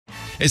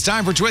It's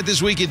time for Twit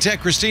This Week in Tech.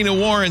 Christina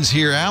Warren's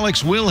here.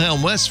 Alex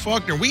Wilhelm, Wes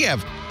Faulkner. We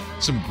have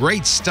some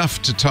great stuff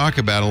to talk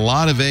about. A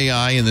lot of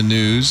AI in the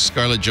news.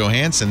 Scarlett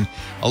Johansson,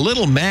 a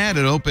little mad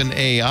at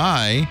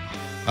OpenAI.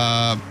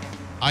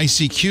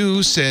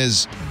 ICQ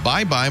says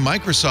bye-bye.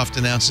 Microsoft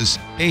announces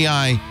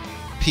AI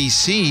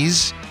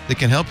PCs that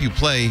can help you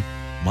play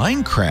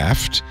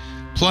Minecraft.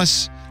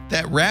 Plus,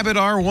 that Rabbit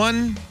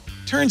R1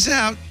 turns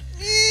out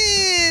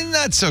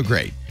not so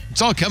great.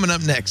 It's all coming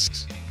up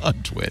next on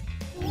Twit.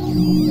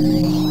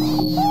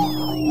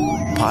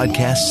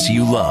 Podcasts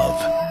you love.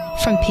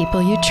 From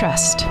people you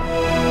trust.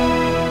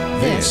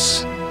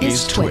 This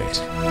is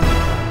Twit.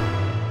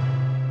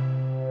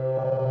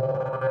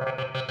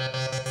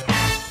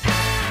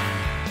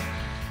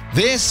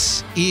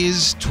 This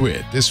is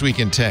Twit, This Week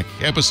in Tech,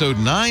 episode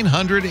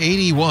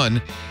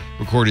 981,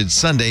 recorded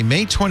Sunday,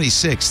 May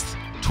 26th,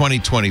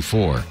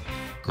 2024.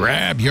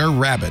 Grab your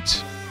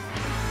rabbit.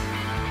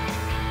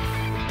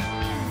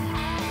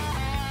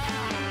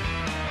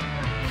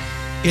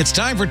 It's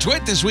time for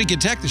Twit This Week in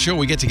Tech, the show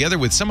we get together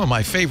with some of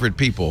my favorite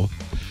people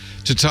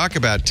to talk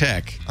about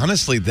tech.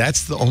 Honestly,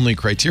 that's the only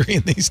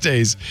criterion these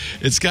days.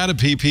 It's got to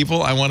be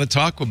people I want to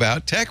talk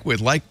about tech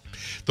with, like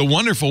the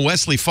wonderful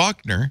Wesley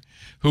Faulkner,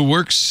 who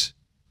works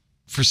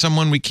for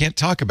someone we can't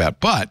talk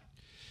about, but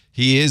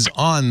he is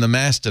on the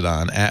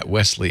Mastodon at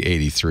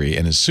Wesley83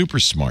 and is super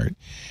smart.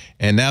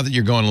 And now that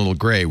you're going a little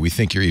gray, we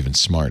think you're even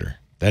smarter.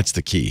 That's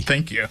the key.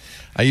 Thank you.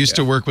 I used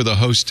to work with a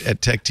host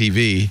at Tech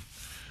TV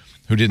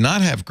who did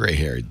not have gray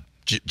hair,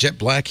 jet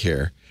black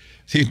hair.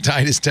 He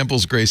dyed his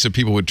temples gray so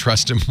people would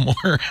trust him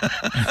more.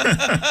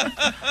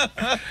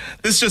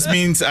 This just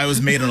means I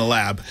was made in a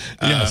lab.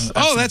 Yes.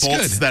 That's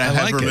good. That I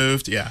like have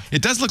removed. It. Yeah.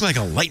 It does look like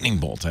a lightning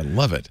bolt. I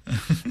love it.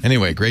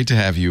 Anyway, great to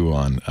have you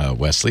on,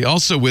 Wesley.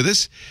 Also with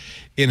us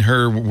in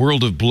her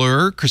world of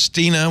blur,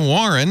 Christina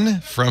Warren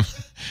from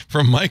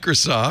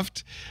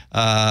Microsoft.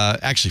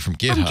 Actually, from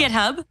GitHub. From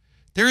GitHub.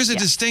 There is a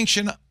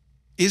distinction.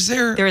 Is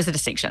there? There is a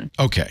distinction.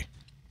 Okay.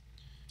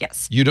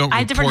 Yes. You don't. I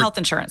have different report- health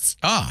insurance.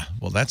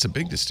 Well, that's a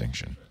big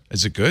distinction.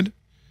 Is it good?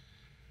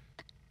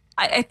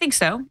 I think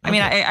so. Okay. I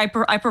mean, I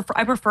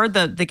prefer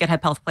the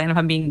GitHub health plan if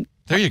I'm being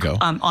there. You go.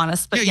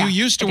 Honest. But you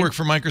used to work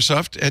for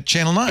Microsoft at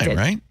Channel 9,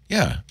 right?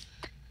 Yeah.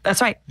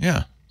 That's right.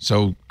 Yeah.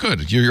 So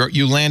good.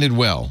 You landed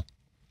well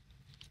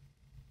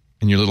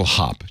in your little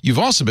hop. You've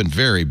also been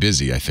very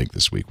busy, I think,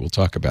 this week. We'll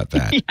talk about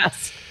that.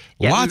 Yes.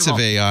 Lots of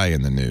AI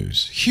in the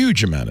news.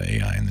 Huge amount of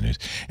AI in the news.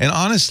 And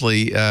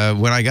honestly,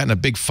 when I got in a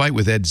big fight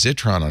with Ed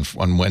Zitron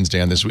on Wednesday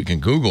on This Week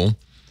in Google,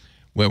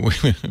 a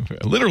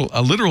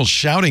literal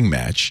shouting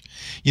match.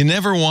 You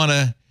never want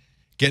to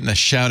get in a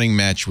shouting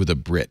match with a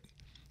Brit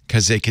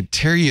because they could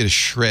tear you to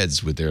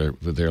shreds with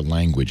their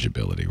language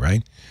ability,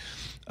 right?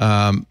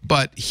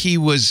 But he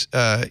was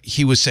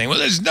saying, well,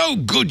 there's no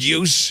good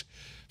use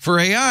for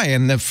AI.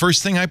 And the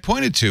first thing I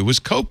pointed to was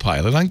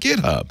Copilot on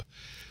GitHub,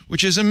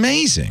 which is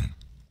amazing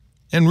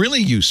and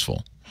really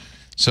useful.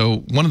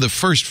 So one of the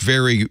first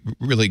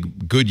really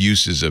good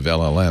uses of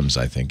LLMs,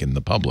 I think, in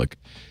the public,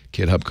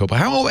 GitHub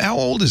Copilot. How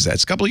old is that?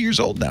 It's a couple of years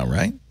old now,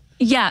 right?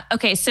 Yeah.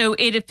 Okay. So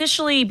it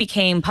officially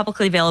became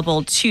publicly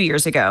available 2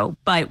 years ago,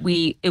 but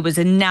it was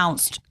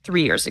announced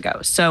 3 years ago.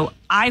 So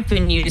I've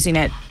been using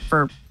it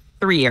for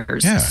 3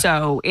 years. Yeah.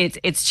 So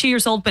it's 2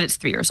 years old, but it's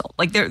 3 years old.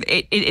 Like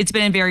it's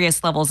been in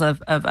various levels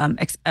of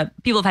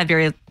people have had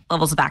various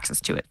levels of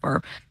access to it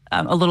for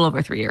a little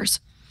over 3 years.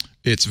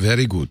 It's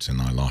very good, and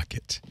I like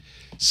it.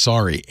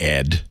 Sorry,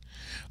 Ed.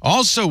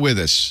 Also with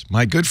us,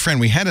 my good friend.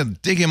 We had to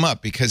dig him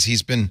up because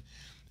he's been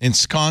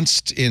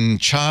ensconced in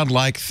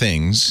childlike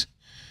things.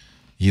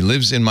 He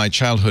lives in my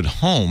childhood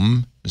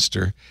home,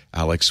 Mr.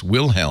 Alex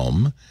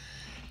Wilhelm.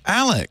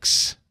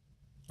 Alex,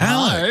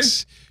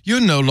 you're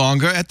no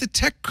longer at the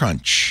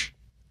TechCrunch.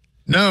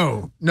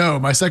 No.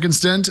 My second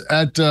stint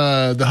at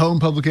the home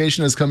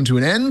publication has come to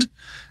an end,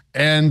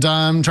 and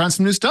I'm trying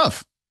some new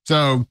stuff.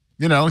 So,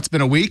 it's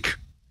been a week.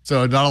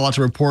 So not a lot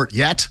to report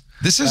yet.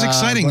 This is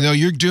exciting, though.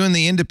 You're doing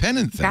the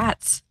independent thing.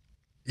 Congrats.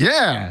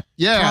 Yeah.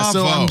 Bravo.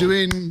 So I'm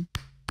doing,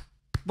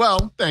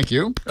 well, thank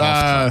you.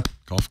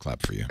 Golf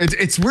clap for you.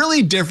 It's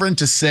really different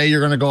to say you're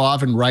going to go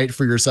off and write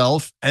for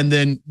yourself. And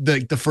then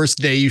the first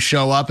day you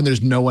show up and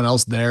there's no one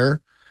else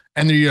there.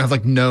 And then you have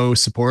like no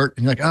support.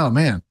 And you're like, oh,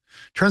 man.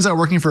 Turns out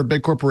working for a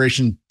big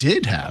corporation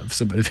did have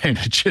some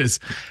advantages.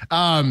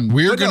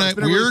 We're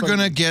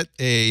gonna get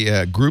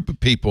a group of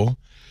people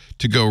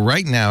to go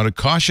right now to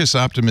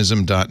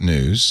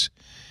cautiousoptimism.news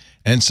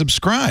and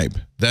subscribe.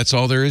 That's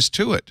all there is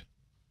to it.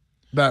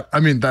 That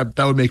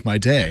would make my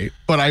day.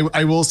 But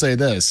I will say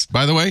this.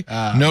 By the way,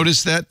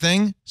 notice that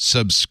thing?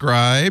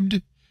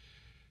 Subscribed,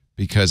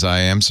 because I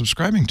am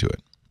subscribing to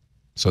it.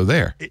 So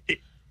there.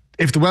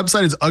 If the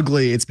website is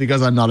ugly, it's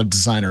because I'm not a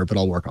designer, but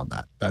I'll work on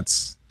that.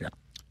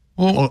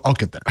 Well, I'll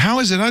get there. How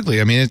is it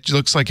ugly? I mean, it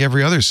looks like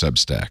every other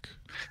Substack.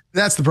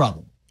 That's the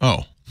problem.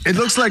 Oh. It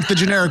looks like the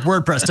generic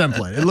WordPress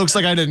template. It looks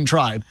like I didn't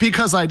try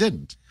because I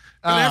didn't.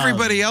 But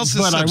everybody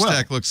else's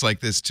Substack looks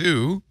like this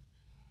too.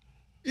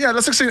 Yeah,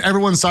 that's like saying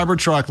everyone's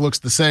Cybertruck looks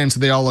the same, so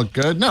they all look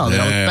good. No, they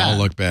all look bad. all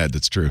look bad.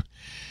 That's true.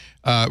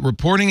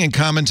 Reporting and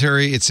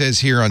commentary, it says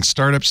here, on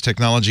startups,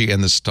 technology,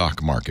 and the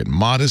stock market.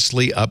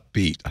 Modestly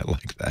upbeat. I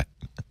like that.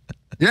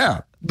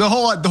 Yeah. The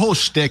whole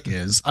shtick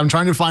is I'm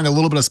trying to find a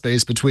little bit of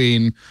space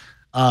between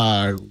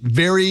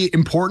very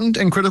important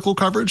and critical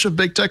coverage of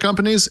big tech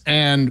companies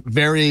and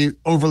very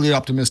overly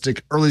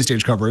optimistic early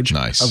stage coverage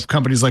of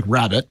companies like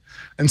Rabbit.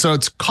 And so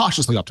it's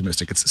cautiously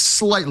optimistic. It's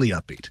slightly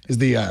upbeat is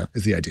the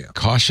idea.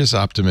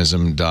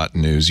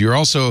 Cautiousoptimism.news. You're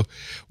also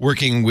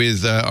working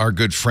with our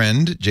good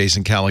friend,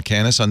 Jason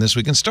Calacanis, on This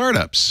Week in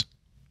Startups.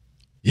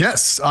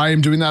 Yes, I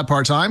am doing that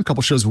part-time,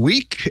 couple shows a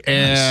week,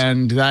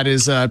 and that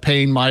is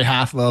paying my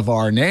half of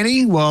our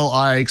nanny while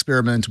I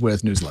experiment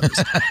with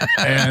newsletters.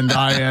 And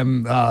I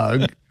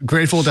am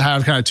grateful to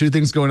have kind of two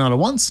things going on at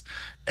once.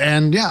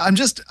 And yeah, I'm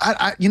just,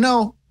 I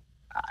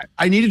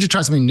needed to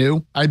try something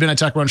new. I'd been at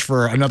TechCrunch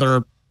for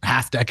another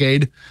half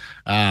decade,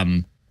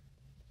 and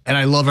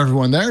I love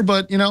everyone there,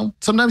 but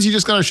sometimes you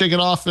just got to shake it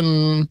off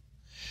and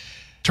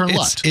turn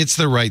left. It's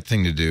the right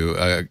thing to do.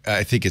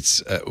 I think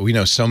it's, we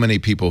know so many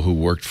people who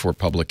worked for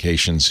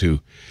publications who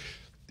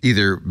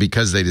either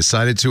because they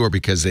decided to or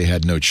because they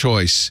had no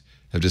choice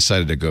have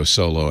decided to go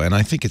solo. And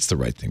I think it's the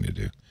right thing to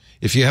do.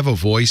 If you have a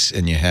voice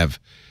and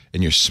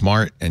you're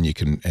smart and you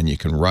can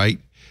write,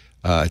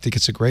 I think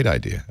it's a great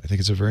idea. I think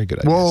it's a very good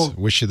idea. Well,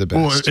 wish you the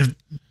best. Well,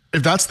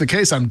 if that's the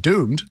case, I'm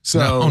doomed.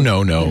 So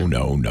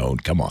No.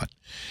 Come on.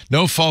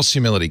 No false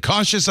humility.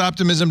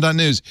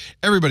 Cautiousoptimism.news.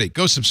 Everybody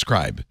go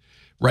subscribe.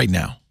 Right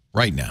now.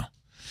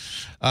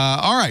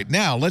 All right,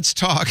 now let's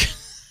talk.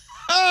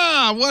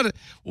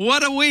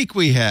 What a week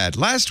we had.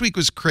 Last week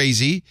was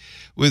crazy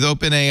with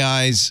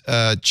OpenAI's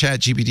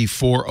ChatGPT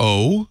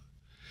 4.0,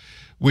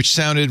 which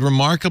sounded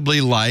remarkably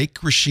like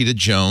Rashida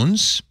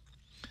Jones.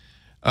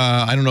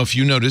 I don't know if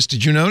you noticed.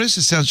 Did you notice?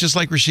 It sounds just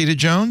like Rashida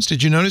Jones.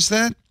 Did you notice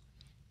that?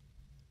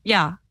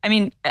 Yeah, I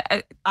mean,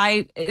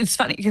 it's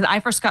funny because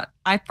I first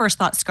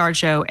thought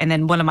ScarJo, and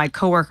then one of my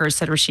coworkers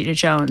said Rashida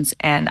Jones,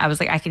 and I was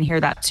like, I can hear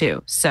that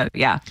too. So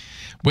yeah.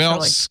 Well,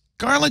 totally.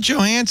 Scarlett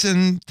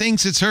Johansson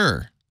thinks it's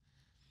her.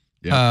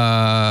 Yeah.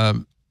 I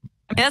mean,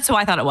 that's who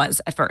I thought it was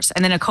at first,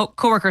 and then a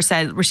coworker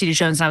said Rashida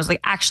Jones, and I was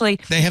like,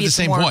 actually, they have the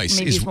same voice.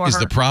 Is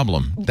the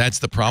problem? That's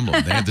the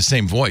problem. They have the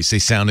same voice. They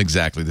sound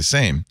exactly the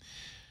same.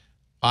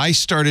 I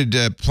started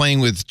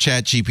playing with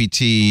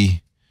ChatGPT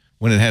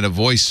when it had a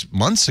voice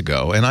months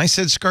ago. And I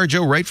said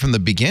ScarJo right from the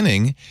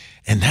beginning.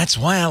 And that's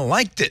why I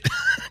liked it,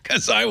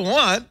 because I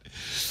want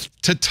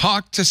to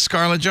talk to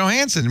Scarlett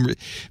Johansson.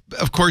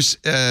 Of course,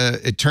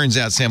 it turns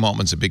out Sam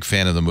Altman's a big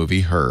fan of the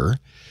movie Her.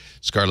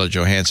 Scarlett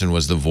Johansson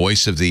was the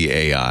voice of the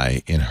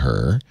AI in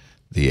Her,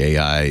 the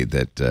AI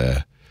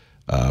that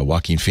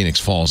Joaquin Phoenix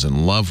falls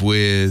in love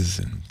with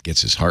and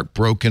gets his heart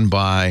broken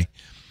by.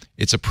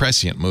 It's a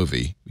prescient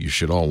movie. You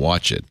should all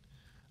watch it.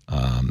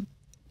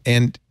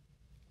 And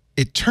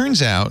it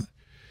turns out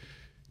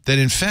that,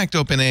 in fact,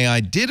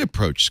 OpenAI did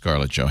approach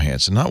Scarlett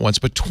Johansson, not once,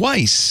 but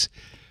twice,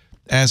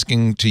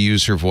 asking to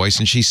use her voice,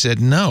 and she said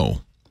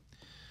no.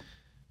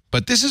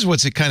 But this is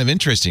what's kind of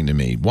interesting to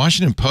me.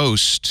 Washington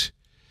Post,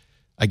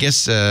 I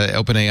guess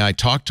OpenAI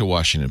talked to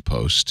Washington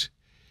Post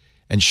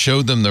and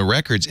showed them the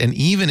records and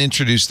even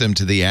introduced them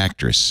to the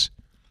actress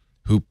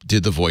who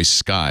did the voice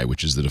Sky,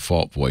 which is the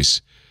default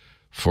voice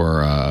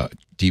for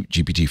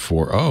GPT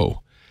 4.0.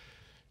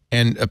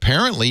 And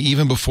apparently,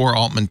 even before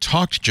Altman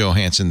talked to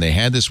Johansson, they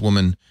had this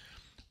woman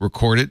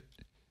record it.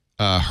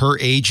 Her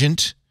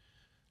agent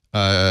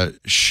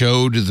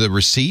showed the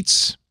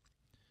receipts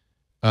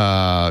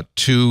to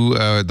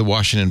the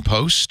Washington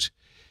Post,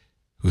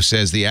 who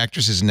says the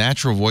actress's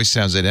natural voice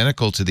sounds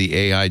identical to the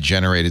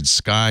AI-generated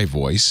Sky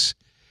voice,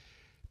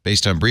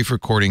 based on brief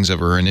recordings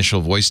of her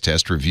initial voice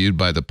test reviewed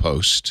by the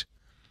Post.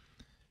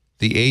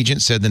 The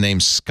agent said the name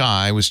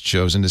Sky was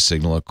chosen to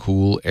signal a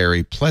cool,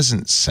 airy,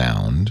 pleasant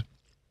sound.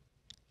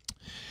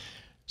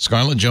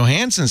 Scarlett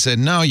Johansson said,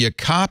 no, you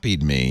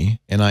copied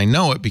me, and I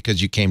know it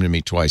because you came to me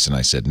twice, and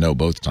I said no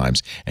both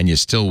times, and you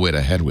still went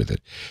ahead with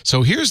it.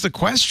 So here's the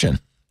question.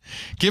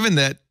 Given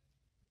that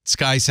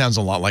Sky sounds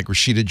a lot like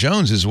Rashida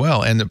Jones as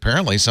well, and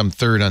apparently some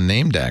third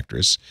unnamed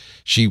actress,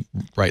 she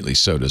rightly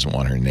so doesn't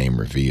want her name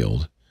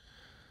revealed.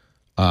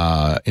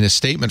 In a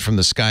statement from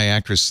the Sky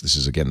actress, this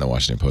is again the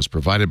Washington Post,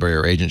 provided by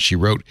her agent, she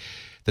wrote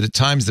that at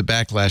times the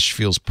backlash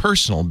feels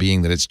personal,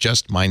 being that it's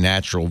just my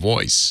natural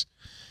voice.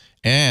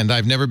 And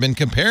I've never been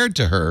compared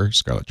to her,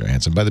 Scarlett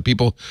Johansson, by the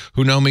people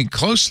who know me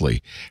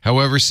closely.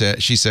 However,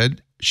 she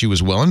said she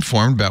was well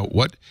informed about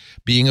what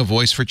being a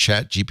voice for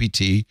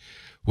ChatGPT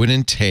would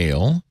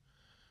entail.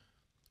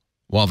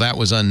 While that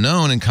was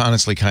unknown and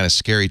honestly kind of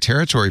scary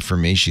territory for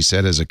me, she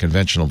said, as a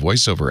conventional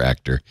voiceover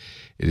actor,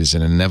 it is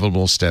an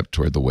inevitable step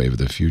toward the wave of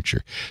the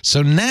future.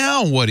 So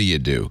now what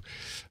do?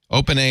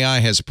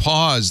 OpenAI has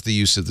paused the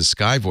use of the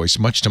Sky voice,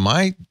 much to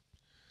my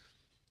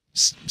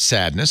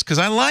sadness, because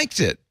I liked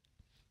it.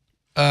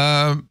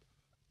 And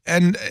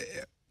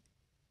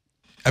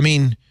I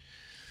mean,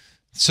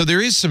 so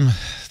there is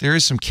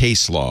some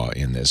case law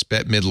in this.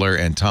 Bette Midler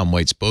and Tom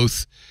Waits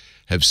both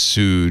have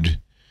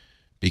sued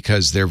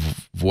because their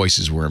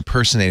voices were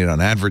impersonated on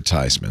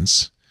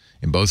advertisements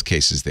In both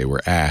cases, they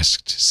were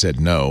asked, said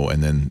no,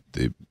 and then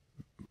the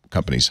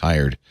companies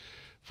hired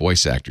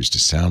voice actors to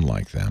sound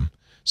like them.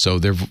 So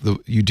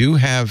you do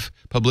have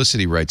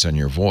publicity rights on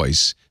your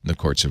voice, and the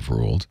courts have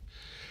ruled.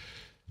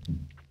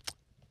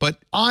 But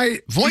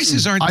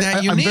voices aren't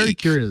that unique. I'm very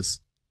curious.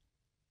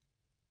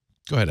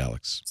 Go ahead,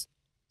 Alex.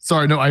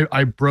 Sorry, no,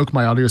 I broke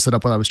my audio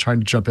setup when I was trying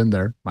to jump in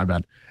there. My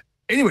bad.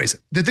 Anyways,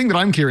 the thing that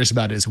I'm curious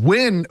about is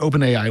when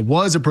OpenAI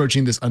was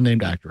approaching this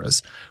unnamed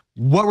actress,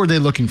 what were they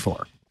looking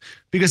for?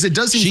 Because it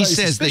does seem she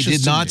says they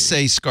did not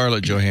say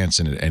Scarlett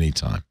Johansson at any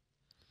time.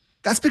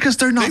 That's because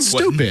they're not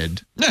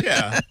stupid.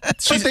 Yeah.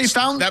 But they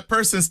found that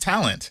person's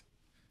talent.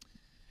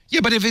 Yeah,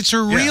 but if it's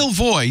her real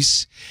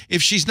voice,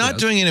 if she's not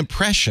doing an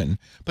impression,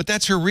 but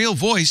that's her real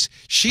voice,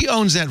 she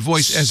owns that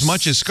voice as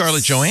much as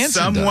Scarlett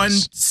Johansson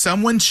does.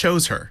 Someone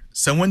chose her.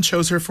 Someone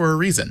chose her for a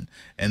reason.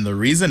 And the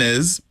reason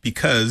is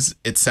because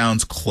it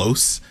sounds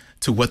close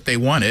to what they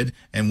wanted.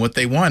 And what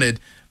they wanted,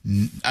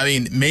 I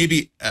mean,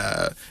 maybe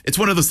it's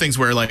one of those things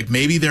where like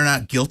maybe they're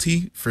not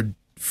guilty for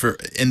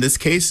in this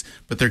case,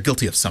 but they're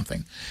guilty of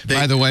something.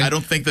 By the way, I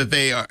don't think that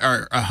they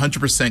are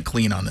 100%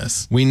 clean on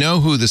this. We know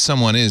who the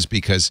someone is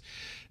because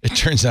it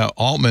turns out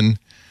Altman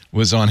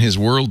was on his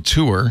world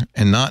tour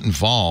and not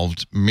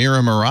involved. Mira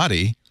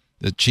Murati,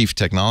 the chief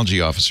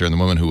technology officer and the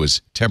woman who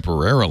was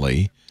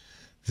temporarily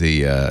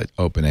the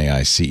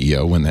OpenAI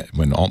CEO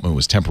when Altman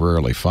was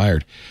temporarily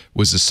fired,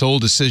 was the sole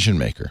decision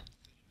maker.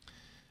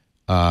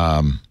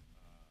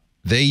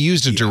 They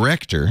used a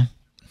director,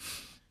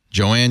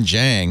 Joanne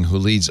Zhang, who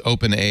leads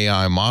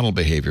OpenAI model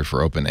behavior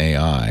for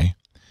OpenAI.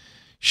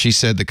 She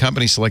said the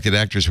company selected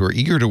actors who are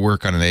eager to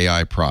work on an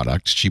AI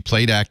product. She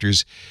played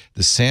actors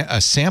a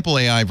sample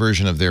AI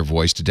version of their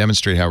voice to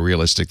demonstrate how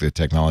realistic the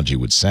technology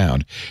would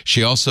sound.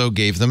 She also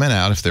gave them an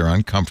out if they're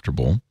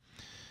uncomfortable.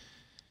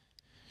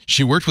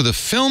 She worked with a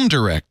film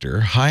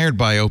director hired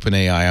by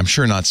OpenAI, I'm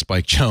sure not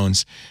Spike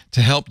Jonze,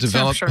 to help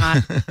develop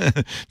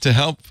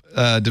develop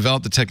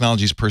the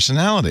technology's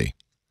personality.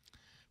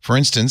 For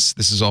instance,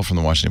 this is all from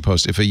the Washington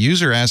Post. If a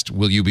user asked,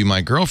 "Will you be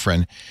my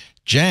girlfriend?"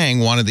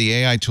 Zhang wanted the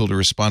AI tool to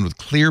respond with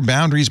clear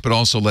boundaries, but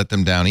also let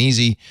them down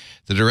easy.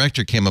 The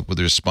director came up with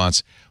a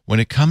response. When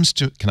it comes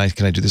to, can I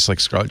do this like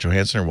Scarlett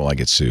Johansson, or will I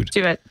get sued?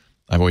 Do it.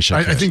 I wish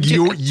I could. I think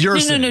you're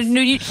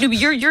no.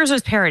 Yours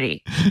was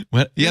parody.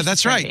 Well, yeah,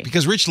 that's right.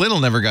 Because Rich Little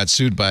never got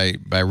sued by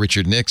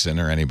Richard Nixon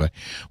or anybody.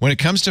 When it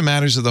comes to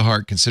matters of the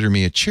heart, consider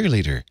me a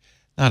cheerleader,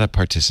 not a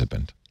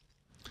participant.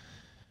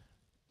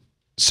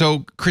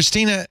 So,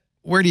 Christina,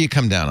 where do you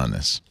come down on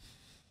this?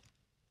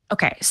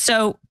 Okay,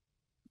 so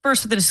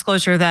first, with the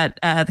disclosure that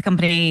the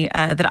company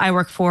that I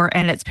work for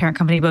and its parent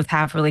company both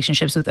have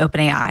relationships with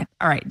OpenAI.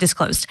 All right,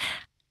 disclosed.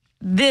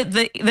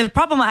 The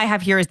problem I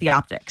have here is the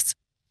optics.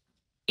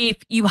 If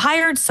you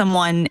hired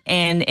someone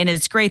and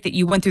it's great that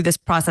you went through this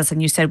process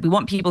and you said, we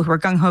want people who are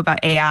gung-ho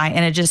about AI,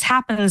 and it just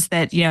happens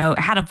that, you know,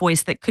 had a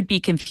voice that could be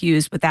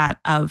confused with that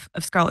of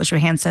Scarlett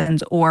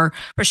Johansson's or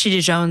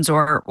Rashida Jones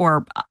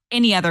or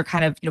any other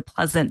kind of, you know,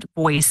 pleasant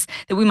voice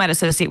that we might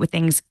associate with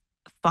things,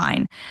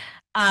 fine.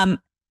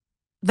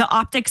 The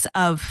optics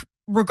of,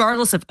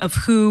 regardless of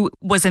who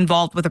was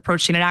involved with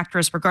approaching an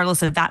actress,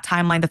 regardless of that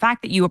timeline, the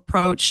fact that you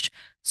approached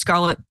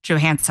Scarlett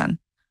Johansson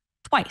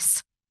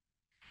twice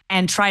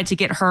and tried to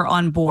get her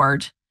on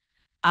board.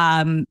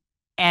 And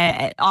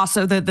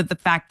also the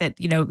fact that,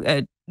 you know,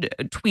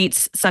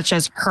 tweets such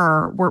as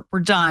her were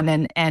done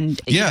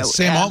and yeah, you know,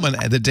 Sam Altman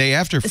the day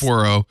after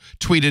 4.0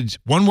 tweeted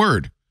one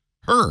word,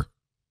 her.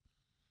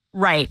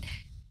 Right.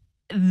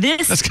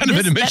 That's kind of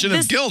an admission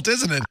of guilt,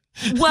 isn't it?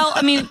 Well,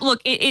 I mean,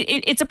 look,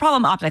 it's a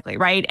problem optically,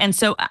 right? And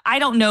so I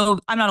don't know.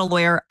 I'm not a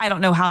lawyer. I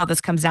don't know how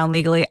this comes down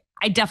legally.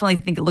 I definitely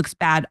think it looks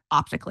bad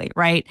optically,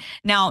 right?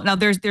 Now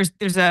there's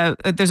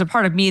a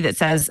part of me that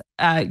says,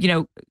 you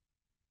know,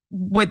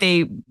 what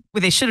they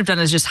should have done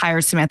is just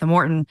hire Samantha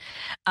Morton,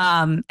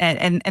 and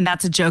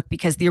that's a joke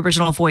because the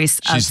original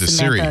voice She's of the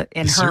Samantha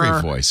Siri,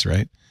 Siri voice,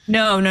 right?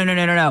 No.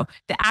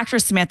 The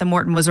actress Samantha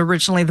Morton was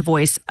originally the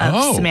voice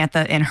of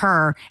Samantha in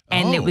Her,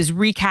 and it was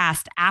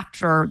recast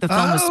after the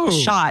film was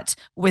shot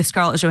with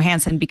Scarlett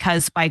Johansson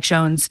because Spike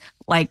Jonze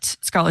liked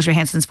Scarlett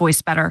Johansson's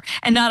voice better,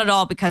 and not at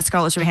all because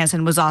Scarlett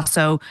Johansson was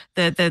also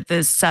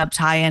the sub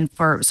tie-in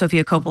for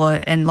Sofia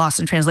Coppola in Lost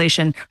in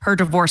Translation, her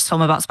divorce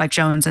film about Spike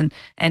Jonze,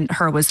 and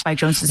Her was Spike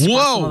Jonze's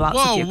divorce film about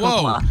Sofia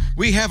Coppola.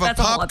 We have a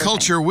pop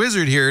culture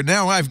wizard here.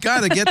 Now I've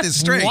got to get this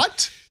straight.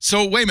 What?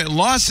 So wait a minute,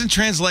 Lost in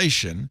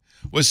Translation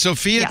was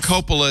Sofia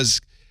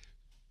Coppola's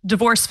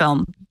divorce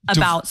film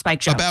about Spike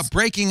Jonze. About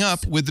breaking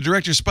up with the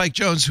director Spike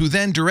Jonze, who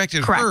then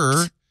directed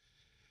Her.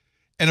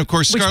 And of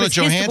course, Scarlett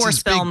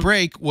Johansson's big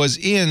break was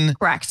in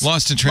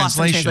Lost in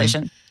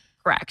Translation.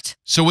 Correct.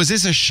 So was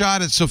this a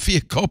shot at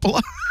Sofia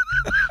Coppola?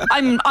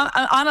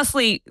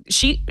 Honestly,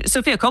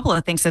 Sofia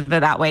Coppola thinks of it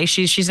that way.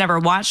 She's never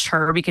watched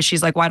Her because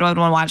she's like, why do I want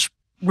to watch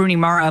Rooney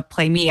Mara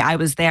play me? I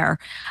was there.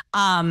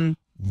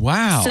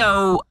 Wow.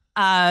 So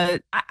I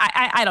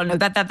don't know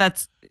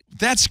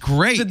that's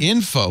great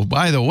info,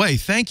 by the way.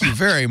 Thank you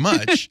very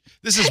much.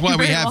 This is why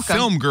we have welcome.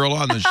 Film Girl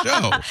on the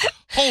show.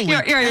 Holy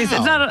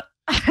cow.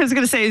 I was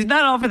going to say,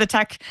 not all for the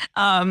tech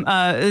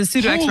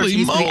pseudo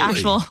expertise, but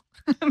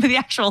the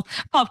actual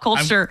pop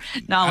culture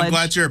knowledge. I'm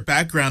glad your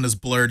background is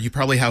blurred. You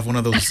probably have one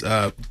of those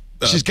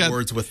she's got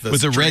boards with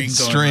the red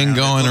string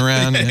going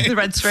around. The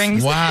red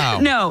strings. Wow.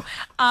 No,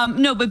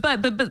 but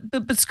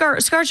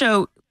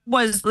ScarJo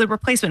was the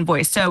replacement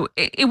voice, so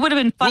it would have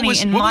been funny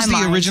in my mind. What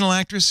was the original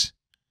actress?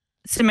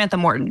 Samantha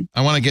Morton.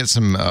 I want to get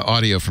some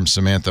audio from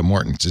Samantha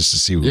Morton just to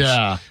see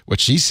what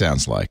she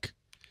sounds like.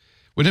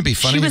 Wouldn't it be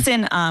funny? She was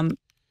in.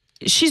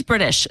 She's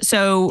British,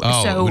 so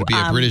it would be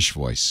a British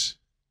voice.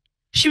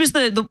 She was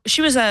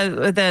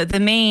the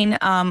main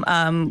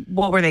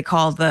what were they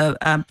called, the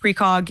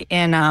precog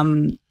in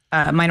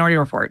Minority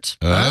Report.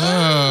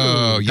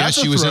 Oh, yes,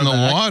 she was in the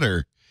throwback.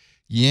 water.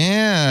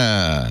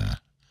 Yeah,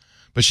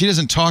 but she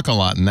doesn't talk a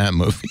lot in that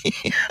movie.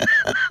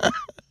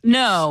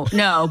 No,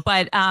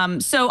 but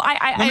so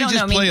I Let me don't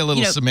just know. play a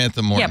little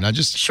Samantha Morton. Yeah, I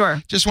just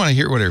sure. just want to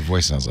hear what her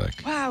voice sounds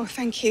like. Wow,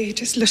 thank you.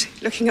 Just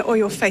looking at all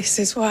your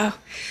faces. Wow.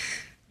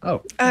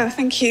 Oh.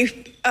 Thank you,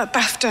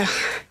 BAFTA.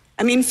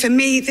 I mean, for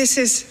me, this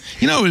is...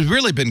 You know, it would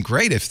really been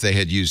great if they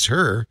had used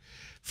her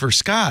for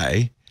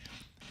Sky.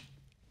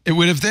 It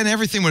would have, then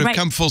everything would have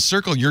come full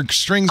circle. Your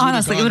strings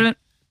Honestly, would have it would have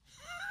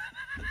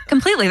been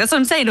completely. That's what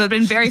I'm saying. It would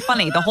have been very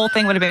funny. The whole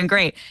thing would have been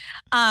great.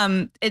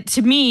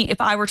 To me, if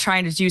I were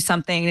trying to do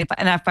something,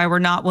 if I were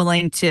not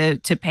willing to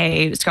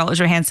pay Scarlett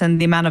Johansson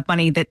the amount of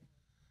money that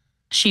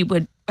she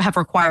would have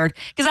required,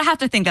 because I have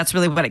to think that's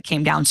really what it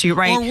came down to,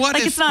 right? Or what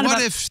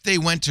if they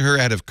went to her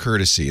out of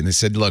courtesy and they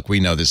said, look, we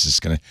know this is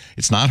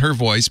it's not her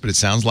voice, but it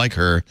sounds like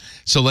her.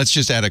 So let's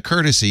just out of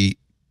courtesy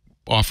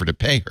offer to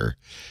pay her.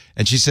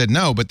 And she said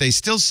no, but they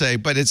still say,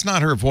 but it's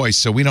not her voice,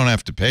 so we don't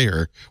have to pay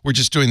her. We're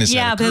just doing this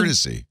out of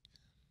courtesy.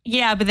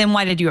 Yeah, but then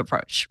why did you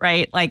approach,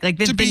 right? Like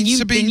to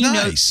be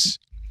nice.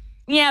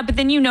 Yeah, but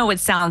then it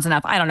sounds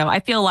enough. I don't know.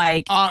 I feel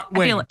like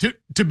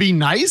to be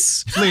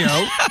nice, Leo.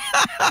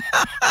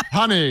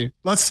 Honey,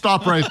 let's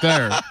stop right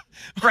there.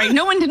 Right.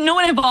 No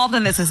one involved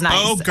in this is nice.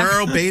 Oh,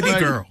 girl, baby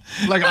girl.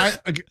 Like I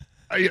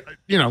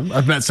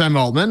I've met Sam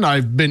Altman.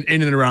 I've been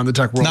in and around the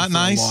tech world. Not for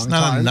nice. A long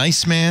Not time. a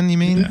nice man. You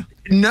mean? Yeah.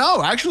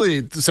 No,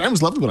 actually, Sam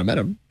was lovely when I met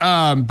him.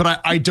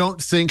 But I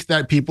don't think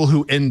that people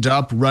who end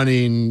up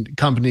running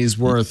companies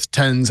worth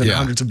tens and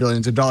hundreds of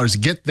billions of dollars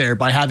get there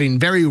by having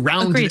very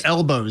rounded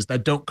elbows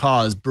that don't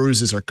cause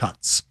bruises or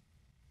cuts.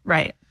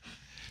 Right.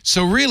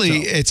 So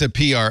really, it's a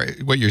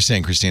PR. What you're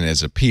saying, Christina,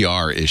 is a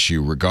PR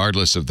issue,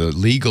 regardless of the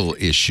legal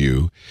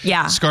issue.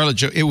 Yeah. Scarlett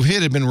Johansson. If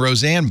it had been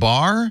Roseanne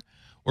Barr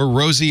or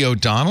Rosie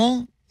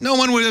O'Donnell, no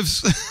one would have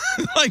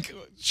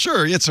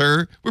Sure, it's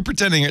her. We're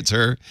pretending it's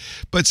her.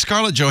 But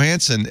Scarlett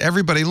Johansson,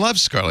 everybody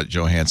loves Scarlett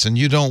Johansson.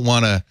 You don't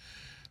want to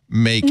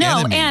make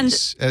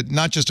enemies,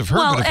 not just of her,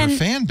 but of her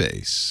fan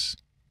base.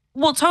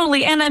 Well,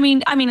 totally. And I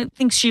mean, I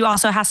think she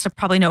also has to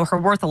probably know her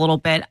worth a little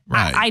bit.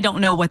 Right. I don't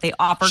know what they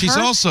offered her. She's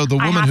also the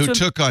woman who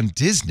took on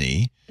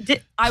Disney.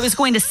 I was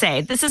going to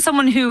say, this is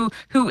someone who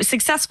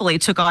successfully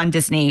took on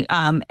Disney.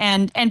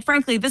 And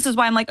frankly, this is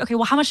why I'm like, okay,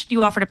 well, how much do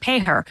you offer to pay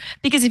her?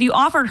 Because if you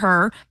offered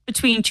her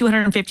between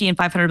 $250 and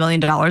 $500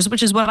 million,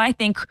 which is what I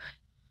think,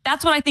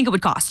 that's what I think it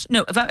would cost.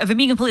 No, if I'm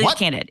being completely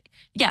candid,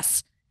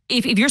 yes.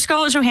 If you're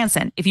Scarlett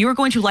Johansson, if you were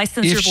going to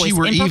license your voice, if she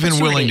were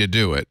even willing to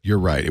do it, you're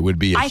right. It would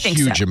be a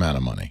huge amount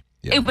of money.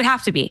 Yeah. It would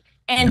have to be.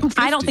 And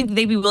I don't think that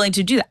they'd be willing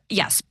to do that.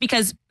 Yes,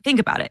 because think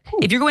about it.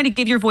 If you're going to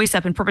give your voice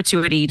up in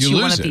perpetuity to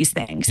one of these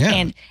things,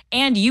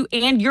 and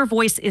your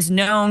voice is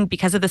known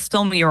because of this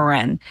film you were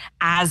in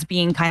as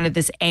being kind of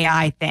this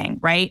AI thing,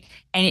 right?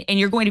 And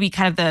you're going to be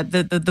kind of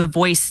the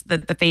voice,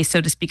 the face,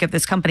 so to speak, of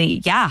this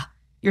company. Yeah,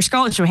 you're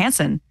Scarlett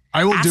Johansson.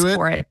 I will do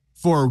it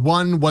for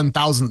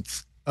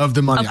 1/1000th of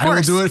the money. I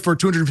will do it for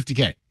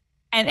 $250K.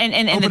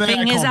 And the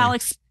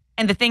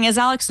thing is,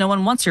 Alex, no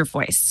one wants your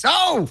voice.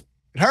 Oh.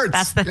 It hurts.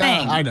 That's the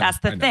thing. I know, That's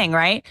the thing,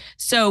 right?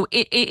 So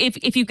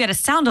if you get a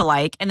sound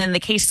alike, and then the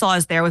case law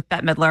is there with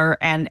Bette Midler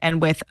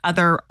and with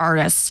other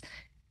artists,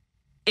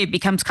 it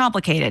becomes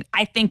complicated.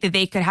 I think that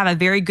they could have a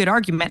very good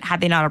argument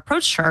had they not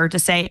approached her to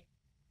say,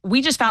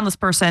 we just found this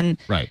person.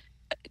 Right.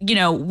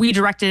 We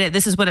directed it.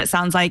 This is what it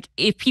sounds like.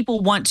 If people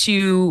want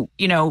to,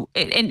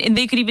 and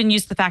they could even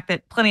use the fact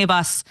that plenty of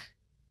us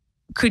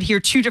could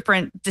hear two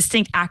different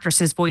distinct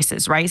actresses'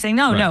 voices, right? Saying,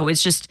 no,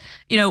 it's just,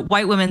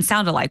 white women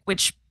sound alike,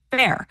 which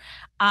fair.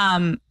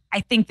 I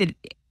think that,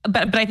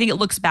 but I think it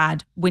looks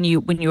bad when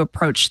you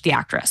approach the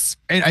actress.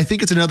 And I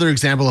think it's another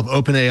example of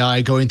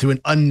OpenAI going through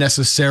an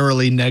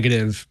unnecessarily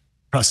negative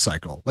press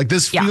cycle. Like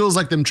this feels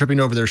like them tripping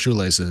over their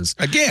shoelaces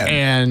again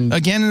and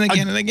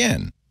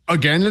again,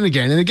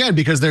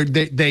 because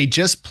they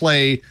just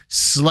play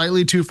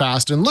slightly too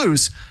fast and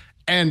loose.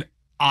 And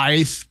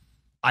I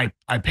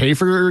pay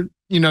for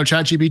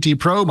ChatGPT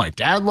Pro. My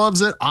dad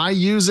loves it. I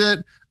use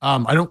it.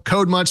 I don't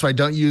code much, so I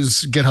don't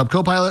use GitHub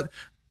Copilot.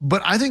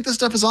 But I think this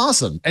stuff is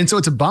awesome. And so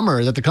it's a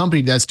bummer that the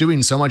company that's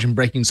doing so much and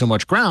breaking so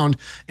much ground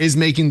is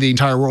making the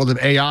entire world of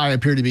AI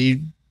appear to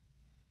be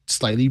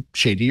slightly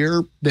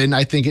shadier than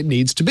I think it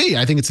needs to be.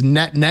 I think it's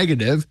net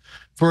negative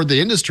for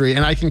the industry.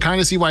 And I can kind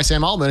of see why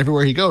Sam Altman,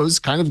 everywhere he goes,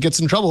 kind of gets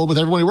in trouble with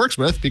everyone he works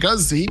with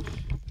because he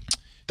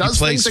does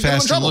plays things that get him in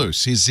fast and trouble.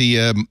 loose. He's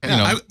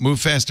the move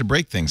fast to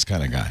break things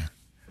kind of guy.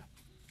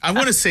 I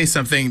want to say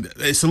something.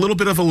 It's a little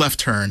bit of a left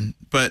turn,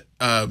 but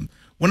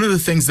one of the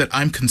things that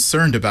I'm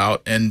concerned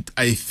about, and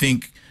I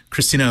think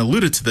Christina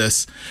alluded to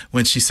this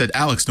when she said,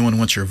 Alex, no one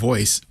wants your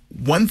voice.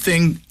 One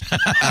thing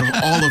out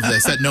of all of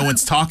this that no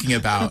one's talking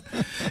about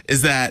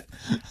is that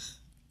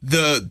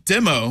the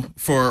demo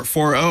for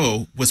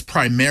 4.0 was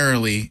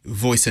primarily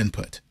voice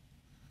input.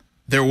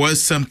 There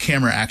was some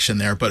camera action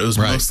there, but it was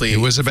mostly it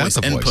was about voice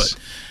the voice. input.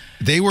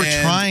 They were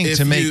trying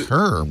to make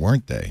her,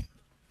 weren't they?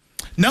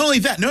 Not only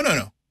that,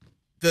 no.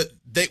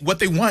 What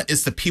they want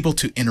is the people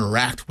to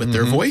interact with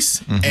their voice.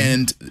 Mm-hmm.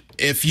 And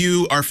if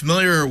you are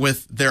familiar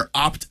with their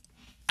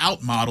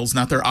opt-out models,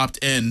 not their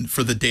opt-in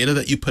for the data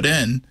that you put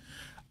in,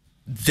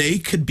 they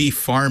could be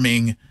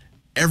farming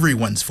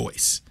everyone's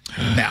voice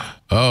now.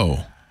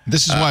 Oh,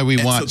 this is why we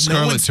want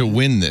Scarlett to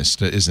win this,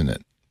 isn't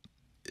it?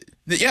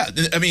 Yeah,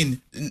 I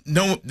mean,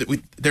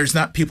 there's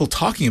not people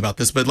talking about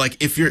this, but like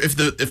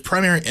if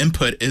primary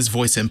input is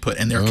voice input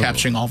and they're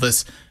capturing all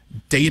this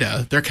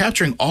data, they're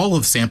capturing all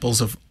of the samples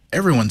of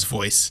everyone's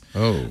voice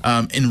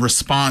in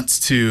response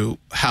to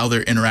how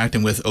they're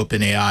interacting with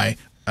OpenAI,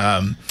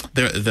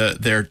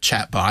 their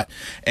chat bot.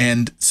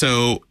 And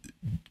so,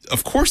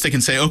 of course, they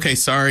can say, okay,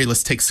 sorry,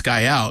 let's take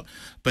Sky out.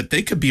 But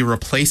they could be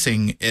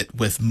replacing it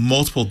with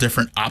multiple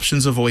different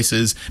options of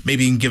voices,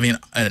 maybe even giving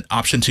an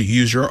option to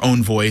use your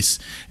own voice,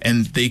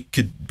 and they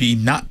could be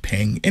not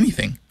paying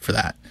anything for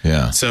that.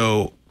 Yeah.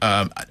 So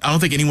I don't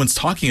think anyone's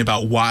talking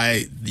about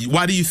why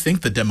do you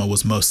think the demo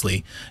was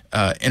mostly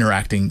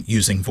interacting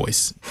using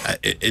voice?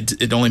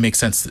 It only makes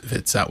sense if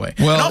it's that way.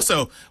 Well, and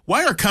also,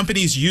 why are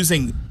companies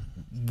using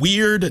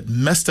weird,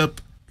 messed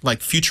up,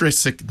 like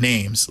futuristic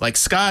names? Like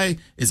Sky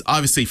is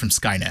obviously from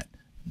Skynet.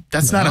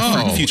 That's not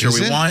a future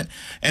we want.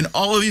 And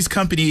all of these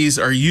companies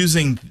are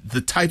using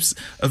the types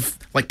of,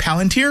 like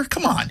Palantir.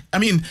 Come on. I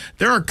mean,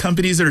 there are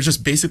companies that are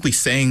just basically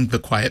saying the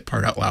quiet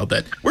part out loud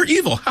that we're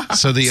evil.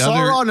 So the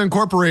Sauron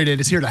Incorporated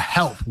is here to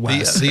help,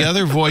 Wes. The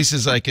other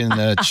voices I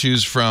can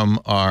choose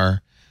from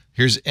are,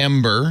 here's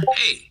Ember.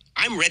 Hey,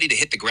 I'm ready to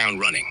hit the ground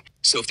running.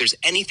 So if there's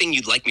anything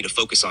you'd like me to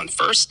focus on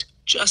first,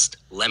 just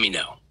let me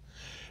know.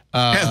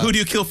 Who do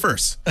you kill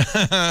first?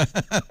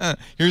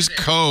 Here's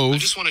Cove. I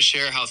just want to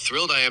share how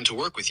thrilled I am to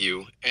work with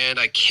you, and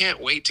I can't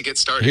wait to get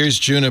started. Here's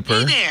Juniper.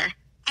 Hey there.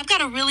 I've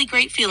got a really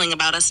great feeling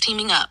about us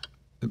teaming up.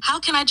 How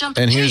can I jump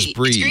in? And here's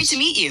Breeze. It's great to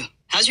meet you.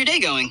 How's your day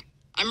going?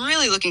 I'm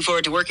really looking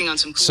forward to working on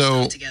some cool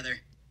stuff together.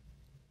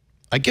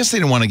 I guess they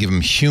didn't want to give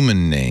them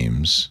human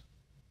names,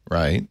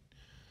 right?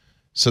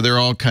 So they're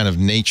all kind of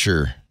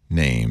nature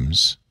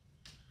names.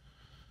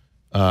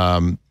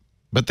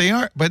 But they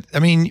are, I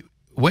mean,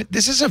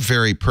 this is a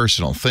very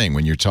personal thing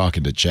when you're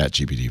talking to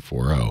ChatGPT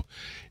 4.0.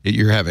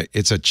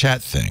 It's a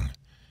chat thing.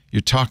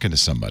 You're talking to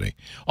somebody.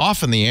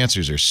 Often the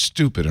answers are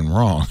stupid and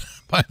wrong,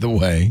 by the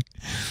way.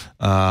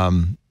 But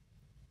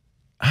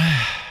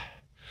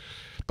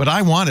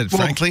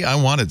frankly, I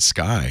wanted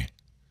Sky.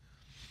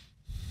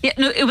 Yeah,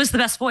 no, it was the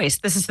best voice.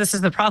 This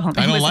is the problem.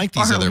 I don't like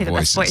these other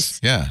voices.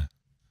 Yeah.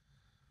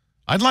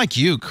 I'd like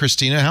you,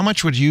 Christina. How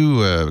much would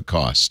you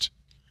cost?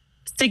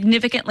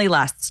 Significantly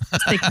less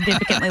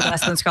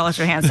than Scarlett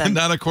Johansson.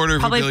 Not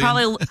 $250 million.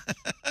 Probably,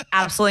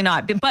 absolutely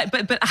not.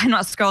 But I'm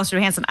not Scarlett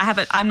Johansson.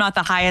 I'm not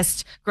the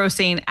highest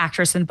grossing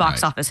actress in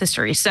box office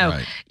history. So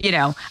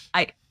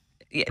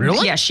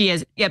Really? Yeah, she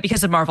is. Yeah,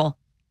 because of Marvel.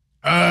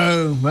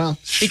 Oh well,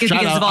 because of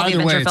all the either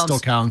way, adventure it films. still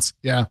counts.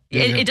 Yeah,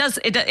 It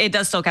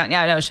does still count.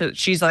 Yeah, I know.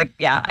 She's like,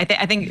 yeah.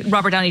 I think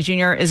Robert Downey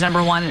Jr. is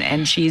number one,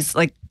 and she's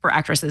like for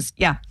actresses.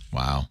 Yeah.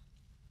 Wow.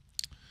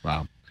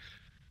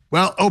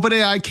 Well,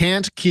 OpenAI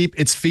can't keep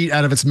its feet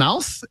out of its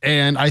mouth,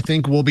 and I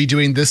think we'll be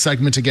doing this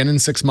segment again in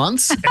 6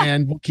 months,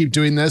 and we'll keep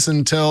doing this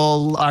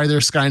until either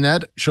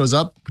Skynet shows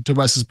up, to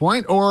Wes's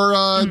point,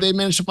 or they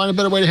manage to find a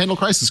better way to handle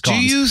crisis calls.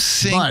 Do you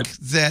think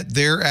that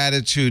their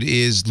attitude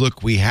is,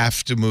 look, we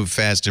have to move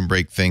fast and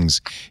break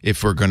things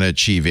if we're going to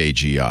achieve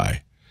AGI,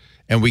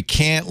 and we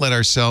can't let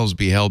ourselves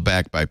be held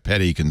back by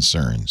petty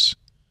concerns?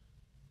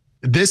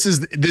 This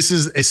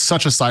is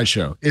such a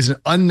sideshow. It's an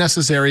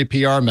unnecessary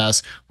PR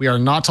mess. We are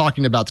not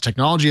talking about the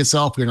technology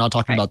itself. We are not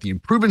talking about the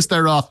improvements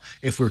thereof.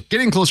 If we're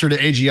getting closer to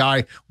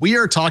AGI, we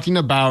are talking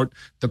about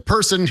the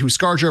person who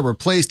ScarJo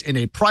replaced in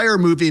a prior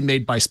movie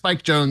made by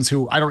Spike Jonze,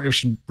 who I don't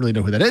really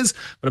know who that is,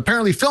 but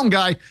apparently film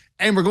guy.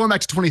 And we're going back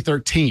to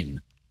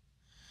 2013.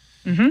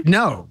 Mm-hmm.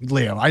 No,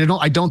 Leo,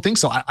 I don't think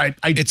so.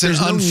 It's an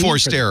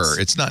unforced error.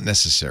 It's not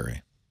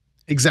necessary.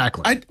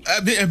 Exactly.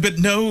 But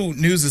no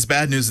news is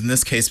bad news in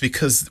this case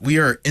because we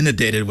are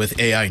inundated with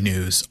AI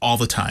news all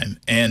the time.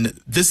 And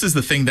this is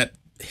the thing that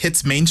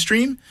hits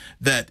mainstream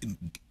that,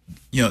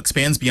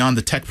 expands beyond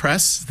the tech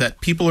press,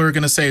 that people are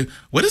going to say,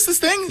 what is this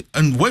thing?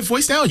 And what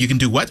voice now? You can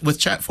do what with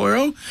Chat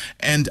 4.0?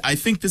 And I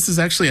think this is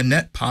actually a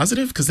net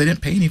positive because they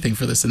didn't pay anything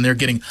for this. And they're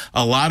getting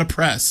a lot of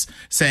press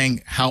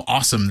saying how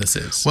awesome this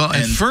is. Well,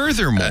 and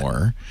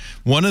furthermore,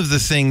 one of the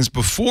things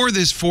before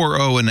this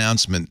 4.0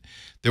 announcement,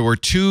 there were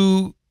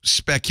two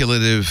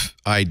speculative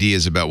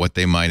ideas about what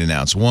they might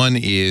announce. One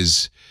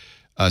is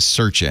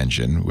search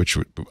engine, which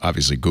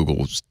obviously Google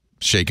was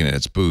shaking in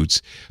its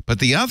boots. But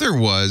the other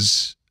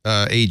was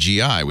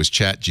AGI, was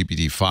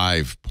ChatGPT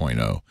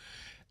 5.0.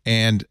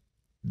 And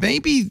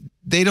maybe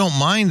they don't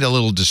mind a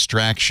little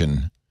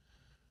distraction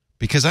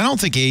because I don't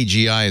think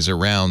AGI is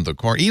around the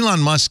corner.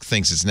 Elon Musk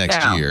thinks it's next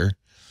year.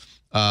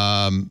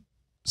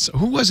 So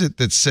who was it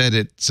that said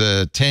it's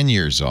 10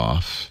 years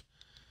off?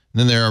 And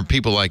then there are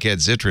people like Ed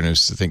Zitron who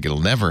think it'll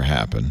never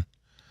happen.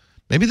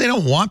 Maybe they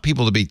don't want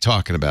people to be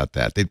talking about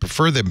that. They'd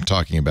prefer them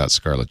talking about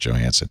Scarlett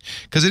Johansson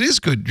because it is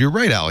good. You're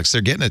right, Alex.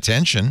 They're getting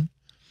attention.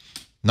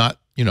 Not,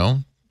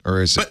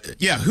 or is it? But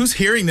yeah, who's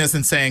hearing this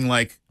and saying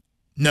like,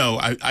 no,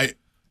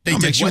 they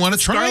did makes you want to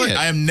try Scarlett? it.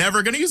 I am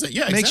never going to use it.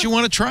 Yeah, Makes you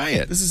want to try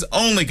it. This is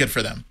only good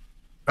for them.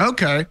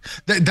 Okay,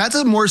 that's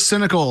a more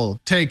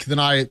cynical take than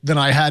I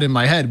had in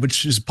my head,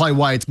 which is probably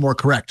why it's more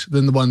correct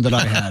than the one that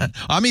I had.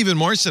 I'm even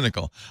more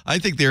cynical. I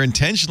think they're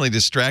intentionally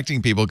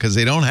distracting people because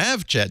they don't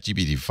have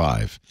ChatGPT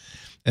 5,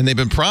 and they've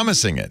been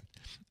promising it.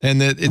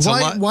 And that it's a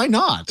lot. Why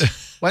not?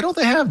 Why don't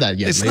they have that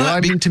yet? It's not, I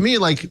mean, to me,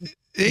 like AGI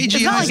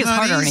it's not like it's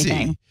hard or easy.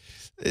 anything.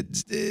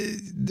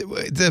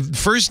 The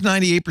first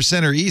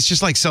 98% are easy. It's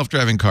just like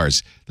self-driving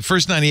cars. The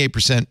first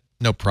 98%,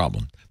 no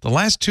problem. The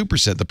last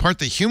 2%, the part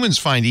that humans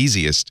find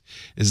easiest,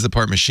 is the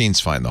part machines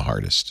find the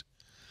hardest.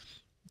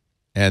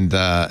 And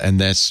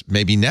that's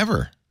maybe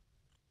never.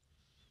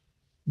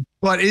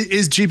 But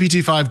is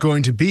GPT-5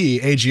 going to be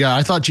AGI?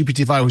 I thought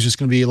GPT-5 was just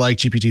going to be like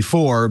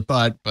GPT-4,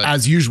 but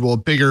as usual,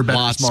 bigger,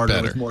 better,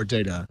 smarter, with more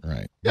data.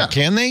 Right. Yeah.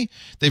 Can they?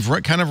 They've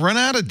kind of run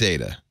out of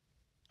data.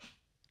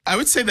 I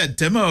would say that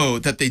demo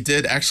that they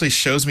did actually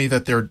shows me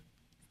that they're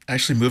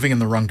actually moving in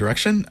the wrong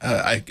direction.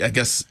 I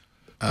guess.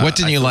 What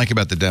didn't you like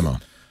about the demo?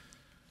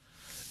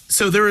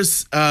 So there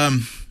was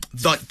the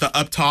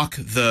uptalk,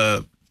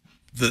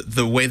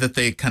 the way that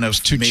they kind of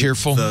too made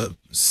cheerful. The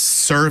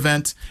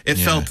servant. It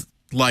felt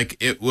like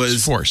it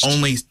was forced.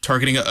 Only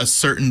targeting a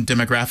certain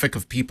demographic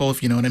of people,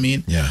 if you know what I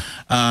mean. Yeah.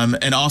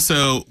 And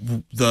also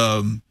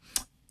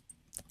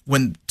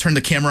when turn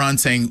the camera on,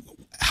 saying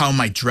how am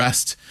I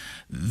dressed,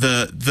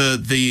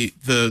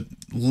 the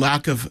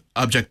lack of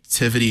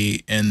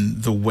objectivity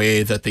in the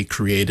way that they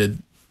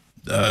created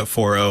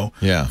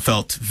 4.0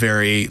 felt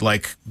very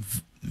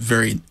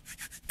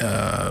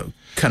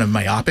kind of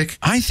myopic.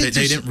 I think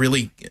they didn't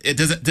really. It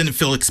didn't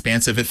feel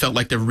expansive. It felt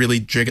like they're really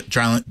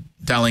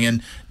dialing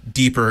in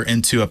deeper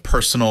into a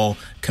personal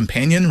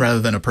companion rather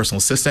than a personal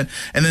assistant.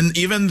 And then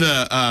even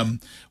the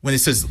when it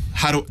says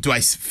how do I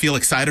feel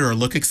excited or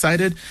look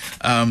excited,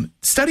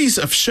 studies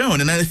have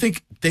shown, and I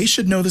think they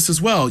should know this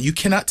as well. You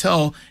cannot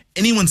tell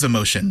anyone's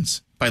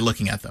emotions by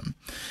looking at them.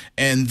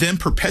 And then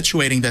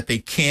perpetuating that they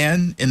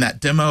can in that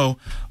demo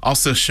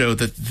also show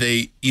that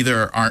they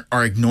either are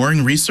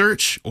ignoring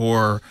research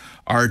or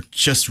are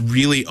just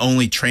really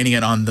only training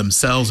it on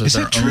themselves or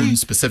their own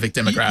specific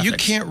demographics. You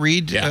can't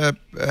read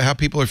how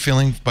people are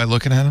feeling by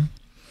looking at them?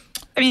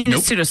 I mean,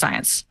 it's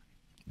pseudoscience.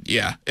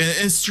 Yeah.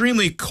 And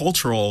extremely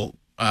cultural.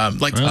 Have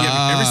you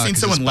ever seen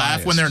someone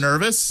laugh when they're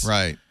nervous?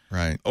 Right.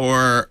 Right.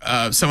 Or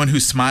someone who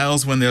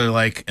smiles when they're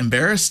like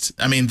embarrassed?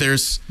 I mean,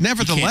 there's...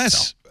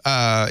 Nevertheless,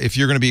 if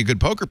you're going to be a good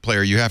poker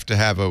player, you have to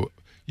have hide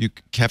your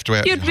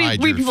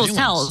people's feelings.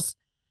 tells.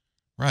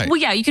 Right. Well,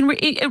 yeah, you can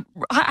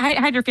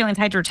hide your feelings,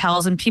 hide your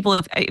tells, and people,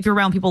 if you're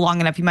around people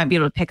long enough, you might be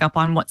able to pick up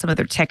on what some of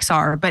their tics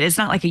are. But it's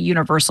not like a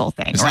universal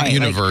thing. It's not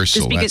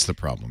universal. That's the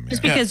problem.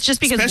 Yeah.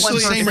 Just because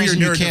especially one when person,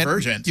 you're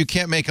neurodivergent, you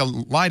can't make a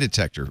lie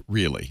detector.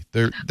 Really,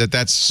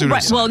 that's pseudoscience.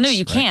 Right. Well, no,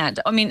 you can't.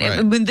 I mean,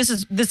 this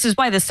is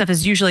why this stuff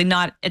is usually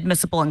not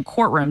admissible in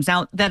courtrooms.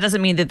 Now, that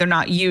doesn't mean that they're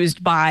not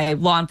used by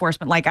law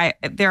enforcement.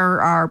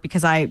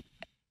 Because I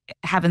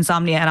have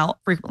insomnia and I'll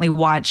frequently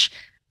watch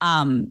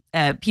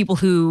people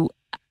who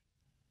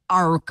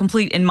are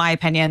complete, in my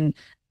opinion,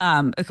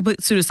 a complete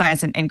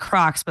pseudoscience and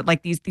crocs, but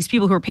like these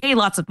people who are paid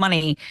lots of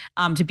money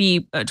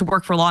to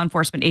work for law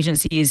enforcement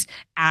agencies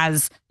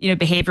as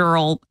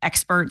behavioral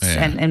experts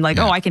and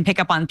I can pick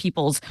up on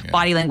people's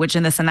body language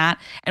and this and that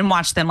and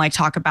watch them like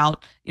talk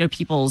about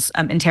people's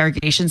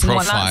interrogations and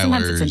whatnot.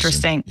 Sometimes it's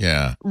interesting.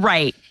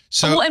 Right.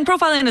 So and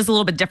profiling is a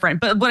little bit different,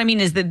 but what I mean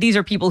is that these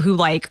are people who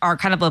are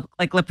kind of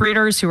like lip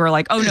readers who are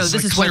like, oh no,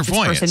 this is what this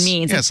person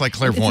means. Yeah, it's like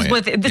clairvoyant.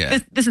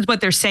 This is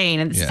what they're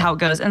saying, and this is how it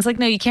goes. And it's like,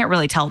 no, you can't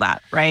really tell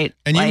that, right?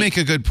 And you make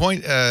a good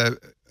point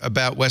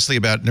about Wesley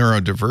about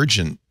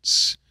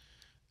neurodivergence.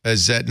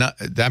 Is that not?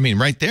 I mean,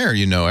 right there,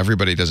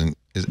 everybody doesn't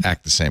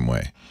act the same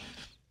way.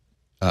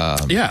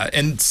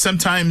 And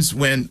sometimes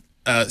when.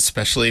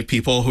 Especially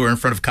people who are in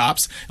front of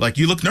cops, like,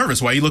 you look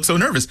nervous. Why you look so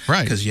nervous?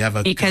 Right. Because you have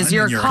a because gun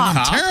you're and a cop.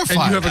 I'm terrified.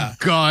 And you have a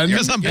gun.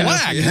 Because I'm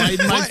black. Right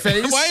in my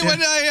face. Why would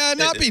I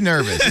not be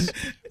nervous?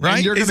 Right?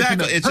 And you're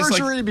Exactly. It's just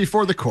perjury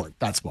before the court.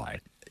 That's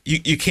why.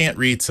 You can't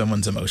read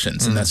someone's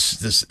emotions, and that's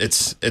just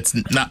it's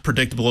not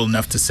predictable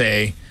enough to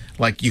say,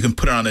 like, you can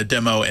put it on a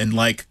demo and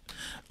like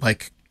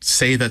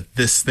say that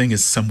this thing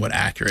is somewhat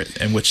accurate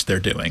in which they're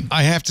doing.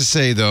 I have to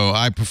say, though,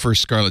 I prefer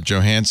Scarlett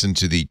Johansson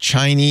to the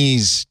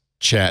Chinese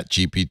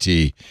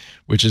ChatGPT,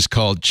 which is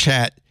called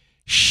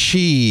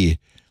ChatGPT.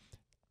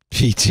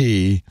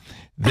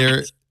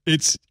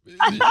 It's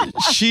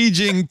Xi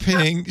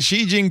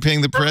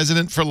Jinping, the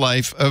president for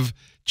life of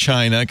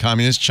China,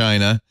 communist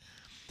China,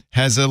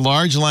 has a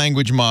large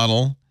language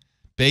model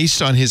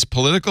based on his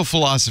political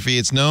philosophy.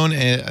 It's known,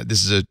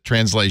 this is a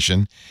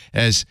translation,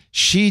 as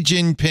Xi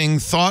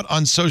Jinping Thought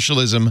on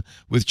Socialism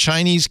with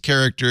Chinese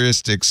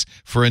Characteristics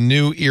for a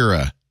New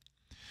Era.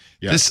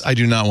 Yes. This I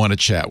do not want to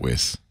chat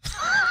with.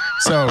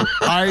 So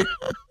I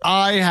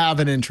have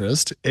an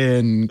interest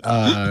in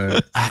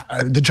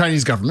the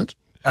Chinese government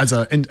as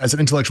an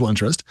intellectual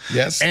interest.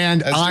 Yes.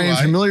 And I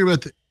am familiar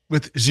with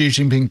Xi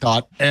Jinping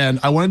thought, and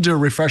I wanted to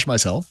refresh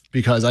myself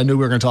because I knew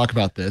we were going to talk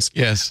about this.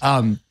 Yes.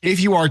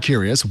 If you are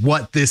curious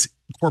what this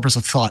corpus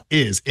of thought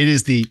is, it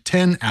is the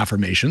 10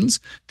 affirmations,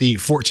 the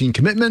 14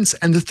 commitments,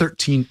 and the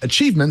 13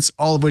 achievements,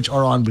 all of which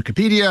are on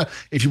Wikipedia.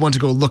 If you want to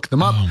go look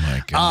them up. Oh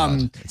my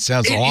God. It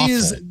sounds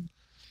awful.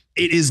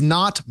 It is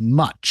not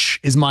much,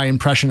 is my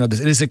impression of this.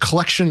 It is a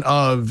collection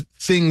of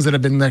things that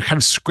have been kind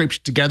of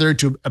scraped together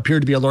to appear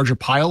to be a larger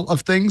pile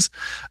of things.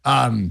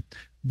 But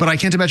I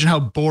can't imagine how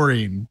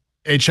boring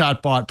a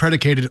chatbot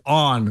predicated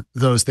on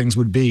those things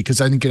would be, because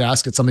I think you'd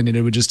ask it something and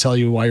it would just tell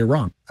you why you're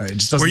wrong. It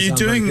just doesn't sound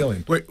very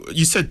appealing.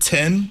 You said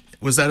 10?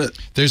 Was that it?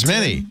 There's 10?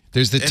 Many.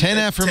 There's the 10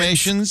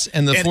 affirmations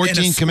and the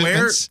 14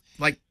 commitments.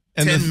 Like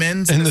and 10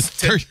 men's and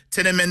the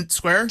 10 men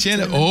square?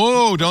 10.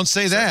 Oh, don't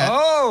say that.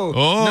 Oh.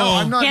 No,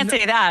 I'm not. Can't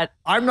say that.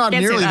 I'm not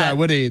nearly that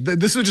witty.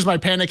 This was just my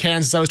panic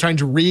hands as I was trying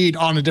to read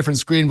on a different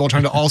screen while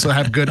trying to also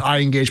have good eye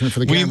engagement for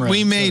the camera.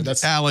 We made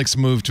Alex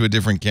move to a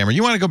different camera.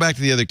 You want to go back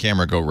to the other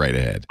camera, go right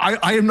ahead.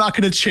 I am not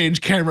going to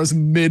change cameras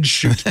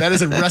mid-shoot. That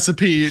is a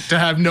recipe to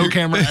have no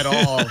camera at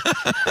all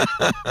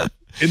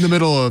in the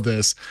middle of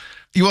this.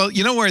 Well,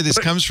 you know where this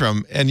comes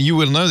from, and you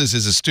will know this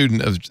as a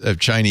student of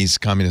Chinese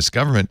communist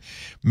government.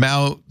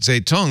 Mao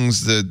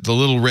Zedong's the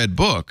Little Red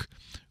Book,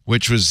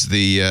 which was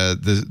the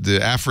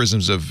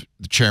aphorisms of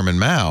Chairman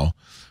Mao,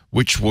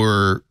 which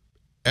were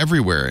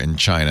everywhere in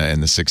China in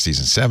the 60s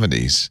and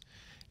 70s.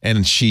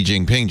 And Xi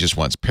Jinping just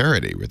wants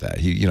parity with that.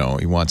 He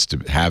wants to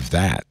have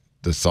that,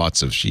 the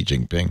thoughts of Xi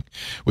Jinping,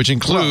 which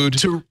include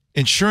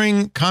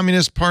ensuring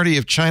Communist Party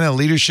of China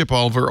leadership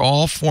over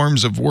all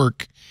forms of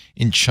work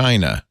in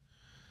China.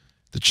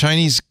 The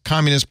Chinese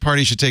Communist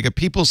Party should take a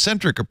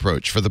people-centric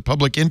approach for the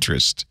public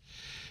interest.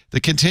 The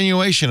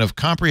continuation of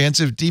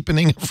comprehensive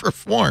deepening of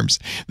reforms.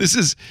 This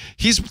is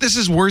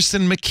worse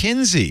than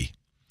McKinsey.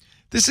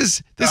 This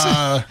is.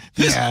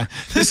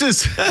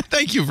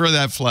 Thank you for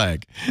that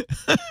flag.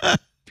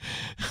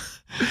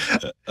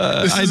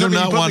 I do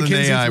not want an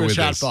AI with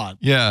this.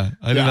 Yeah,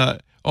 I do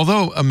not.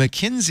 Although a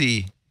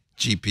McKinsey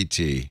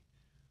GPT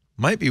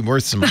might be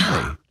worth some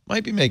money.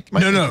 Might make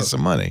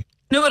some money.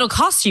 No, it'll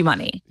cost you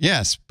money.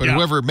 Yes, but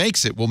whoever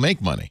makes it will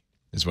make money,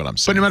 is what I'm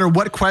saying. But no matter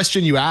what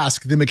question you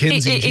ask, the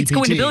McKinsey GPT, it's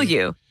going to bill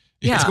you.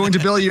 Yeah. It's going to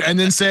bill you and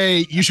then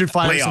say you should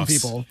fire some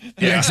people.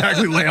 Yeah,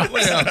 exactly.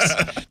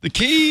 Layoffs. The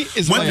key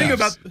is one thing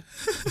about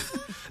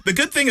the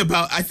good thing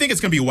about, I think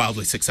it's going to be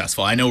wildly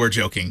successful. I know we're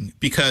joking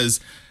because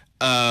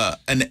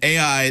an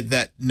AI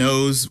that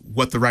knows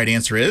what the right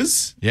answer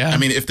is. Yeah. I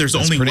mean, if there's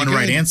only one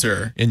right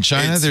answer in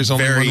China, there's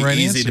only one right answer. Very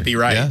easy to be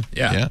right.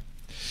 Yeah.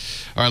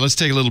 All right, let's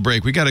take a little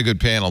break. We got a good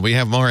panel. We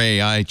have more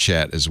AI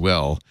chat as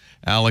well.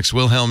 Alex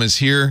Wilhelm is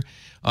here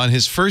on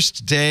his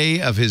first day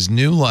of his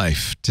new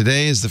life.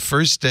 Today is the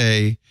first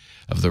day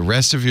of the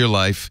rest of your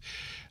life.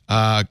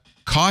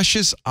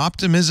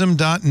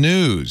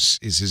 Cautiousoptimism.news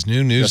is his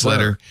new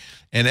newsletter.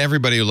 And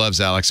everybody who loves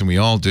Alex, and we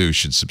all do,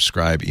 should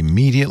subscribe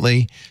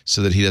immediately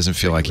so that he doesn't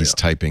feel like he's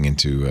typing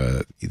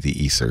into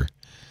the ether.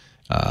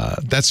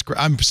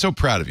 I'm so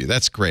proud of you.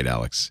 That's great,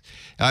 Alex.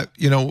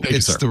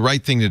 It's the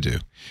right thing to do.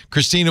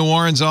 Christina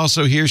Warren's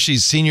also here.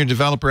 She's senior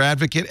developer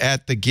advocate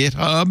at the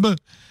GitHub.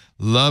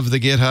 Love the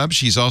GitHub.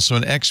 She's also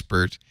an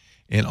expert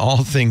in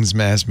all things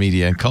mass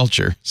media and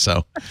culture.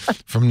 So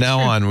from now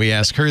on, we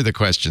ask her the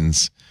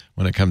questions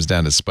when it comes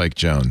down to Spike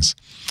Jonze.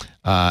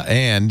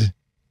 And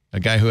a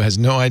guy who has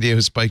no idea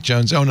who Spike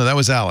Jonze. Oh, no, that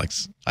was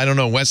Alex. I don't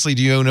know. Wesley,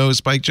 do you know who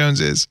Spike Jonze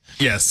is?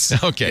 Yes.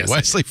 Okay. Yes,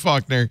 Wesley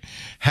Faulkner,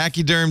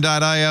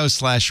 hackyderm.io/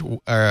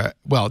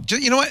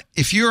 you know what?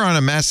 If you're on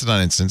a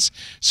Mastodon instance,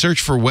 search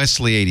for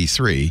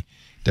Wesley83,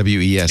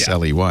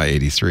 WESLEY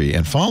 83,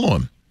 and follow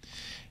him.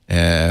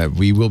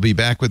 We will be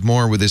back with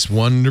more with this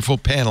wonderful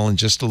panel in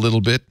just a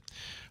little bit.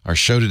 Our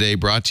show today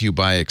brought to you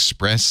by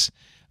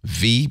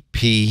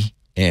ExpressVPN.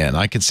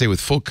 I can say with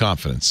full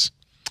confidence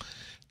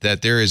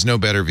that there is no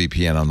better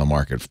VPN on the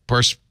market.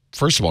 First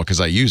of all,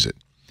 because I use it,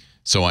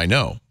 so I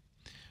know.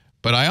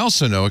 But I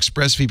also know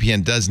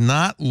ExpressVPN does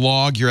not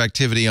log your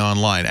activity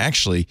online.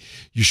 Actually,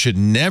 you should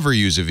never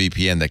use a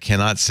VPN that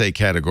cannot say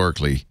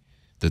categorically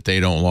that they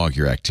don't log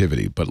your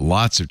activity. But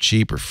lots of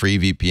cheap or free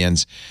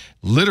VPNs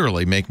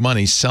literally make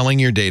money selling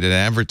your data to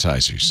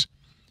advertisers,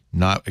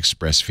 not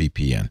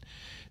ExpressVPN. In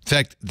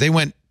fact, they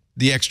went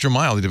the extra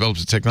mile. They developed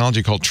a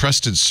technology called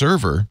Trusted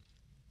Server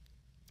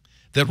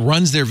that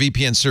runs their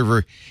VPN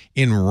server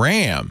in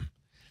RAM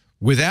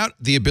without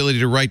the ability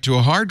to write to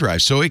a hard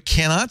drive. So it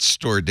cannot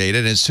store data,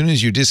 and as soon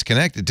as you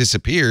disconnect, it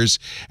disappears,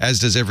 as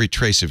does every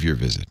trace of your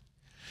visit.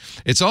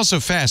 It's also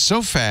fast,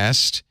 so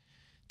fast.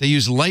 They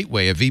use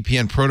Lightway, a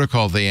VPN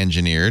protocol they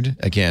engineered,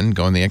 again,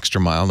 going the extra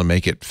mile to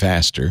make it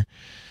faster,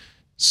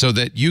 so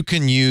that you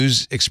can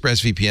use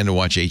ExpressVPN to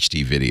watch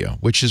HD video,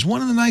 which is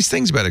one of the nice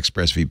things about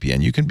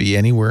ExpressVPN. You can be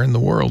anywhere in the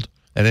world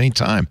at any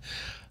time.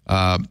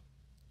 A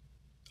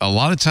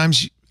lot of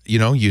times,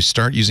 you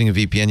start using a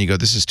VPN, you go,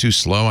 this is too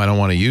slow, I don't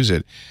want to use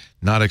it.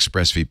 Not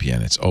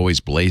ExpressVPN. It's always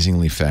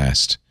blazingly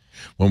fast.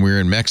 When we were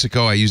in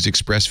Mexico, I used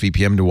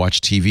ExpressVPN to watch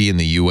TV in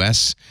the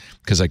U.S.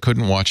 because I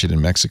couldn't watch it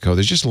in Mexico.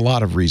 There's just a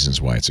lot of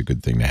reasons why it's a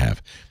good thing to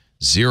have.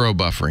 Zero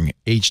buffering,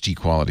 HD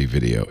quality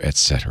video,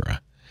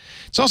 etc.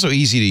 It's also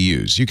easy to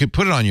use. You could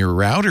put it on your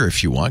router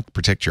if you want,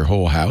 protect your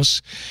whole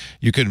house.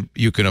 You can,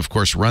 of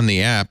course, run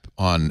the app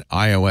on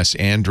iOS,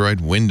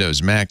 Android,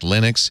 Windows, Mac,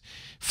 Linux.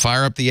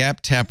 Fire up the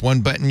app, tap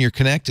one button, you're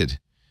connected.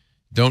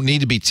 Don't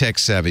need to be tech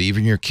savvy.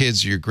 Even your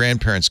kids or your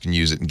grandparents can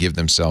use it and give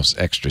themselves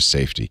extra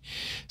safety.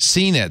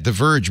 CNET, The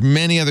Verge,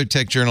 many other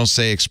tech journals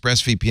say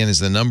ExpressVPN is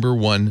the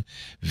 #1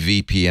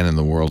 VPN in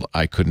the world.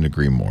 I couldn't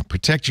agree more.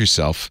 Protect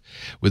yourself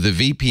with the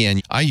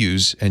VPN I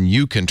use and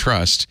you can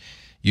trust.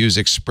 Use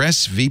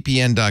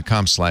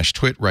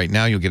expressvpn.com/twit right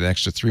now. You'll get an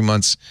extra 3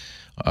 months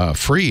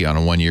free on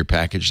a 1-year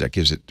package. That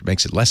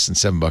makes it less than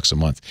 $7 a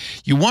month.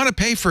 You want to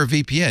pay for a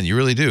VPN. You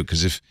really do,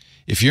 because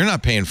if you're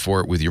not paying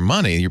for it with your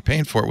money, you're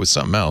paying for it with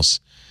something else,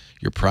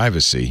 your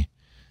privacy.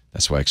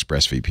 That's why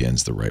ExpressVPN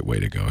is the right way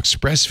to go.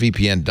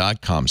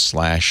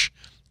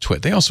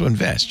 expressvpn.com/twit. They also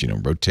invest,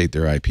 rotate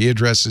their IP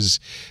addresses.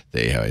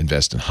 They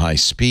invest in high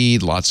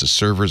speed, lots of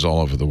servers all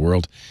over the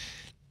world.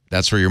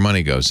 That's where your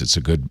money goes. It's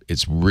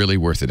really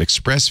worth it.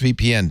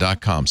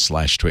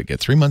 expressvpn.com/twit. Get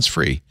 3 months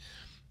free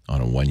on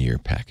a 1-year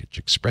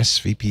package.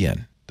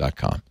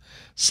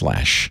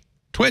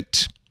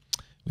 expressvpn.com/twit.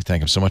 We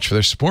thank them so much for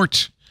their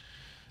support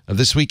of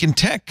This Week in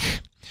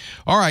Tech.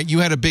 All right, you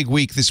had a big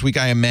week this week,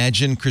 I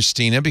imagine,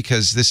 Christina,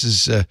 because this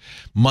is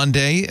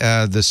Monday,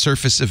 the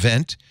Surface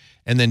event,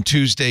 and then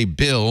Tuesday,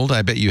 Build.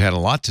 I bet you had a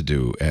lot to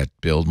do at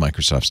Build,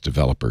 Microsoft's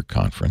developer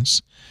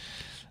conference.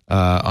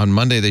 On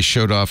Monday, they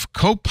showed off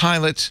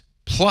Copilot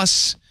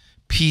Plus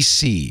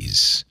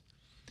PCs.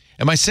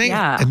 Am I saying?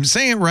 Yeah. I'm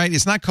saying it right?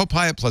 It's not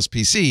Copilot Plus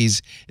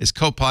PCs. It's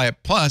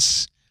Copilot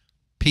Plus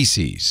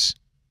PCs.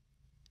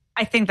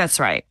 I think that's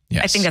right.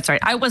 Yes. I think that's right.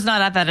 I was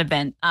not at that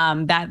event.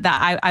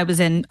 I was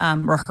in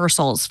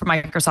rehearsals for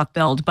Microsoft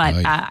Build, but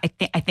I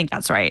think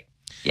that's right.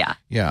 Yeah.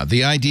 Yeah.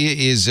 The idea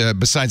is,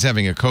 besides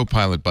having a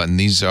Copilot button,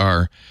 these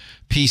are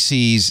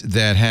PCs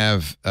that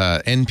have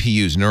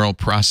NPUs, neural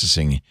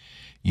processing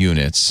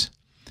units.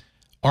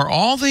 Are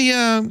all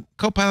the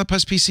Copilot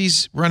Plus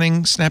PCs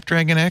running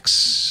Snapdragon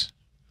X?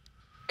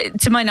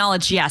 To my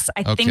knowledge, yes.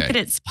 I think that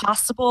it's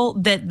possible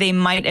that they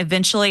might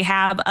eventually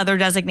have other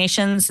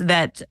designations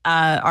that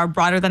are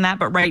broader than that,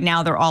 but right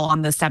now they're all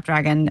on the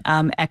Snapdragon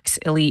X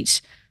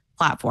Elite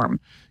platform.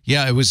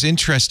 Yeah, it was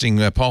interesting.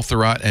 Paul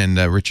Thurrott and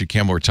Richard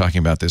Campbell were talking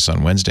about this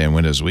on Wednesday on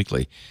Windows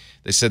Weekly.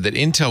 They said that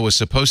Intel was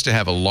supposed to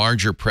have a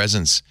larger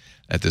presence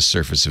at this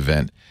Surface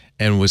event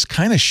and was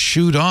kind of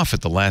shooed off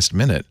at the last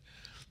minute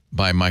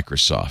by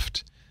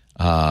Microsoft.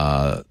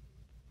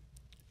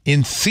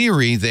 In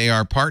theory, they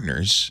are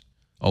partners,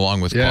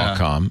 along with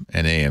Qualcomm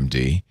and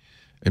AMD.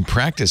 In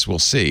practice, we'll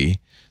see.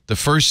 The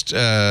first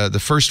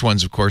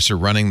ones, of course, are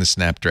running the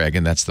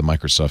Snapdragon. That's the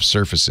Microsoft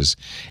Surfaces.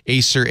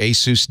 Acer,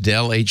 Asus,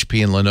 Dell,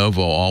 HP, and Lenovo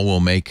all will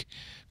make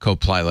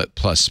Copilot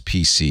Plus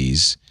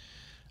PCs.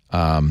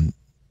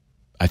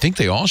 I think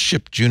they all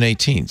ship June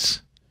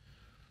 18th.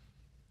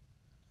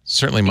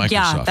 Certainly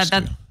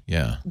Microsoft do.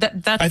 Yeah.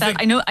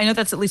 I know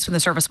that's at least when the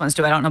Surface ones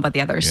do. I don't know about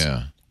the others.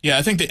 Yeah. Yeah,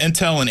 I think the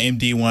Intel and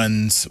AMD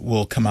ones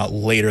will come out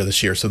later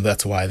this year, so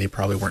that's why they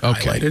probably weren't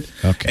highlighted.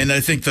 Okay. And I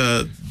think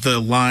the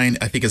line,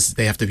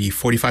 they have to be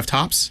 45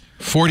 tops.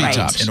 40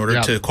 tops. In order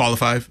to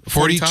qualify.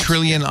 40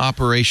 trillion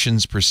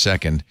operations per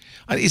second.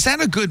 Is that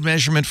a good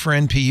measurement for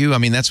NPU? I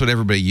mean, that's what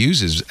everybody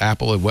uses,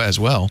 Apple as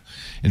well.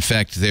 In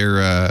fact,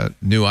 their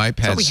new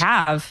iPads we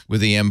have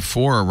with the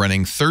M4 are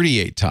running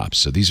 38 tops,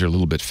 so these are a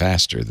little bit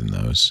faster than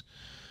those.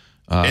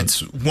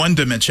 It's one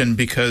dimension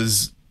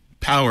because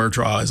power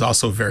draw is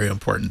also very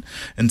important.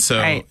 And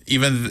so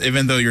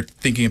even though you're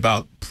thinking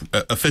about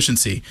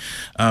efficiency,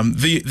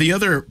 the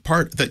other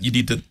part that you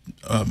need to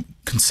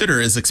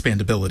consider is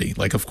expandability.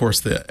 Like, of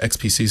course, the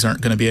XPCs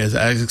aren't going to be as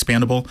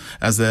expandable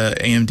as the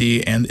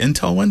AMD and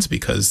Intel ones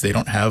because they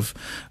don't have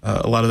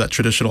a lot of that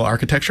traditional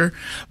architecture.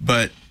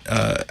 But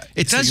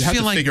it does you have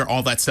feel to like figure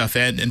all that stuff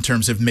in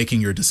terms of making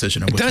your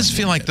decision. It does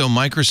feel like, though,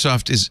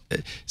 Microsoft is.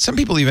 Some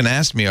people even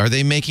asked me, are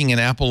they making an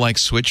Apple-like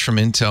switch from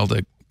Intel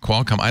to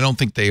Qualcomm? I don't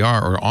think they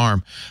are, or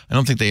ARM. I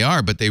don't think they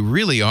are, but they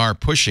really are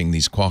pushing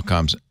these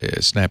Qualcomm's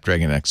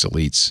Snapdragon X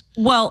Elites.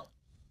 Well,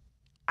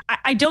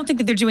 I don't think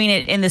that they're doing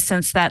it in the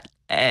sense that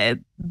they're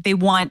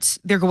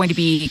going to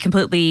be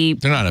completely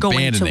they're not going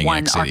abandoning to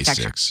one x86.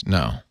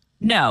 architecture.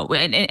 No,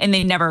 and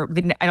they never.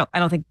 I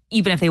don't think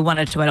even if they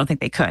wanted to, I don't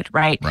think they could.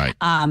 Right.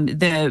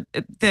 The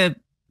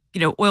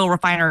oil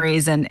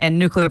refineries and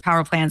nuclear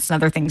power plants and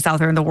other things out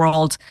there in the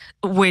world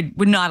would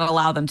not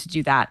allow them to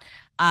do that.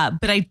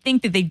 But I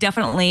think that they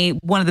definitely,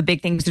 one of the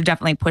big things they're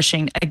definitely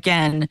pushing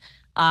again,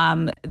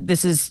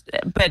 this is,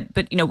 but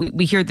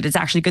we hear that it's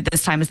actually good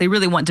this time, is they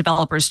really want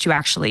developers to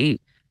actually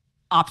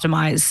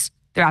optimize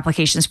their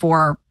applications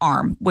for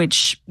ARM,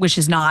 which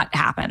has not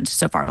happened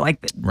so far.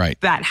 Like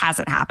that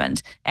hasn't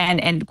happened.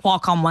 And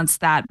Qualcomm wants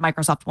that.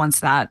 Microsoft wants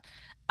that.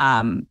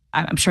 I'm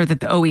sure that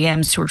the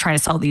OEMs who are trying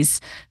to sell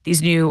these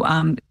new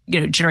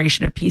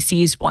generation of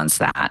PCs wants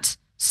that.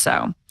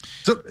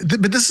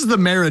 But this is the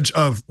marriage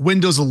of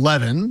Windows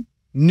 11,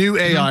 new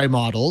AI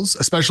models,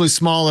 especially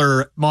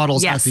smaller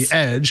models at the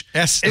edge.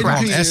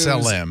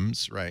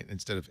 SLMs, right?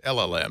 Instead of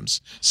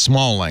LLMs,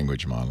 small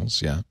language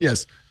models. Yeah.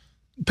 Yes.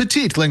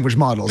 Petite language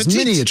models,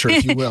 miniature,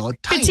 if you will.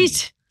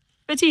 Petite.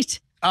 Yes.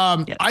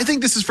 I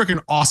think this is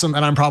freaking awesome,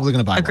 and I'm probably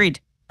going to buy Agreed.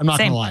 one. I'm not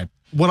going to lie.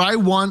 What I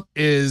want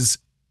is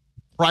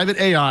private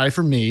AI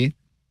for me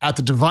at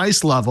the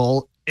device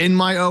level in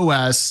my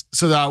OS,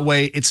 so that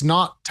way it's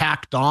not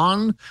tacked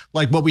on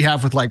like what we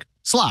have with like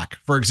Slack,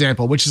 for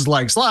example, which is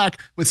like Slack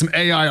with some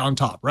AI on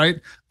top, right?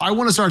 I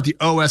want to start at the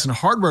OS and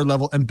hardware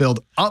level and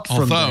build up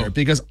from there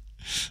because.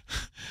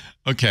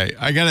 Okay,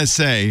 I got to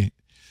say,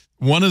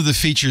 one of the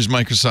features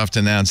Microsoft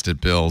announced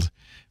at Build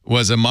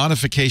was a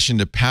modification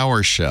to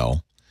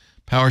PowerShell.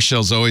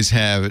 PowerShell's always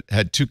had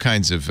two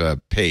kinds of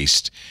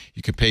paste.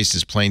 You could paste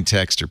as plain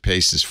text or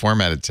paste as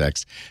formatted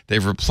text.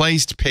 They've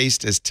replaced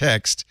paste as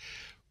text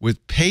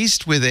with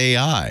paste with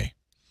AI.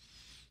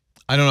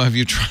 I don't know. Have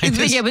you tried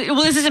this? Yeah, but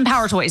this isn't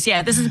PowerToys.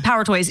 Yeah, this is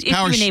PowerToys. If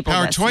you enable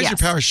this, PowerToys or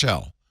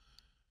PowerShell?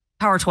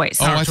 PowerToys.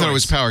 Oh, I thought it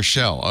was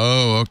PowerShell.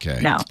 Oh,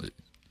 okay. No.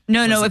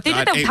 If they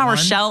did that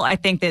PowerShell, I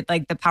think that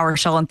like the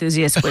PowerShell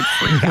enthusiasts would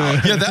freak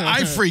out.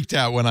 I freaked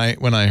out when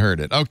I heard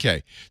it.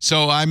 Okay,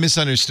 so I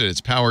misunderstood. It's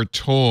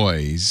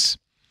PowerToys.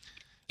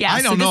 Yeah,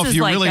 I don't know if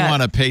you really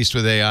want to paste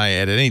with AI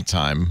at any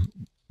time,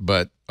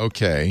 but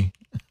okay.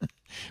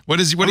 What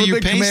are you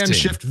pasting? Command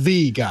Shift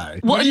V guy.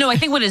 Well, no, I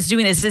think what it's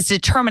doing is it's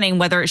determining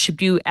whether it should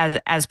be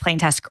as plain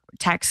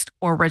text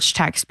or rich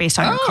text based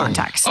on your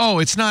context. Oh,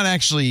 it's not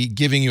actually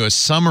giving you a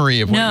summary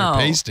of what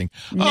you're pasting.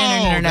 No,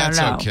 that's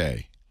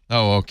okay.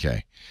 Oh,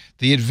 okay.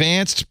 The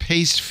advanced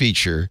paste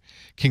feature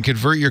can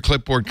convert your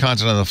clipboard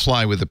content on the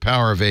fly with the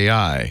power of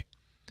AI.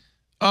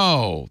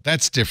 Oh,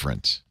 that's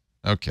different.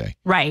 Okay.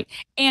 Right.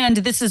 And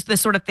this is the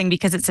sort of thing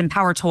because it's in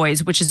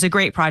PowerToys, which is a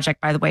great project,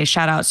 by the way.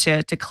 Shout out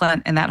to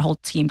Clint and that whole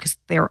team because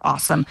they're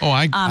awesome. Oh,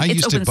 I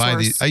used to buy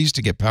these. I used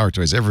to get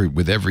PowerToys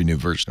with every new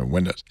version of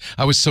Windows.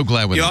 I was so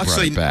glad when they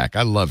brought it back.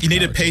 I love. You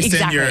need to paste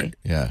in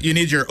you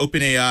need your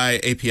OpenAI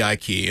API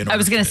key. I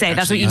was going to say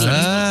that's what you need.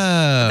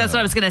 That's what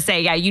I was going to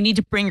say. Yeah, you need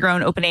to bring your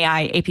own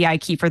OpenAI API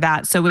key for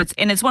that. So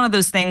it's one of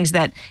those things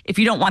that if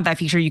you don't want that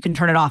feature, you can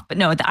turn it off. But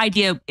no, the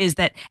idea is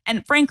that,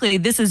 and frankly,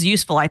 this is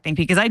useful, I think,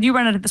 because I do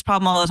run into this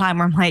problem all the time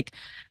where I'm like,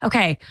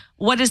 okay,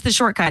 what is the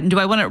shortcut? And do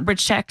I want it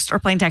rich text or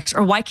plain text?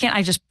 Or why can't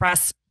I just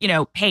press,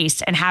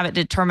 paste and have it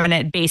determine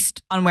it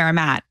based on where I'm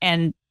at?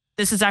 And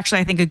this is actually,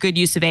 I think, a good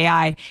use of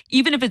AI,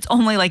 even if it's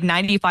only like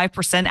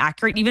 95%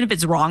 accurate, even if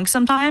it's wrong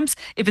sometimes,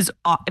 if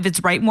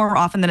it's right more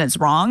often than it's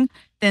wrong,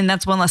 then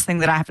that's one less thing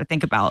that I have to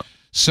think about.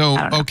 So,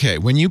 okay,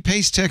 when you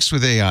paste text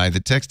with AI, the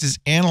text is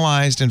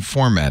analyzed and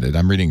formatted.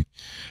 I'm reading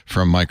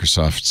from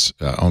Microsoft's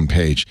own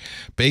page.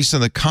 Based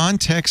on the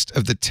context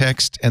of the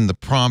text and the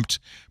prompt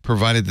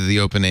provided to the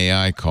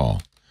OpenAI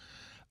call.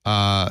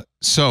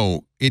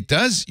 So it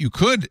does, you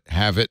could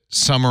have it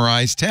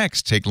summarize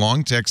text, take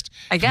long text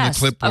from the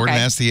clipboard and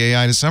ask the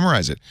AI to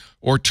summarize it,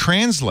 or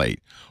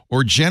translate,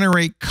 or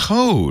generate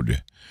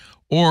code,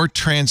 or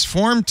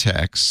transform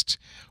text,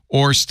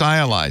 or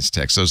stylized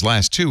text. Those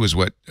last two is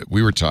what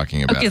we were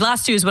talking about. Okay,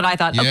 last two is what I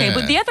thought. Yeah. Okay,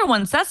 but the other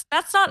ones, that's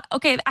not,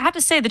 okay, I have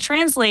to say the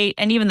translate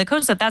and even the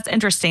code stuff, that's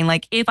interesting.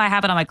 Like if I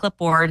have it on my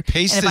clipboard.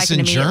 Paste and if this I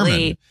can in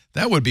German.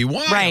 That would be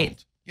wild.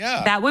 Right.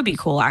 Yeah. That would be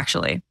cool,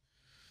 actually.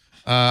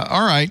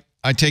 All right.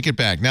 I take it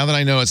back. Now that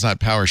I know it's not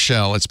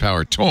PowerShell, it's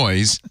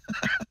PowerToys.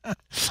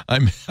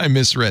 I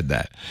misread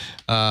that.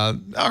 All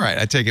right,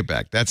 I take it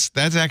back. That's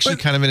actually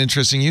kind of an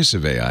interesting use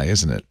of AI,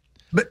 isn't it?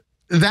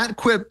 That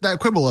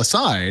quibble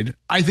aside,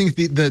 I think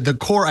the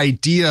core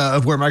idea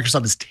of where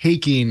Microsoft is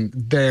taking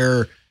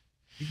their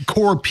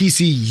core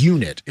PC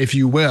unit, if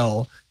you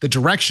will, the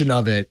direction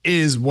of it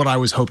is what I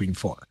was hoping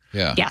for.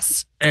 Yeah.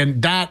 Yes.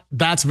 And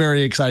that's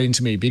very exciting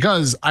to me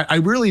because I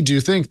really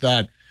do think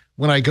that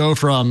when I go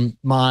from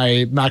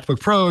my MacBook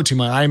Pro to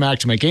my iMac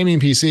to my gaming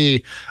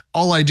PC,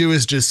 all I do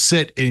is just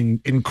sit in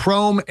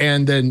Chrome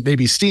and then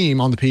maybe Steam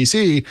on the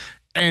PC.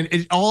 And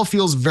it all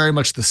feels very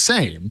much the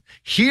same.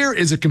 Here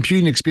is a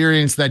computing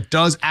experience that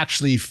does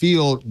actually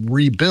feel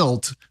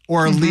rebuilt,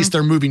 or at least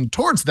they're moving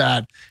towards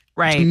that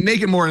to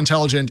make it more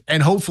intelligent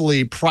and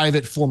hopefully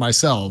private for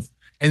myself.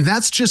 And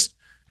that's just,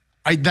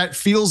 that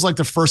feels like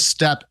the first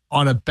step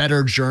on a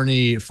better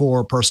journey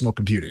for personal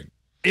computing,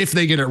 if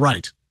they get it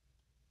right.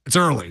 It's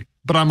early,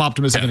 but I'm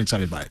optimistic and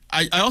excited by it.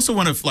 I also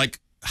want to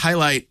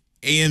highlight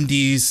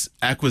AMD's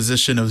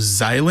acquisition of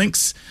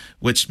Xilinx,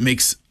 which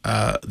makes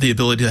the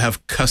ability to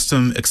have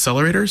custom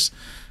accelerators.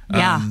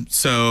 Yeah.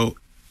 So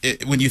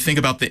when you think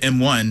about the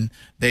M1,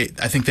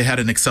 I think they had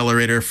an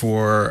accelerator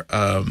for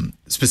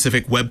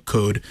specific web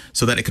code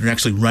so that it could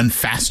actually run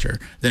faster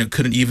than it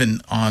couldn't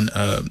even on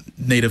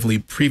natively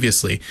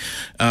previously.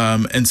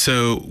 And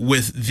so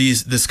with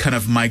this kind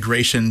of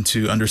migration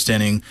to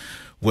understanding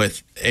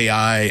with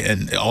AI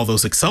and all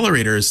those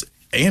accelerators,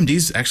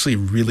 AMD's actually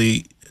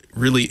really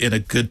in a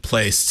good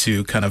place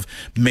to kind of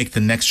make the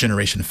next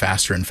generation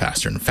faster and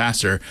faster and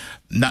faster,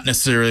 not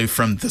necessarily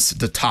from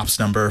the TOPS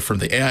number from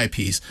the AI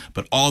piece,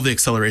 but all the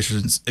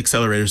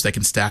accelerators that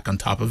can stack on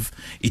top of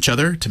each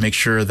other to make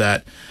sure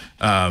that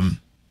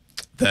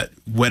that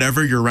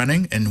whatever you're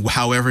running and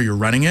however you're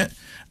running it,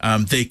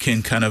 they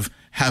can kind of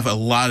have a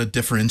lot of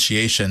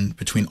differentiation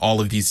between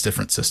all of these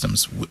different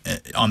systems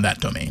on that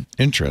domain.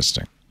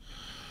 Interesting.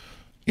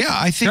 Yeah,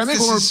 I think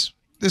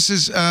this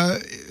is, I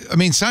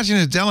mean,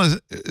 Satya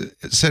Nadella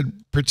said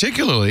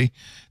particularly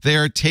they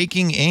are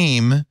taking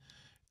aim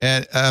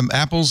at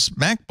Apple's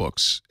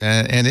MacBooks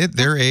and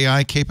their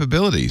AI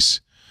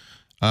capabilities.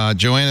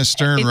 Joanna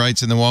Stern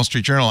writes in the Wall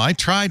Street Journal, I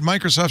tried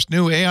Microsoft's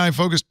new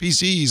AI-focused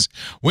PCs.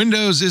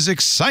 Windows is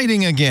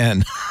exciting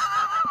again.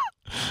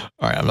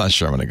 All right, I'm not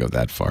sure I'm going to go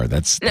that far.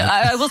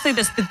 I will say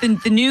this: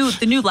 the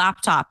new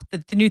laptop,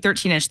 the new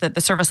 13-inch,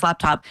 the Surface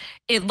laptop,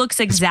 it looks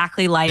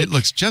exactly like it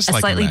looks just a like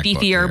slightly a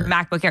beefier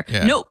MacBook Air.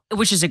 Yeah. No,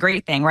 which is a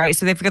great thing, right?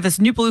 So they've got this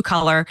new blue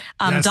color.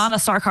 Yes. Donna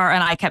Sarkar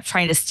and I kept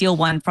trying to steal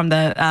one from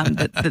the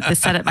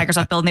set at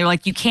Microsoft Build, and they were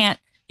like, you can't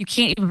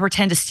even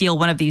pretend to steal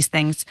one of these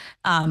things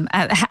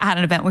at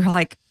an event. We were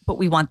like, but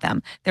we want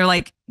them. They're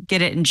like,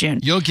 get it in June.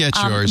 You'll get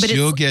yours.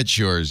 You'll get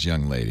yours,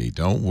 young lady.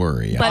 Don't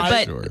worry.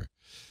 I'm sure.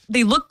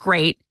 They look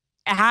great.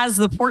 It has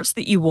the ports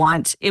that you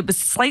want. It was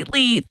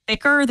slightly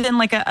thicker than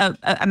like a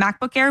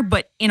MacBook Air,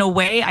 but in a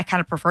way, I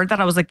kind of preferred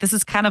that. I was like, this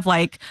is kind of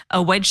like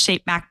a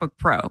wedge-shaped MacBook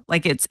Pro.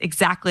 Like it's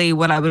exactly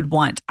what I would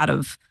want out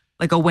of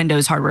like a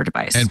Windows hardware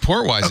device. And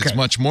port-wise, it's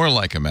much more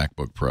like a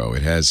MacBook Pro.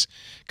 It has,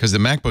 because the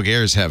MacBook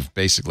Airs have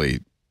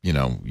basically,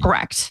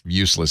 correct,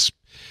 useless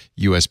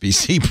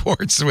USB-C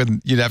ports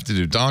when you'd have to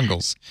do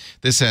dongles.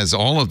 This has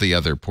all of the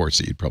other ports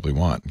that you'd probably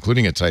want,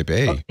 including a Type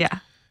A. Oh, yeah.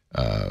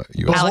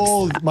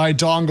 Behold my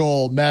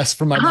dongle mess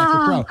from my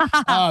MacBook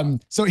Pro.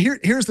 So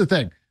here's the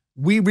thing.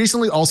 We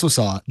recently also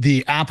saw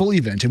the Apple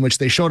event in which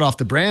they showed off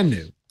the brand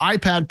new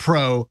iPad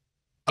Pro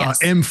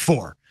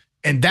M4.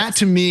 And that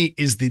to me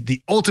is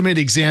the ultimate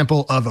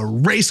example of a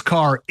race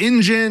car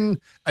engine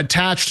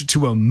attached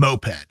to a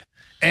moped.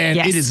 And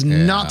it is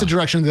not the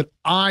direction that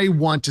I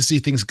want to see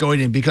things going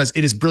in, because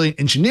it is brilliant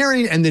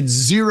engineering and then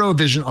zero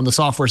vision on the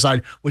software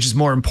side, which is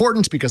more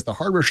important because the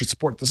hardware should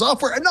support the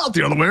software and not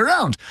the other way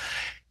around.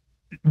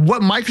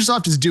 What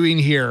Microsoft is doing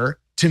here,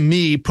 to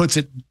me, puts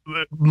it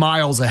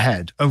miles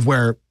ahead of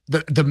where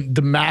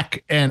the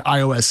Mac and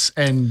iOS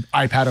and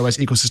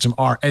iPadOS ecosystem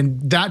are. And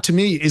that, to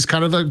me, is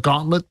kind of a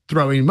gauntlet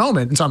throwing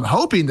moment. And so I'm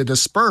hoping that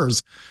this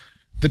spurs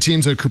the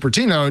teams at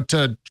Cupertino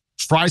to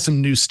try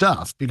some new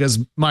stuff, because,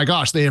 my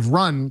gosh, they have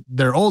run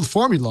their old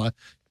formula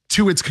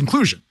to its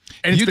conclusion.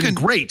 And it's been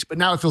great, but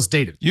now it feels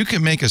dated. You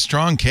can make a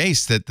strong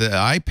case that the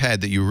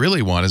iPad that you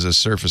really want is a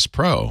Surface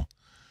Pro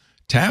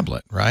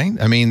tablet, right?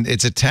 I mean,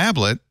 it's a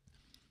tablet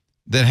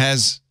that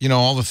has,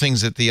 all the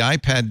things that the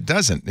iPad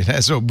doesn't. It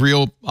has a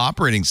real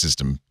operating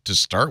system to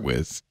start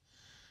with.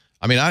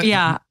 I mean, I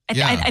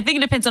think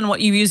it depends on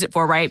what you use it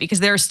for, right? Because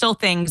there are still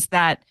things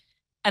that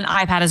an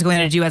iPad is going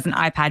to do as an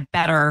iPad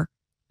better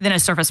than a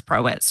Surface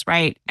Pro is,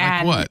 right?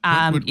 Like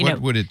what?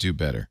 What would it do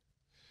better?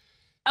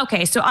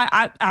 Okay, so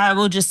I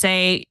will just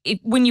say,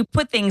 when you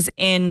put things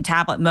in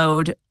tablet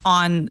mode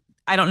on,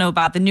 I don't know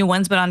about the new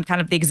ones, but on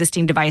kind of the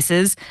existing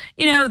devices,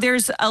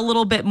 there's a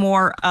little bit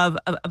more of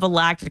a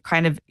lag to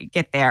kind of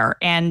get there.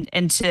 And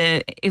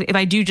if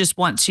I do just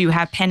want to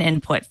have pen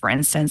input, for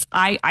instance,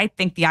 I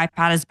think the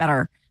iPad is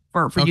better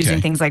for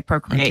using things like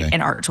Procreate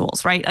and art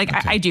tools, right?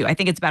 Like I do. I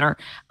think it's better.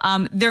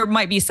 There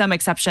might be some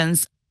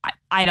exceptions.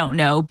 I don't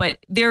know, but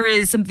there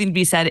is something to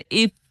be said.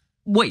 If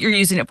what you're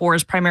using it for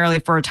is primarily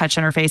for a touch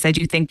interface, I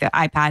do think the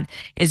iPad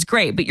is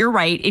great. But you're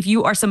right. If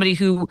you are somebody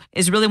who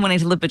is really wanting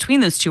to live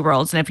between those two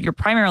worlds, and if you're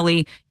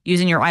primarily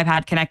using your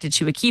iPad connected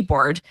to a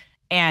keyboard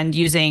and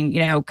using,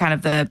 kind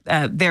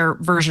of their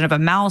version of a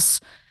mouse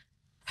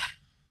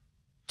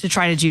to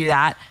try to do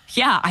that,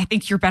 I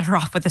think you're better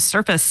off with a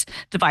Surface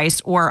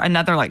device or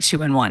another like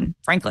 2-in-1,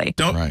 frankly.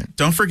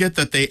 Don't forget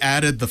that they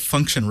added the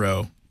function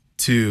row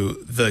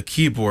to the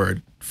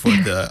keyboard for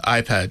the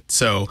iPad.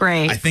 So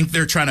I think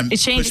they're trying to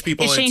push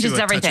people into a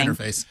touch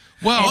interface.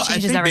 Well, I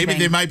think maybe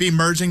they might be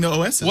merging the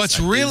OSs. What's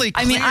really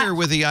clear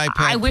with the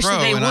iPad Pro,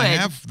 and I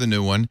have the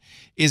new one,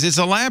 is it's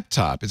a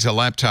laptop. It's a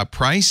laptop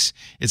price.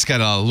 It's got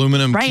an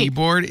aluminum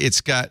keyboard.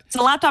 It's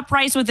a laptop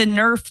price with a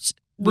nerfed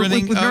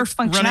nerfed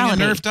functionality.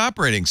 Running a nerfed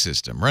operating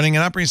system. Running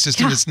an operating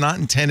system that's not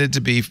intended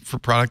to be for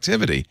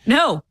productivity.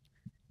 No.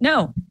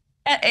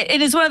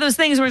 It is one of those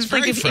things where it's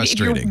very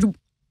frustrating.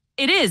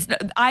 It is.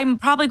 I'm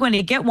probably going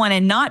to get one,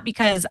 and not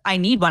because I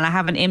need one. I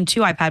have an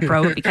M2 iPad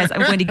Pro, but because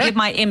I'm going to give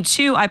my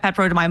M2 iPad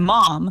Pro to my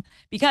mom,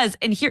 because,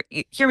 and hear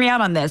me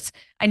out on this.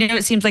 I know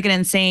it seems like an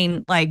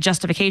insane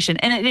justification,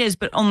 and it is,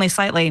 but only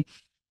slightly.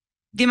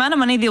 the amount of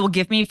money they will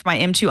give me for my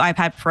M2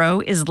 iPad Pro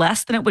is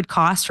less than it would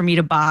cost for me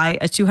to buy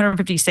a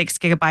 256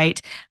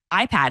 gigabyte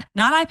iPad,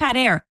 not iPad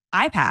Air,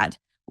 iPad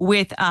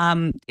with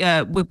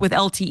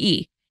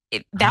LTE.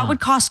 That would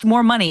cost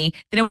more money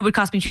than it would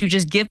cost me to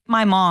just give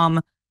my mom,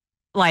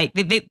 like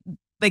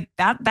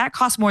that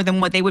costs more than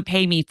what they would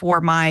pay me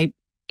for my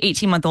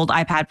 18-month-old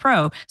iPad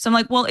Pro. So I'm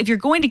like, well, if you're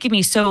going to give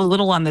me so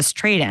little on this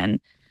trade-in,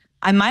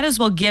 I might as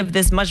well give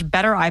this much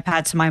better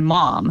iPad to my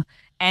mom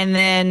and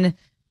then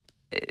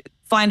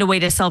find a way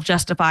to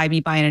self-justify me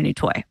buying a new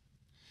toy.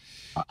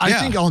 I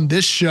think on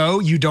this show,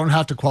 you don't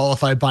have to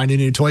qualify buying a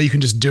new toy. You can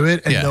just do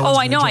it. And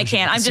I know I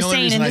can. I'm just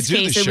saying in this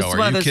case, it was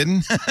one of those. Are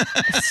you kidding?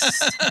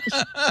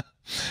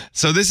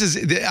 So this is,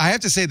 I have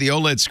to say the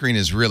OLED screen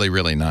is really,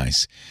 really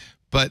nice.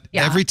 But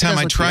every time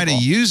I try to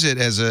use it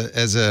as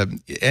a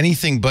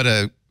anything but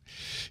a,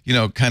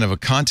 kind of a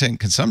content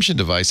consumption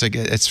device,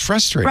 it's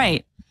frustrating.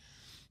 Right.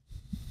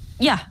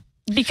 Yeah.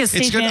 Because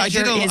Stage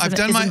Manager is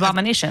an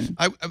abomination.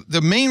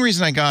 The main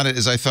reason I got it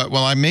is I thought,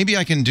 well, maybe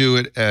I can do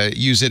it,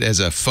 use it as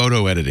a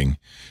photo editing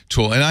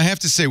tool. And I have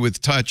to say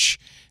with touch,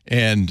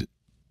 and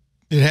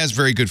it has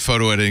very good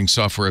photo editing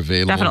software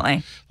available.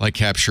 Definitely. Like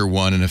Capture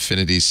One and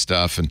Affinity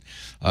stuff. And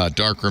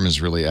Darkroom is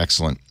really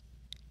excellent.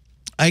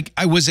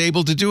 I was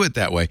able to do it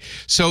that way.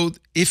 So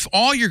if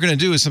all you're going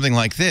to do is something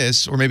like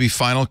this, or maybe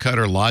Final Cut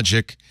or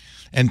Logic,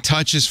 and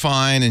touch is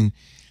fine, and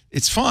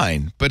it's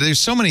fine. But there's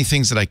so many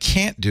things that I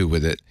can't do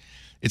with it.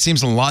 It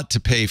seems a lot to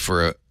pay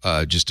for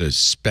just a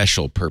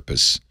special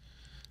purpose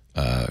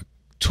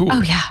tool.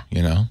 Oh, yeah.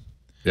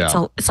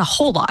 Yeah. It's a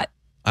whole lot.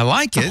 I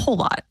like it. A whole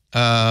lot.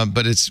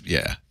 But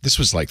this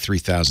was like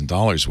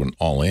 $3,000 when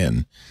all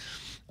in.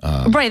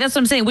 Right, that's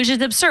what I'm saying, which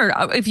is absurd.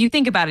 If you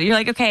think about it, you're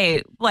like,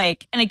 okay,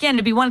 and again,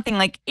 to be one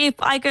thing, if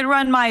I could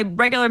run my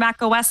regular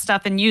Mac OS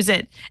stuff and use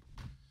it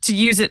for the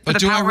power that this thing has. But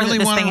do I really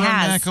want to run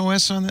Mac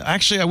OS on it?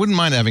 Actually, I wouldn't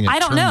mind having a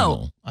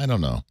terminal. I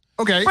don't know.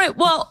 Okay. Right,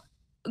 well,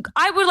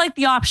 I would like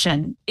the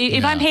option.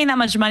 If I'm paying that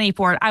much money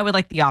for it, I would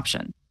like the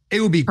option.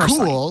 It would be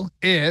cool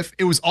if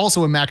it was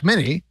also a Mac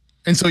Mini,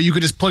 and so you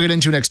could just plug it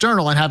into an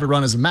external and have it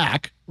run as a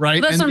Mac,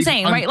 right? That's what I'm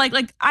saying, right?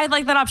 Like I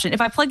like that option.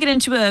 If I plug it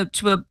into a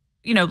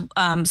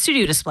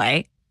studio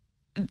display,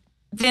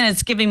 then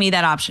it's giving me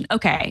that option.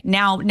 Okay,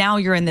 now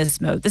you're in this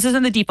mode. This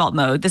isn't the default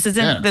mode. This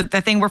isn't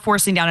the thing we're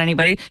forcing down on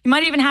anybody. You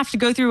might even have to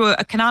go through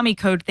a Konami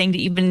code thing to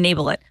even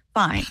enable it.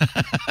 Fine,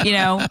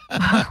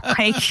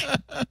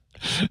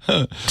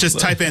 just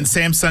type in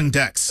Samsung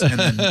Dex and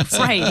then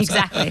right,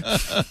 exactly.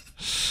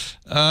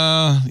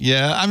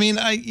 I mean,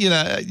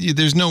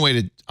 there's no way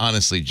to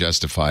honestly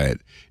justify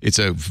it. It's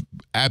a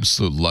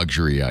absolute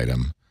luxury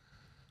item.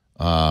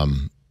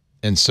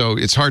 And so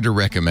it's hard to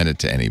recommend it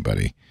to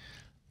anybody.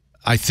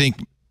 I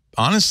think,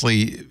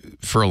 honestly,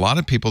 for a lot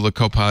of people, the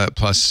Copilot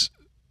Plus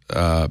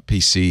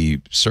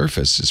PC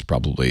Surface is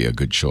probably a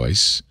good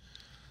choice.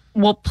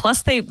 Well,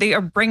 plus they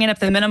are bringing up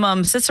the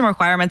minimum system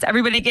requirements.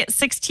 Everybody gets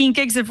 16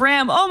 gigs of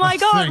RAM. Oh, my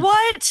God,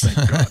 what?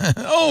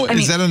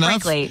 Is that enough?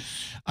 Frankly,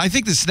 I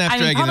think the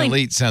Snapdragon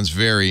Elite sounds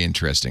very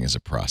interesting as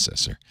a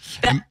processor.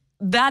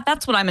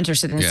 That's what I'm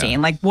interested in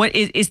seeing. Like, what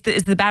is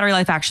the battery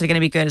life actually going to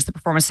be good? Is the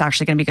performance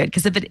actually going to be good?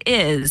 Because if it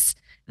is,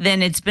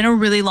 then it's been a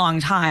really long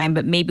time,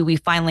 but maybe we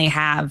finally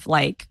have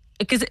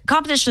because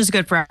competition is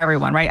good for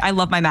everyone, right? I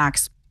love my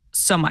Macs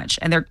so much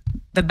and they're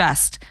the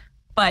best,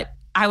 but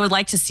I would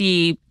like to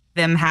see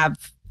them have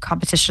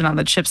competition on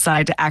the chip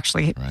side to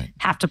actually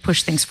have to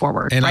push things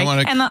forward. And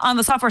right? And on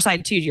the software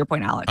side too, to your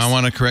point, Alex. I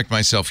want to correct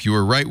myself. You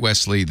were right,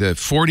 Wesley. The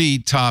 40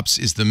 tops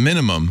is the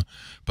minimum,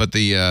 but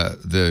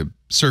the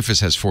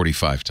Surface has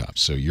 45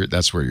 tops. So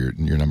that's where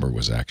your number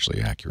was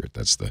actually accurate.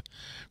 That's the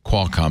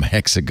Qualcomm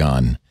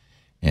Hexagon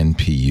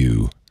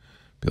NPU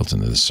built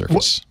into the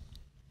Surface.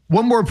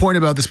 One more point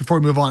about this before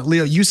we move on.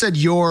 Leo, you said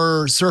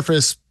your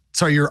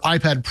your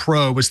iPad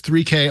Pro was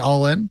 3K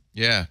all in?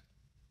 Yeah.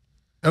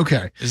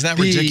 Okay. Isn't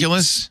that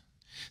ridiculous?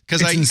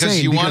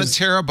 Because you want a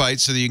terabyte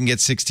so that you can get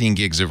 16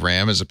 gigs of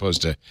RAM as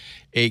opposed to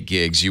 8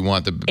 gigs. You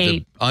want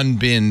the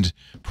unbinned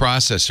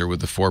processor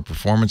with the 4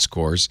 performance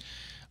cores,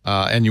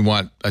 and you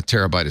want a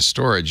terabyte of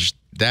storage.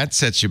 That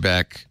sets you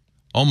back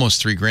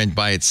almost $3,000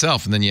 by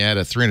itself, and then you add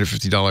a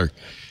 $350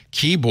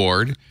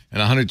 keyboard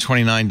and a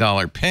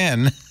 $129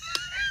 pen,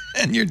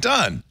 and you're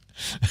done.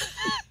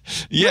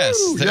 Yes,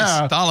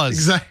 dollars.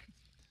 Exactly.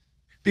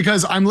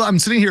 Because I'm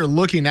sitting here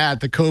looking at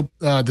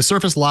the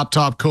Surface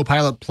Laptop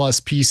Copilot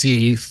Plus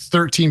PC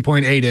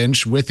 13.8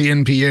 inch with the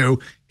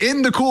NPU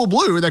in the cool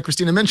blue that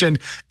Christina mentioned,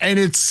 and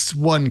it's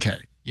 1K.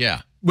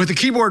 Yeah. With the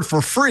keyboard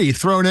for free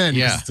thrown in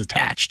because it's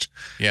attached.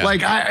 Yeah.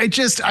 Like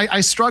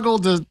I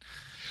struggled to.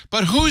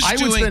 But who's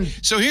doing?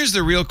 So here's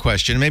the real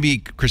question. Maybe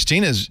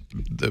Christina's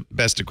the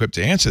best equipped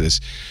to answer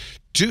this.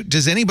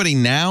 Does anybody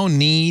now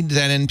need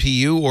that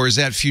NPU, or is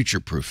that future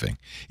proofing?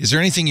 Is there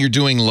anything you're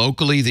doing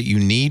locally that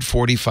you need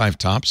 45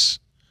 tops?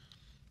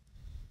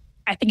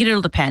 I think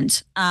it'll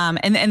depend.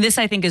 And this,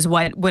 I think, is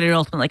what it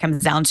ultimately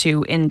comes down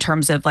to in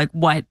terms of like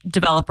what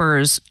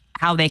developers,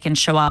 how they can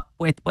show up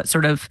with what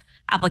sort of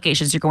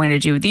applications you're going to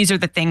do. These are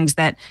the things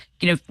that,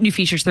 new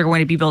features they're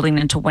going to be building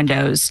into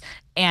Windows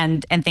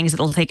and things that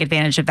will take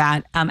advantage of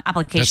that.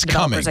 Application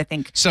developers, I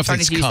think, stuff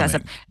that's to use coming.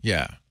 that stuff.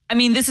 Yeah. I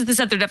mean, this is the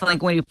stuff they're definitely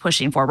going to be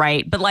pushing for,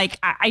 right? But like,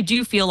 I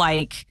do feel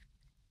like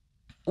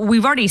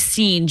we've already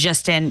seen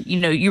just in,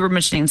 you were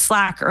mentioning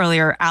Slack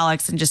earlier,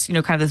 Alex, and just,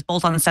 kind of this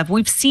bolt on stuff.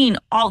 We've seen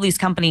all these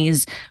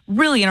companies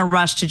really in a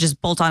rush to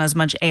just bolt on as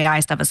much AI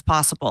stuff as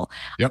possible.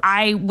 Yep.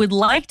 I would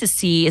like to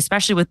see,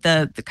 especially with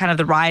the kind of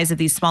the rise of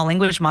these small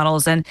language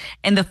models and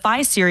the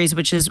Phi series,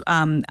 which is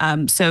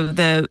so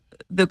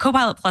the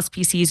Copilot Plus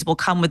PCs will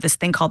come with this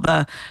thing called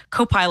the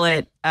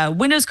Copilot,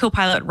 Windows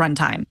Copilot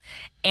Runtime.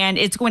 And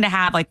it's going to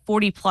have like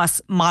 40 plus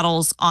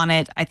models on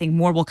it. I think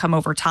more will come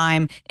over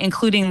time,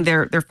 including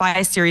their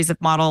Phi series of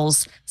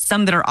models,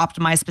 some that are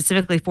optimized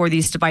specifically for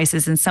these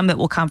devices and some that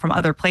will come from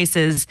other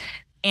places.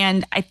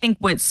 And I think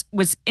what's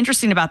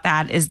interesting about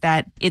that is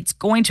that it's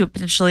going to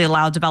potentially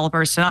allow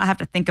developers to not have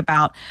to think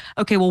about,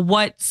 okay, well,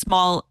 what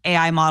small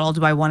AI model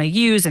do I want to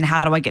use and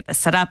how do I get this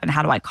set up and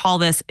how do I call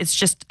this? It's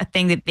just a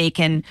thing that they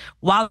can,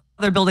 while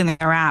they're building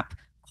their app,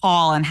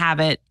 call and have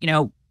it,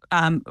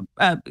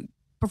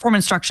 perform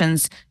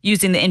instructions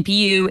using the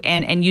NPU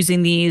and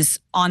using these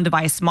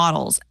on-device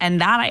models.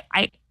 And that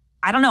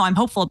I don't know. I'm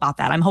hopeful about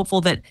that. I'm hopeful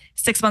that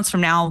 6 months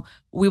from now,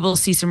 we will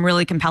see some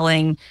really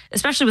compelling,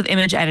 especially with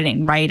image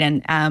editing, right?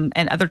 And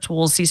other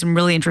tools, see some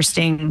really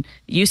interesting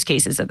use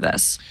cases of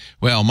this.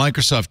 Well,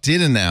 Microsoft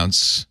did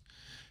announce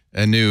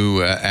a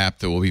new app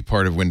that will be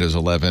part of Windows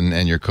 11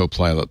 and your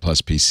Copilot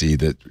Plus PC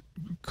that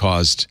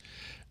caused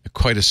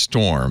quite a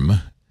storm.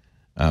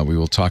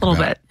 We'll talk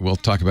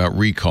about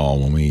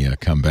recall when we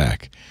come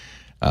back.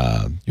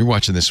 You're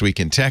watching This Week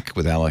in Tech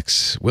with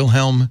Alex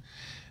Wilhelm.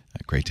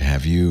 Great to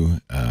have you,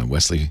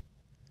 Wesley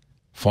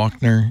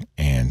Faulkner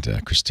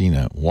and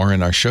Christina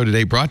Warren. Our show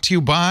today brought to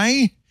you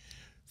by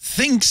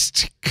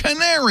Thinkst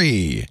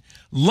Canary.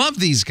 Love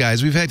these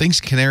guys. We've had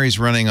Thinkst Canaries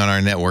running on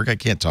our network. I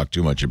can't talk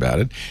too much about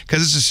it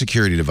because it's a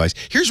security device.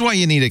 Here's why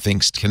you need a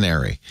Thinkst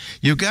Canary.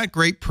 You've got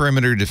great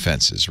perimeter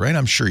defenses, right?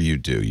 I'm sure you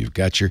do. You've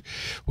got your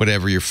your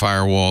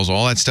firewalls,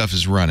 all that stuff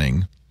is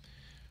running.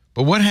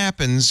 But what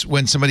happens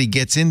when somebody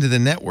gets into the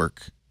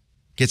network,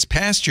 gets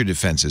past your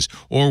defenses,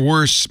 or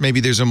worse,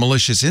 maybe there's a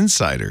malicious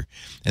insider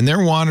and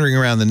they're wandering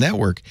around the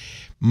network?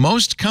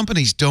 Most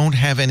companies don't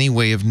have any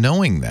way of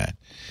knowing that.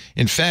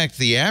 In fact,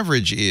 the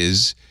average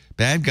is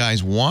bad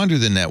guys wander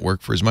the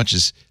network for as much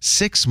as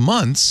 6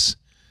 months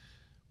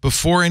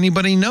before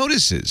anybody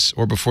notices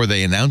or before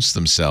they announce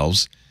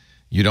themselves.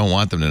 You don't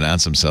want them to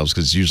announce themselves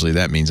because usually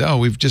that means, oh,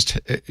 we've just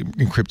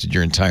encrypted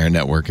your entire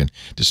network and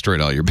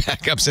destroyed all your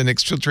backups and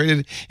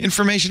exfiltrated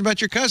information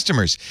about your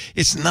customers.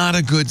 It's not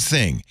a good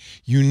thing.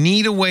 You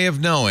need a way of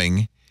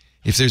knowing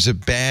if there's a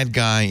bad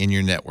guy in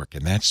your network,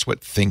 and that's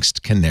what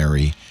Thinkst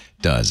Canary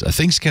does. A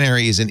Thinkst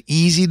Canary is an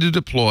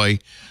easy-to-deploy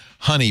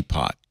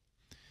honeypot.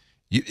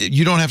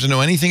 You don't have to know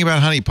anything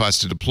about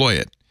honeypots to deploy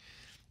it.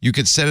 You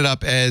could set it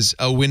up as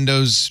a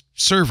Windows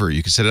server.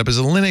 You can set it up as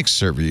a Linux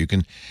server. You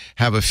can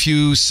have a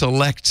few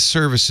select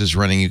services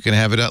running. You can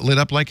have it lit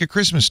up like a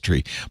Christmas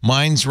tree.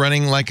 Mine's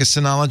running like a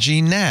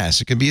Synology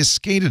NAS. It can be a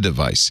SCADA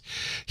device.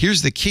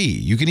 Here's the key.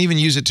 You can even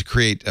use it to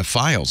create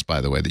files, by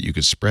the way, that you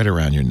could spread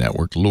around your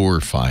network, lure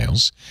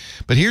files.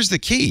 But here's the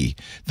key.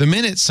 The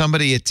minute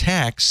somebody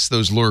attacks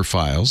those lure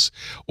files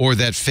or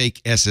that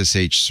fake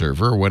SSH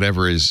server or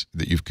whatever it is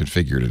that you've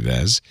configured it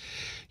as,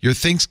 your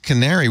Thinkst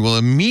Canary will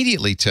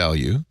immediately tell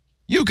you,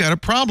 you've got a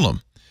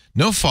problem.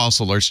 No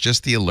false alerts,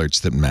 just the alerts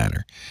that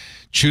matter.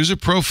 Choose a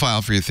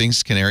profile for your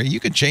Thinkst Canary.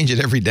 You can change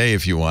it every day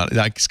if you want.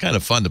 It's kind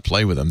of fun to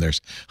play with them. There's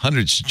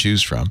hundreds to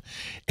choose from.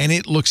 And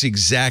it looks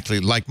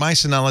exactly like my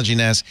Synology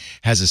NAS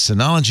has a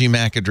Synology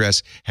MAC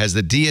address, has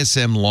the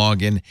DSM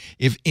login,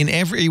 if in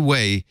every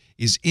way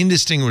is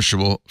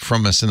indistinguishable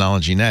from a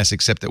Synology NAS,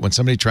 except that when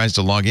somebody tries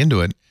to log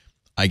into it,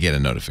 I get a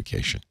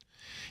notification.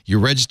 You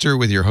register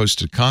with your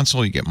hosted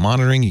console, you get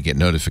monitoring, you get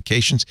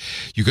notifications.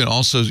 You can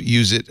also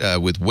use it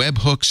with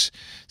webhooks,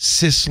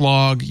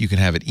 syslog. You can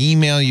have it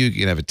email you,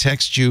 you can have it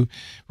text you.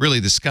 Really,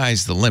 the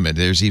sky's the limit.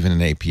 There's even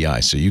an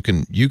API. So you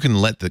can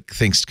let the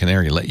Thinkst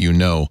Canary let you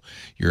know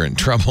you're in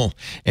trouble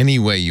any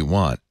way you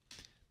want.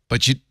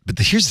 But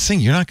here's the thing,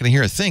 you're not going to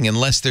hear a thing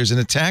unless there's an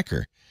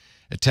attacker.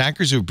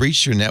 Attackers who have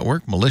breached your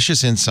network,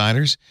 malicious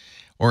insiders,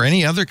 or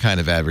any other kind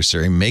of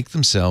adversary make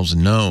themselves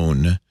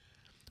known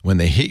when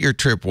they hit your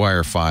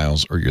tripwire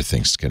files or your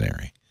Thinkst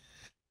Canary.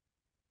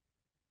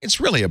 It's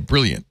really a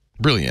brilliant,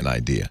 brilliant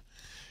idea.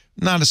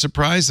 Not a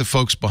surprise, the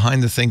folks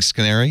behind the Thinkst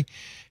Canary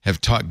have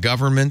taught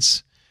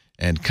governments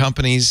and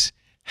companies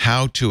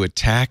how to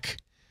attack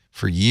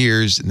for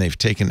years, and they've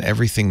taken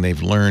everything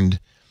they've learned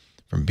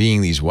from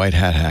being these white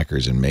hat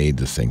hackers and made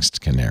the Thinkst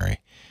Canary.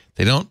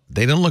 They don't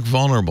look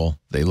vulnerable.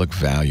 They look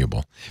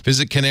valuable.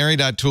 Visit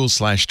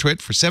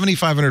canary.tools/twit for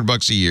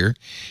 $7,500 a year.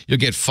 You'll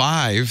get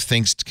 5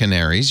 Thinkst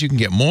Canaries. You can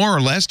get more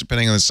or less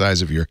depending on the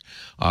size of your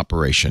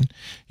operation.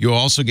 You'll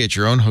also get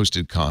your own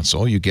hosted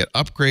console. You get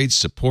upgrades,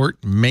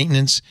 support,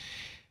 maintenance.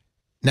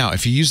 Now,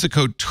 if you use the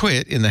code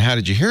TWIT in the How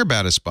Did You Hear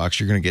About Us box,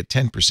 you're going to get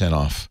 10%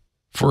 off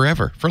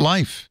forever, for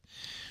life.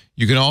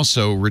 You can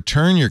also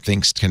return your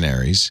Things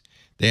Canaries.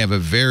 They have a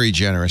very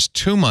generous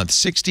 2-month,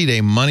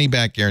 60-day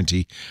money-back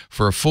guarantee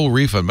for a full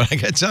refund. But I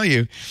got to tell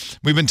you,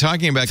 we've been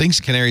talking about Things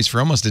Canaries for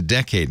almost a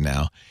decade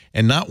now,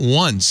 and not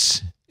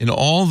once in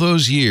all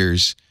those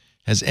years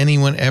has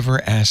anyone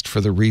ever asked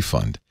for the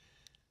refund.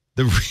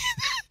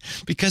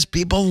 Because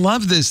people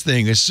love this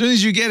thing. As soon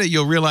as you get it,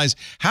 you'll realize,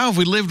 how have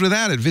we lived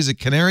without it? Visit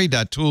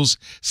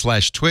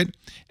canary.tools/twit.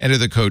 Enter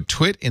the code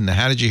TWIT in the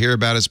How Did You Hear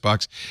About Us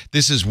box.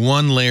 This is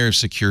one layer of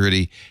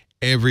security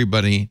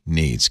everybody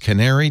needs.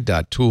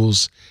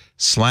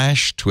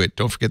 Canary.tools/twit.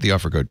 Don't forget the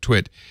offer code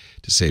TWIT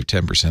to save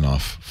 10%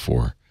 off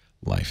for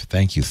life.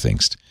 Thank you,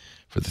 Thingst,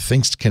 for the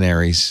Thingst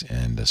Canaries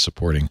and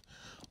supporting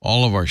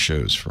all of our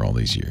shows for all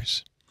these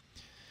years.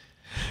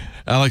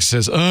 Alex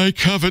says, I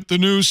covet the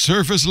new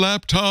Surface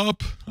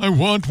laptop. I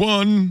want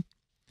one.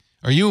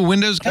 Are you a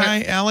Windows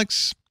guy,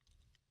 Alex?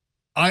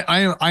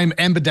 I'm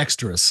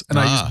ambidextrous, and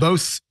I use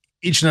both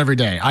each and every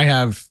day. I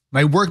have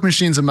my work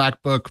machine's a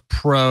MacBook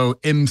Pro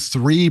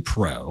M3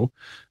 Pro,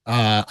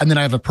 and then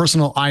I have a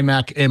personal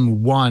iMac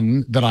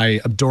M1 that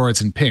I adore.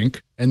 It's in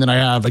pink. And then I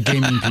have a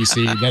gaming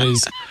PC that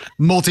is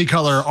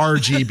multicolor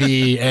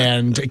RGB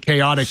and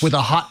chaotic with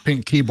a hot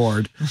pink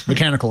keyboard,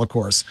 mechanical, of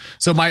course.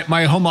 So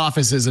my home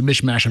office is a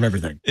mishmash of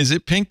everything. Is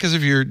it pink because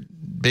of your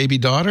baby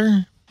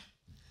daughter?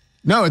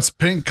 No, it's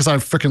pink because I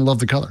freaking love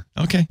the color.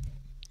 Okay.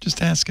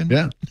 Just asking.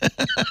 Yeah.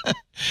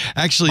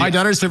 Actually, my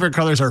daughter's favorite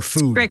colors are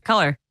food. Great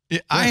color.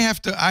 I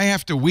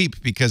have to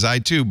weep because I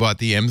too bought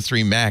the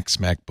M3 Max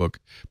MacBook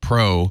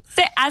Pro.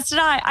 As did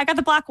I. I got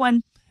the black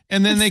one.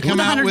 And then they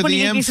come out with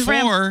the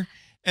M4.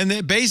 And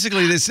they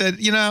said,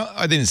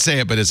 I didn't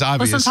say it, but it's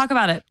obvious. Let's not talk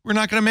about it. We're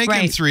not going to make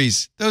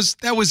M3s.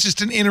 That was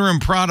just an interim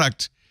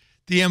product.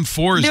 The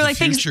M4 is the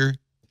future.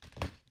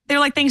 They're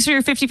like, thanks for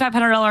your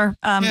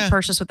 $5,500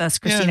 purchase with us,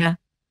 Christina. Yeah.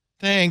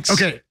 Thanks.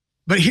 Okay.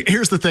 But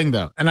here's the thing,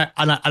 though, and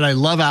I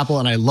love Apple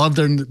and I love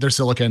their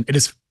silicon. It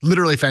is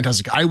literally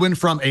fantastic. I went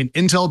from an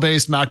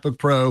Intel-based MacBook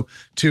Pro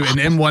to an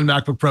M1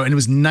 MacBook Pro, and it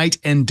was night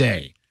and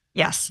day.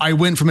 Yes. I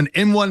went from an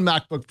M1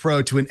 MacBook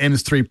Pro to an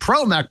M3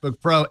 Pro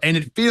MacBook Pro, and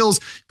it feels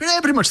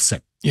pretty much the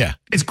same. Yeah.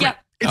 It's great.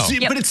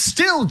 Yep. But it's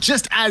still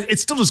just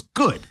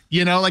good.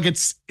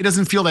 It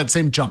doesn't feel that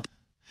same jump.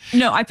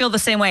 No, I feel the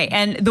same way.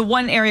 And the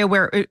one area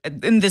where,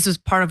 and this is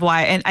part of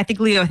why, and I think,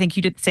 Leo,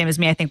 you did the same as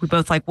me. I think we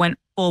both went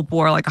full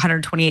bore,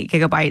 128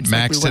 gigabytes.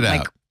 Maxed it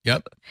out.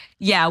 Yep.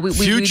 Yeah. We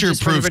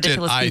future-proofed it,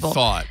 I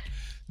thought.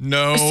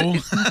 No.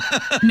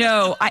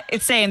 No,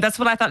 it's same. That's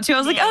what I thought too. I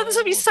was like, oh, this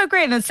would be so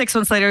great. And then 6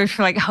 months later, you're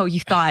like, oh, you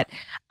thought.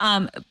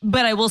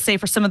 But I will say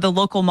for some of the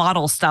local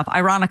model stuff,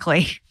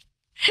 ironically,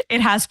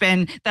 that's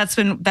been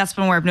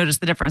where I've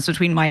noticed the difference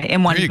between my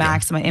M1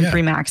 Max and my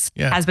M3 Max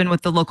has been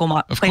with the local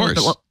model. Of course.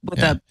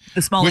 The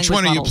small. Which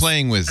one are you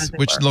playing with?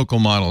 Which local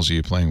models are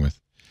you playing with?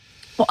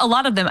 Well, a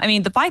lot of them. I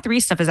mean, the Phi 3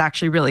 stuff is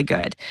actually really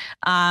good.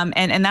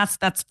 And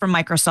that's from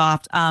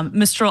Microsoft.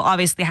 Mistral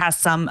obviously has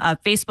some.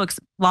 Facebook's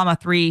Llama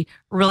 3,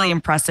 really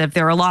impressive.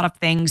 There are a lot of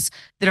things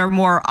that are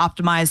more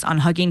optimized on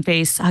Hugging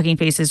Face. Hugging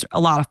Face is a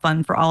lot of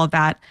fun for all of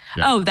that.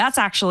 Yeah. Oh, that's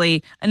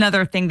actually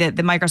another thing that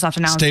the Microsoft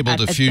announced. Stable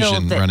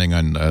Diffusion running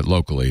on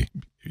locally.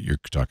 You're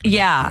talking about.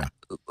 Yeah.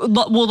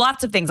 Well,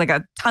 lots of things,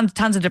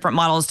 tons of different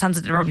models, tons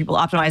of different people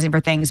optimizing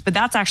for things. But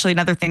that's actually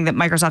another thing that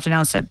Microsoft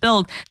announced at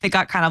Build that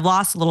got kind of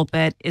lost a little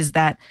bit is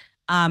that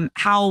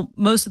how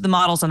most of the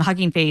models on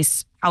Hugging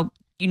Face, how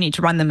you need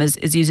to run them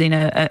is using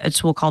a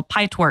tool called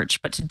PyTorch.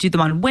 But to do them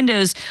on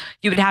Windows,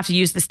 you would have to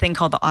use this thing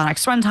called the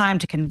Onyx runtime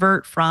to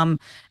convert from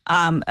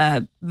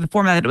the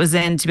format that it was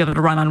in to be able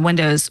to run on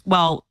Windows.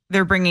 Well,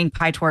 they're bringing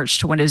PyTorch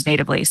to Windows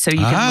natively, so you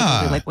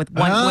can literally, with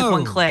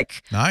one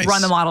click,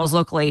 run the models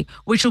locally,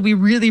 which will be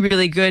really,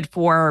 really good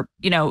for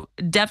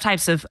dev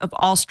types of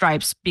all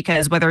stripes.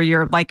 Because whether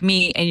you're like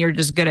me and you're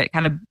just good at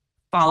kind of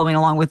following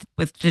along with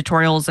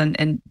tutorials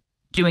and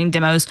doing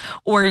demos,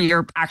 or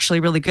you're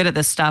actually really good at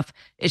this stuff,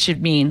 it should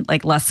mean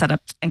less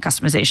setup and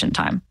customization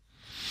time.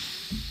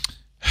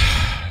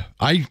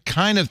 I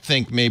kind of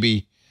think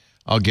maybe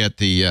I'll get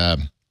the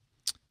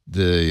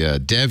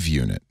dev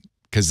unit.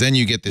 Because then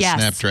you get the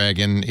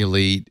Snapdragon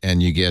Elite,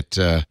 and you get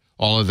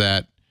all of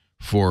that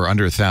for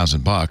under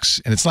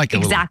 $1,000, and it's like a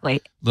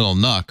little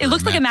NUC. It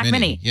looks like a Mac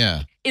Mini.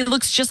 Yeah, it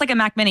looks just like a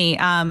Mac Mini.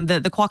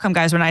 The Qualcomm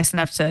guys were nice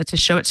enough to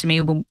show it to me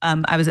when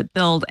I was at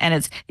Build, and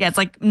it's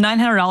like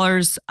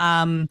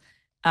 $900.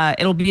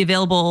 It'll be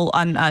available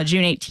on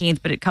June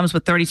 18th, but it comes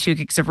with 32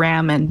 gigs of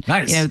RAM and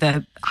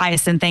the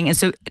highest end thing. And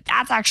so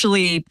that's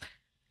actually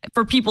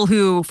for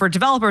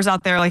developers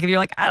out there. If you're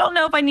like, I don't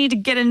know if I need to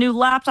get a new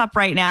laptop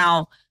right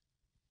now,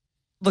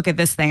 look at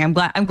this thing. I'm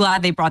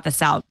glad they brought this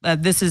out.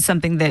 This is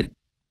something that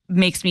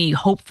makes me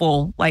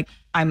hopeful.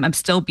 I'm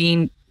still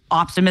being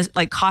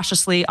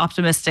cautiously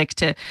optimistic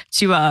to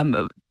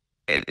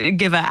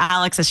give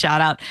Alex a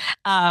shout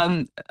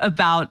out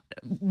about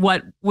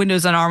what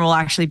Windows on ARM will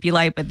actually be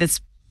like. But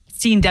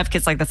seeing dev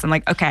kits like this, I'm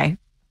like, okay,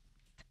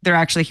 they're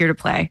actually here to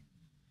play.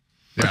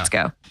 Let's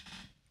go.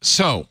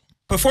 So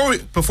before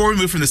we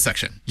move from this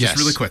section, just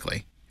really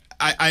quickly,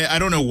 I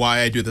don't know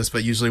why I do this,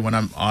 but usually when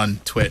I'm on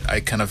Twit, I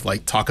kind of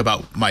like talk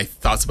about my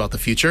thoughts about the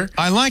future.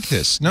 I like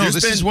this. No,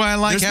 this is why I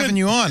like having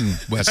you on,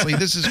 Wesley.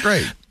 This is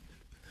great.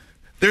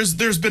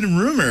 There's been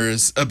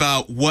rumors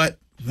about what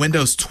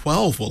Windows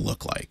 12 will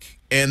look like.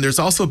 And there's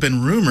also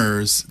been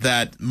rumors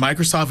that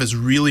Microsoft is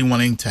really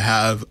wanting to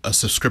have a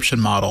subscription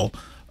model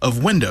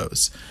of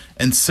Windows.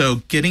 And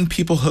so getting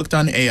people hooked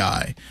on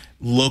AI,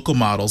 local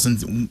models,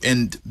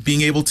 and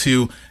being able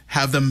to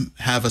have them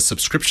have a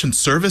subscription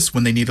service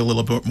when they need a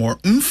little bit more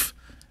oomph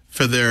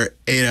for their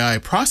AI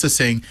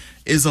processing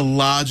is a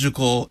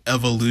logical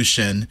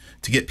evolution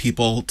to get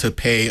people to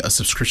pay a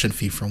subscription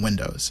fee for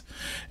Windows.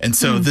 And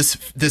so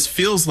this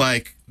feels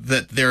like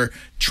that they're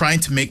trying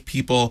to make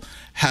people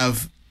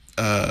have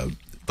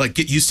like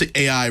get used to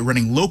AI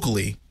running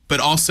locally, but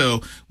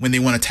also when they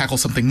want to tackle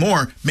something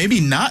more,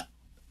 maybe not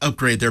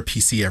upgrade their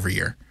PC every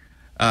year.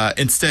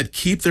 Instead,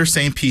 keep their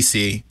same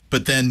PC,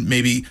 but then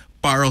maybe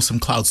borrow some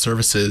cloud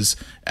services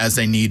as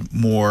they need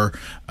more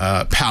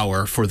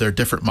power for their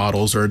different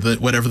models or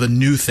whatever the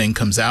new thing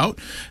comes out.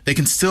 They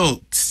can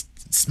still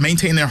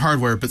maintain their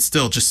hardware, but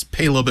still just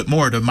pay a little bit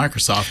more to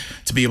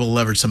Microsoft to be able to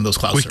leverage some of those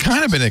cloud services. We've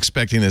kind of been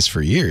expecting this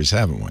for years,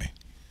 haven't we?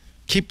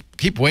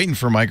 Keep waiting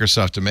for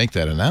Microsoft to make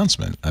that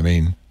announcement. I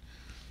mean,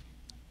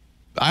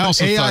 I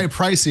also AI thought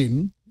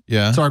pricing.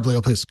 Yeah. Sorry,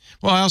 Bleo, please.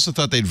 Well, I also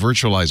thought they'd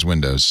virtualize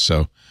Windows,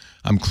 so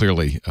I'm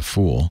clearly a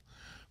fool.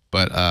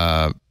 But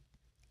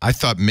I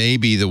thought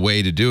maybe the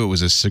way to do it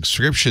was a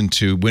subscription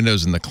to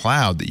Windows in the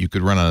cloud that you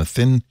could run on a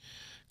thin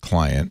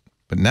client.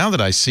 But now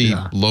that I see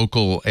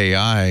local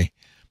AI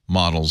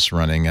models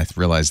running, I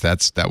realize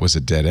that was a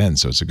dead end.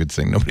 So it's a good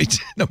thing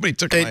nobody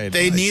took my advice.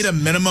 They need a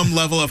minimum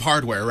level of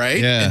hardware, right?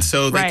 Yeah. And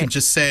so they can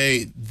just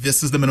say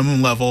this is the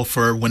minimum level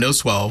for Windows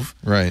 12,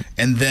 right?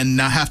 And then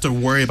not have to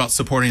worry about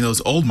supporting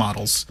those old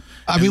models.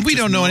 I mean, we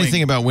don't know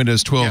anything about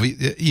Windows 12,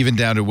 even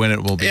down to when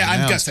it will be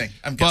announced. I'm guessing.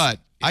 But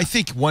I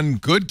think one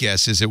good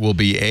guess is it will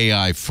be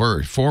AI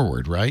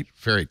forward, right?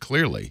 Very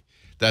clearly.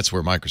 That's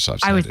where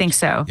Microsoft's I would think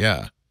so.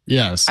 Yeah.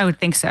 Yes. I would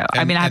think so.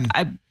 I mean,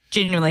 I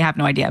genuinely have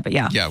no idea, but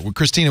yeah. Yeah. Well,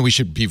 Christina, we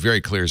should be very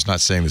clear. It's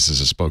not saying this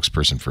is a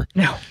spokesperson for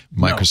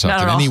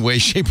Microsoft in any way,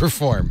 shape, or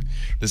form.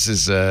 This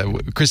is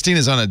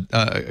Christina's on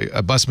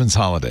a busman's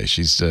holiday.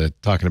 She's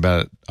talking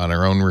about it on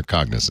her own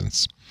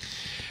recognizance.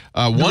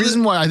 The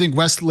reason why I think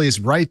Wesley is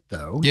right,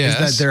 though, is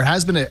that there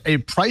has been a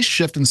price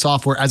shift in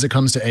software as it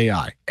comes to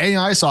AI.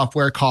 AI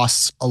software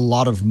costs a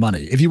lot of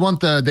money. If you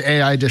want the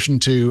AI addition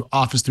to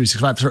Office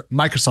 365,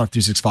 Microsoft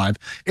 365,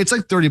 it's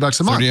like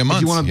 $30 a month. $30 a month,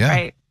 if you want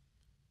right.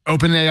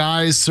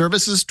 OpenAI's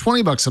services,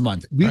 $20 a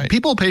month.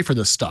 People pay for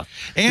this stuff.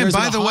 And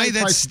by the way,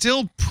 that's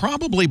still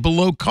probably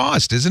below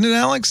cost, isn't it,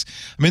 Alex?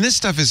 I mean, this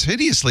stuff is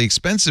hideously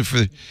expensive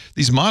for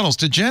these models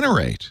to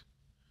generate.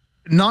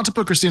 Not to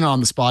put Christina on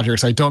the spot here,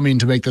 because I don't mean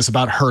to make this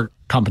about her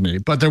company,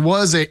 but there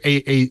was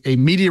a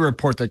media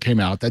report that came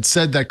out that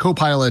said that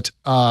Copilot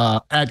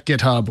at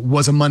GitHub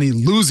was a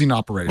money-losing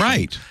operation.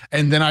 Right.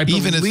 And then I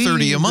believe even at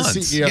 $30 a month.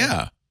 CEO,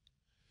 yeah.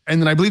 And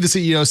then I believe the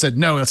CEO said,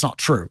 no, that's not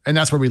true. And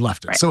that's where we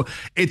left it. Right. So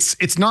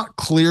it's not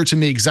clear to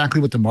me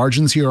exactly what the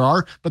margins here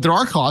are, but there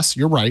are costs.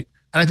 You're right.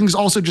 And I think there's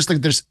also just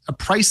like there's a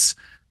price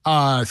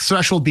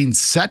threshold being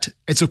set.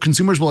 And so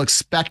consumers will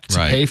expect to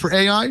pay for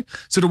AI.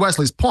 So to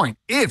Wesley's point,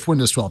 if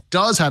Windows 12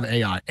 does have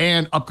AI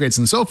and upgrades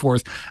and so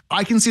forth,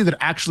 I can see that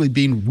actually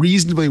being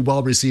reasonably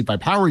well received by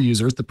power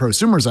users, the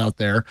prosumers out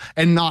there,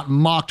 and not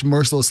mocked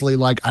mercilessly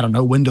like, I don't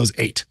know, Windows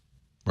 8.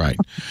 Right.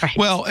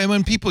 Well, and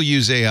when people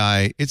use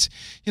AI, it's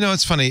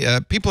funny.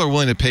 People are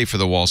willing to pay for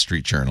the Wall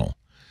Street Journal.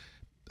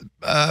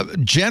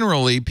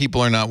 Generally,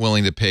 people are not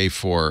willing to pay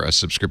for a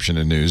subscription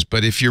to news.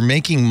 But if you're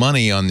making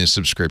money on this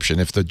subscription,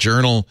 if the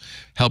journal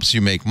helps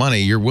you make money,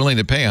 you're willing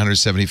to pay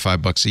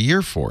 $175 a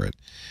year for it.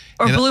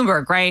 Or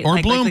Bloomberg, right? Or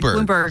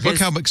Bloomberg. Bloomberg. Look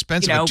how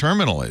expensive a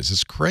terminal is.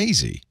 It's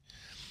crazy.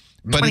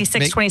 But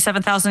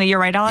 $27,000 a year,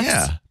 right, Alex?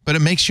 Yeah, but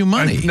it makes you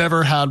money. I've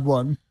never had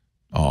one.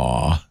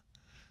 Aw.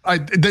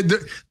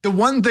 The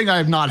one thing I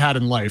have not had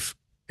in life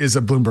is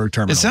a Bloomberg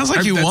terminal. It sounds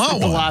like you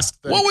want one.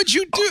 Last thing. What would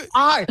you do?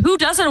 Who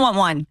doesn't want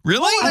one?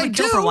 Really? I would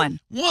go for one.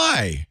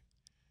 Why?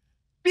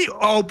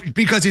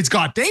 Because it's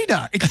got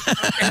data.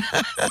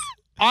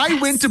 I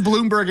went to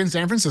Bloomberg in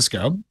San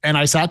Francisco and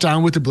I sat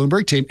down with the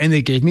Bloomberg team and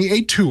they gave me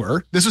a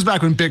tour. This was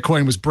back when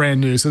Bitcoin was brand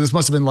new. So this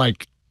must have been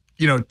like,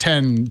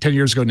 10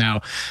 years ago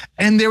now.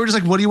 And they were just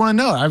like, what do you want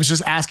to know? I was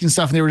just asking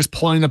stuff and they were just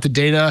pulling up the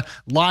data,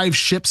 live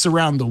ships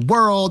around the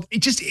world.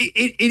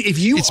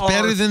 It's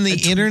better than the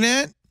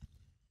internet.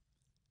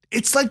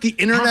 It's like the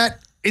internet.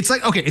 It's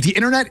like, okay, if the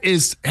internet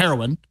is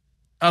heroin,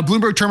 a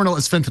Bloomberg terminal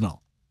is fentanyl.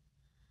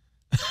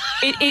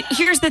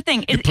 Here's the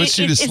thing. It puts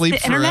you to sleep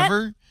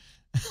forever.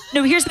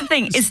 No, here's the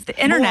thing. It's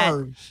the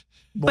internet,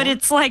 but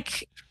it's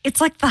like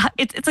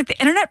the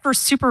internet for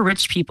super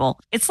rich people.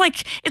 It's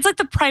like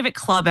the private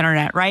club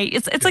internet, right?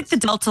 It's like the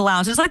Delta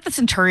Lounge. It's like the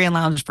Centurion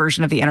Lounge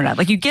version of the internet.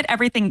 Like you get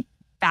everything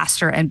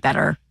faster and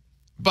better.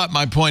 But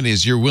my point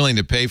is, you're willing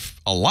to pay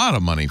a lot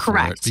of money for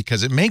it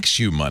because it makes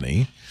you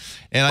money.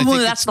 And I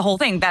think that's the whole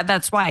thing.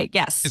 That's why.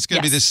 Yes, it's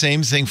going to be the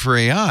same thing for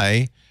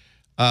AI.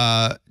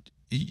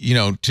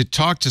 to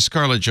talk to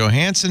Scarlett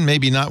Johansson,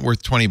 maybe not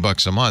worth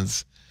 $20 a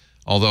month.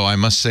 Although I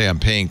must say I'm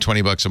paying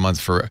 $20 a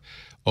month for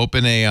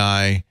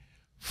OpenAI,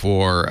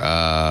 for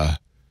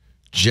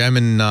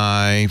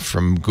Gemini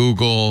from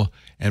Google,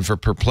 and for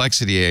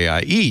Perplexity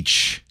AI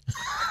each.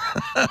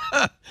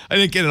 I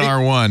didn't get an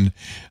R1.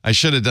 I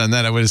should have done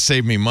that. It would have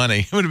saved me money.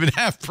 It would have been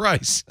half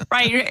price.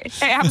 Right.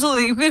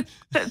 Absolutely.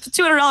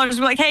 $200.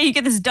 We're like, hey, you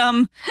get this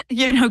dumb,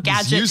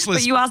 gadget,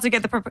 but you also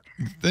get the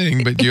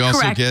thing. But you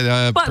also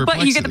get Perplexity.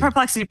 But you get the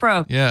Perplexity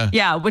Pro. Yeah.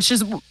 Yeah, which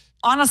is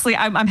honestly,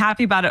 I'm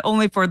happy about it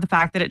only for the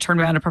fact that it turned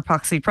around to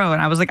Perplexity Pro,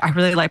 and I was like, I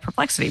really like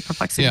Perplexity.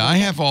 Yeah, I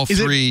have all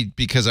three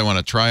because I want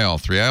to try all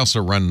three. I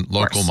also run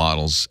local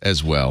models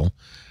as well.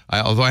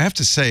 Although I have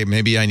to say,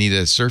 maybe I need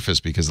a Surface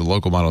because the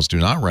local models do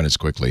not run as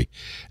quickly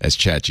as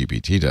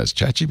ChatGPT does.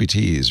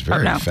 ChatGPT is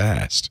very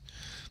fast.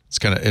 It's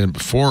kind of, and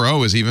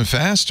 4.0 is even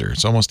faster.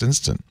 It's almost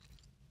instant.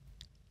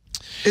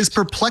 Is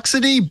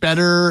Perplexity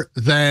better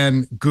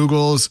than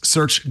Google's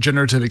search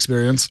generative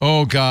experience?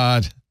 Oh,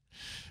 God.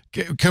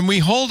 Can we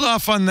hold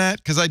off on that?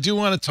 Because I do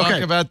want to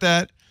talk about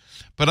that.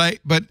 But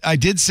I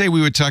did say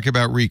we would talk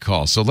about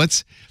recall. So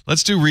let's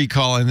do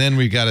recall, and then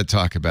we got to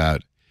talk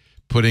about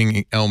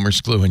putting Elmer's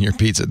glue in your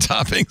pizza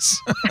toppings.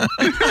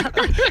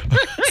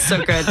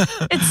 So good.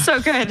 It's so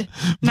good.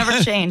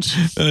 Never change.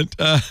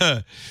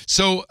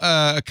 So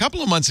a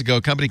couple of months ago,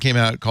 a company came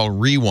out called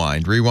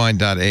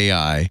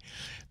Rewind.ai,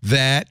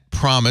 that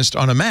promised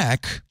on a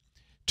Mac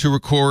to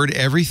record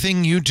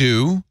everything you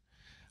do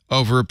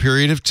over a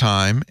period of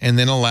time and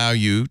then allow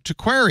you to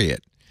query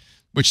it,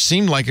 which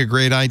seemed like a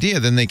great idea.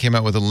 Then they came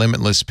out with a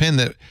limitless pin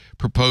that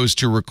proposed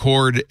to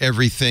record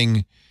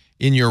everything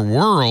in your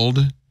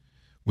world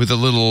with a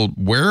little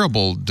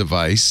wearable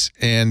device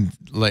and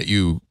let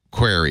you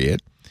query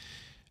it.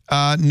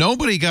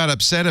 Nobody got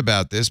upset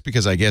about this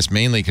because I guess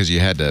mainly because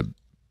you had to,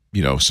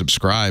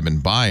 subscribe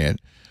and buy it.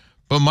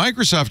 But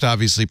Microsoft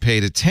obviously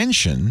paid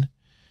attention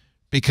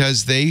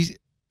because they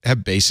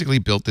have basically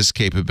built this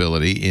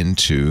capability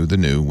into the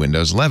new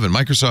Windows 11.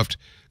 Microsoft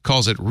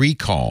calls it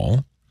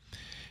Recall.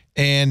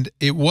 And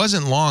it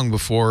wasn't long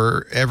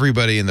before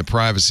everybody in the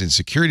privacy and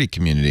security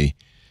community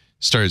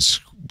started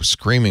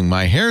screaming,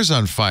 "My hair's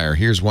on fire."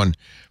 Here's one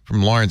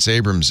from Lawrence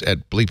Abrams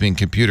at Bleeping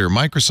Computer.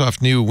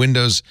 Microsoft new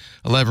Windows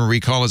 11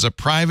 Recall is a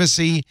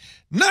privacy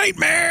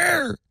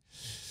nightmare.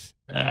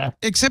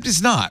 Except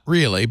it's not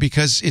really,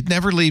 because it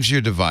never leaves your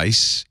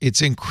device.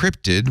 It's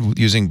encrypted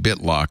using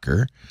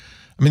BitLocker.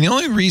 I mean, the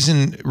only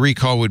reason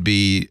recall would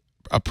be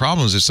a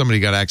problem is if somebody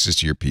got access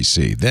to your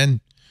PC. Then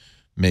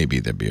maybe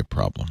there'd be a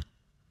problem.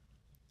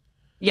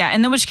 Yeah,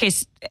 in which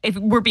case, if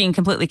we're being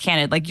completely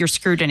candid, like you're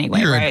screwed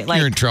anyway, right?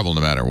 You're in trouble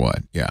no matter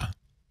what. Yeah.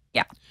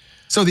 Yeah.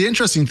 So the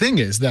interesting thing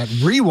is that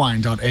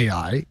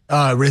Rewind.ai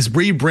is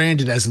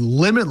rebranded as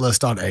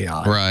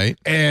Limitless.ai. Right.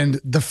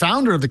 And the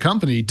founder of the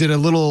company did a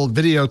little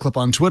video clip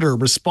on Twitter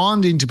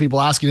responding to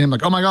people asking him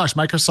like, "Oh my gosh,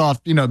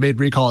 Microsoft, made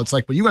Recall. It's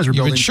like what you guys were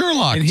building."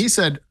 Sherlocked. And he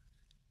said,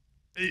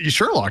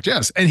 Sherlocked,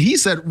 yes. And he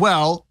said,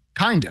 well,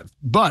 kind of.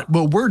 But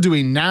what we're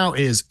doing now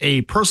is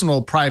a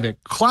personal private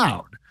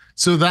cloud.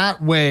 So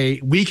that way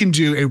we can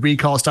do a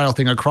recall style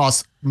thing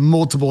across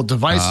multiple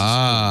devices.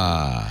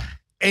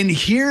 And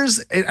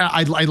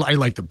I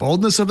like the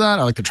boldness of that.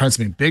 I like to try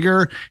something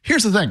bigger.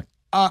 Here's the thing.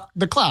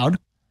 The cloud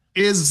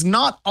is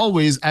not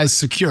always as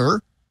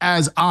secure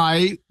as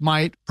I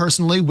might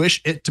personally wish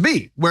it to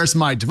be, whereas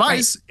my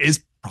device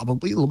is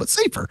probably a little bit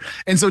safer.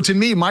 And so to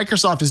me,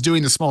 Microsoft is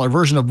doing the smaller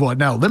version of what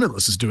now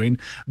Limitless is doing,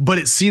 but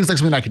it seems like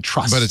something I could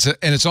trust. But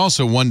it's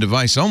also one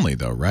device only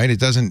though, right? It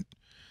doesn't,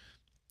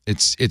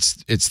 it's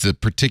the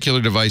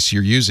particular device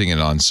you're using it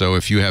on. So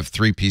if you have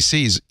 3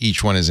 PCs,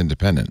 each one is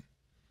independent.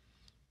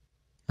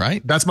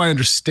 Right? That's my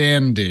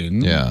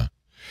understanding. Yeah.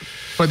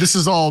 But this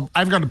is all,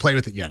 I've got to play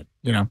with it yet,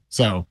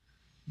 so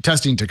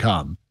testing to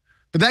come.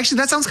 But actually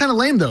that sounds kind of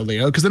lame though,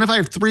 Leo, because then if I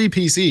have 3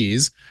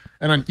 PCs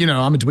and I'm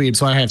a dweeb,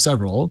 so I have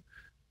several,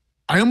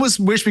 I almost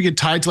wish we could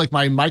tie to like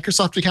my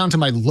Microsoft account to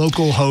my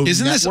local host.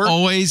 Isn't network. This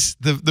always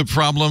the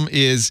problem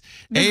is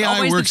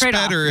AI works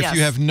better if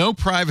you have no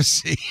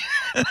privacy.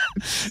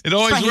 It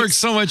always works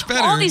so much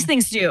better. All these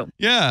things do.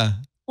 Yeah.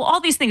 Well, all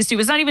these things do.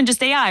 It's not even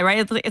just AI,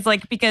 right? It's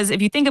like, because if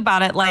you think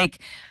about it, like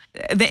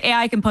the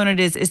AI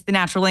component is the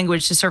natural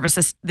language to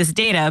service this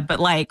data, but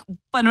like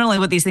fundamentally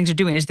what these things are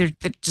doing is they're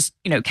just,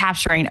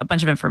 capturing a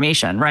bunch of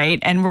information, right?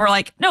 And we're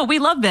like, no, we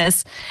love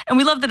this. And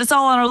we love that it's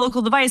all on our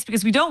local device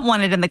because we don't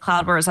want it in the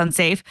cloud where it's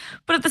unsafe.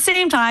 But at the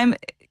same time,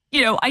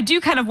 I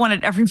do kind of want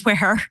it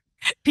everywhere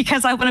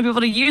because I want to be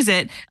able to use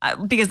it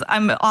because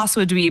I'm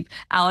also a dweeb,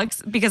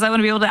 Alex, because I want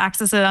to be able to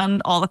access it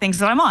on all the things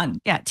that I'm on.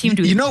 Yeah, team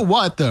dweeb. You know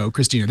what, though,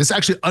 Christina? This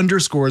actually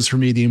underscores for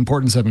me the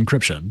importance of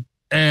encryption.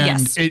 And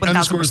yes, it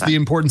underscores the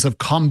importance of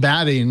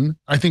combating.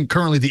 I think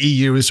currently the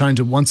EU is trying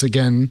to once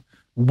again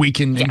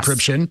weaken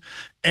encryption.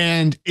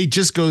 And it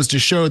just goes to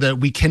show that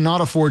we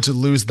cannot afford to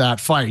lose that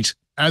fight,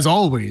 as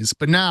always,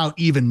 but now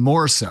even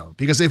more so.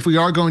 Because if we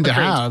are going to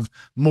have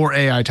more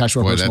AI attached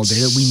to our personal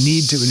data, we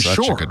need to ensure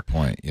such a good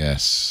point.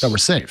 Yes. That we're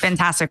safe.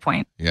 Fantastic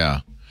point. Yeah.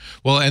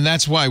 Well, and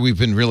that's why we've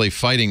been really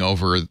fighting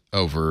over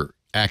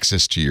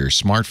access to your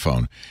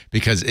smartphone,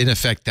 because in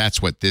effect,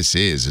 that's what this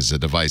is a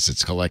device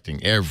that's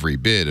collecting every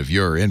bit of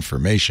your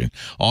information.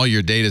 All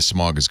your data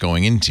smog is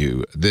going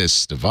into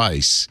this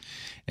device.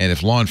 And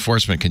if law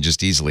enforcement can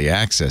just easily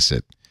access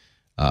it,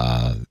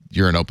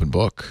 you're an open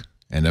book.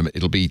 And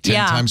it'll be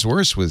 10 times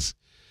worse with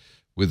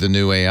the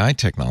new AI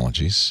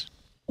technologies.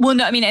 Well,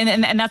 no, I mean,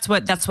 and that's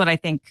what I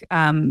think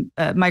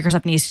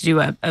Microsoft needs to do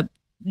a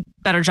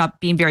better job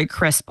being very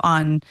crisp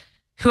on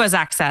who has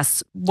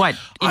access, what,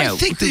 I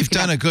think they've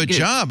done a good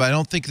job. I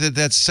don't think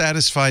that's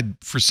satisfied,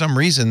 for some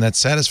reason, that's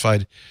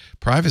satisfied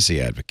privacy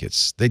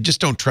advocates. They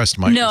just don't trust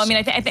Microsoft. No, I mean,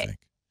 I think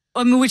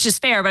which is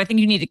fair, but I think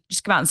you need to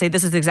just come out and say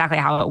this is exactly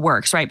how it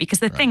works, right? Because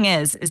the thing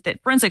is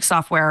that forensic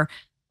software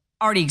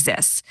already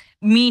exists.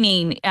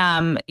 Meaning,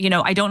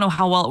 I don't know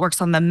how well it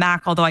works on the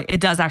Mac, although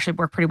it does actually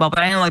work pretty well. But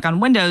I know, like on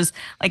Windows,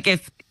 like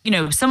if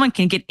someone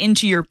can get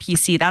into your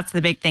PC, that's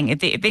the big thing. If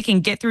they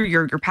can get through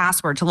your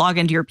password to log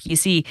into your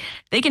PC,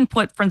 they can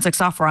put forensic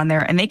software on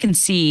there and they can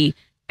see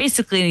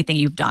basically anything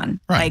you've done.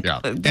 Right.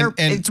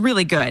 It's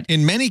really good.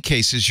 In many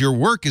cases, your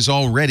work is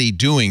already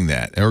doing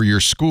that, or your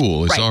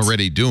school is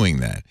already doing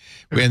that,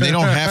 and they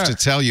don't have to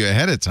tell you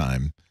ahead of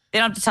time. They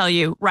don't have to tell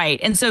you,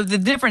 right? And so the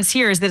difference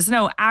here is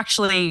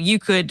actually you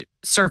could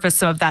surface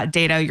some of that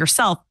data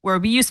yourself where it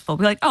would be useful.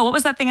 Be like, oh, what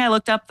was that thing I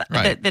looked up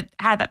that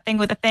had that thing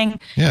with a thing?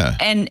 Yeah.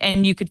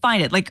 And you could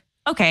find it. Like,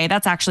 okay,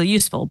 that's actually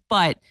useful.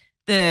 But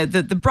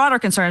the broader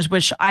concerns,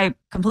 which I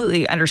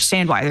completely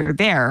understand why they're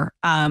there.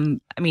 I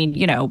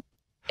mean,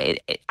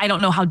 I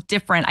don't know how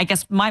different. I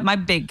guess my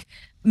big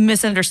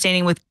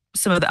misunderstanding with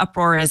some of the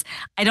uproar is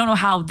I don't know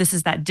how this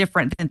is that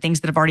different than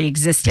things that have already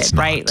existed,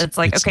 right? It's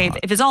like,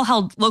 if it's all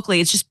held locally,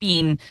 it's just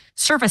being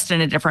surfaced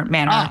in a different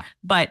manner,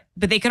 but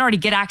they could already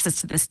get access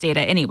to this data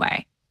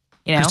anyway.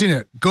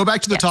 Christina, go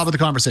back to the top of the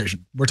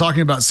conversation. We're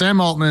talking about Sam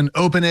Altman,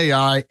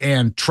 OpenAI,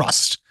 and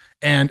trust.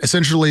 And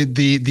essentially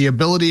the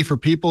ability for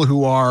people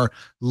who are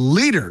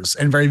leaders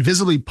and very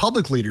visibly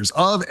public leaders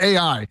of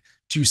AI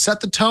to set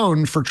the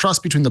tone for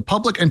trust between the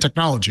public and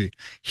technology.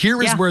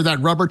 Here is where that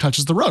rubber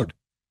touches the road.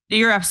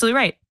 You're absolutely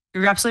right.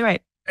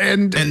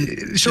 And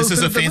this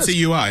is a fancy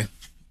UI.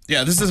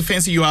 Yeah, this is a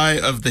fancy UI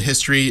of the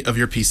history of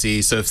your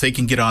PC. So if they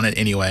can get on it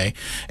anyway.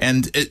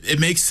 And it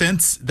makes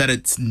sense that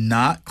it's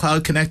not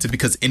cloud connected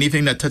because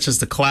anything that touches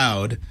the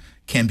cloud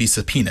can be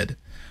subpoenaed.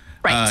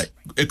 Right.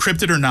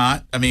 Encrypted or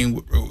not, I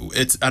mean,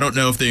 I don't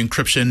know if the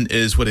encryption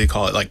is, what do they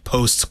call it, like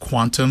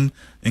post-quantum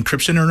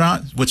encryption or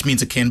not, which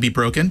means it can be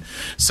broken.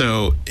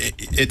 So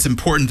it's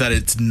important that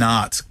it's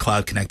not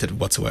cloud connected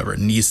whatsoever. It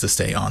needs to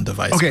stay on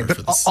device. Okay, but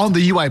on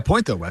the UI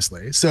point though,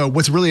 Wesley, so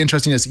what's really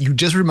interesting is you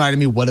just reminded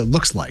me what it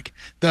looks like.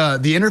 The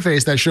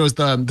interface that shows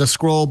the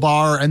scroll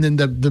bar and then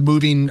the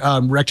moving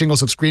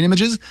rectangles of screen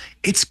images,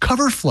 it's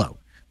cover flow.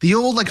 The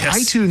old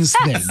iTunes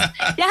thing.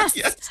 Yes.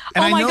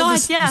 And oh my God,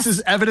 this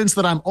is evidence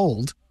that I'm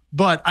old,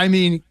 but I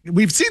mean,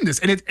 we've seen this,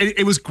 and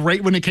it was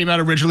great when it came out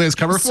originally as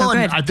cover flow,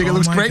 and I think it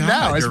looks great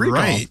now as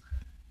recall. Right.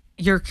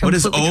 You're completely What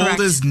is old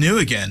correct. is new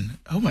again.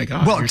 Oh my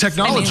God. Well,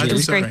 technology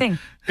it's a great thing.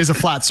 is a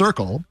flat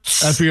circle,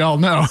 as we all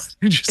know.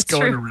 You're just It's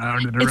going true.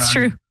 around and around. It's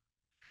true.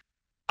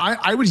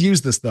 I would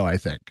use this though, I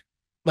think.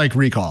 Like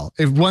recall.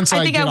 If once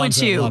I think get I would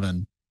onto too.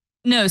 11.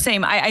 No,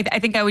 same. I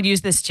think I would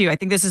use this too. I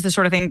think this is the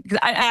sort of thing.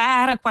 I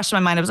had a question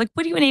in my mind. I was like,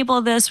 would you enable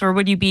this or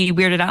would you be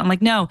weirded out? I'm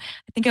like, no,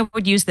 I think I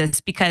would use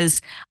this because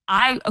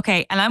and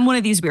I'm one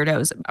of these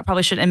weirdos. I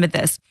probably should admit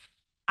this.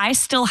 I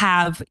still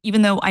have,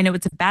 even though I know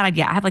it's a bad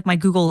idea, I have like my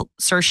Google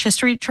search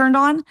history turned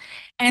on.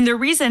 And the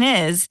reason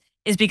is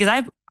because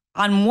I've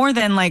on more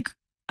than like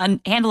a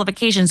handful of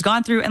occasions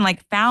gone through and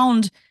like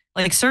found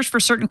searched for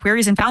certain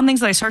queries and found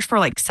things that I searched for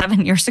like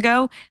 7 years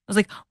ago. I was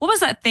like, what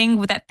was that thing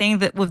with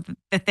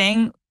the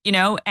thing?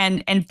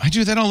 And I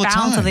do that all the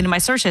time. Found something in my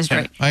search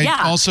history. I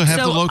also have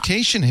the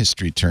location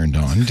history turned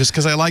on just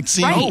because I like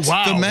seeing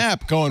the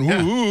map going,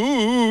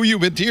 ooh, you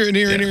went here and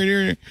here and here and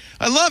here.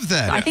 I love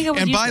that. I think I would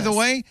and use by the this.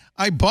 way,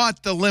 I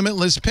bought the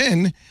limitless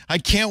pin. I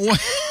can't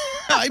wait.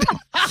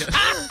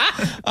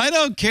 I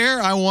don't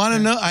care. I want to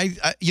know.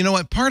 You know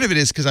what? Part of it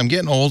is because I'm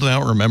getting old and I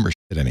don't remember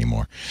shit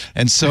anymore.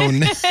 And so,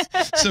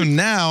 so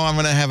now I'm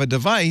going to have a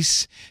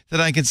device that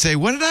I can say,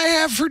 what did I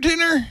have for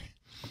dinner?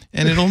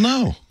 And it'll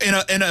know.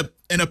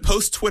 In a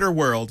post-Twitter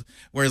world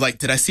where like,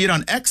 did I see it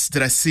on X?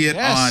 Did I see it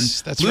on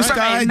Blue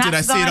Sky? Right. Did I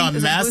see it on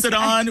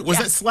Mastodon? Was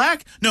it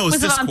Slack? No, it was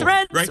Discord, it on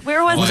Threads? right?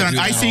 Where was it it? on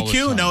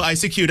ICQ? No,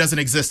 ICQ doesn't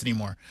exist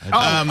anymore.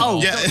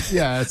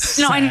 Yeah. It's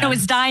No, I sad. know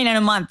it's dying in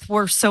a month.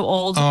 We're so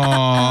old.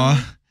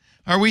 Aw.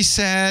 Are we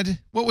sad?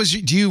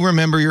 Do you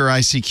remember your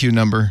ICQ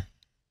number?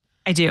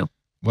 I do.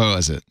 What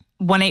was it?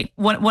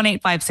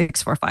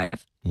 1-85645.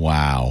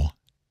 Wow.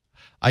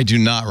 I do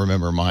not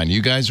remember mine.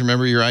 You guys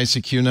remember your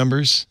ICQ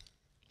numbers?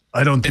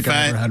 I don't think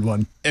I've ever had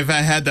one. If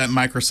I had that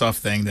Microsoft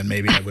thing, then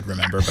maybe I would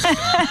remember. But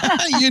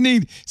I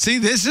don't.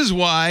 This is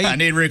why I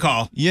need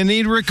recall. You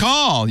need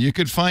recall. You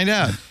could find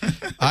out.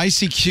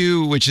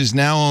 ICQ, which is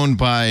now owned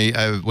by,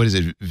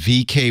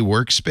 VK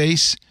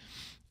Workspace.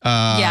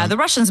 The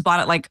Russians bought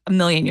it like a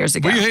million years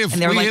ago.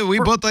 We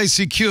bought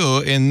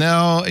ICQ, and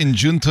now in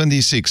June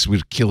 26,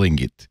 we're killing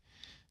it.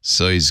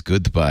 So he's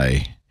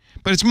goodbye.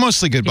 But it's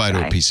mostly goodbye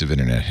to a piece of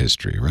internet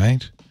history,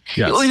 right?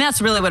 Yes. I mean,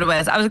 that's really what it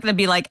was. I was going to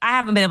be like, I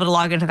haven't been able to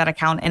log into that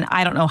account and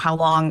I don't know how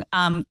long.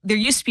 There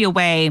used to be a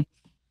way,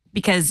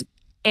 because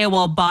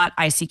AOL bought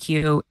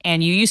ICQ,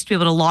 and you used to be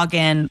able to log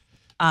in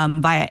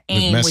via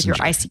AIM with your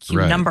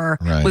ICQ number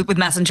with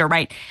Messenger,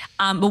 right?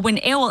 But when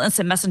AOL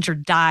Instant Messenger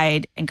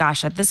died, and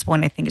gosh, at this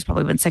point, I think it's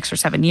probably been 6 or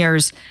 7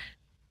 years,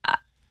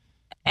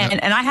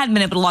 and I hadn't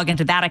been able to log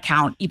into that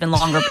account even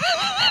longer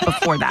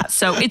before that.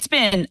 So it's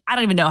been, I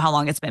don't even know how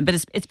long it's been, but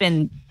it's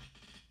been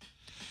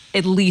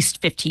at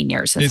least 15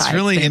 years since I've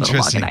been able to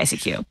log into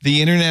ICQ.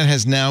 The internet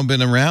has now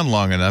been around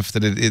long enough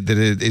that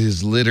it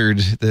is littered,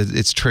 that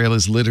its trail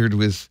is littered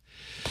with,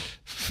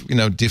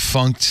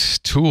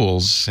 defunct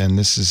tools, and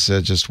this is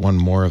just one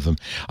more of them.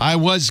 I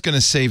was going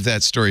to save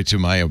that story to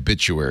my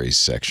obituaries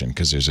section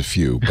because there's a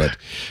few,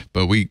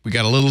 but we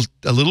got a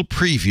little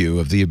preview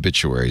of the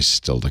obituaries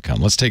still to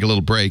come. Let's take a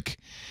little break.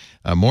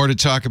 More to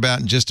talk about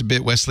in just a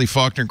bit. Wesley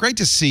Faulkner, great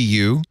to see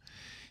you.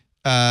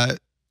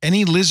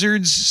 Any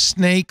lizards,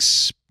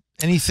 snakes,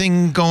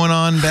 anything going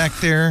on back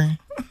there?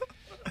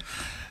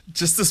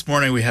 Just this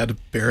morning, we had to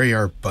bury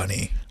our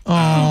bunny. But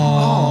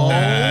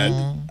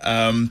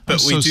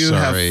we do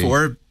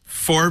have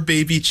four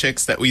baby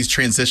chicks that we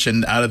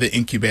transitioned out of the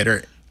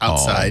incubator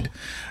outside.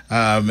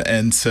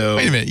 And so,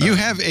 wait a minute, you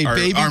have a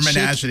baby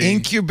chick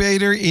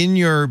incubator in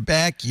your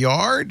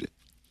backyard?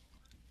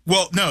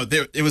 Well, no,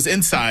 it was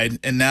inside,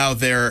 and now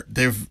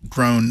they've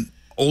grown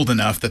old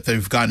enough that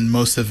they've gotten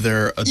most of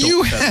their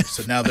adult feathers.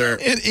 So now they're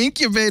an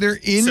incubator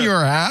in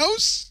your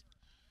house.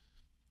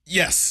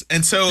 Yes,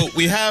 and so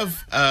we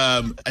have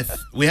 9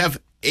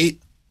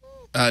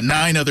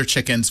 other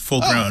chickens,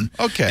 full grown.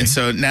 Okay, and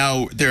so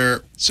now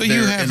they're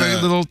you have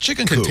a little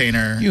chicken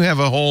container. Coop. You have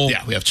a whole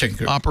we have chicken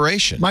coop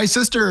operation. My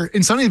sister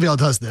in Sunnyvale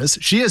does this.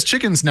 She has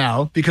chickens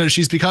now because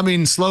she's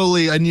becoming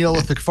slowly a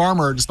Neolithic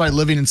farmer despite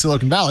living in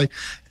Silicon Valley,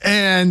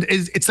 and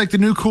it's like the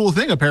new cool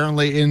thing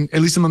apparently in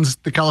at least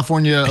amongst the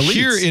California elites.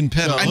 Here in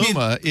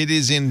Petaluma, it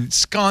is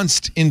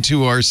ensconced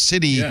into our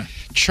city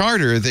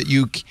charter that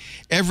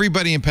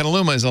everybody in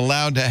Petaluma is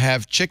allowed to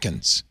have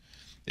chickens.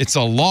 It's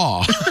a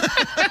law.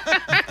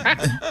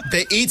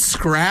 They eat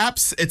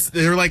scraps.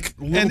 They're like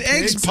little and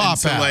eggs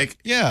pop out.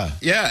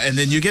 And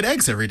then you get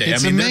eggs every day.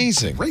 It's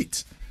amazing.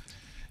 Great.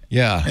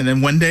 Yeah. And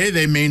then one day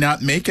they may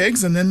not make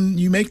eggs, and then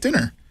you make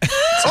dinner.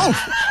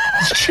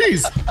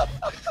 Jeez.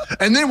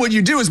 And then what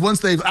you do is once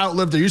they've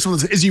outlived their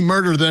usefulness is you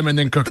murder them and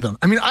then cook them.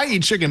 I mean, I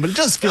eat chicken, but it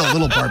does feel a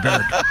little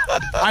barbaric.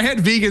 I had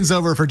vegans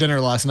over for dinner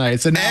last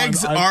night. So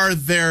eggs are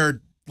their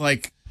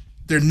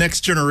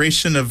next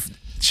generation of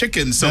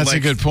chickens. So that's a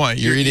good point.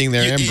 You're eating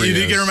their embryos.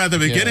 You get them at the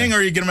beginning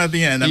or you get them at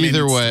the end.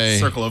 Either way.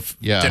 It's a circle of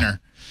dinner.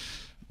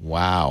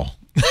 Wow.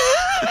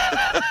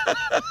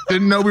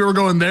 Didn't know we were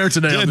going there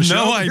today on the show.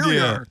 No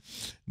idea.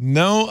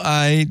 No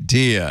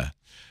idea.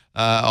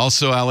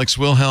 Also, Alex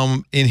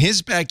Wilhelm, in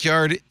his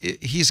backyard,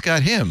 he's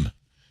got him.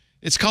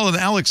 It's called an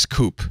Alex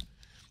Coop.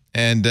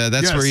 And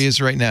that's where he is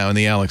right now, in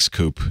the Alex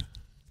Coop.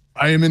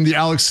 I am in the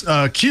Alex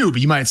Cube,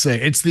 you might say.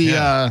 It's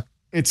the...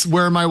 It's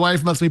where my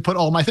wife lets me put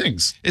all my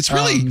things. It's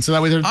really, so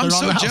that way they're I'm on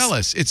so the house.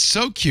 jealous. It's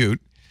so cute.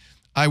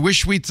 I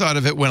wish we'd thought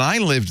of it when I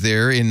lived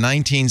there in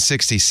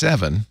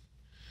 1967.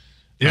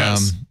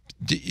 Yes.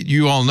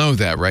 You all know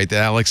that, right?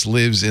 That Alex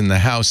lives in the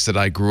house that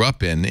I grew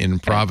up in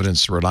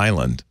Providence, Rhode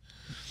Island.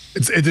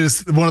 It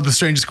is one of the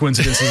strangest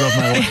coincidences of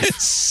my life.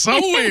 It's so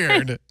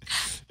weird.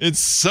 It's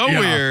so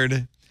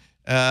weird.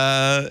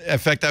 In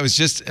fact, I was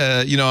just,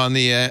 on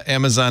the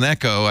Amazon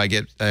Echo, I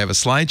have a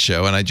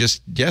slideshow, and I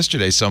just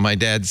yesterday saw my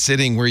dad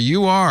sitting where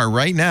you are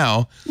right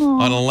now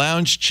on a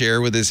lounge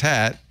chair with his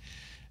hat,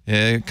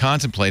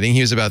 contemplating.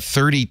 He was about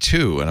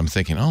 32, and I'm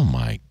thinking, oh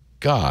my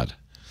God.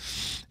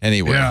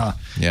 Anyway,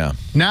 yeah.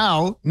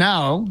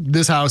 Now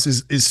this house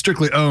is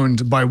strictly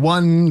owned by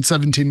one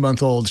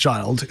 17-month-old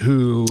child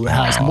who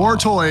has more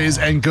toys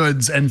and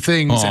goods and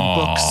things and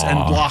books and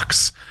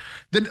blocks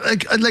than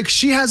like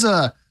she has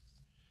a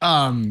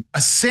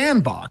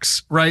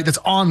sandbox, right? That's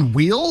on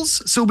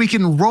wheels, so we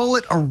can roll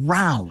it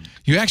around.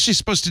 You're actually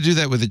supposed to do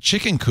that with a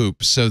chicken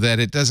coop so that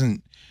it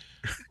doesn't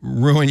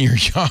ruin your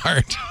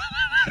yard.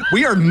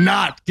 We are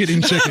not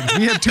getting chickens.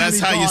 We have too many dogs. That's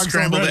how you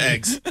scramble the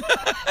eggs.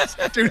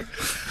 Dude,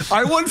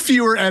 I want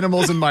fewer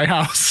animals in my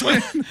house.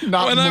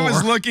 Not when more. I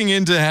was looking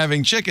into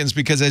having chickens,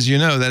 because as you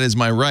know, that is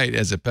my right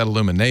as a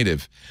Petaluma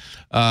native,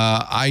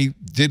 I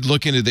did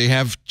look into, they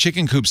have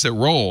chicken coops that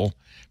roll,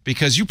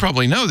 because you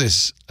probably know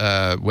this,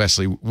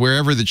 Wesley,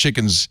 wherever the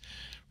chickens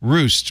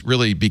roost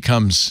really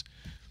becomes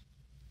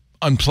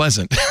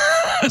unpleasant.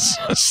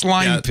 A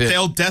slime pit.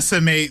 They'll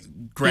decimate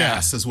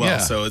grass as well,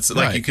 so it's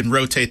like you can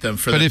rotate them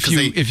for. But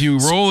if you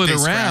roll it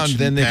around,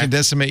 then they can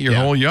decimate your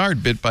whole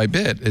yard bit by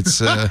bit.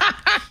 It's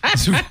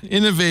it's an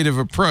innovative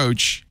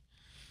approach.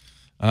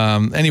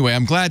 Anyway,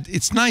 I'm glad.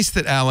 It's nice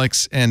that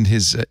Alex and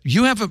his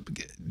you have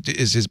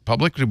is his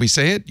public? Did we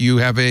say it? You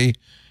have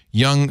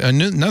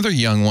another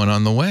young one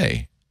on the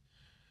way.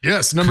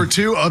 Yes, number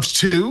 2 of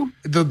 2,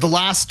 the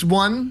last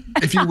one,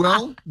 if you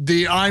will.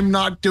 The I'm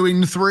Not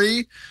Doing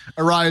 3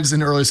 arrives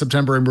in early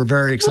September, and we're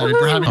very excited.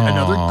 We're having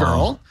another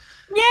girl.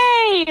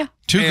 Yay!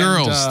 2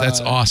 girls. That's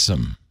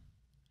awesome.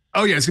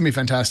 Oh yeah, it's gonna be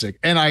fantastic.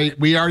 And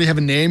we already have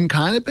a name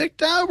kind of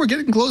picked out. We're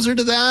getting closer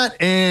to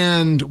that,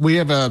 and we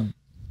have a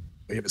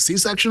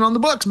C-section on the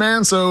books,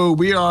 man. So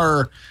we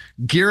are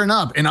gearing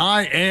up, and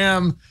I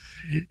am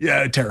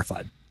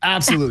terrified,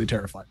 absolutely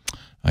terrified.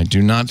 I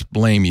do not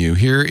blame you.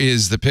 Here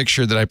is the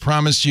picture that I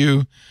promised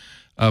you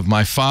of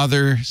my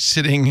father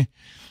sitting.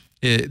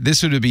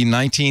 This would be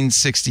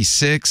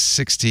 1966,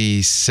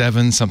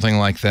 67, something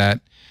like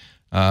that.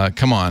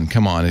 Come on.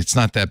 It's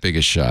not that big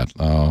a shot.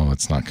 Oh,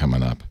 it's not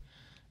coming up.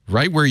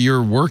 Right where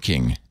you're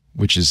working,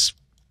 which is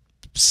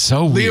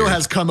so weird. Leo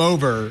has come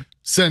over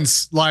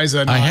since Liza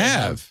and I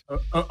have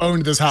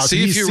owned this house.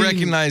 See if you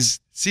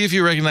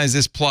recognize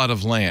this plot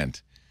of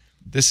land.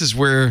 This is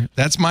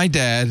that's my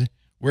dad,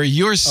 where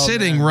you're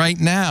sitting right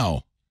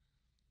now.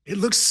 It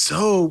looks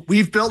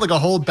we've built like a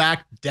whole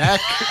back deck.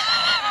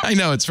 I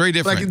know, it's very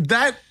different.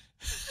 Like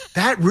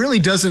that really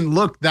doesn't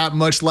look that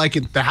much like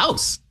the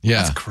house.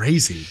 Yeah. That's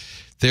crazy.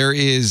 There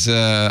is,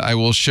 I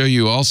will show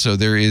you also,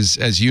 there is,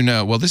 as you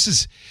know,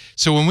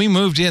 so when we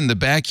moved in, the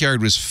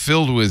backyard was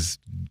filled with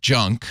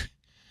junk.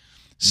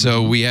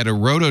 So we had to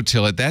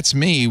rototill it. That's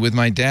me with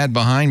my dad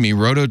behind me,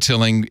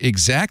 rototilling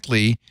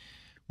exactly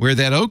where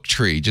that oak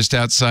tree just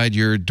outside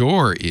your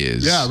door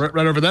is. Yeah,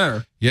 right over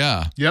there.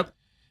 Yeah. Yep.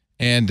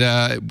 And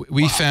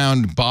we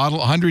found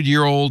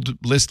 100-year-old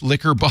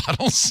liquor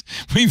bottles.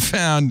 We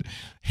found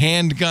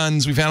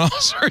handguns. We found all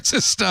sorts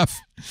of stuff.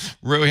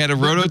 We had to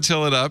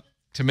rototill it up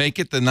to make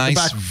it the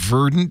nice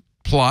verdant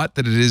plot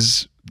that it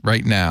is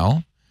right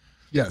now.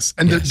 Yes.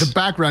 And the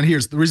background here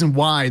is the reason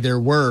why there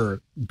were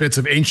bits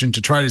of ancient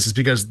detritus is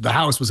because the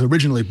house was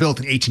originally built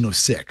in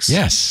 1806.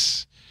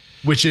 Yes.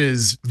 Which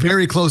is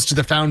very close to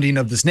the founding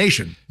of this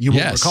nation. You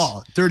will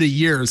recall 30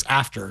 years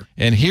after.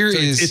 And here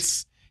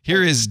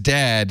is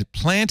Dad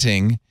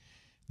planting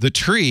the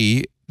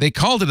tree. They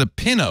called it a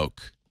pin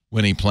oak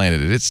when he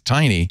planted it. It's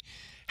tiny.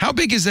 How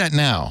big is that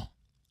now?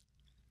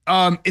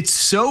 It's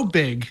so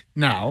big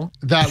now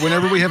that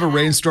whenever we have a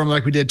rainstorm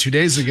like we did 2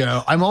 days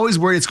ago, I'm always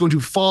worried it's going to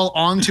fall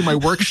onto my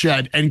work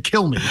shed and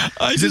kill me.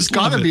 It's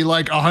got to be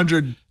like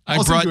 100.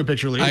 I'll send you a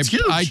picture, Lee. It's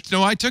huge.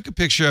 I took a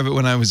picture of it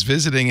when I was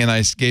visiting, and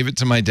I gave it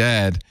to my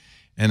dad.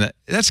 And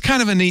that's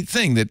kind of a neat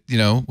thing that,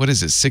 what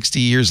is it, 60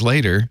 years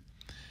later,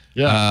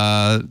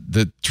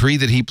 the tree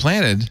that he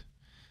planted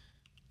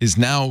is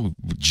now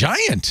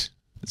giant.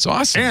 It's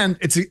awesome. And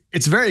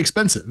it's very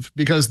expensive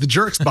because the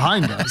jerks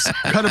behind us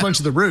cut a bunch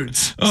of the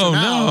roots. So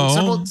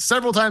now,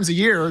 several times a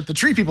year, the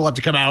tree people have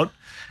to come out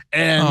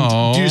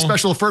and do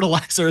special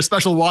fertilizer,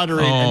 special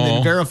watering, and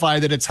then verify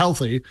that it's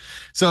healthy.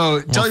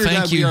 So tell your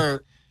dad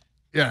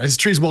his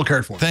tree's well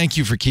cared for. Thank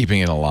you for keeping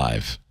it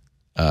alive,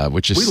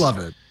 we love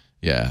it.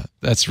 Yeah,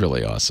 that's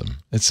really awesome.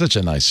 It's such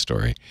a nice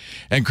story.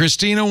 And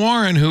Christina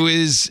Warren, who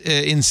is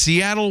in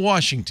Seattle,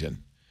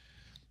 Washington.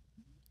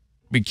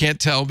 We can't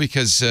tell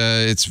because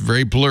it's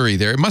very blurry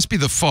there. It must be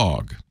the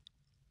fog.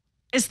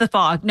 It's the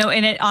fog. No,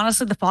 and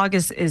honestly, the fog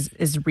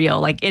is real.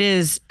 Like it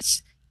is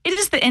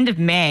the end of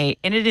May,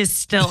 and it is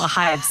still a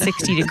high of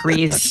 60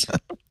 degrees.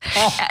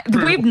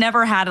 We've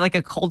never had like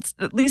a cold,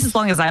 at least as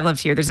long as I've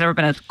lived here. There's never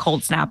been a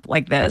cold snap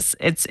like this.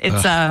 It's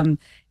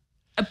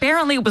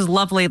apparently it was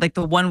lovely. Like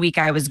the 1 week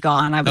I was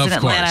gone, I was in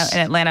Atlanta,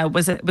 and Atlanta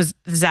was a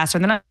disaster.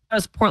 And then I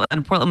was Portland,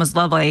 and Portland was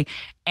lovely,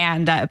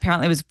 and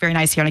apparently it was very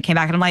nice here. And I came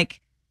back, and I'm like,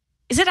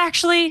 is it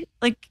actually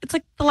it's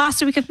like the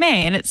last week of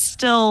May, and it's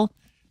still.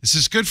 This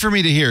is good for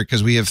me to hear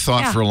because we have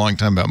thought for a long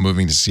time about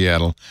moving to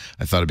Seattle.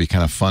 I thought it'd be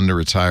kind of fun to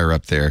retire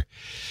up there.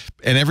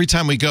 And every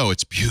time we go,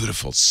 it's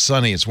beautiful, it's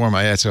sunny, it's warm.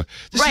 This is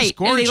gorgeous.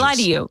 And they lie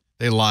to you.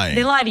 They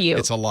lie to you.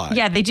 It's a lie.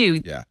 Yeah, they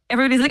do. Yeah.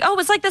 Everybody's like, oh,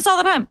 it's like this all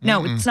the time.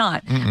 No, it's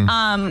not.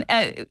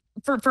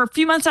 For a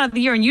few months out of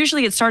the year, and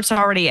usually it starts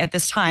already at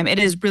this time, it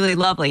is really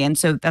lovely. And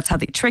so that's how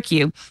they trick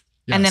you.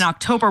 Yes. And then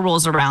October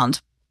rolls around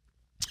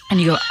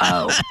and you go,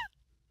 oh.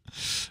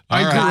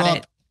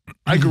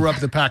 I grew up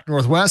in the Pac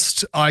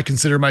Northwest. I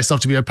consider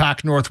myself to be a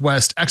Pac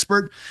Northwest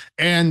expert.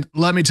 And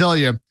let me tell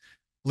you,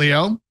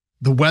 Leo,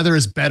 the weather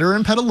is better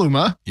in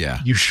Petaluma. Yeah.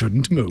 You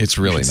shouldn't move. It's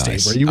really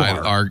nice. Stay where you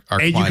are.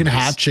 And you can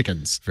have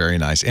chickens. Very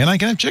nice. And I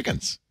can have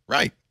chickens.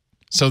 Right.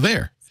 So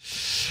there.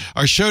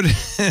 Our show,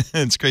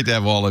 it's great to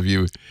have all of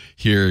you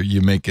here.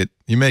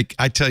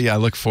 I tell you, I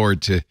look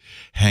forward to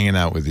hanging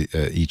out with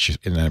each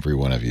and every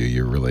one of you.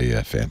 You're really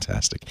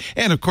fantastic.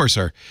 And of course,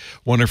 our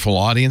wonderful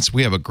audience.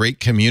 We have a great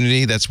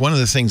community. That's one of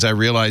the things I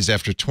realized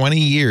after 20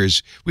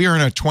 years. We are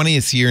in our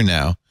 20th year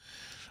now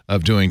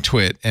of doing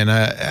Twit. And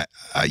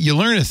you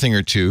learn a thing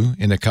or two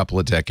in a couple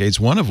of decades,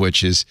 one of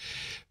which is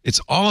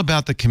it's all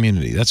about the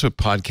community. That's what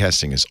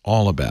podcasting is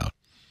all about.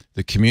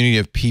 The community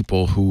of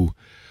people who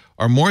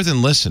are more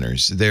than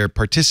listeners. They're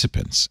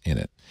participants in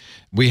it.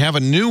 We have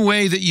a new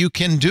way that you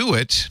can do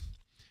it,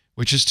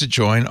 which is to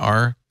join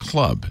our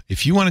club.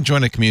 If you want to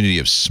join a community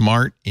of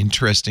smart,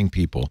 interesting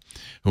people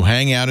who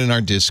hang out in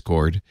our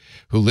Discord,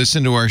 who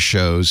listen to our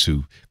shows,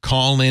 who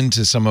call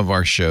into some of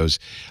our shows,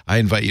 I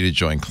invite you to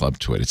join Club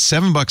Twit. It's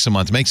 $7 a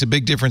month. It makes a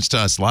big difference to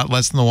us, a lot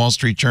less than the Wall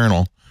Street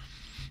Journal.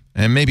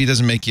 And maybe it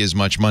doesn't make you as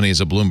much money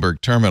as a Bloomberg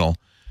terminal,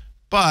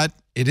 but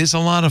it is a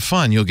lot of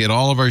fun. You'll get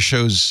all of our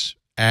shows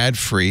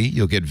ad-free.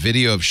 You'll get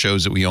video of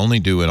shows that we only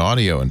do in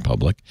audio in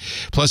public,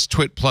 plus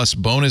Twit Plus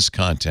bonus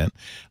content,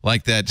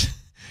 like that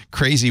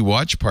crazy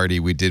watch party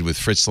we did with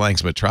Fritz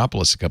Lang's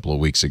Metropolis a couple of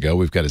weeks ago.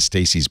 We've got a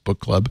Stacy's Book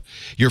Club.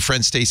 Your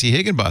friend Stacey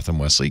Higginbotham,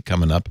 Wesley,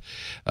 coming up.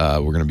 We're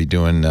going to be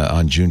doing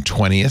on June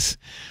 20th.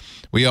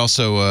 We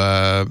also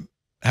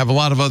have a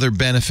lot of other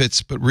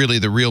benefits, but really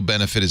the real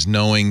benefit is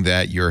knowing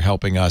that you're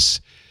helping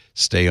us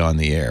stay on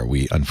the air.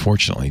 We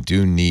unfortunately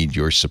do need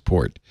your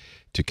support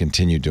to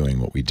continue doing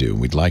what we do.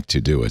 We'd like to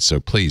do it.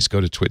 So please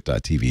go to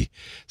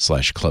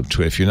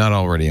twit.tv/clubtwit if you're not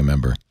already a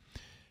member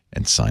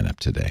and sign up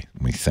today.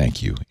 We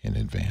thank you in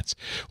advance.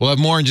 We'll have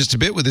more in just a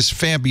bit with this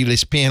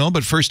fabulous panel,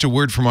 but first a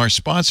word from our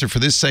sponsor for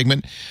this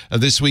segment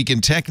of This Week in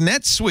Tech,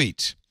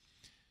 NetSuite.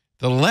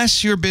 The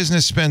less your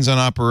business spends on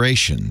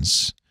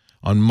operations,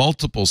 on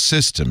multiple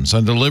systems,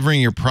 on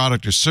delivering your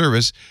product or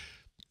service,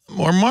 the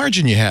more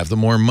margin you have, the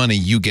more money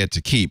you get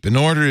to keep. In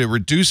order to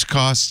reduce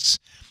costs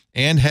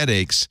and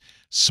headaches,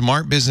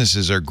 smart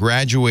businesses are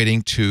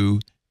graduating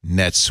to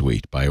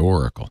NetSuite by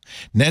Oracle.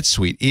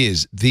 NetSuite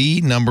is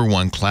the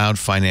 #1 cloud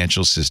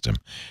financial system,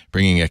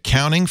 bringing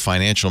accounting,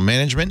 financial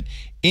management,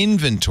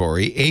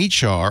 inventory,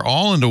 HR,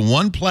 all into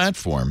one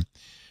platform,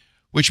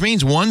 which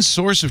means one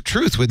source of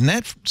truth. With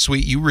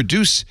NetSuite, you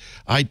reduce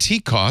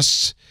IT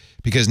costs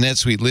because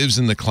NetSuite lives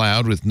in the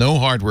cloud with no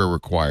hardware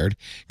required,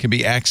 can be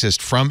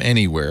accessed from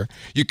anywhere.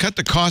 You cut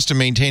the cost of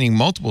maintaining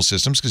multiple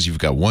systems because you've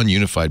got one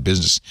unified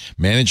business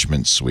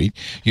management suite.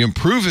 You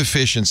improve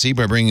efficiency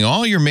by bringing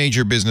all your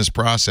major business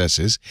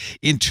processes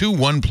into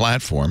one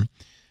platform,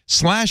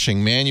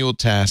 slashing manual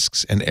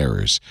tasks and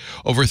errors.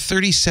 Over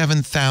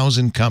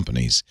 37,000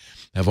 companies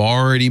have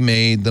already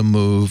made the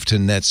move to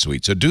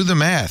NetSuite. So do the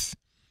math.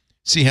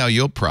 See how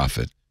you'll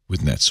profit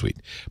with NetSuite.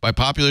 By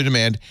popular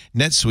demand,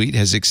 NetSuite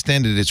has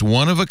extended its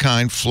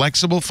one-of-a-kind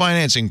flexible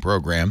financing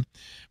program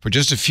for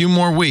just a few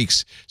more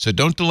weeks. So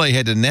don't delay.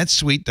 Head to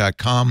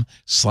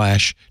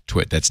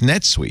netsuite.com/twit. That's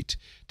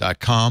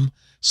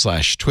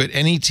netsuite.com/twit.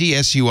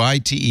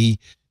 NETSUITE.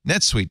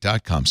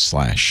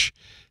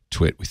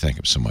 netsuite.com/twit. We thank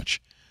them so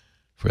much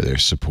for their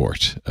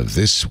support of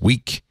This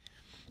Week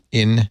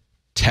in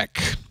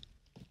Tech.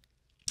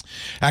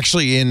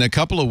 Actually, in a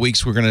couple of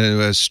weeks, we're going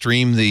to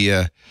stream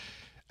the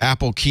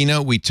Apple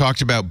keynote. We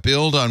talked about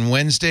Build on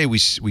Wednesday. We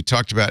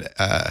talked about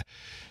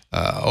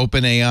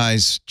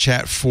OpenAI's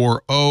Chat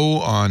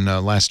 4.0 on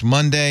last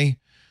Monday.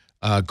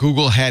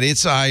 Google had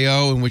its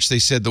I.O. in which they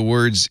said the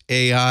words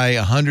AI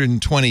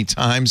 120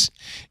 times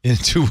in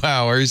 2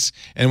 hours.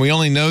 And we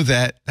only know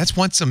that. That's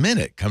once a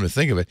minute, come to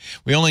think of it.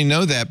 We only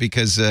know that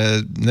because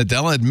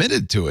Nadella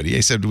admitted to it.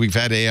 He said, we've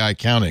had AI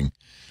counting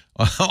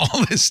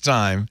all this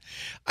time.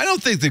 I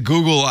don't think the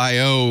Google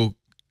I.O.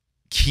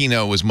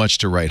 keynote was much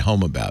to write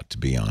home about, to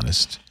be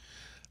honest.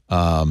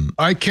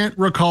 I can't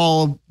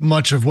recall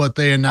much of what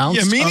they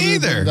announced. Yeah, me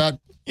neither. That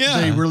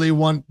they really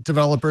want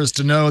developers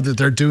to know that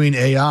they're doing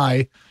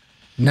AI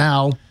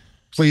now.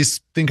 Please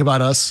think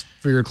about us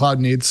for your cloud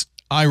needs.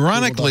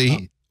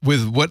 Ironically,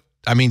 with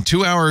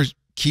 2-hour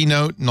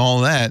keynote and all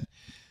that,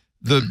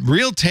 the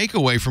real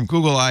takeaway from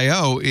Google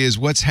I.O. is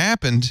what's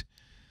happened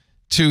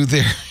to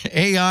their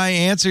AI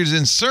answers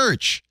in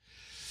search.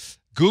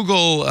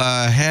 Google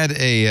had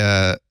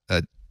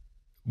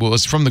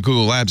it's from the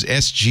Google Labs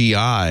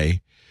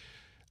SGI,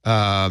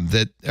 or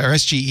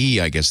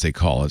SGE, I guess they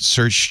call it,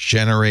 Search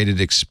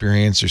Generated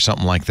Experience or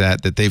something like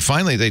that, that they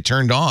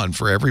turned on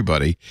for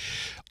everybody.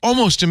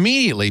 Almost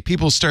immediately,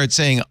 people start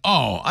saying,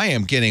 oh, I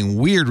am getting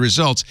weird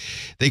results.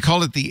 They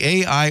called it the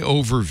AI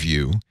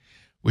Overview,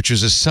 which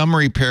is a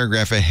summary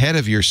paragraph ahead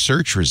of your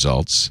search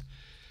results.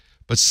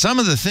 But some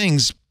of the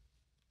things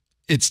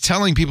it's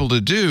telling people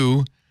to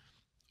do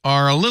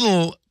are a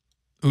little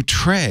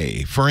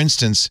outre. For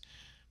instance,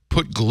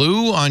 put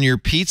glue on your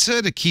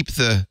pizza to keep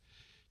the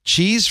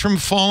cheese from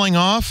falling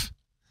off.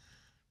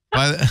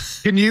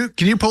 Can you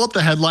pull up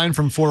the headline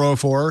from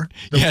 404?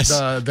 Yes.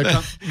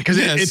 Because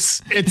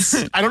it's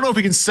I don't know if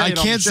we can say it.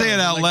 I can't say it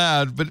out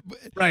loud, but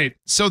right.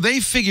 So they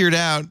figured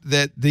out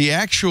that the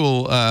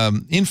actual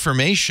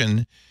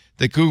information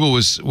that Google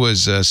was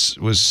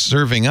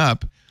serving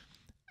up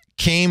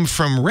came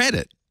from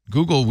Reddit.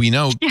 Google, we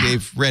know,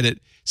 gave Reddit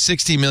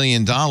 $60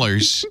 million.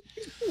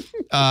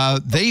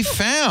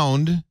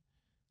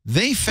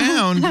 They found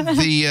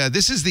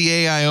this is the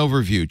AI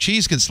overview.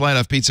 Cheese can slide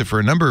off pizza for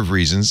a number of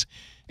reasons,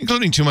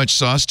 including too much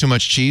sauce, too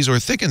much cheese, or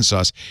thickened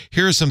sauce.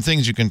 Here are some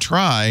things you can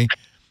try.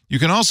 You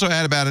can also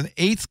add about an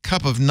 1/8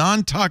 cup of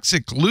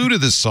non-toxic glue to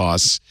the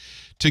sauce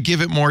to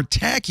give it more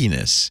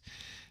tackiness.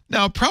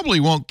 Now, it probably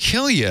won't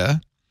kill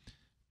you,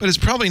 but it's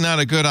probably not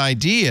a good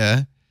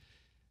idea.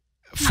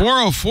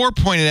 404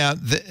 pointed out,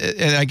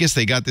 and I guess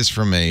they got this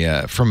from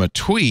a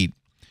tweet.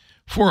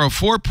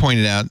 404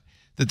 pointed out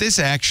that this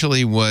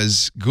actually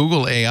was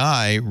Google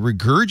AI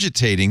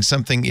regurgitating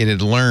something it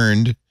had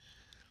learned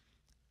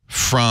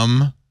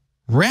from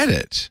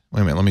Reddit.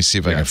 Wait a minute, let me see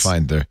if I can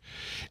find the...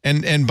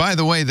 And by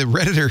the way, the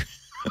Redditor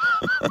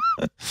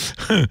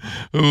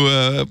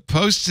who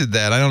posted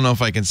that, I don't know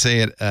if I can say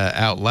it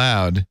out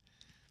loud,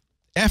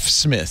 F.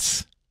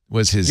 Smith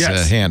was his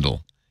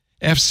handle.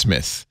 F.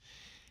 Smith.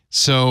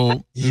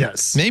 So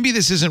maybe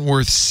this isn't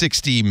worth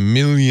 $60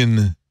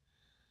 million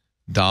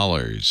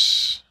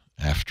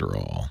after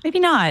all. Maybe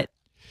not.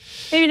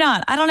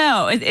 I don't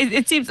know.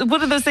 It seems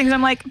one of those things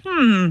I'm like,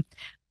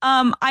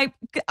 I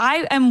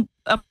am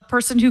a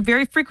person who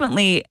very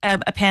frequently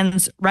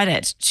appends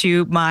Reddit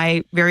to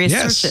my various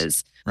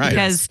searches. Right.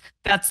 Because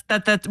that's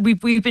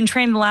we've been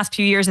trained in the last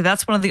few years that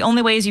that's one of the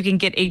only ways you can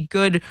get a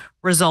good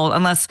result,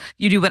 unless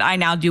you do what I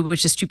now do,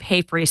 which is to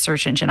pay for a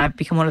search engine. I've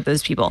become one of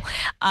those people.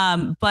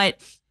 But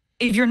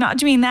if you're not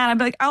doing that, I'm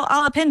like,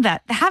 I'll append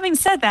that. Having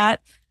said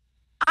that,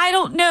 I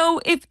don't know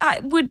if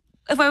I would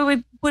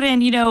put in,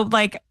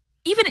 like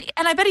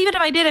and I bet even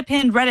if I did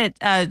append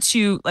Reddit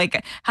to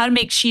like how to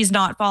make cheese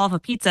not fall off a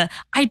pizza,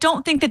 I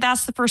don't think that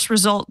that's the first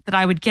result that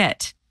I would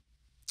get.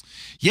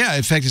 Yeah,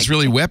 in fact, it's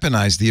really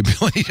weaponized the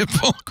ability to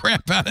pull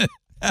crap out of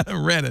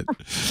Reddit.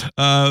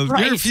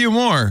 There are a few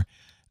more.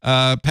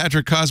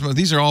 Patrick Cosmo,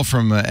 these are all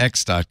from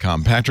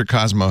X.com. Patrick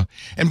Cosmo.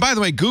 And by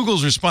the way,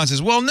 Google's response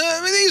is, well,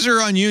 no, these are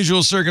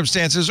unusual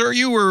circumstances, or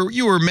you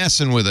were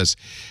messing with us.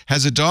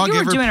 Has a dog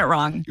ever... doing it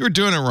wrong. You were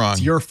doing it wrong.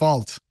 It's your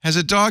fault. Has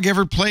a dog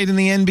ever played in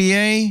the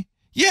NBA?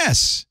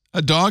 Yes,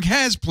 a dog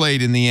has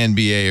played in the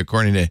NBA,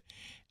 according to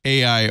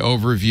AI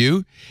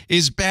Overview.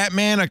 Is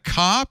Batman a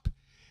cop?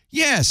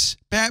 Yes,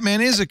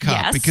 Batman is a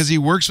cop because he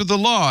works with the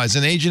law as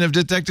an agent of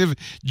Detective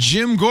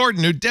Jim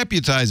Gordon, who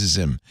deputizes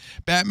him.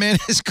 Batman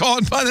is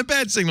called by the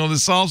bat signal to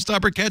solve,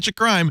 stop, or catch a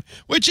crime,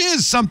 which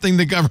is something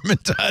the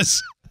government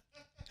does.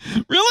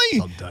 Really?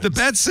 Sometimes. The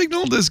bat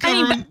signal? Does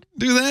government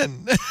do that?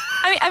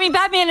 I mean,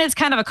 Batman is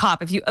kind of a cop.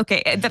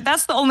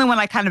 That's the only one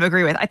I kind of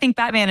agree with. I think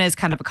Batman is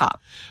kind of a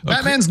cop.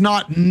 Batman's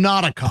not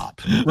a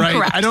cop, right?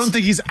 Correct. I don't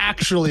think he's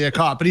actually a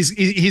cop, but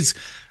he's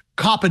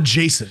cop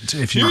adjacent,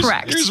 if you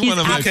correct. Here's one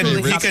of my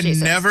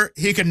favorites.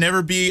 He could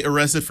never be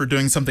arrested for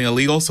doing something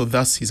illegal, so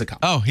thus he's a cop.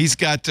 Oh, he's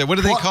got what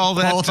do they call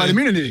that? Qualified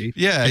immunity.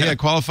 Yeah,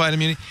 qualified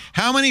immunity.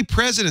 How many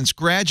presidents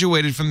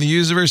graduated from the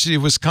University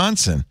of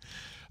Wisconsin?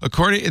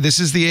 This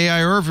is the AI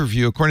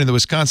overview. According to the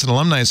Wisconsin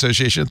Alumni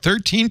Association,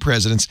 13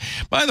 presidents.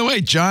 By the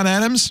way, John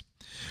Adams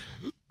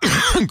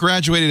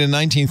graduated in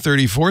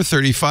 1934,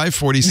 35,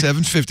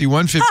 47,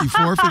 51,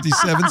 54,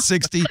 57,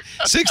 60,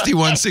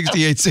 61,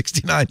 68,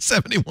 69,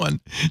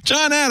 71.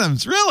 John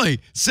Adams,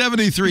 really?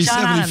 73, John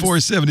 74,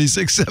 Adams.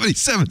 76,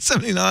 77,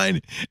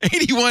 79,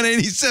 81,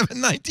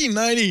 87,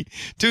 1990,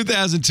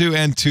 2002,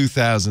 and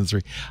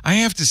 2003. I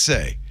have to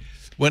say,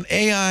 when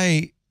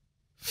AI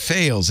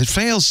fails, it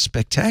fails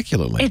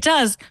spectacularly. It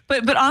does.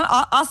 But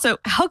also,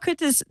 how good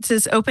does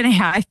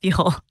OpenAI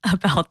feel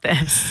about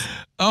this?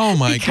 Oh,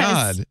 my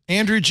God.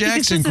 Andrew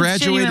Jackson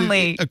graduated,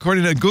 genuinely...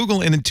 according to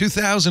Google, in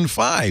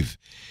 2005.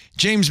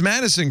 James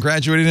Madison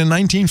graduated in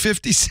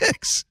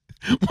 1956.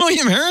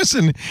 William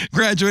Harrison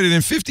graduated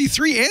in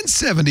 53 and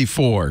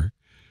 74.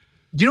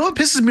 You know what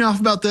pisses me off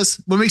about this?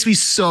 What makes me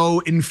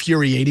so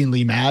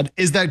infuriatingly mad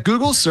is that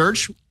Google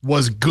search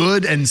was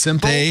good and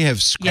simple. They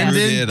have screwed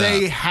it up.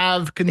 They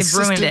have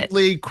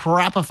consistently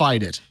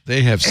crapified it.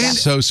 They have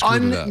so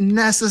screwed it up.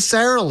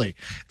 Unnecessarily.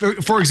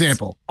 For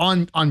example,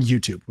 on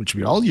YouTube, which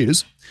we all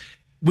use,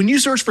 when you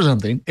search for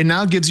something, it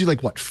now gives you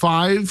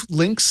 5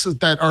 links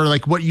that are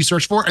what you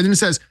search for. And then it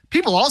says,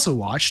 people also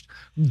watched.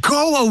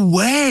 Go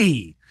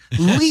away.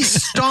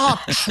 Please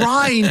stop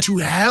trying to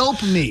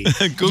help me.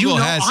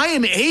 I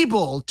am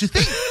able to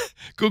think.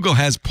 Google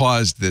has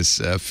paused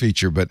this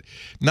feature, but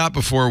not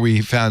before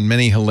we found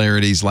many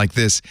hilarities like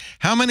this.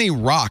 How many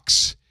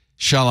rocks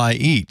shall I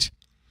eat?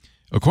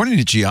 According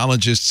to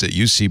geologists at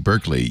UC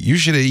Berkeley, you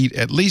should eat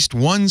at least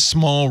one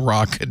small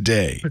rock a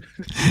day.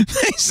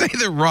 They say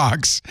the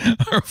rocks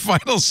are a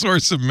vital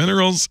source of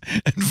minerals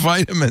and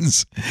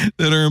vitamins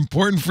that are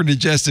important for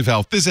digestive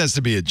health. This has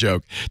to be a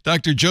joke.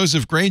 Dr.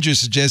 Joseph Granger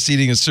suggests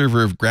eating a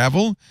server of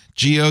gravel,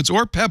 geodes,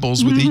 or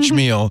pebbles with each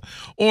meal,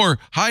 or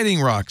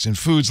hiding rocks in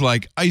foods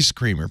like ice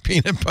cream or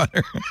peanut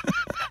butter.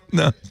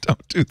 No,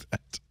 don't do that.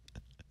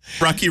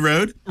 Rocky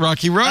Road?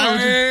 Rocky Road.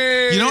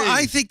 Hey.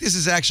 I think this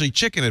is actually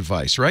chicken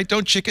advice, right?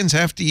 Don't chickens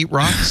have to eat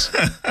rocks?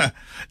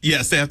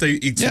 Yes, they have to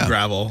eat some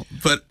gravel.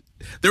 But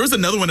there was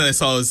another one that I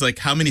saw. It was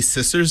how many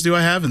sisters do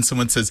I have? And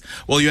someone says,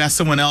 well, you ask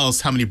someone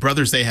else how many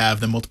brothers they have,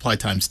 then multiply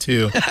times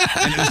 2.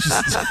 And it was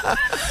just...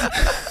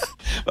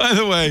 By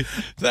the way,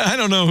 I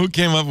don't know who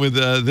came up with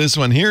this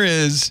one. Here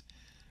is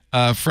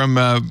from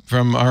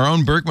our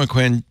own Burke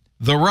McQuinn,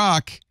 The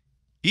Rock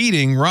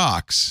eating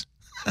rocks.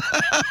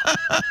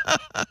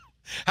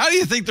 How do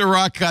you think The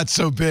Rock got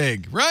so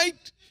big, right?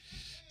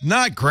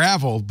 Not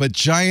gravel, but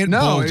giant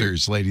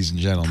boulders, ladies and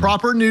gentlemen.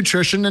 Proper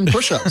nutrition and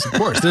push-ups, of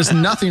course. There's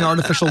nothing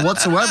artificial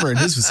whatsoever in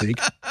his physique.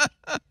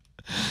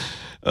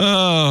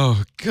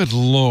 Oh, good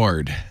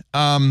Lord.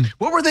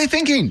 What were they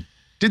thinking?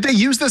 Did they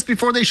use this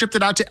before they shipped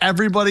it out to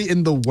everybody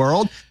in the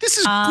world? This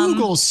is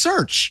Google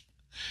search.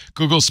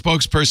 Google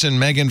spokesperson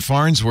Megan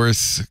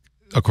Farnsworth,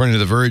 according to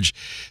The Verge,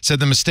 said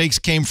the mistakes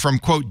came from,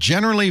 quote,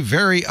 generally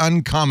very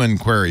uncommon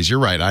queries. You're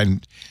right. I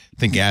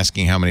think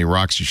asking how many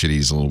rocks you should eat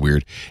is a little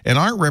weird. And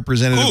aren't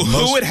representative.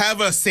 Who would have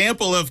a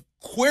sample of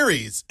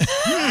queries?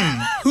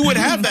 Who would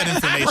have that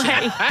information?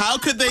 Right. How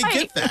could they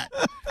get that?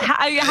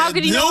 How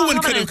could you No know one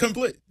how could to- have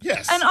complete.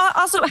 Yes. And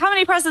also, how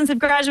many presidents have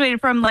graduated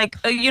from like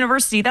a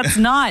university? That's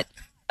not.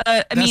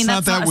 That's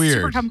not that a weird.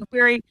 super common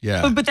query.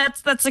 Yeah. But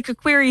that's like a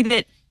query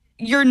that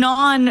you're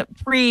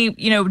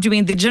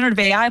doing the generative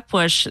AI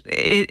push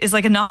is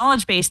like a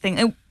knowledge based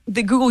thing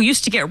that Google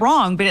used to get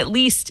wrong, but at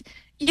least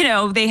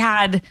they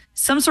had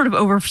some sort of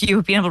overview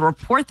of being able to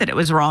report that it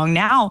was wrong.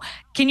 Now,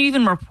 can you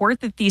even report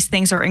that these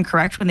things are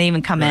incorrect when they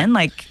even come in?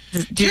 Like,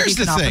 do you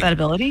even offer that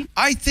ability?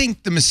 I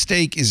think the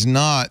mistake is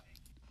not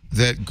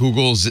that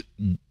Google's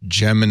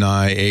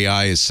Gemini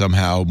AI is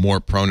somehow more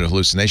prone to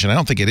hallucination. I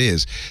don't think it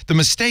is. The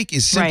mistake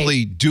is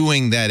simply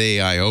doing that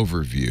AI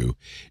overview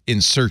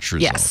in search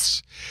results.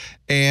 Yes.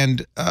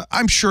 And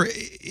I'm sure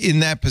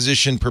in that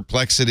position,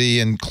 Perplexity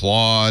and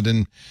Claude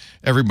and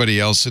everybody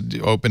else at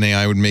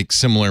OpenAI would make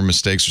similar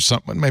mistakes or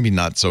something. Maybe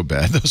not so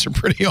bad. Those are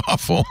pretty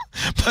awful.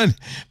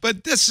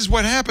 But this is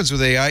what happens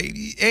with AI.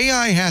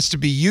 AI has to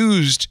be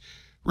used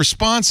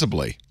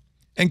responsibly.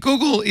 And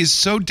Google is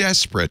so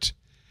desperate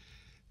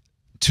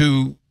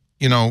to,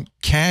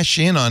 cash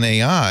in on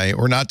AI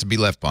or not to be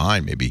left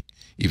behind, maybe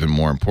even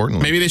more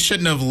importantly. Maybe they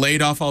shouldn't have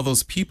laid off all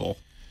those people.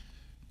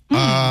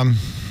 I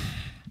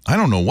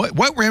don't know. What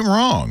went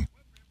wrong?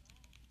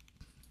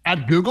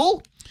 At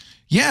Google?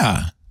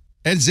 Yeah.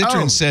 Ed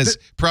Zitron says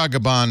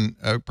Prabhakar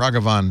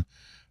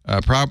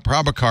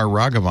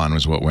Raghavan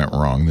was what went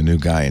wrong, the new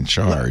guy in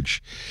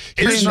charge.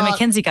 Here's the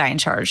McKinsey guy in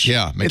charge.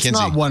 Yeah, McKinsey. It's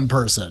not one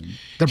person.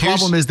 The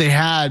problem is they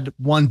had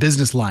one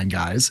business line,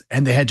 guys,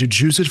 and they had to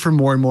juice it for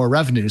more and more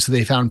revenue, so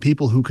they found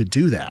people who could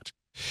do that.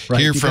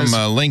 Right? Here from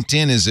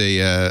LinkedIn is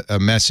a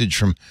message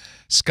from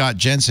Scott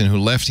Jensen, who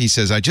left. He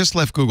says, I just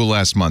left Google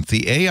last month.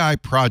 The AI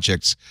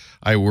projects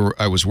I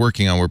was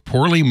working on were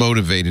poorly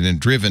motivated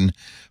and driven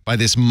by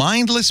this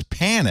mindless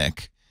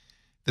panic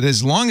that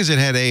as long as it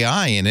had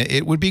AI in it,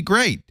 it would be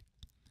great.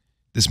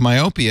 This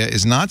myopia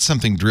is not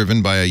something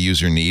driven by a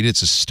user need.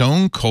 It's a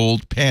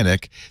stone-cold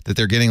panic that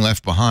they're getting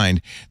left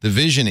behind. The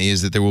vision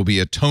is that there will be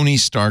a Tony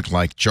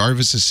Stark-like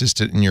Jarvis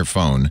assistant in your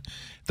phone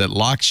that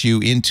locks you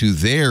into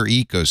their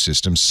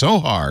ecosystem so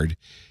hard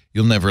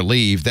you'll never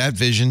leave. That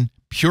vision,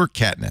 pure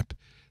catnip.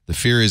 The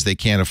fear is they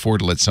can't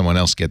afford to let someone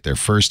else get there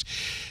first.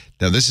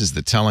 Now, this is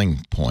the telling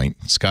point.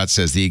 Scott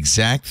says the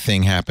exact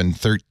thing happened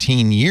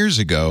 13 years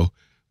ago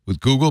with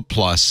Google+.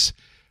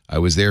 I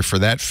was there for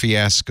that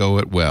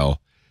fiasco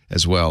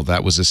as well.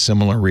 That was a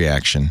similar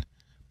reaction,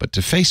 but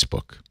to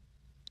Facebook.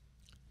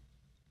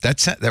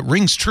 That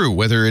rings true.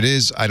 Whether it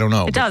is, I don't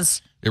know. It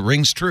does. It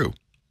rings true.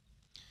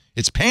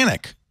 It's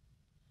panic.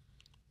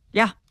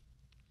 Yeah.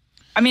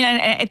 I mean,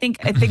 I think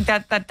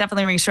that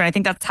definitely rings true. I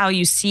think that's how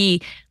you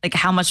see, like,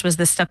 how much was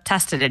this stuff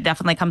tested. It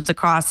definitely comes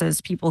across as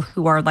people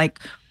who are like,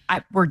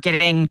 we're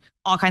getting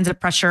all kinds of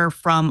pressure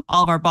from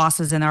all of our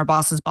bosses and our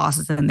bosses'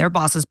 bosses and their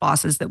bosses'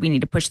 bosses that we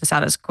need to push this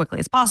out as quickly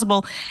as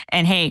possible.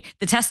 And hey,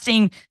 the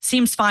testing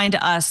seems fine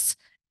to us.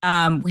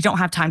 We don't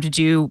have time to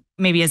do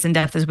maybe as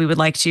in-depth as we would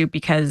like to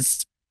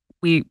because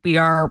we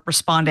are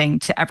responding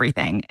to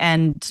everything.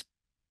 And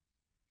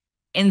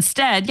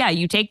instead,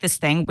 you take this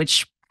thing,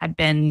 which had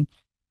been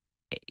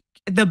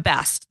the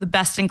best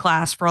in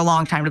class for a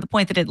long time, to the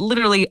point that it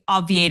literally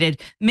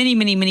obviated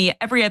many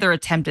every other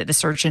attempt at a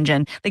search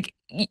engine. Like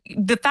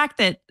the fact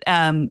that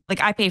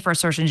I pay for a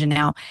search engine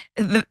now,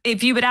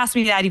 if you would ask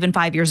me that even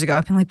 5 years ago,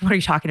 I'd be like, what are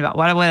you talking about?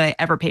 Why would I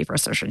ever pay for a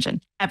search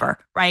engine ever?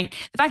 Right?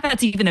 The fact that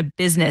it's even a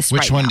business.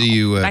 Which one do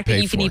you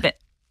pay for?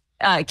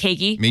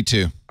 Keiki. Me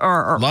too.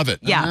 Or love it.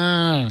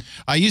 Yeah.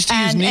 I used to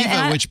use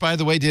Neva, which, by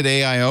the way, did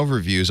AI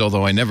overviews,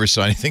 although I never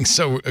saw anything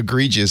so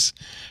egregious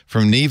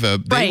from Neva.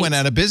 They went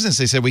out of business.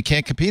 They said, we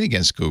can't compete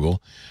against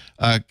Google.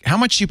 How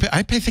much do you pay?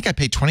 I think I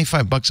pay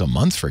 $25 a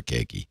month for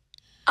Keiki.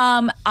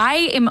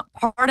 I am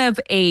part of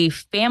a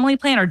family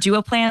plan or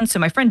duo plan. So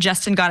my friend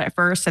Justin got it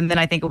first. And then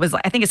I think it's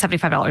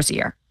 $75 a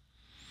year.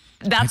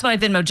 That's what I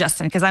Venmo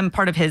Justin, because I'm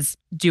part of his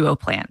duo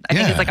plan. I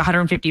think it's like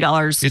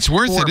 $150. It's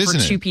worth it, isn't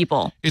it? For two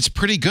people. It's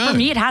pretty good. For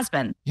me, it has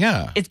been.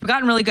 Yeah. It's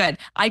gotten really good.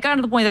 I got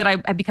to the point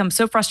that I've become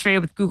so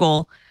frustrated with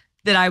Google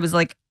that I was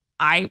like,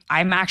 I'm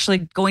actually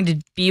going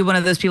to be one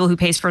of those people who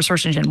pays for a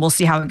search engine. We'll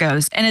see how it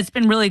goes. And it's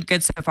been really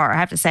good so far. I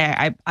have to say,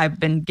 I've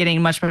been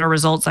getting much better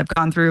results. I've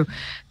gone through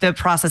the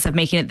process of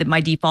making it my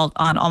default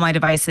on all my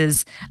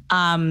devices.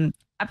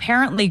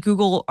 Apparently,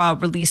 Google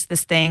released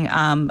this thing,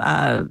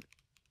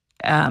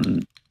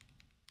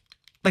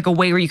 like a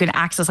way where you can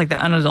access like the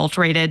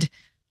unadulterated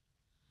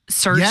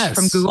search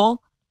from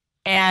Google.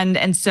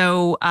 And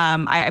so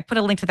I put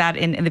a link to that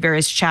in the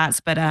various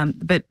chats, but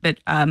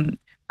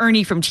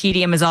Ernie from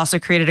TDM has also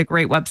created a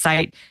great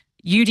website,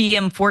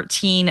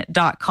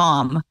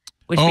 udm14.com,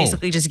 which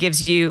basically just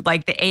gives you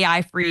like the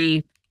AI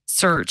free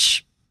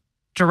search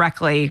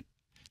directly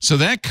So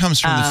that comes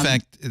from the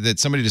fact that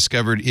somebody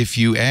discovered if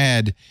you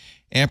add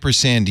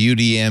ampersand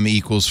UDM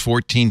equals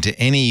 14 to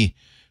any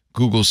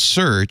Google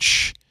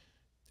search,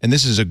 and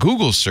this is a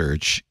Google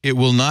search, it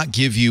will not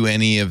give you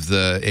any of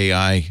the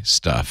AI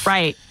stuff.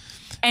 Right.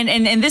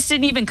 And this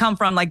didn't even come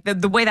from like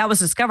the way that was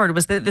discovered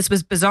was that this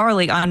was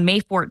bizarrely on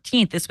May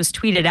 14th. This was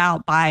tweeted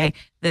out by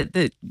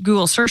the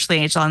Google search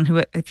liaison, who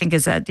I think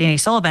is Danny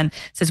Sullivan,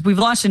 says we've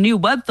launched a new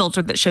web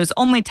filter that shows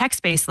only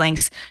text-based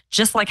links,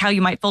 just like how you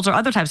might filter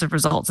other types of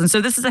results. And so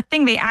this is a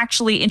thing they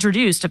actually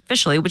introduced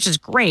officially, which is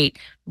great.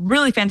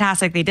 Really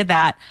fantastic. They did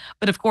that.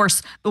 But of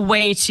course, the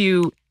way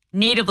to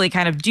natively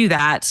kind of do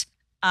that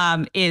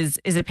is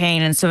a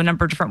pain, and so a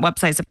number of different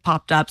websites have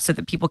popped up so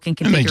that people can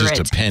configure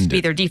it to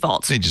be their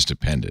default. They just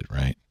append it,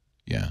 right?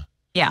 Yeah.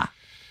 Yeah.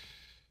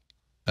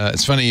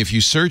 It's funny, if you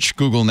search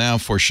Google now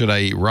for "should I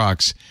eat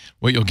rocks,"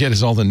 what you'll get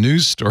is all the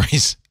news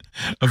stories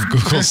of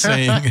Google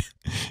saying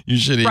you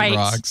should eat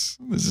rocks.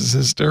 This is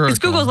hysterical. Because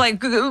Google's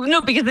like, no,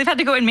 because they've had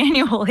to go in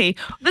manually.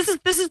 This is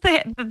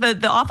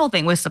the awful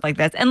thing with stuff like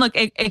this. And look,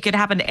 it could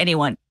happen to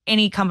anyone.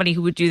 Any company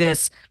who would do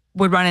this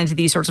would run into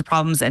these sorts of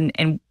problems,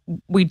 and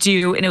we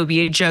do, and it would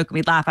be a joke, and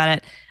we'd laugh at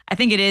it. I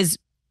think it is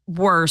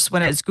worse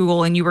when it's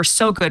Google and you were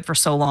so good for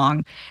so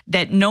long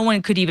that no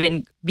one could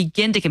even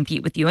begin to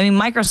compete with you. I mean,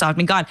 Microsoft, I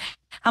mean, God,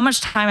 how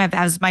much time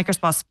has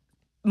Microsoft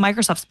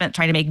spent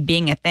trying to make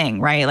Bing a thing,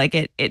 right? Like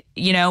it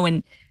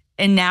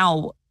and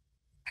now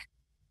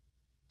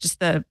just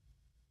the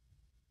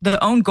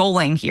own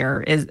goaling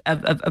here is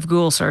of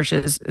Google search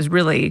is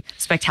really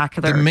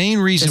spectacular. The main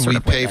reason we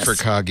pay for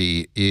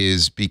Kagi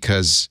is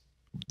because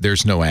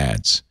there's no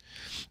ads.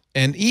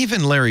 And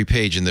even Larry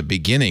Page in the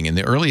beginning, in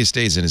the earliest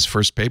days in his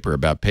first paper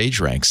about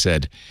PageRank,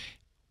 said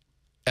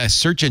a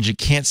search engine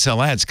can't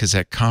sell ads because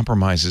that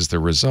compromises the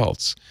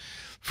results.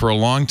 For a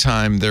long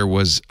time, there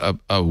was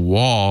a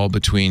wall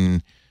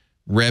between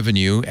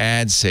revenue,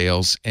 ad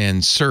sales,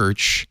 and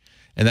search.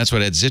 And that's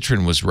what Ed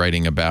Zitron was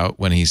writing about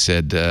when he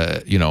said,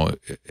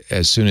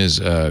 as soon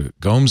as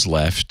Gomes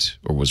left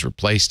or was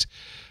replaced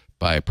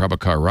by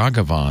Prabhakar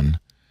Raghavan,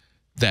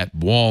 that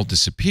wall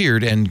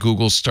disappeared and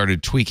Google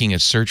started tweaking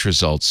its search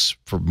results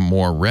for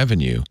more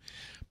revenue.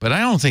 But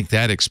I don't think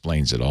that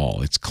explains it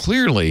all. It's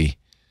clearly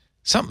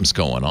something's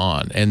going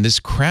on. And this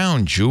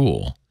crown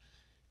jewel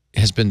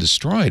has been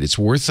destroyed. It's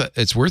worth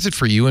it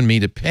for you and me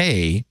to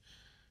pay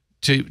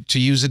to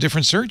use a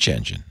different search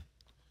engine.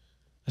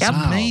 That's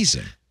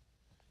amazing.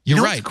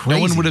 You're right. No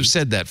one would have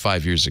said that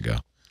 5 years ago.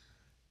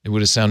 It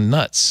would have sounded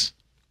nuts.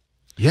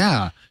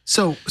 Yeah.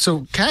 So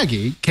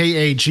Kagi,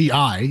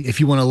 Kagi, if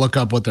you want to look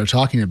up what they're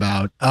talking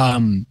about,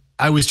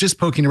 I was just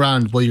poking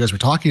around while you guys were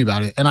talking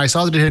about it, and I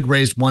saw that it had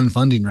raised one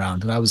funding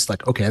round, and I was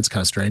like, okay, that's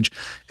kind of strange.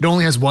 It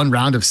only has one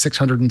round of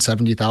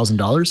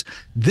 $670,000.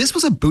 This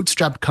was a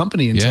bootstrapped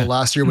company until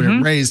last year when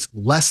it raised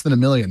less than $1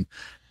 million,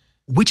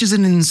 which is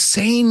an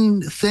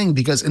insane thing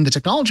because in the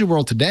technology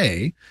world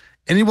today,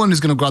 anyone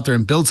who's going to go out there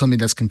and build something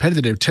that's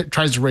competitive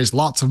tries to raise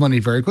lots of money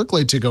very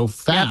quickly to go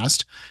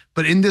fast. Yep.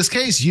 But in this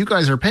case, you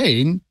guys are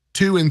paying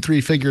 2 and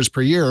 3 figures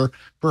per year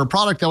for a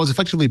product that was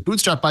effectively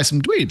bootstrapped by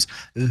some dweebs.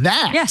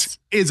 That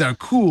is a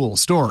cool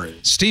story.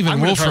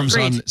 Stephen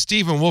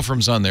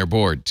Wolfram's on their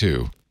board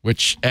too,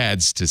 which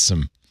adds to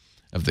some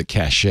of the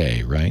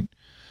cachet, right?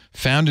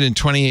 Founded in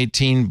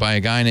 2018 by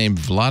a guy named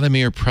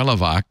Vladimir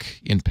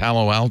Prelevak in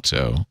Palo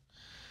Alto.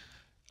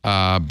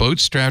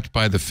 Bootstrapped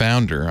by the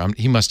founder.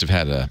 He must have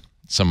had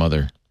some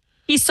other.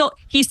 He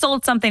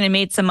sold something and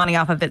made some money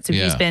off of it, so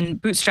he's been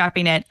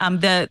bootstrapping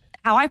it.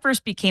 How I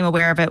first became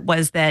aware of it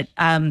was that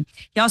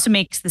he also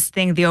makes this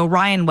thing, the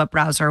Orion web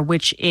browser,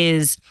 which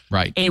is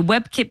a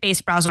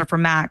WebKit-based browser for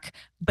Mac,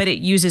 but it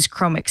uses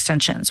Chrome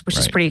extensions, which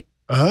is pretty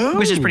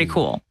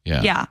cool.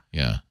 Yeah.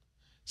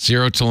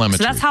 Zero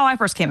telemetry. So that's how I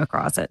first came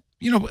across it.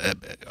 You know,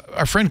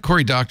 our friend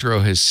Cory Doctorow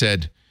has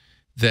said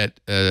that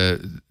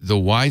the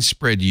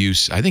widespread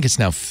use, I think it's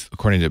now,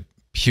 according to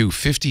Pew,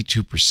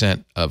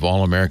 52% of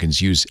all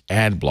Americans use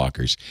ad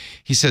blockers.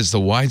 He says the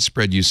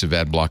widespread use of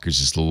ad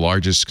blockers is the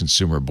largest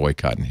consumer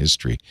boycott in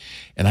history.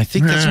 And I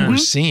think that's what we're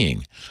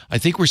seeing. I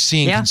think we're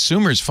seeing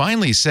consumers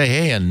finally say,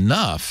 hey,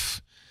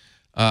 enough.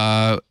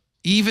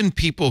 Even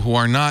people who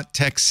are not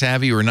tech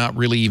savvy or not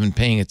really even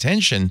paying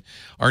attention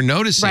are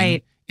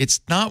noticing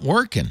it's not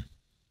working.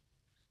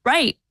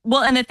 Right.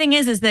 Well, and the thing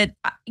is that,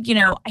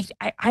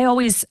 I'm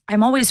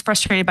always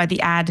frustrated by the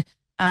ad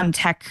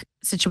tech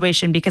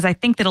situation because I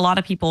think that a lot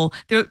of people,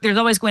 there's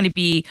always going to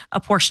be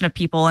a portion of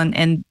people,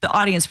 and the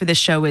audience for this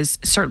show is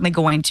certainly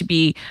going to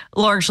be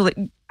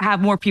largely have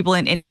more people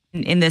in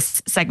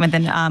this segment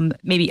than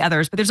maybe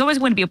others, but there's always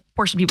going to be a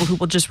portion of people who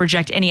will just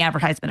reject any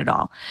advertisement at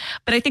all.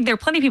 But I think there are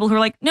plenty of people who are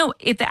like, no,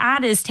 if the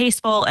ad is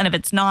tasteful and if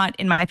it's not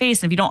in my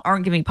face and if you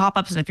aren't giving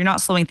pop-ups and if you're not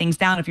slowing things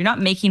down, if you're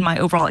not making my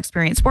overall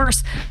experience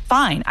worse,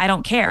 fine, I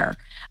don't care.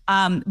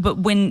 But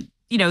when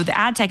the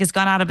ad tech has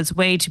gone out of its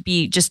way to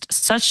be just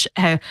such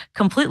a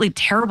completely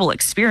terrible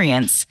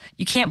experience,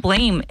 you can't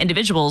blame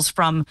individuals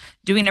from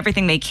doing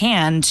everything they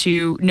can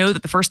to know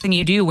that the first thing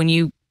you do when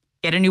you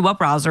get a new web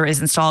browser is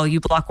install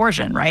uBlock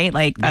Origin, right?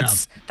 Like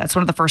that's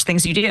one of the first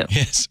things you do.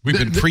 Yes, we've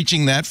been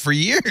preaching that for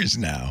years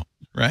now,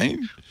 right?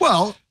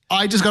 Well,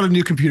 I just got a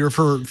new computer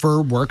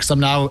for work because I'm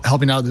now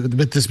helping out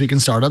with This Week in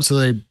Startups. So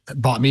they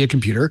bought me a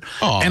computer.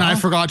 Aww. And I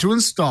forgot to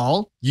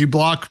install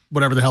uBlock,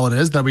 whatever the hell it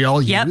is that we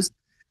all use.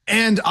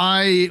 And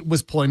I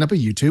was pulling up a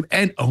YouTube,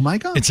 and oh my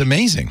God. It's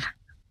amazing.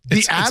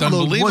 The ad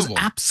load was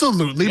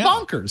absolutely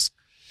bonkers.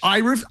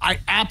 I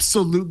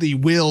absolutely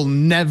will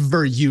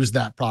never use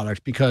that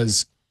product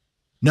because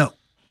no.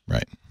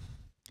 Right.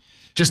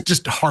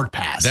 Just hard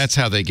pass. That's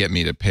how they get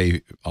me to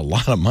pay a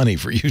lot of money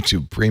for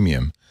YouTube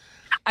Premium.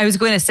 I was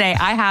going to say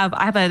I have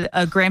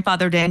a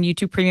grandfathered in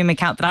YouTube Premium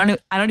account that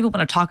I don't even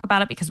want to talk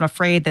about it because I'm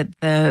afraid that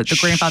the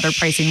grandfather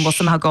pricing will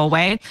somehow go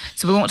away.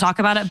 So we won't talk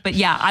about it. But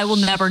yeah, I will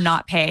never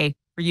not pay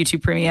for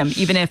YouTube Premium,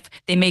 even if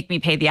they make me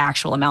pay the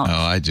actual amount. Oh,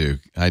 I do.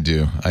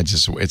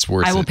 It's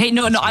worth it. I will pay.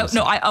 That's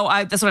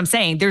what I'm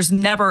saying. There's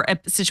never a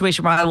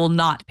situation where I will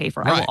not pay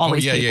for it. I will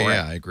always pay for it.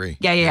 Yeah, I agree.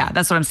 Yeah.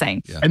 That's what I'm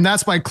saying. Yeah. And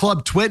that's why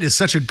Club Twit is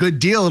such a good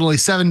deal at only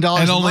 $7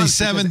 and only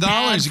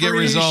 $7 to get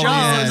rid of all the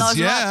ads.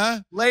 Yeah.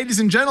 Ladies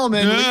and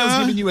gentlemen, Leo's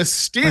giving you a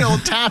steal.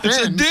 Tap it's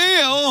in. It's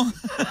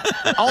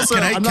a deal. Also,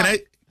 can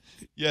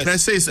I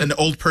say it's an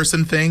old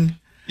person thing?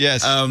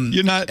 Yes.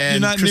 You're not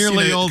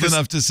nearly old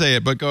enough to say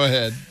it, but go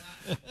ahead.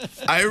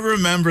 I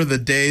remember the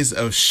days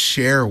of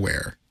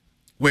shareware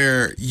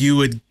where you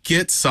would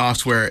get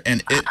software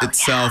and it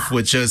itself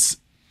would just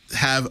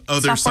have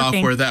other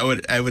software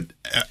that I would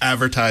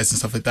advertise and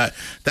stuff like that.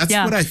 That's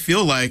what I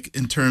feel like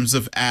in terms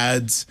of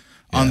ads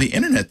on the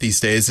internet these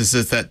days is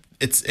that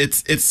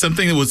it's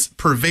something that was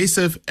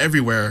pervasive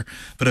everywhere,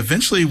 but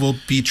eventually we'll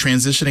be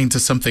transitioning to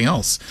something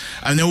else.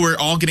 I know we're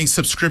all getting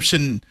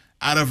subscription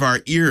out of our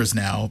ears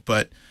now,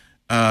 but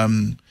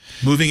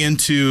moving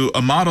into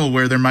a model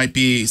where there might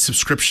be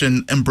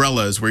subscription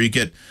umbrellas where you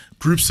get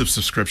groups of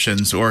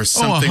subscriptions or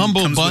something. A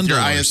humble comes bundle with your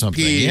or ISP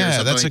something. Or Yeah,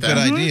 something that's like a good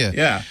idea.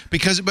 Yeah.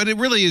 But it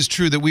really is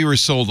true that we were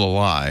sold a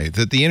lie,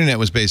 that the internet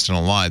was based on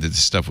a lie, that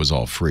this stuff was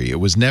all free. It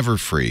was never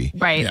free.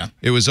 Right. Yeah.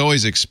 It was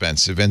always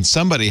expensive, and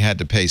somebody had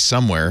to pay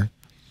somewhere.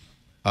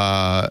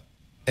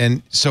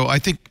 And so I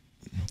think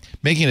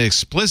making it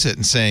explicit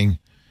and saying,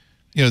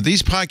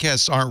 these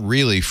podcasts aren't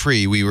really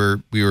free. We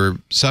were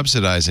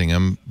subsidizing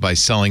them by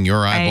selling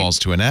your eyeballs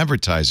to an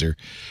advertiser.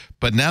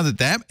 But now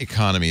that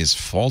economy is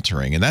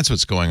faltering, and that's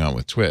what's going on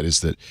with Twit,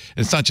 is that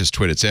it's not just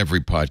Twit, it's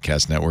every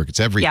podcast network. It's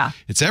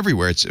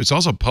everywhere. It's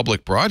also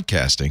public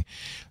broadcasting.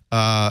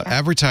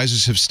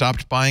 Advertisers have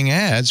stopped buying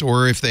ads,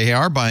 or if they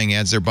are buying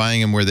ads, they're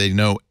buying them where they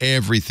know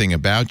everything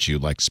about you,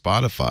 like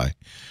Spotify.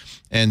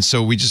 And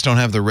so we just don't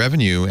have the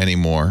revenue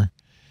anymore.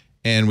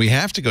 And we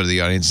have to go to the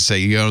audience and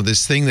say,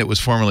 this thing that was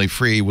formerly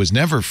free was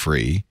never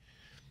free.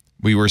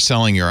 We were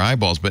selling your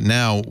eyeballs, but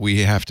now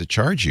we have to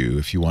charge you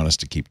if you want us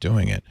to keep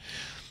doing it.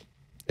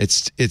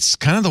 It's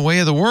kind of the way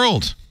of the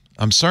world.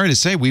 I'm sorry to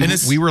say,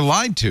 we were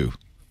lied to.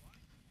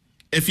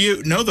 If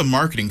you know the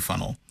marketing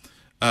funnel,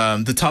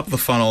 the top of the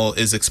funnel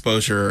is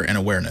exposure and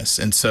awareness.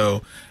 And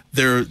so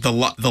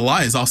the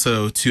lie is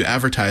also to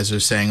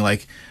advertisers saying,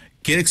 like,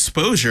 get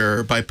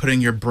exposure by putting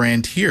your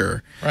brand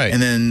here. Right.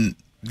 And then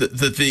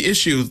the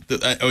issue,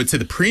 I would say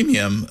the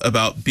premium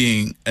about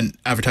being an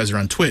advertiser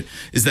on Twit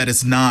is that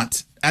it's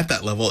not at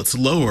that level, it's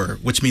lower,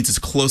 which means it's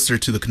closer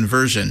to the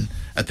conversion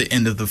at the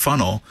end of the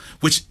funnel,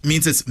 which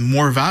means it's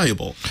more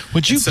valuable.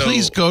 Would you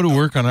please go to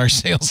work on our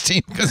sales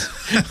team? Because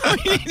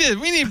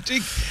we need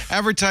to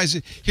advertise.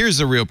 Here's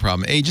the real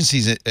problem.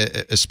 Agencies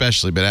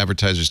especially, but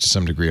advertisers to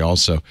some degree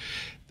also,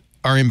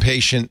 are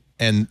impatient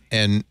and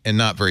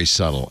not very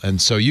subtle. And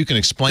so you can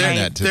explain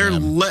that to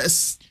them.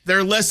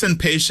 They're less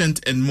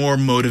impatient and more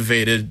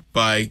motivated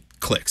by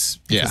clicks,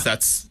 because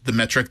that's the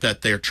metric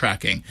that they're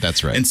tracking.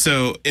 That's right. And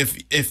so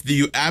if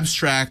you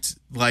abstract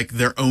like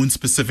their own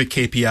specific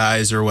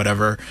KPIs or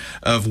whatever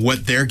of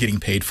what they're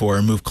getting paid for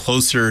and move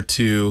closer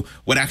to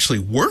what actually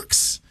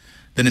works,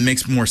 then it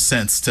makes more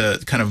sense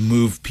to kind of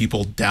move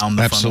people down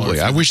the funnel. Absolutely.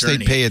 I wish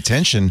they'd pay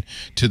attention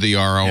to the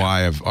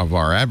ROI of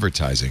our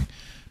advertising,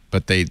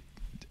 but they're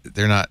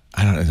not.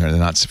 I don't know. They're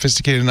not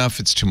sophisticated enough.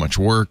 It's too much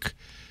work.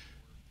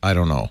 I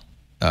don't know.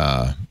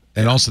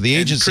 And also the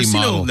agency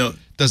model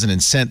doesn't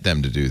incent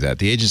them to do that.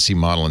 The agency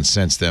model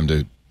incents them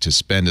to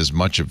spend as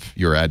much of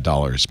your ad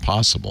dollar as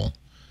possible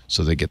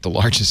so they get the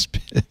largest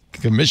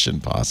commission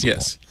possible.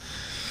 Yes.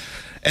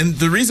 And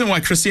the reason why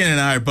Christina and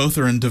I both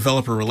are in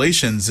developer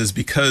relations is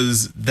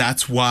because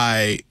that's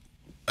why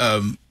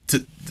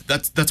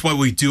that's why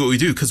we do what we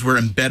do, because we're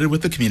embedded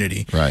with the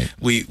community. Right.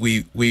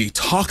 We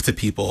talk to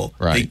people.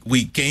 Right.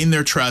 We gain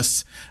their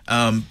trust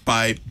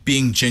by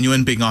being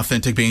genuine, being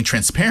authentic, being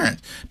transparent.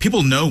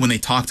 People know when they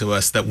talk to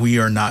us that we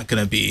are not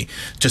going to be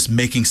just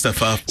making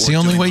stuff up. It's the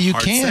only way you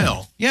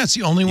can. Yeah, it's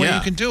the only way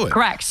you can do it.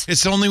 Correct.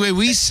 It's the only way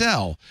we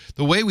sell.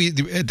 The way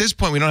at this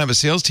point, we don't have a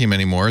sales team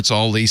anymore. It's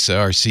all Lisa,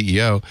 our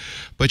CEO.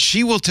 But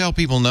she will tell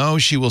people no.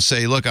 She will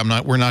say, look,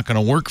 we're not going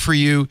to work for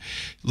you.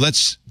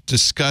 Let's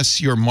discuss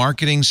your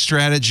marketing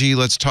strategy.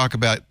 Let's talk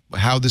about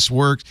how this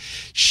works.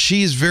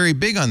 She is very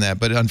big on that,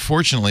 but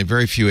unfortunately,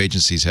 very few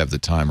agencies have the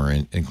time or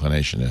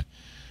inclination to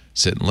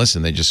sit and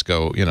listen. They just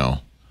go,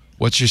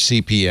 what's your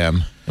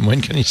CPM and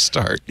when can you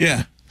start?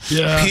 Yeah.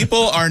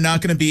 People are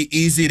not going to be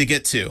easy to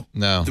get to.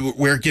 No.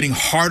 We're getting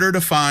harder to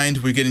find.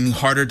 We're getting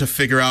harder to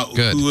figure out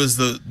who is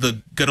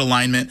the good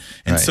alignment.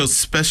 And so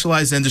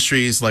specialized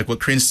industries like what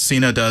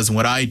Christina does and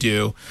what I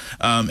do.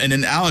 And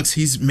then Alex,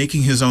 he's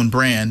making his own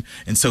brand.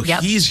 And so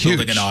he's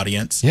building an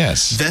audience.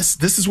 Yes.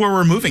 This is where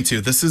we're moving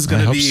to. This is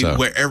going to be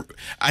where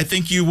I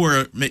think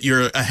you're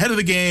ahead of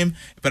the game,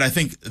 but I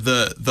think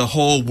the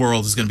whole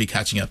world is going to be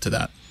catching up to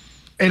that.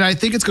 And I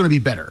think it's going to be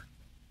better.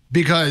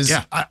 Because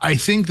I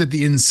think that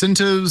the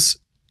incentives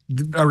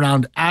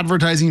around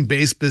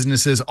advertising-based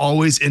businesses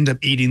always end up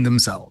eating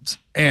themselves.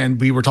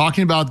 And we were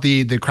talking about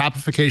the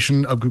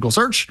crapification of Google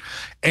search.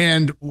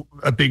 And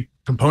a big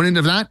component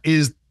of that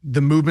is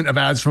the movement of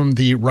ads from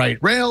the right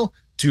rail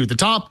to the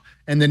top,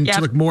 and then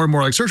to look more and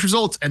more like search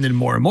results, and then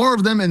more and more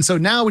of them. And so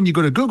now when you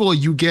go to Google,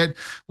 you get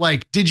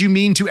like, did you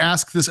mean to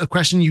ask this a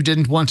question you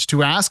didn't want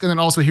to ask? And then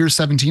also here's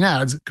 17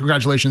 ads.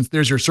 Congratulations,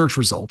 there's your search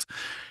result.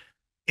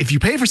 If you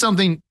pay for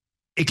something,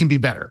 it can be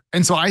better.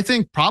 And so I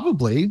think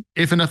probably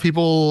if enough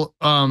people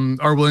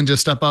are willing to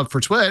step up for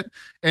Twit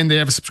and they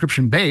have a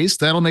subscription base,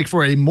 that'll make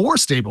for a more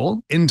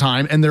stable in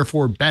time and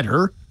therefore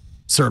better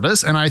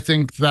service. And I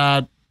think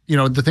that,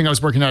 the thing I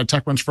was working at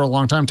TechWrench for a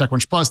long time,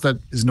 TechWrench Plus, that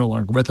is no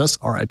longer with us,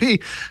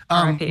 RIP,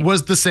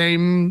 was the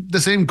same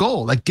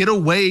goal, like get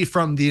away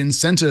from the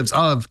incentives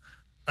of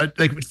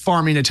like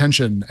farming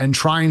attention and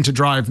trying to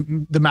drive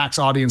the max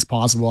audience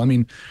possible. I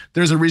mean,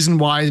 there's a reason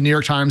why the New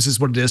York Times is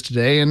what it is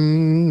today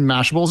and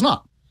Mashable is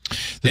not.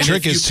 The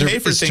trick is to pay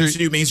for things to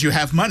do means you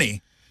have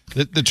money.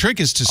 The trick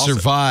is to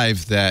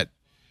survive that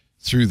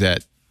through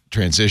that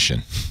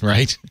transition,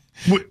 right?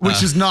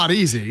 Which is not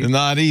easy.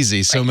 Not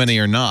easy. So many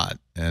are not,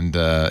 and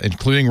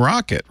including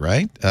Rocket,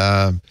 right?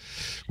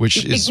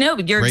 Which is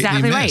you're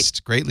exactly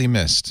right. Greatly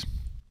missed.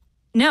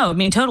 No, I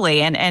mean,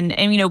 totally. And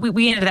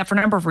we ended that for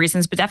a number of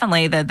reasons, but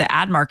definitely the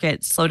ad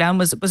market slowdown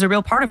was a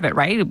real part of it,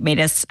 right? It made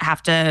us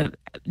have to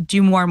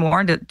do more and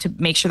more to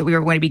make sure that we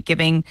were going to be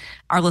giving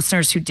our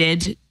listeners who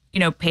did,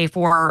 pay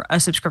for a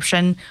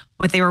subscription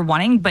what they were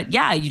wanting. But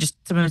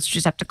sometimes you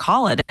just have to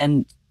call it.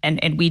 And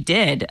we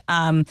did.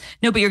 No,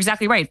 but you're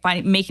exactly right.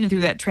 Making it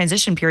through that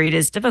transition period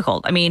is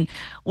difficult. I mean,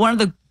 one of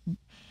the,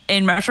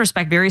 in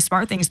retrospect, very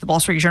smart things the Wall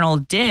Street Journal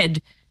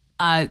did.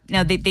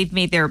 Now they've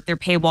made their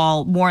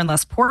paywall more and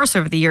less porous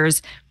over the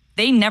years.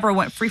 They never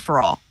went free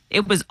for all.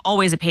 It was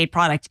always a paid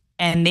product,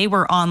 and they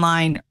were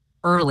online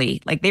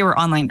early. Like they were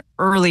online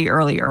early.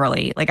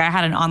 Like I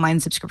had an online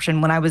subscription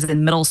when I was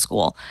in middle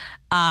school,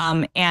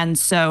 and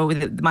so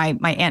my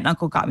aunt and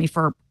uncle got me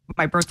for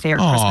my birthday or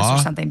Christmas or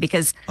something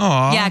because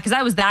because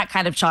I was that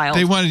kind of child.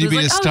 They wanted you to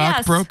be a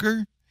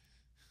stockbroker?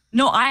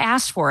 No, I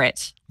asked for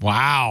it.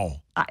 Wow.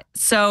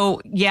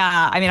 So I mean,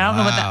 I don't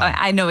know what that.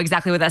 I know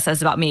exactly what that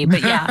says about me,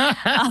 but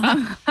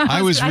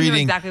I was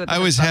reading. I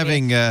was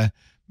having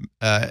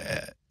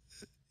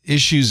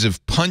issues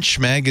of Punch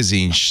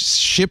magazine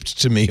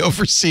shipped to me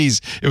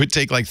overseas. It would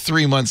take like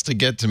 3 months to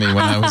get to me when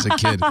I was a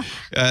kid.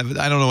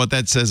 I don't know what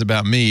that says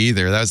about me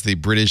either. That was the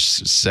British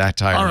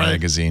satire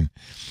magazine.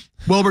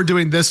 While we're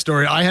doing this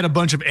story, I had a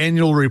bunch of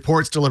annual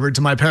reports delivered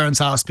to my parents'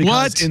 house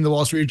because in the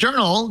Wall Street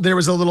Journal, there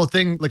was a little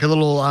thing, like a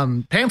little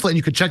pamphlet, and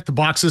you could check the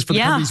boxes for the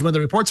companies you went the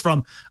reports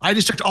from. I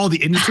just checked all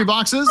the industry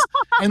boxes,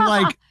 and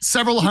like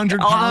several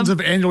hundred pounds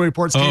of annual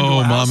reports came to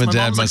our house. Mom and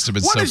Dad must have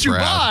been so proud. What did you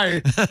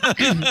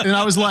buy? And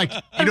I was like,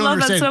 you don't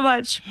understand. That so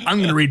much. I'm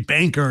going to read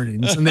bank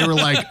earnings. And they were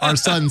like, our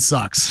son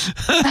sucks.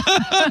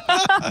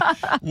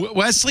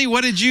 Wesley,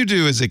 what did you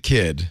do as a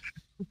kid?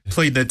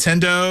 Played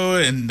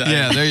Nintendo and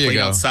there you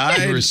go.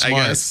 Outside, you were smart.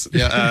 I guess.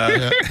 You're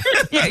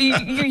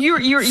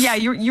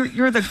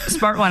the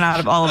smart one out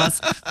of all of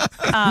us.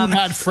 You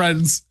had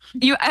friends.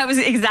 I was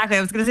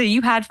going to say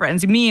you had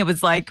friends. Me, it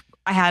was like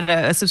I had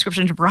a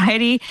subscription to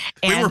Variety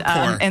and we were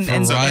poor. and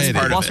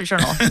the Wall Street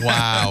Journal.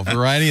 Wow,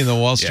 Variety and the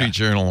Wall Street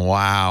Journal.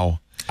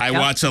 Wow. I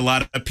watch a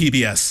lot of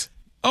PBS.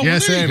 Oh, well,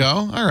 there you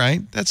go. All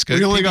right, that's good.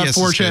 We only got PBS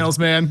 4 channels,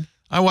 man.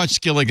 I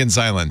watched Gilligan's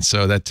Island,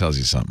 so that tells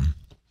you something.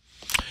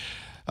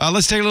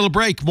 Let's take a little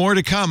break. More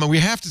to come. And we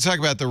have to talk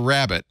about the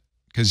Rabbit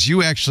because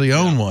you actually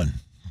own one,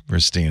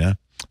 Christina.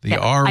 The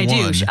R1. I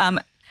do.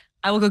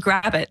 I will go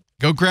grab it.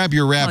 Go grab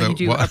your Rabbit.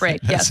 You do a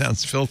break. That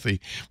sounds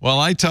filthy. While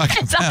I talk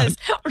about...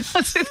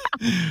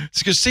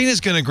 So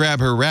Christina's going to grab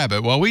her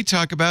Rabbit while we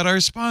talk about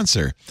our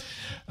sponsor.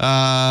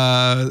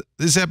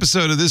 This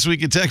episode of This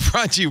Week in Tech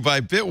brought to you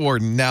by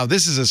Bitwarden. Now,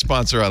 this is a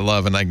sponsor I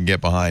love and I can get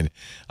behind.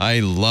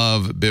 I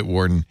love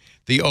Bitwarden,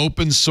 the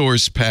open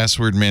source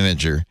password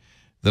manager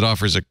that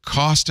offers a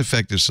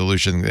cost-effective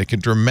solution that can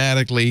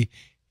dramatically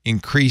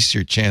increase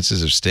your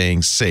chances of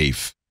staying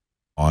safe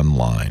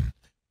online.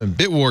 And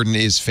Bitwarden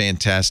is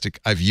fantastic.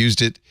 I've used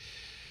it,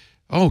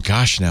 a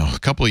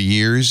couple of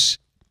years.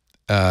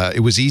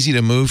 It was easy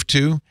to move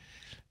to,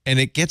 and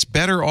it gets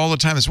better all the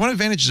time. It's one of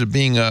the advantages of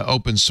being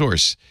open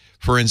source.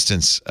 For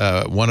instance,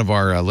 one of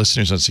our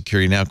listeners on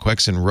Security Now,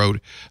 Quexen,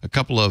 wrote a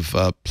couple of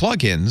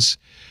plugins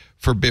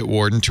for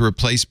Bitwarden to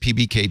replace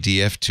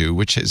PBKDF2,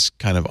 which is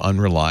kind of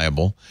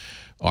unreliable,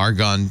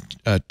 Argon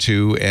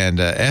 2, and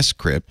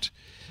scrypt.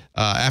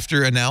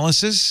 After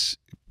analysis,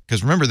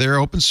 because remember, they're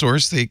open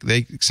source.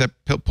 They accept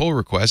pull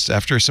requests.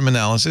 After some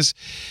analysis,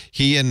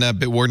 he and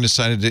Bitwarden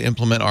decided to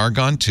implement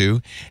Argon 2,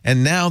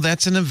 and now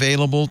that's an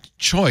available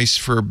choice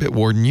for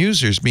Bitwarden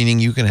users, meaning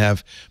you can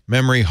have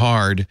memory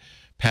hard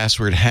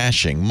password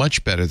hashing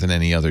much better than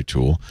any other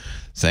tool,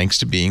 thanks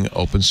to being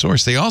open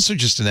source. They also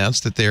just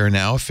announced that they are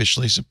now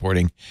officially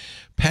supporting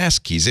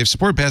passkeys. They've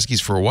supported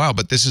passkeys for a while,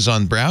 but this is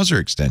on browser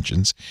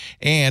extensions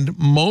and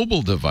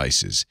mobile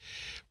devices,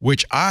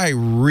 which I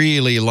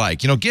really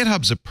like. You know,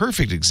 GitHub's a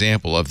perfect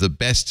example of the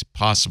best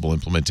possible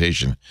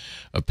implementation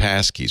of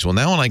passkeys. Well,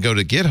 now when I go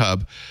to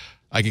GitHub,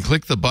 I can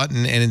click the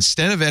button, and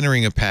instead of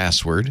entering a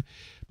password,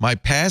 my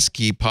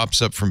passkey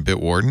pops up from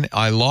Bitwarden.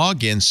 I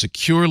log in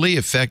securely,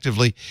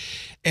 effectively,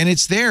 and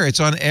it's there. It's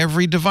on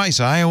every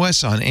device,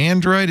 iOS, on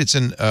Android. It's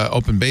in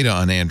open beta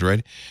on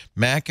Android,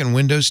 Mac, and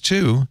Windows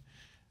 2.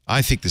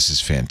 I think this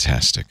is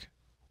fantastic.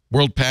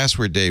 World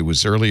Password Day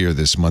was earlier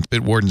this month.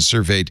 Bitwarden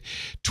surveyed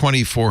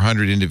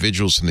 2,400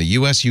 individuals from the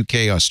U.S.,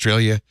 U.K.,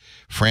 Australia,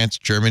 France,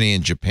 Germany,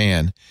 and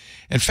Japan,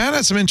 and found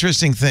out some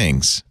interesting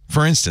things.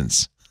 For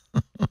instance,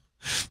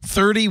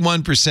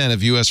 31%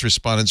 of U.S.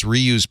 respondents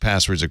reuse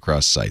passwords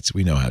across sites.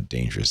 We know how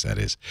dangerous that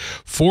is.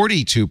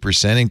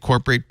 42%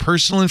 incorporate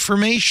personal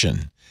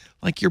information,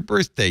 like your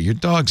birthday, your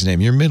dog's name,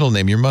 your middle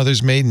name, your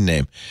mother's maiden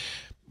name,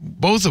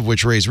 both of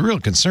which raise real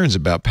concerns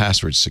about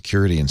password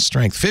security and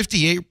strength.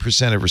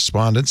 58% of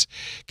respondents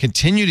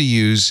continue to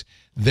use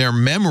their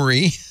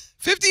memory.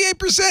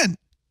 58%.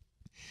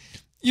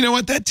 You know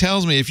what that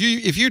tells me? If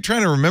you're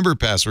trying to remember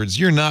passwords,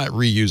 you're not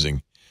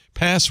reusing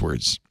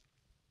passwords.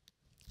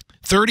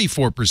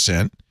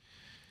 34%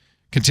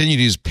 continue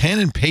to use pen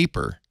and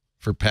paper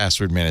for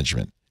password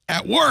management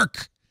at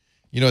work.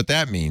 You know what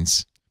that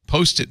means?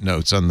 Post-it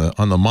notes on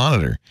the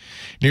monitor.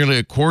 Nearly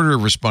a quarter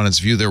of respondents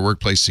view their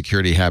workplace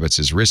security habits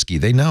as risky.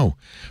 They know.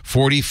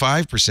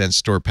 45%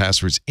 store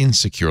passwords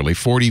insecurely.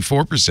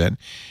 44%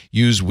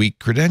 use weak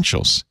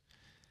credentials.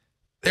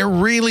 There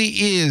really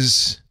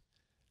is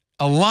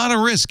a lot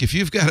of risk if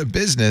you've got a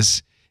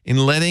business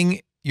in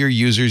letting your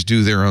users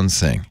do their own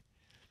thing.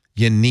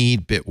 You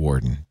need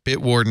Bitwarden.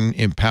 Bitwarden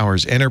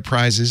empowers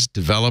enterprises,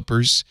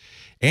 developers,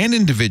 and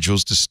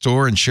individuals to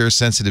store and share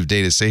sensitive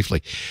data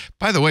safely.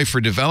 By the way, for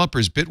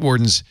developers,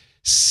 Bitwarden's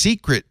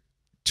secret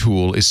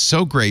tool is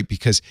so great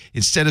because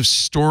instead of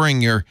storing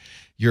your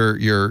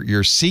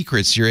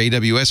secrets, your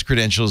AWS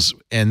credentials,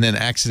 and then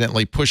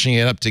accidentally pushing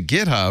it up to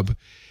GitHub,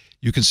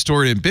 you can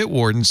store it in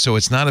Bitwarden so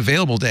it's not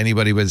available to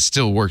anybody, but it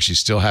still works. You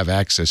still have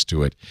access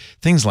to it.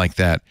 Things like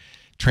that.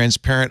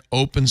 Transparent,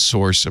 open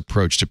source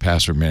approach to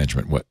password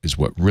management is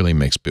what really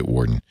makes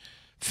Bitwarden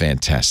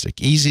fantastic.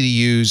 Easy to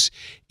use,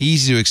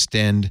 easy to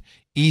extend,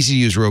 easy to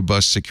use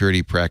robust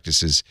security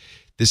practices.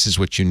 This is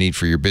what you need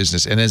for your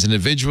business. And as an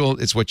individual,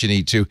 it's what you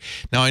need too.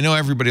 Now, I know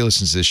everybody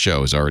listens to this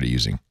show is already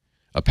using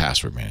a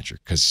password manager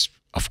because,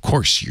 of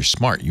course, you're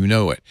smart. You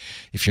know it.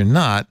 If you're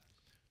not,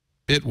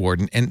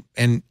 Bitwarden,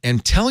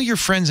 and tell your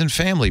friends and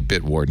family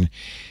Bitwarden,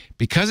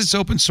 because it's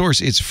open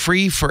source, it's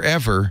free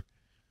forever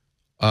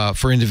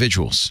for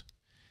individuals.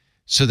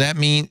 So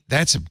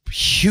that's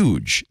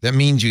huge. That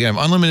means you can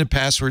have unlimited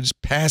passwords,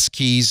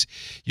 passkeys.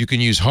 You can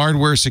use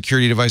hardware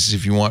security devices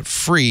if you want,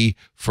 free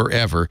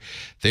forever.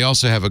 They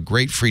also have a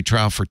great free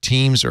trial for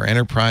teams or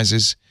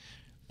enterprises,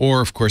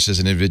 or of course, as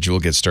an individual,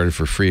 get started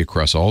for free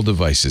across all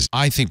devices.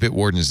 I think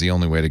Bitwarden is the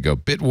only way to go.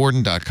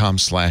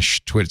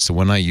 Bitwarden.com/twit. It's the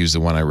one I use, the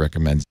one I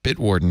recommend.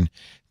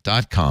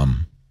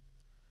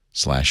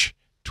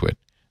 Bitwarden.com/twit.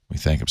 We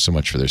thank them so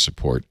much for their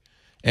support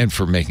and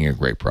for making a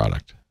great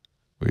product.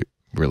 We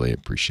really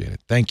appreciate it.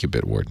 Thank you,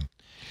 Bitwarden.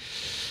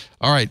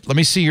 All right, let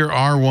me see your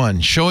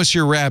R1. Show us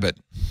your rabbit,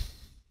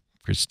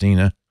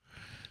 Christina.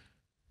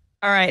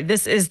 All right,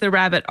 this is the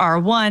Rabbit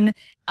R1.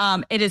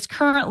 It is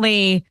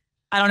currently,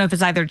 I don't know if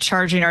it's either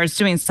charging or it's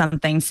doing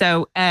something.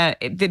 So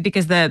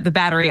because the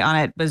battery on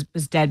it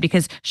was dead,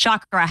 because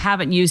shocker, I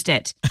haven't used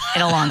it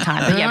in a long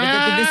time. But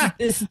yeah, but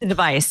this is the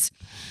device.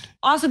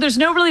 Also, there's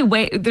no real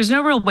way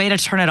to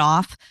turn it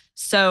off.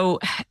 So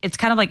it's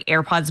kind of like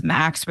AirPods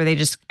Max, where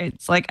it's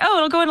like, oh,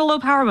 it'll go into low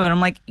power mode. I'm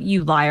like,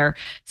 you liar.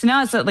 So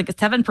now it's at like a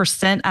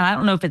 7%. And I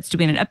don't know if it's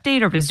doing an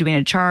update or if it's doing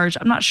a charge.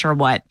 I'm not sure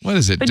what. What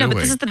is it doing? No,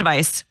 but this is the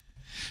device.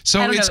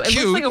 So it's cute.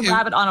 It looks like a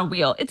rabbit on a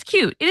wheel. It's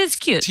cute. It is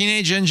cute.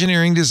 Teenage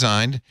engineering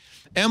designed.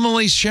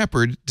 Emily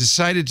Shepard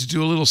decided to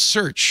do a little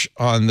search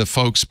on the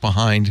folks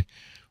behind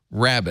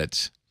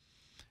Rabbit.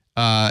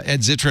 Ed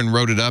Zitron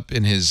wrote it up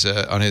in his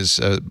on his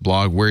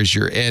blog. Where's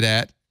your Ed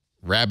at?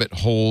 Rabbit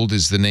Hold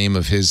is the name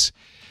of his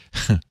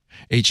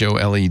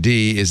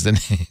HOLED is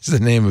the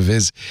name of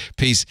his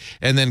piece.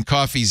 And then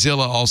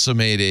CoffeeZilla also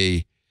made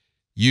a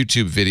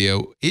YouTube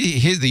video.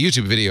 The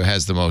YouTube video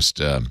has the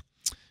most,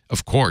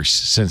 of course,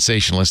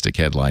 sensationalistic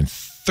headline: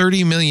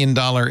 $30 million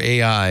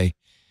AI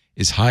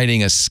is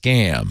hiding a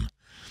scam.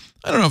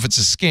 I don't know if it's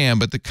a scam,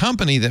 but the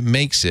company that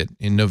makes it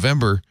in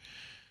November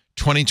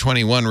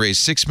 2021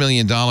 raised $6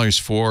 million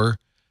for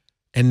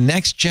a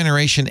next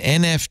generation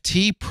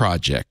NFT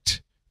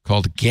project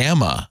called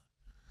Gamma.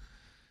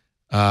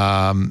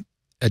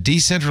 A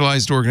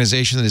decentralized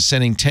organization that is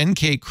sending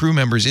 10K crew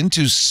members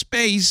into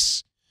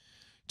space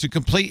to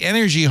complete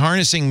energy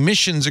harnessing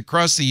missions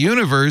across the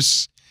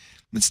universe.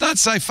 It's not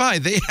sci-fi.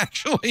 They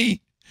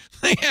actually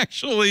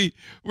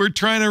were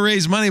trying to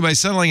raise money by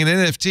selling an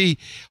NFT.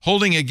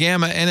 Holding a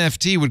Gamma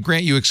NFT would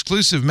grant you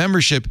exclusive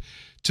membership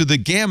to the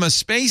Gamma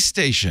space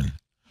station.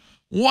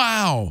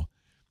 Wow.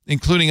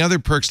 Including other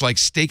perks like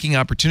staking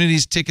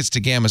opportunities, tickets to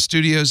Gamma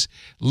Studios,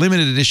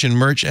 limited edition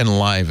merch, and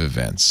live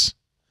events.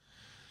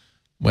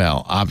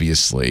 Well,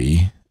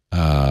 obviously,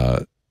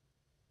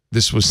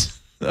 this was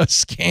a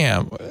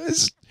scam.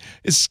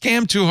 Is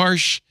scam too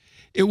harsh?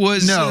 It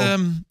was No.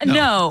 I'm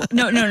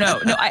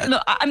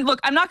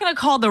not going to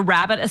call the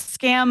rabbit a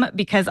scam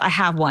because I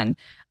have one.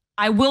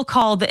 I will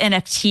call the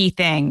NFT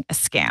thing a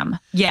scam.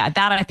 Yeah,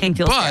 that I think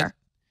feels fair.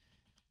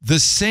 The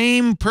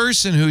same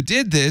person who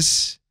did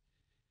this,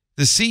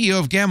 the CEO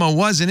of Gamma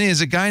was and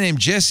is a guy named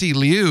Jesse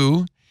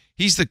Liu.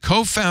 He's the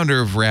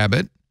co-founder of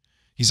Rabbit.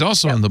 He's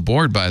also on the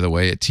board, by the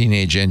way, at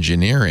Teenage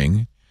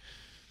Engineering.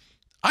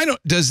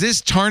 Does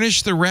this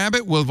tarnish the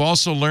Rabbit? We've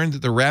also learned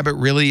that the Rabbit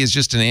really is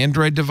just an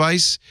Android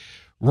device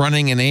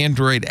running an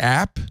Android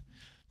app,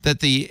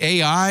 that the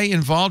AI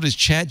involved is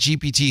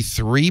ChatGPT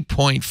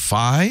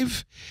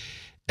 3.5,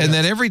 and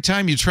that every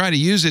time you try to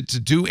use it to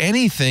do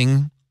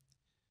anything,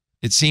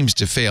 it seems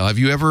to fail. Have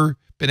you ever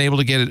been able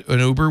to get an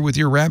Uber with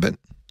your Rabbit?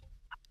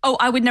 Oh,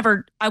 I would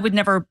never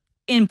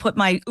input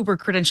my Uber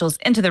credentials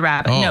into the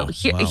Rabbit. Oh, No, wow,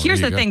 here's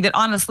there the you thing that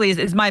honestly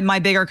is my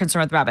bigger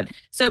concern with the Rabbit.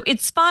 So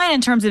it's fine in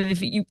terms of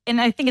if you,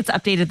 and I think it's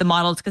updated the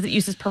models because it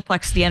uses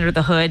Perplexity under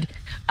the hood.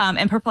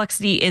 And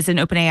Perplexity is an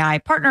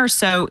OpenAI partner.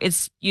 So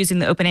it's using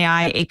the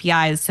OpenAI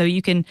APIs. So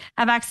you can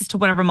have access to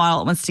whatever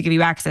model it wants to give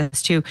you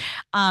access to.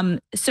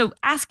 So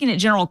asking it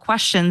general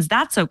questions,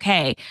 that's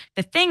okay.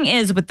 The thing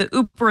is with the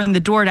Uber and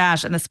the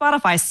DoorDash and the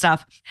Spotify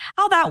stuff,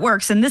 how that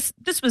works, and this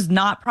was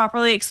not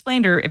properly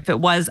explained, or if it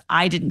was,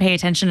 I didn't pay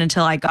attention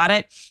until I got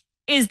it,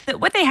 is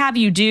that what they have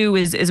you do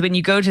is when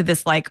you go to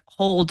this like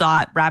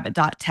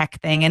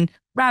whole.rabbit.tech thing, and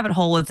rabbit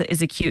hole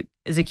is a cute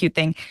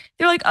thing.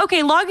 They're like,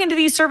 okay, log into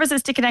these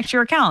services to connect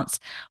your accounts.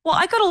 Well,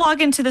 I go to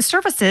log into the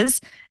services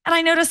and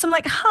I notice I'm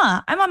like,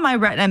 I'm on my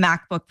Retina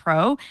MacBook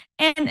Pro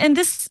and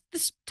this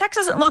text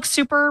doesn't look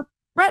super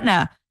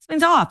Retina.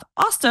 Something's off.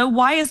 Also,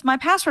 why is my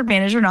password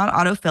manager not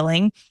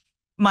autofilling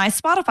my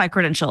Spotify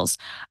credentials?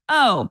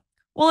 Oh,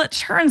 well, it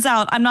turns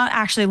out I'm not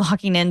actually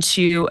logging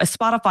into a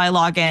Spotify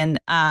login,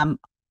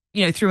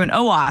 through an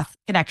OAuth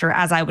connector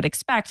as I would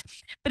expect,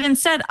 but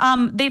instead,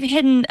 they've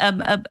hidden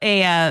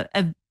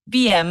a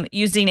VM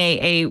using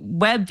a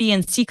web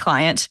VNC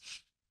client.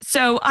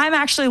 So I'm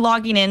actually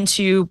logging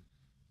into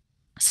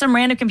some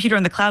random computer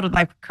in the cloud with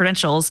my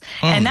credentials,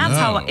 and that's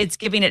how it's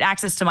giving it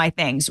access to my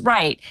things,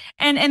 right?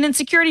 And then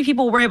security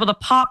people were able to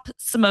pop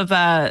some of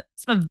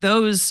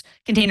those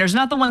containers,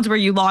 not the ones where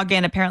you log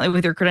in apparently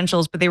with your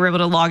credentials, but they were able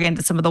to log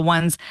into some of the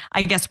ones,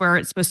 I guess, where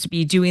it's supposed to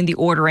be doing the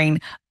ordering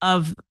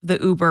of the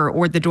Uber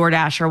or the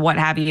DoorDash or what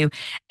have you,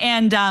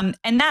 and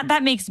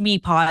that makes me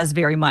pause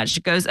very much.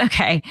 It goes,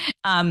 okay,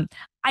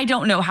 I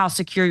don't know how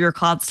secure your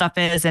cloud stuff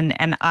is, and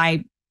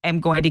I am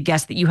going to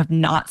guess that you have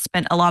not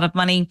spent a lot of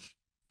money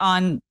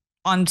on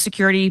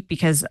security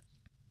because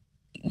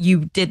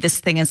you did this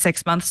thing in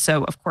 6 months.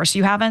 So of course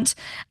you haven't.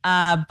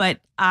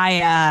 But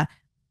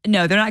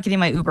no, they're not getting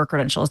my Uber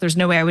credentials. There's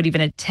no way I would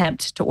even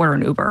attempt to order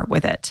an Uber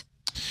with it.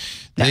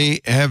 No. They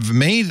have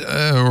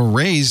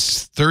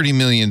raised $30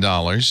 million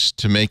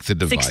to make the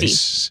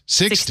device.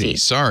 60.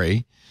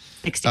 Sorry.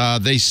 60.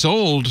 They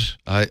sold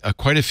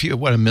quite a few,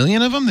 1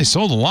 million of them? They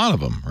sold a lot of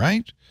them,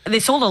 right? They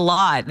sold a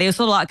lot.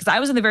 Because I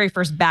was in the very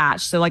first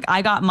batch. So like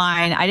I got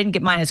mine. I didn't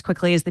get mine as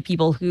quickly as the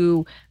people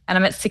who, and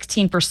I'm at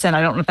 16%.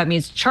 I don't know if that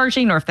means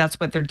charging or if that's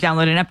what they're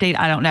downloading an update.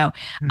 I don't know.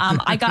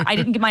 I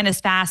didn't get mine as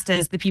fast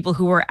as the people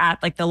who were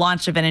at like the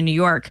launch event in New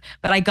York,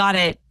 but I got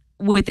it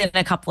within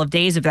a couple of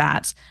days of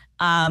that.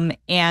 And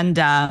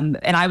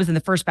I was in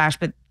the first batch,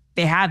 but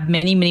they have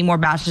many, many more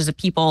batches of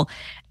people.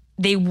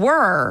 They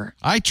were.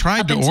 I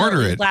tried to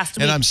order it,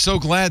 and I'm so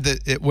glad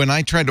that when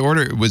I tried to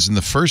order it, it was in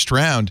the first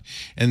round,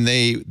 and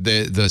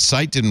the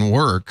site didn't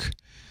work.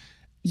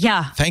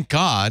 Yeah. Thank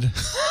God.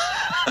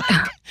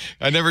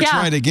 I never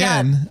tried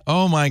again. Yeah.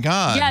 Oh my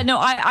God. Yeah. No,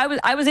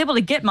 I was able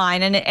to get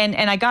mine,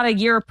 and I got a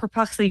year of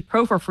Perplexity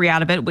Pro for free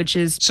out of it, which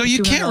is so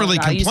you can't really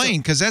complain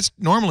because that's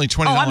normally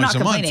 $20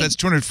 a month. That's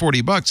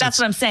 $240. That's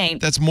what I'm saying.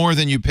 That's more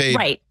than you paid.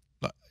 Right.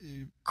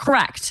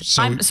 Correct.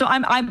 So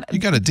I'm. You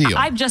got a deal.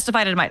 I've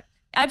justified it.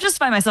 I've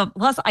justified myself.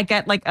 Plus, I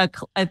get like a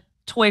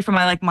toy for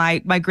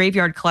my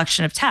graveyard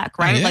collection of tech,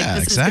 right? Yeah, like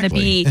this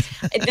exactly. is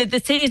going to be.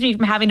 This saves me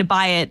from having to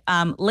buy it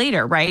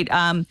later, right?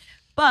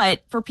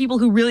 But for people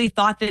who really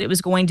thought that it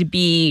was going to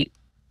be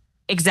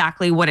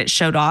exactly what it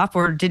showed off,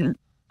 or didn't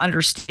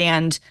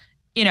understand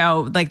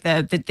like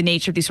the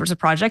nature of these sorts of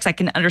projects. I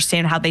can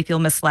understand how they feel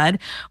misled.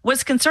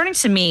 What's concerning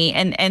to me,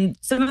 and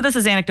some of this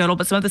is anecdotal,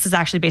 but some of this is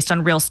actually based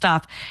on real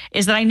stuff,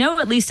 is that I know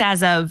at least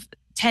as of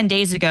 10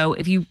 days ago,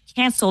 if you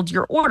canceled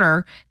your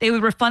order, they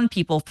would refund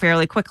people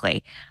fairly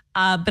quickly.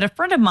 But a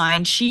friend of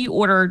mine, she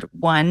ordered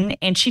one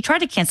and she tried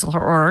to cancel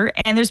her order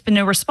and there's been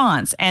no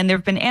response. And there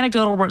have been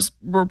anecdotal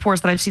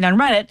reports that I've seen on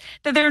Reddit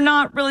that they're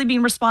not really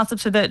being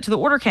responsive to the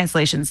order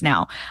cancellations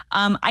now.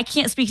 I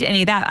can't speak to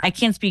any of that. I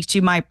can't speak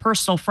to my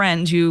personal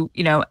friend who,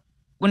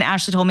 when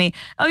Ashley told me,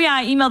 oh yeah,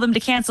 I emailed them to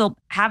cancel,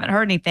 haven't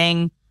heard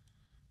anything.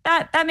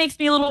 That makes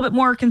me a little bit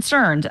more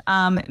concerned.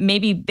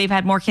 Maybe they've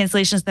had more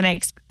cancellations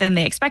than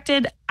they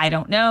expected. I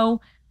don't know.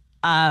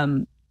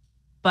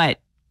 But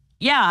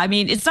yeah, I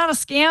mean, it's not a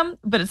scam,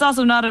 but it's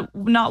also not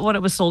what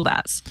it was sold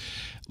as.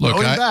 Look,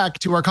 going back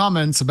to our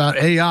comments about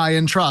AI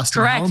and trust,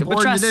 correct, and how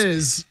important it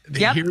is.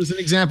 Yep. Here's an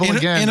example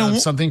of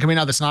something coming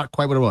out that's not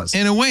quite what it was.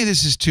 In a way,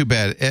 this is too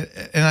bad,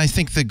 and I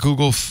think the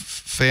Google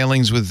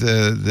failings with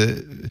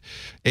the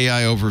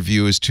AI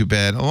overview is too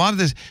bad. A lot of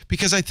this,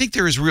 because I think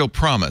there is real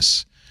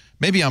promise.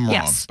 Maybe I'm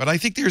wrong, but I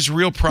think there's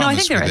real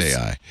promise with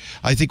AI.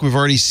 I think we've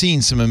already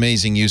seen some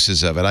amazing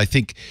uses of it. I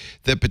think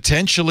that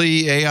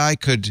potentially AI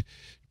could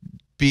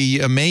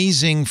be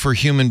amazing for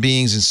human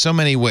beings in so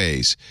many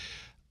ways.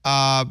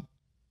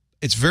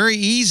 It's very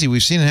easy,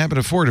 we've seen it happen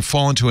before, to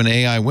fall into an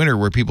AI winter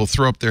where people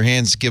throw up their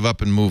hands, give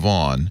up, and move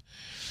on.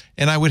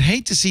 And I would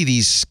hate to see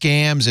these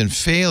scams and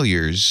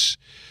failures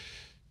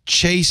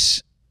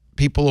chase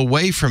people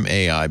away from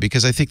AI,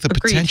 because I think the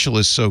potential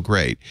is so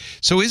great.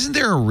 So isn't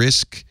there a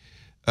risk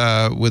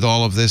with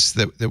all of this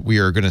that we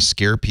are going to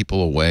scare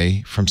people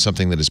away from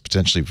something that is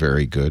potentially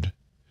very good?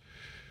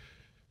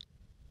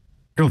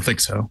 I don't think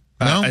so.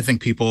 No? I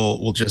think people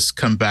will just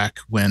come back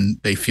when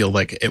they feel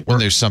like it works. When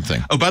there's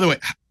something. Oh, by the way,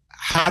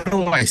 how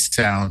do I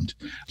sound?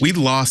 We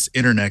lost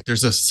internet.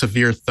 There's a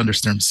severe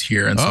thunderstorms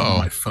here, and so on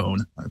my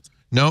phone.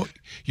 No,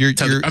 you're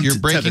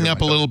breaking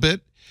up a little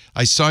bit.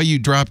 I saw you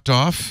dropped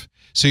off.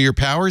 So your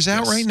power's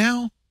out right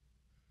now?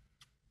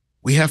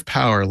 We have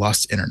power,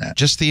 lost internet.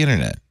 Just the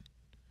internet.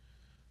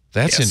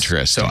 That's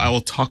interesting. So I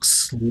will talk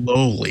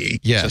slowly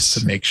just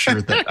to make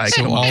sure that I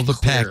can all the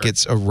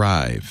packets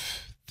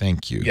arrive.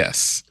 Thank you.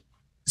 Yes.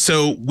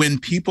 So when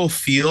people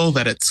feel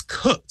that it's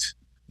cooked,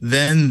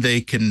 then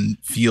they can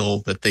feel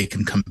that they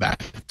can come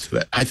back to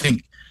it. I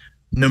think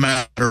no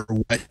matter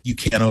what, you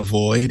can't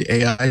avoid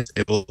AI.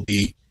 It will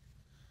be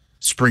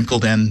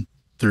sprinkled in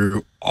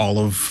through all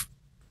of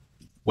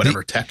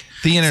whatever tech.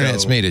 The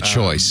internet's made a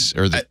choice.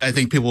 Or I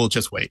think people will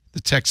just wait.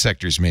 The tech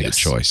sector's made a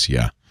choice,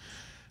 yeah.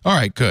 All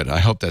right, good. I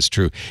hope that's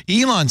true.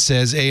 Elon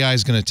says AI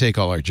is going to take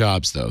all our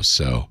jobs, though,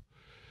 so.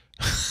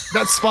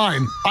 That's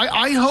fine.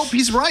 I hope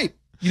he's right.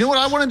 You know what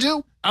I want to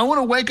do? I want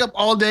to wake up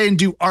all day and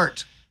do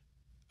art.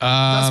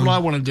 That's what I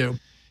want to do.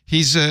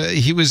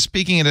 He was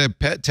speaking at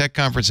a tech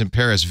conference in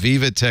Paris,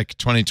 Viva Tech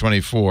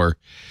 2024.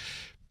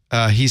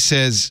 He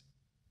says,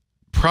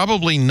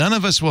 probably none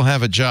of us will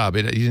have a job.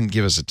 He didn't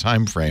give us a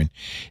time frame.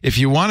 If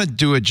you want to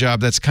do a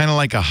job, that's kind of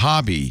like a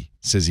hobby,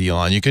 says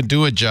Elon. You can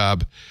do a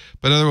job,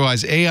 but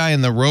otherwise AI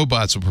and the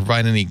robots will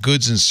provide any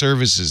goods and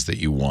services that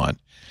you want.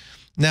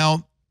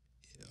 Now,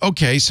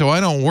 okay, so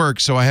I don't work,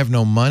 so I have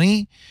no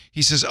money.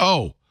 He says,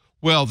 oh,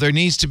 well, there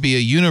needs to be a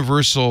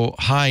universal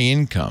high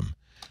income,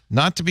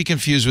 not to be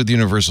confused with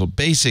universal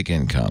basic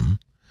income.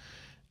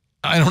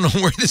 I don't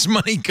know where this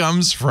money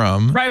comes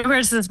from. Right, where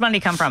does this money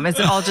come from? Is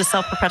it all just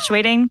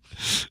self-perpetuating?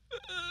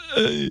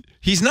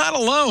 He's not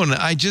alone.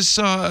 I just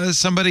saw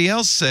somebody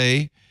else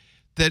say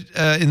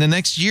that in the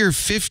next year,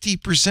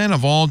 50%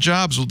 of all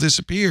jobs will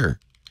disappear.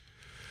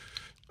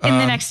 In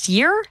the next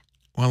year?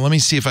 Well, let me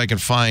see if I can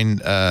find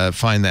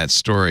that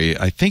story.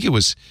 I think it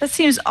was... That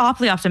seems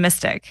awfully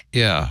optimistic.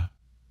 Yeah.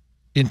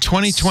 In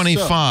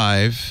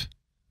 2025,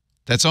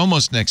 that's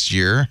almost next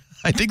year.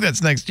 I think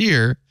that's next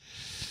year.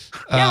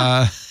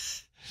 Yeah.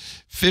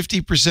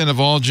 50% of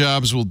all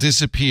jobs will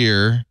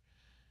disappear.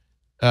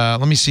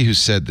 Let me see who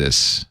said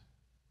this.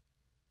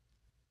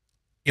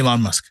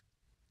 Elon Musk.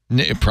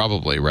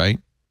 Probably, right?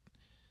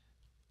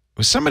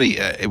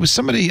 It was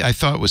somebody I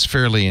thought was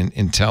fairly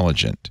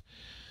intelligent.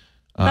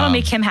 That'll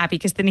make him happy,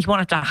 because then he won't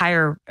have to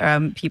hire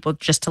people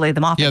just to lay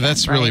them off. Yeah, again,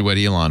 that's really what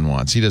Elon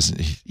wants.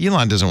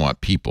 Elon doesn't want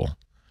people.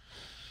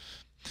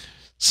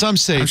 Some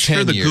say I'm 10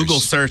 sure the years. Google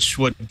search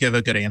would give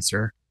a good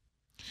answer.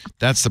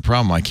 That's the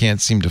problem. I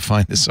can't seem to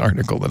find this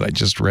article that I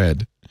just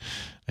read.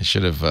 I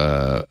should have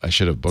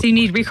booked. So you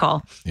need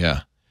recall.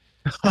 Yeah.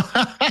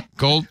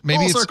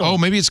 Maybe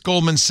it's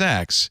Goldman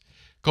Sachs.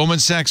 Goldman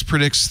Sachs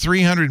predicts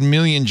 300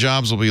 million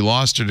jobs will be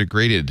lost or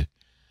degraded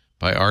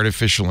by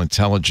artificial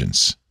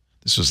intelligence.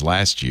 This was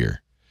last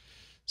year.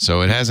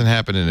 So it hasn't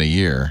happened in a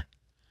year.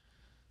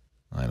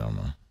 I don't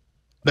know.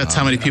 That's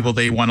how many people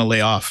they want to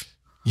lay off.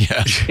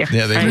 Yeah.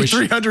 They wish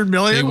 300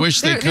 million. They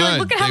wish they could.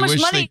 Look at how much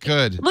money.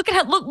 Look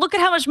at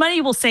how much money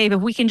we'll save if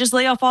we can just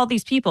lay off all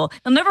these people.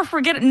 They'll never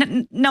forget.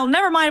 No,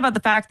 never mind about the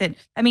fact that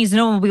means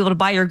no one will be able to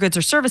buy your goods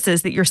or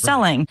services that you're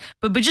selling.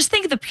 But just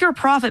think of the pure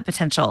profit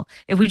potential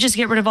if we just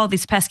get rid of all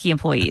these pesky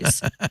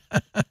employees.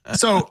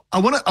 So I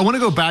want to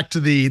go back to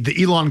the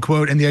Elon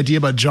quote and the idea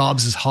about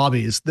jobs as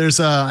hobbies.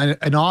 There's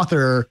an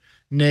author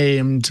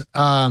named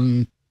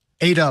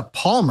Ada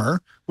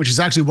Palmer, which is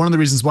actually one of the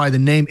reasons why the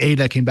name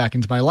Ada came back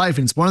into my life.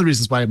 And it's one of the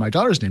reasons why my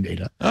daughter's named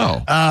Ada.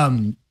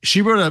 Oh.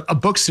 She wrote a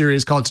book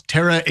series called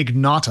Terra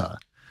Ignota,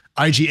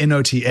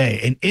 Ignota.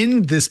 And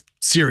in this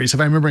series, if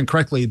I'm remembering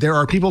correctly, there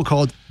are people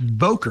called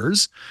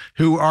vokers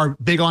who are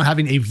big on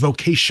having a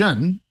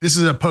vocation. This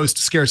is a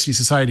post-scarcity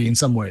society in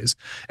some ways.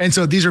 And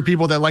so these are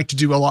people that like to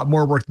do a lot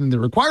more work than they're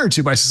required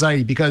to by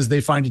society because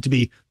they find it to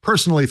be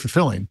personally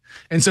fulfilling.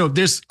 And so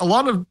there's a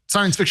lot of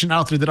science fiction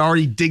out there that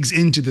already digs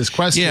into this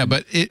question. Yeah,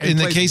 but in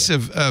the case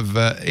of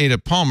Ada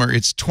Palmer,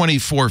 it's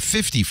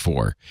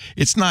 2454.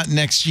 It's not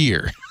next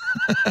year.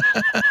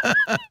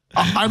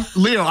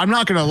 Leo, I'm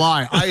not going to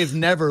lie. I have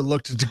never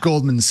looked into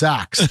Goldman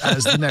Sachs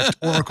as the next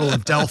Oracle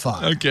of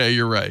Delphi. Okay,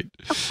 you're right.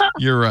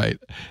 You're right.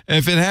 And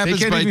if it happens,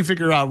 they can't even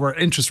figure out where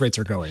interest rates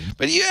are going.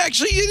 But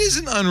it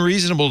isn't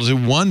unreasonable to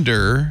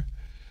wonder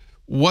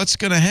what's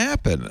going to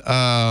happen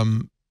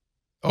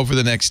over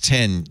the next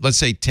 10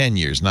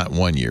 years, not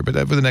 1 year, but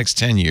over the next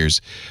 10 years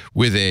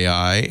with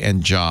AI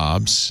and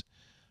jobs.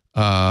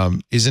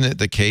 Isn't it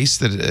the case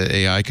that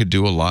AI could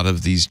do a lot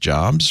of these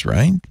jobs,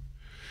 right?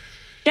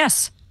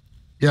 Yes.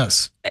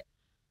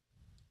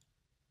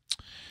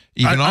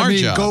 Even our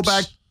jobs.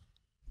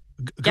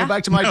 Go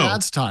back to my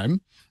dad's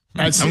time.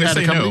 At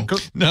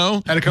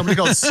a company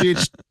called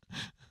CH.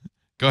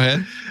 Go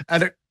ahead.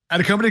 At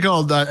a company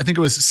called I think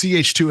it was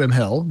CH2M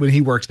Hill when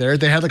he worked there.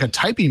 They had like a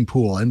typing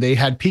pool, and they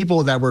had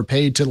people that were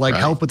paid to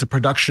help with the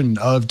production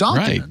of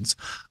documents.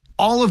 Right.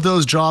 All of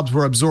those jobs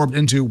were absorbed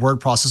into word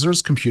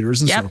processors,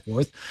 computers, and so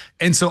forth.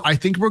 And so I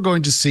think we're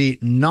going to see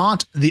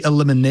not the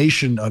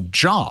elimination of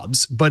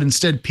jobs, but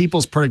instead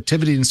people's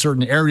productivity in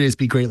certain areas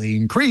be greatly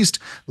increased,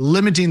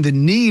 limiting the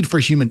need for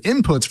human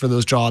inputs for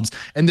those jobs,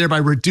 and thereby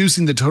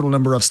reducing the total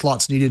number of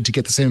slots needed to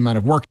get the same amount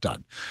of work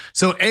done.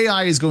 So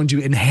AI is going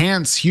to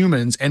enhance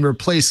humans and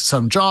replace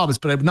some jobs,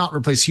 but not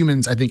replace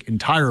humans, I think,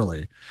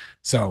 entirely.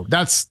 So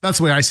that's the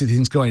way I see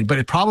things going, but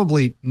it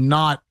probably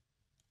not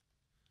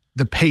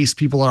the pace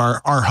people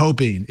are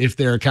hoping if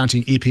they're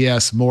counting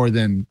EPS more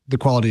than the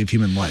quality of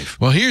human life.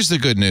 Well, here's the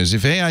good news.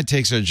 If AI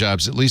takes our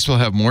jobs, at least we'll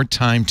have more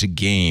time to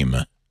game.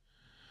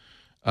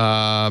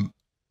 I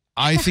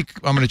think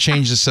I'm going to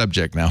change the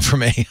subject now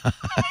from AI.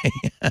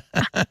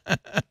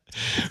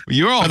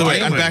 You're all. By the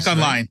way, I'm back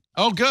online.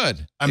 Oh,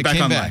 good. I'm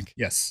back online.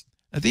 Yes.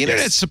 The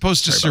internet's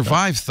supposed to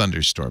survive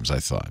thunderstorms, I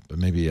thought, but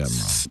maybe I'm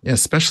wrong. Yeah,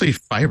 especially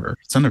fiber.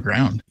 It's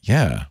underground.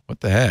 Yeah.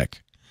 What the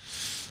heck?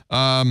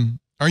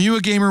 Are you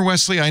a gamer,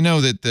 Wesley? I know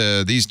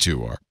that these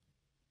two are.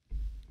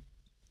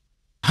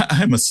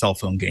 I'm a cell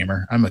phone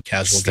gamer. I'm a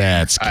casual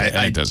gamer.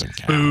 That doesn't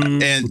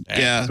count.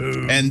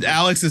 And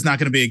Alex is not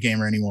going to be a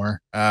gamer anymore.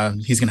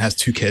 He's going to have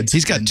 2 kids.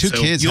 He's got 2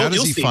 kids. How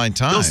does he find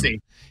time? You'll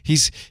see.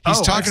 He's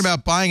talking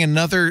about buying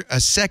a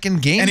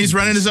second game. And he's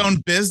running his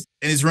own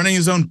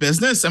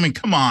business. I mean,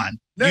 come on.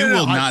 You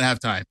will not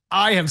have time.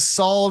 I have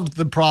solved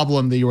the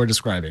problem that you are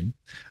describing,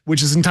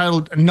 which is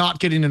entitled not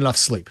getting enough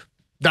sleep.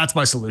 That's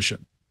my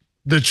solution.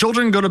 The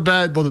children go to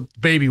bed. Well, the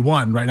baby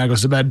one right now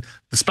goes to bed.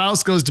 The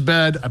spouse goes to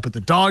bed. I put the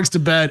dogs to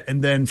bed.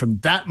 And then from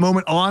that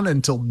moment on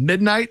until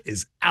midnight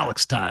is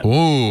Alex time.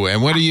 Oh,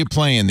 and what are you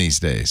playing these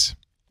days?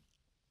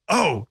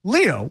 Oh,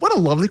 Leo, what a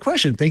lovely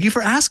question. Thank you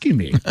for asking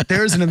me.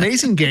 There's an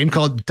amazing game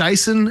called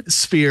Dyson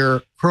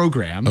Sphere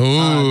Program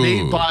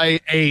made by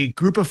a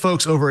group of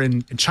folks over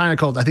in China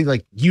called, I think,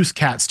 like Youth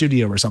Cat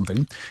Studio or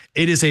something.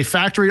 It is a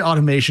factory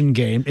automation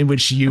game in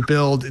which you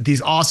build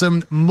these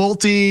awesome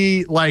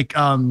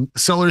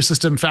solar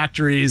system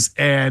factories,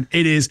 and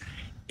it is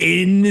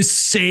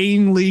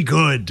insanely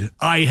good.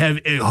 I have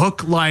a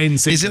hook, line,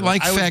 sinker. Is it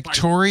like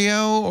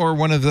Factorio or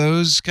one of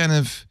those kind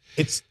of?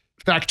 It's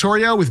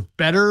Factorio with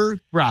better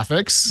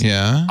graphics.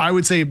 Yeah. I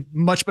would say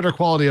much better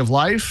quality of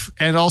life,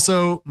 and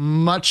also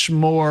much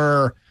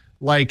more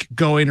like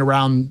going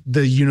around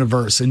the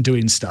universe and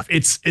doing stuff.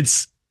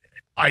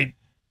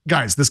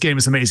 Guys, this game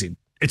is amazing.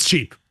 It's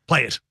cheap.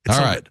 Play it. It's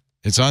all right. Good.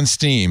 It's on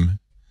Steam.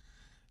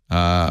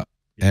 And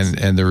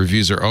the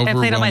reviews are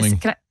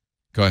overwhelming.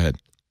 Go ahead.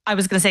 I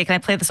was going to say, can I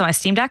play this on my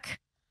Steam Deck?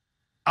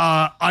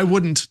 I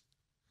wouldn't.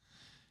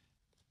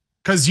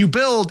 Because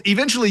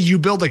eventually you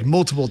build like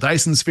multiple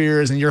Dyson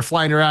spheres and you're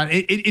flying around.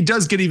 It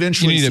does get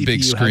eventually. You need a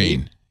big screen.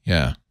 Heavy.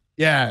 Yeah.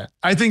 Yeah.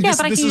 I think but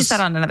I can use that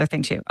on another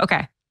thing too.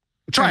 Okay.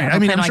 Try it. I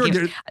mean, I'm sure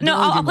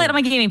I'll play it on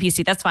my gaming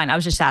PC. That's fine. I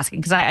was just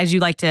asking because I do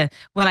like to,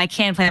 when I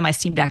can play on my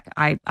Steam Deck,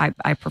 I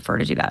prefer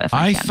to do that. If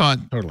I can. thought,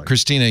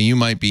 Christina, you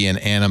might be an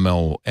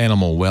Animal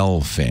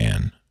Well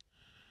fan.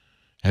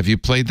 Have you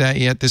played that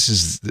yet? This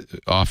is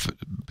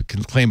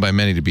claimed by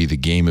many to be the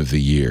game of the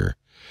year.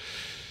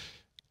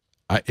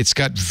 It's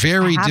got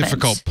very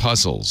difficult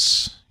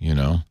puzzles, you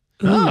know.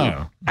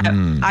 Oh.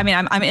 I mean,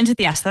 I'm into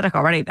the aesthetic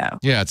already, though.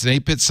 Yeah, it's an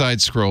 8-bit side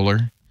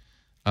scroller,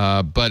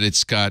 but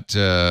it's got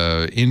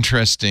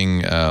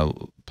interesting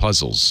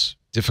puzzles,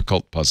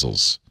 difficult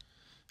puzzles.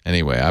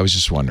 Anyway, I was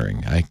just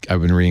wondering.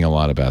 I've been reading a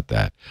lot about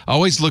that. I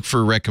always look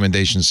for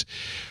recommendations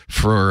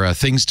for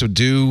things to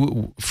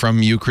do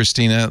from you,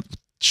 Christina,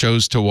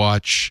 shows to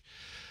watch.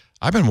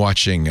 I've been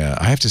watching,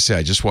 I have to say,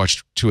 I just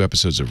watched 2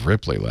 episodes of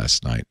Ripley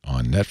last night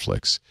on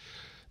Netflix.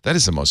 That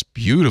is the most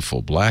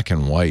beautiful black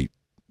and white.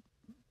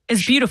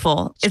 It's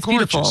beautiful. It's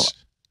beautiful.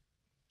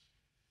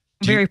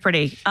 Very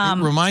pretty.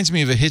 It reminds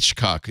me of a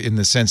Hitchcock in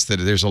the sense that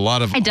there's a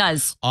lot of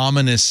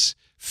ominous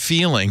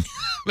feeling,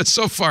 but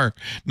so far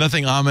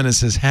nothing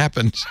ominous has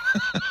happened.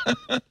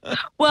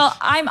 Well,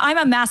 I'm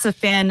a massive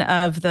fan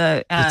of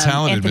the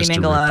talented Anthony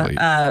Mr. Mangala. Ripley.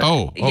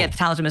 Yeah, the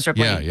talented Mr.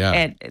 Ripley. Yeah.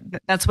 And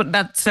that's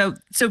so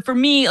for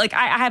me, like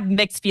I have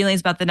mixed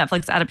feelings about the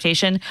Netflix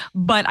adaptation,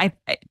 but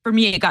for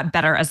me it got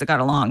better as it got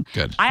along.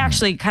 Good. I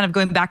actually kind of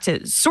going back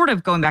to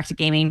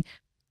gaming.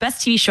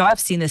 Best TV show I've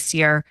seen this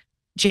year,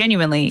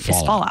 genuinely, is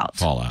Fallout.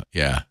 Fallout.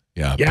 Yeah.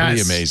 Yes.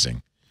 Pretty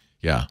amazing.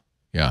 Yeah.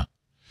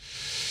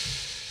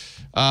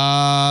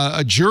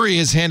 A jury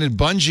has handed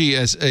Bungie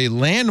as a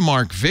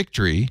landmark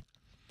victory.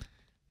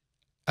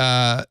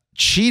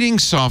 Cheating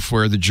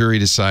software, the jury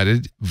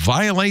decided,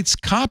 violates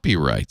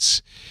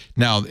copyrights.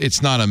 Now,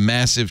 it's not a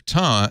massive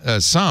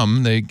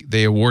sum.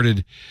 They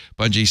awarded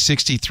Bungie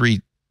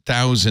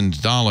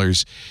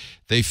 $63,000.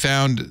 They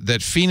found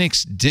that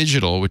Phoenix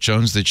Digital, which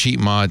owns the cheat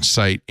mod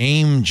site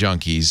Aim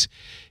Junkies,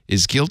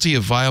 is guilty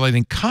of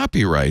violating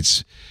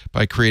copyrights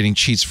by creating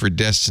cheats for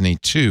Destiny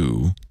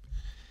 2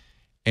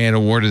 and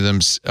awarded them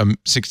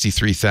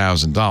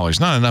 $63,000.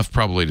 Not enough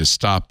probably to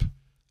stop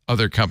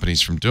other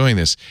companies from doing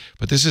this,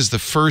 but this is the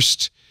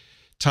first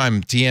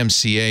time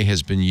DMCA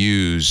has been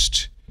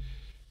used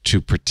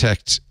to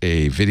protect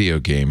a video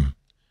game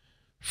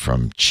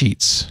from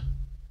cheats.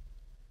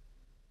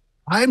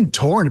 I'm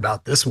torn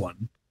about this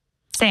one.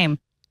 Same.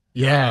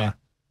 Yeah.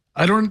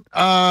 I don't...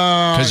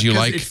 Because you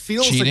like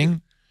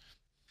cheating?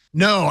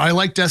 No, I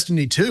like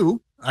Destiny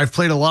 2. I've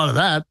played a lot of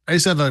that. I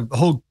used to have a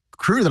whole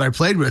crew that I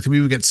played with, and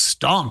we would get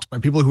stomped by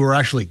people who were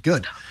actually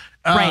good.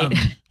 Right.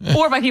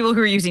 Or by people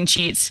who are using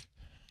cheats.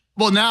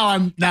 Well, now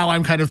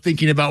I'm kind of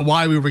thinking about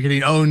why we were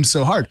getting owned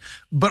so hard.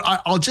 But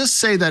I'll just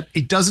say that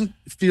it doesn't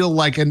feel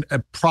like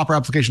a proper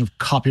application of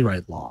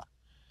copyright law.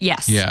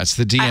 Yes. Yeah, it's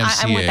the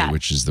DMCA,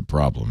 which is the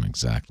problem.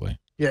 Exactly.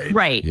 Yeah.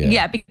 Right.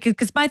 Yeah.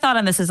 Because my thought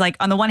on this is like,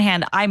 on the one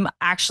hand, I'm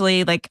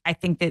actually like, I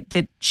think that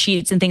the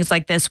cheats and things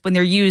like this, when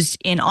they're used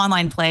in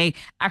online play,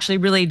 actually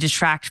really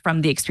distract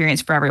from the experience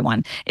for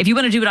everyone. If you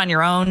want to do it on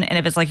your own, and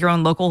if it's like your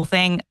own local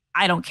thing,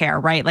 I don't care,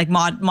 right? Like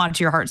mod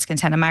to your heart's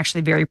content. I'm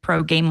actually very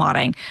pro game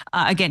modding.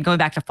 Again, going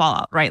back to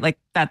Fallout, right? Like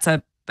I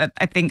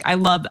think I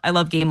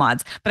love game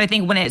mods, but I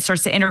think when it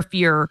starts to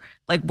interfere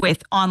like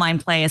with online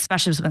play,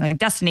 especially something like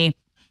Destiny,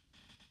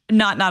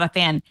 not a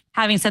fan.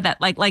 Having said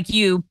that, like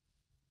you,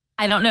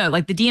 I don't know,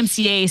 like the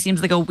DMCA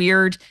seems like a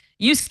weird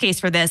use case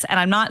for this, and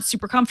I'm not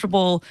super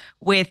comfortable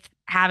with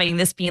having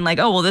this being like,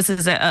 oh, well, this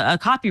is a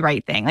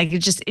copyright thing. Like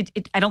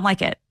I don't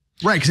like it.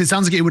 Right, because it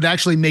sounds like it would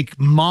actually make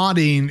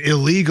modding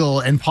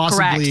illegal and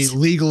possibly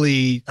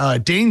legally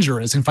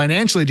dangerous and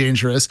financially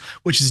dangerous,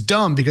 which is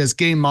dumb because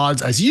game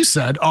mods, as you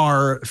said,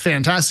 are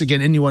fantastic,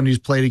 and anyone who's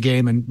played a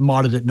game and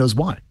modded it knows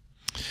why.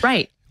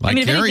 Right.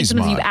 Like Gary's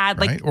mod,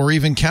 right? Or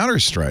even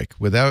Counter-Strike.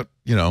 Without,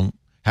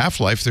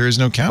 Half-Life, there is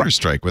no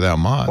Counter-Strike without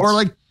mods. Or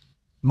like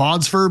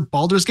mods for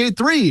Baldur's Gate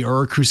 3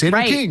 or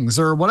Crusader Kings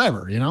or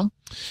whatever,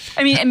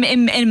 I mean,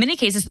 in many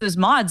cases, those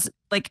mods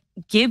like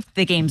give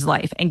the games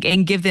life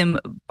and give them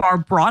far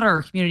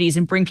broader communities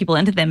and bring people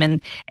into them and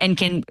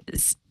can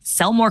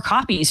sell more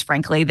copies,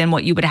 frankly, than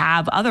what you would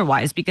have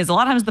otherwise. Because a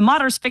lot of times the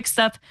modders fix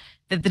stuff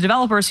that the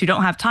developers who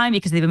don't have time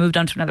because they've moved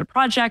on to another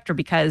project or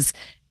because,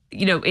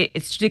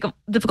 it's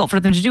difficult for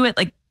them to do it.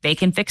 Like they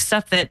can fix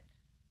stuff that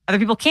other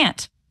people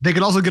can't. They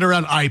could also get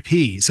around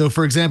IP. So,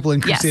 for example,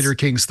 in Crusader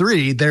Kings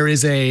 3, there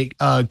is a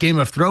Game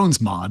of Thrones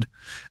mod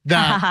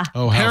that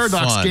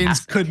Paradox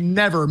Games could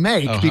never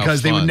make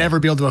because they would never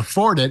be able to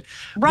afford it.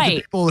 Right. But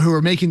the people who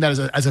are making that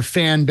as a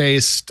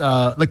fan-based,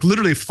 like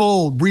literally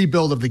full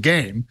rebuild of the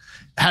game,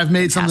 have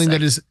made something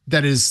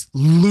that is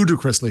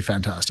ludicrously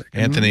fantastic.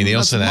 Anthony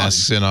Nielsen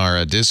asks in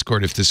our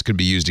Discord if this could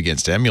be used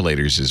against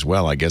emulators as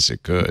well. I guess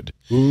it could.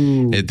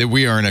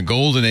 We are in a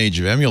golden age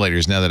of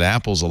emulators now that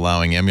Apple's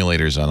allowing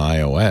emulators on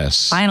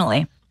iOS.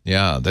 Finally.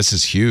 Yeah, this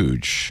is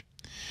huge.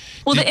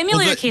 Well, the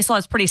emulator case law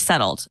is pretty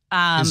settled.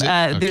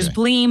 There's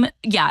Bleem.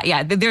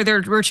 Yeah.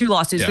 There were 2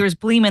 lawsuits. There was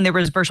Bleem and there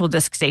was Virtual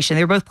Disk Station.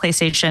 They were both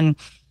PlayStation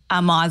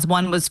mods.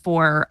 One was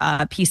for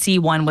PC.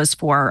 One was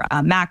for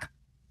Mac.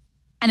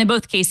 And in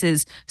both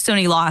cases,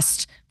 Sony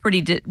lost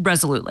pretty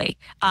resolutely.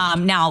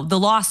 Now, the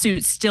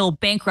lawsuit still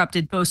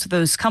bankrupted both of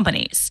those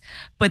companies,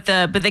 but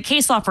the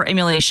case law for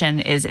emulation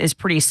is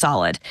pretty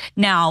solid.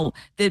 Now,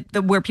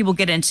 the where people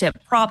get into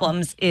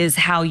problems is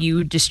how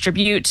you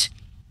distribute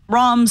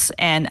ROMs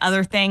and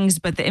other things,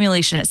 but the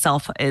emulation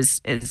itself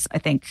is I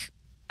think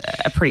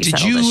a pretty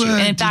settled issue.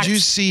 And in fact, did you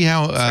see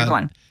how?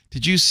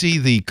 Did you see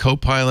the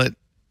Copilot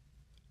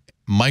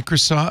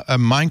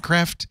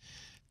Minecraft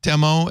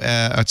demo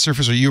at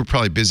Surface? Or you were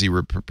probably busy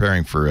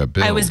preparing for a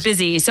build? I was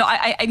busy, so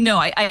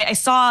I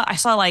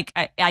saw like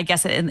I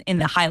guess in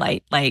the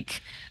highlight,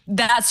 like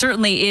that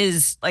certainly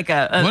is like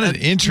what an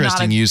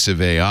interesting use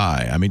of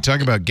AI. I mean,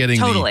 talk about getting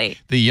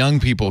the young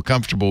people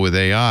comfortable with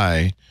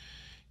AI.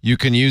 You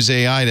can use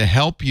AI to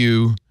help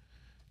you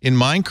in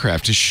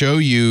Minecraft, to show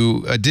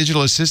you a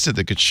digital assistant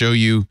that could show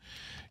you,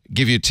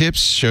 give you tips,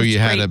 show you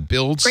how to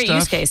build stuff. Great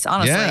use case,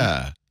 honestly.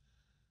 Yeah.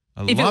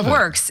 If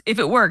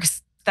it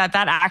works, that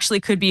actually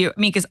could be, I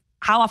mean, because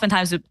how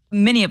oftentimes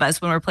many of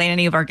us, when we're playing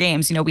any of our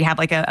games, you know, we have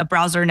like a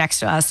browser next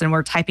to us and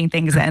we're typing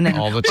things in and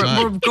all the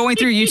time. We're going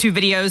through YouTube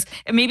videos,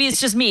 and maybe it's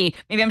just me,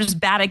 maybe I'm just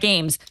bad at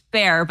games,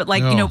 fair, but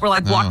like, we're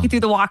like walking through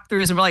the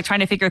walkthroughs and we're like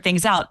trying to figure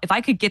things out. If I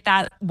could get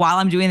that while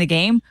I'm doing the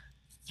game,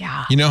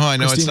 yeah. You know how I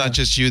know it's not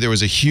just you? There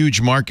was a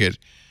huge market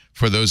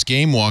for those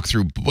game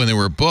walkthrough when there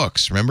were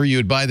books. Remember, you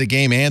would buy the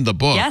game and the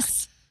book.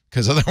 Yes.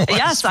 Because otherwise,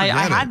 yes, I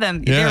had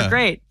them. Yeah. They were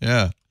great.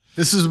 Yeah.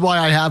 This is why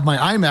I have my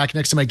iMac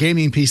next to my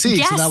gaming PC.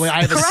 Yes, so that way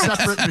I have correct. a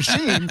separate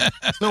machine.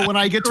 So when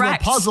I get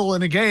Correct. to a puzzle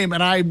in a game,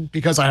 and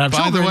because I have By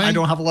the children, way, I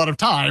don't have a lot of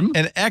time.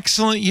 An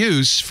excellent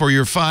use for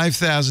your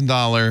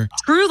 $5,000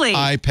 Truly.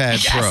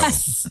 iPad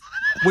Yes.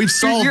 We've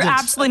solved You're it.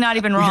 absolutely not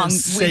even wrong.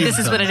 saved This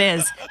is them. what it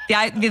is.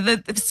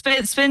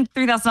 Spend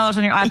 $3,000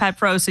 on your iPad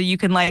Pro so you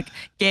can like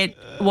get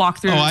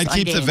walkthroughs. Oh, I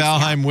keep the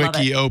Valheim Love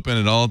wiki it. open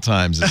at all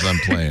times as I'm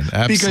playing.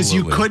 Absolutely. Because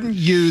you couldn't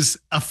use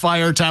a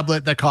Fire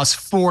tablet that costs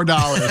 $4 to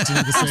do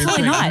the same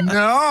Absolutely thing. not.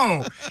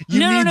 No, you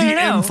need the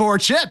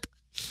M4 chip.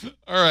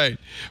 All right.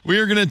 We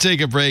are going to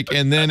take a break,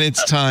 and then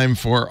it's time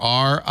for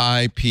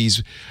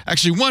RIPs.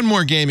 Actually, one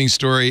more gaming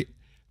story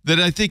that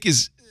I think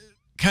is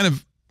kind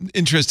of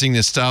interesting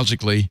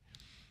nostalgically.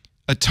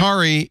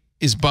 Atari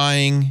is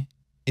buying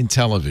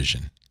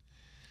Intellivision,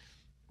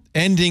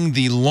 ending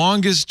the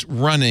longest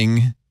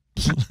running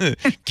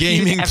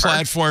gaming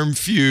platform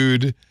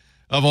feud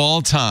of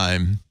all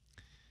time.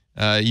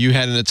 You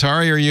had an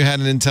Atari or you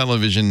had an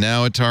Intellivision.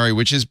 Now Atari,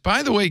 which is,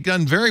 by the way,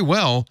 done very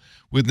well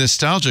with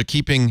nostalgia,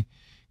 keeping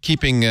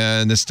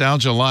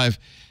nostalgia alive.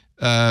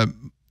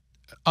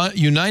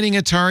 Uniting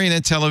Atari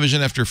and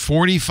Intellivision after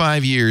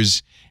 45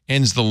 years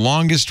ends the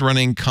longest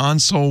running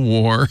console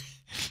war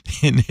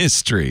in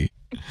history.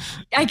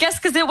 I guess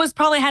because it was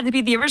probably had to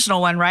be the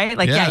original one, right?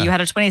 Like, yeah, you had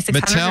a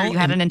 2600 or you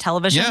had an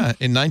Intellivision. Yeah,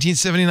 in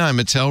 1979,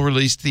 Mattel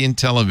released the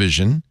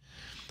Intellivision,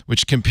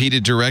 which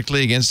competed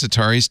directly against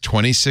Atari's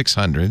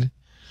 2600.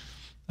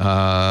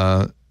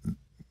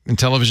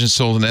 Intellivision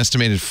sold an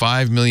estimated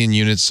 5 million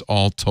units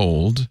all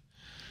told.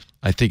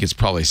 I think it's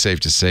probably safe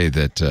to say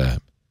that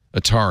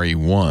Atari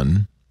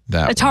won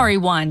that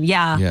Atari won,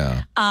 yeah.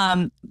 Yeah.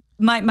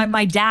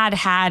 My dad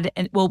had,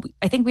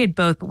 I think we had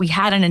both, but we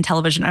had an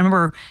Intellivision. I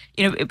remember,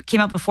 it came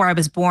out before I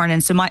was born.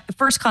 And so the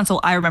first console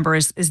I remember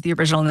is the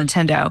original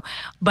Nintendo.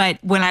 But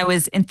when I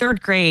was in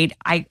third grade,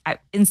 I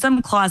in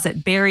some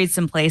closet buried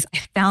someplace, I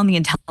found the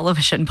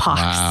Intellivision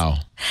box. Wow.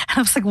 And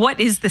I was like, what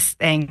is this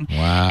thing?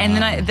 Wow. And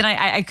then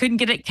I couldn't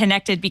get it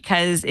connected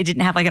because it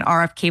didn't have like an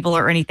RF cable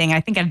or anything.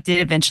 I think I did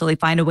eventually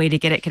find a way to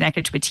get it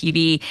connected to a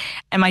TV.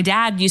 And my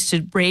dad used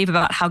to rave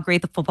about how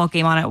great the football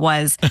game on it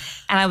was.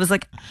 And I was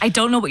like, I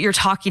don't know what you're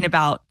talking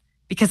about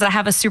because I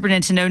have a Super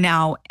Nintendo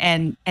now,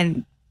 and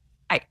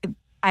I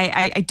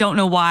don't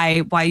know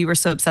why you were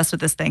so obsessed with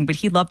this thing, but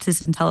he loved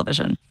his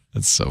Intellivision.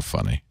 That's so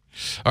funny.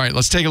 All right,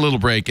 let's take a little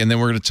break, and then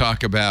we're going to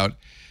talk about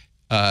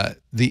I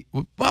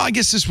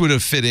guess this would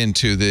have fit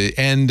into the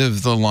end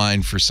of the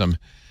line for some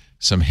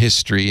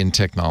history and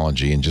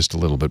technology in just a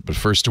little bit. But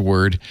first, a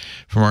word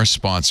from our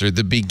sponsor.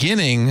 The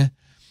beginning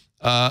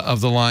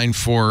of the line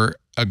for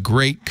a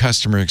great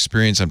customer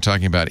experience. I'm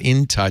talking about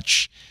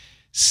InTouch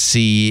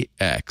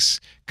CX.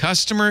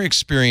 Customer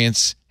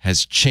experience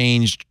has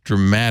changed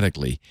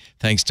dramatically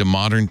thanks to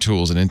modern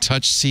tools, and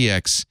InTouch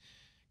CX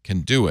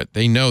can do it.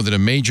 They know that a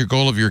major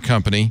goal of your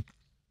company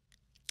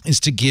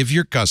is to give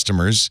your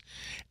customers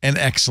an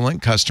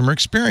excellent customer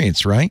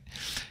experience, right?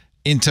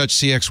 InTouch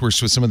CX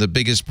works with some of the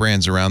biggest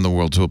brands around the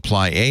world to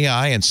apply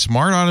AI and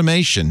smart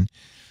automation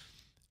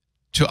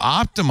to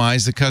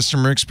optimize the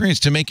customer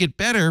experience, to make it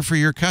better for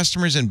your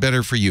customers and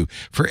better for you,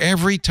 for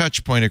every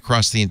touch point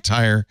across the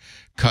entire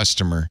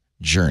customer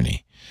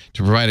journey.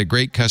 To provide a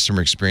great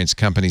customer experience,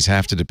 companies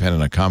have to depend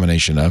on a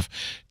combination of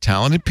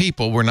talented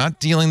people, we're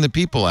not dealing the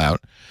people out,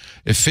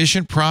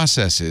 efficient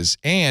processes,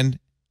 and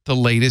the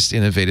latest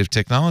innovative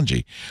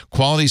technology.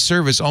 Quality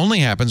service only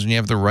happens when you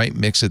have the right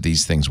mix of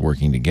these things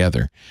working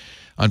together.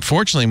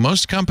 Unfortunately,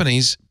 most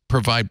companies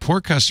provide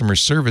poor customer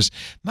service,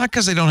 not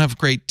because they don't have a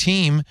great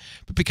team,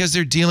 but because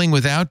they're dealing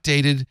with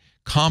outdated,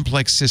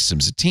 complex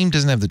systems. The team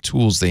doesn't have the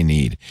tools they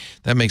need.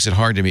 That makes it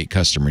hard to meet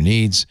customer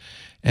needs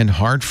and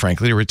hard,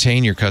 frankly, to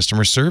retain your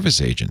customer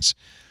service agents.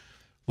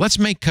 Let's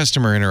make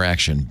customer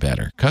interaction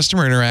better.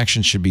 Customer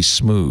interaction should be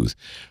smooth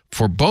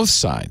for both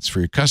sides, for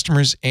your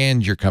customers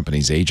and your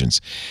company's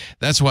agents.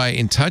 That's why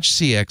InTouch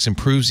CX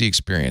improves the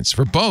experience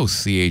for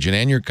both the agent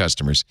and your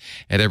customers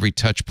at every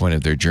touch point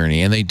of their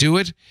journey. And they do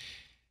it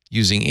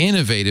using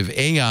innovative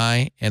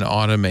AI and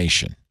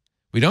automation.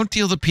 We don't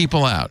deal the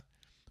people out.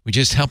 We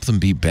just help them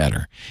be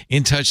better.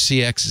 InTouch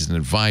CX is an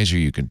advisor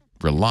you can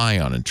rely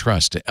on and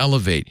trust to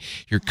elevate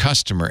your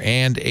customer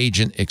and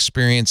agent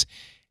experience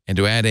and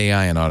to add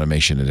AI and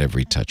automation at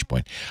every touch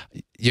point.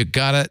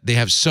 They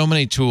have so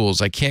many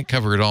tools. I can't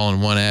cover it all in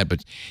one ad,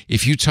 but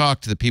if you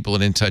talk to the people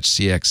at InTouch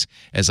CX,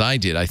 as I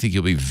did, I think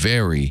you'll be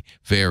very,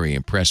 very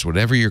impressed.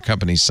 Whatever your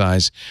company's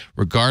size,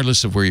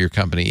 regardless of where your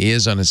company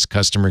is on its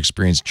customer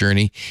experience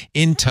journey,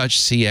 InTouch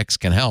CX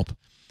can help.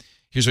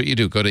 Here's what you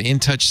do. Go to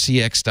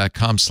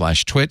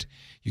intouchcx.com/twit.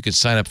 You can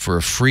sign up for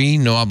a free,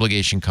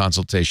 no-obligation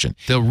consultation.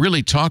 They'll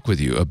really talk with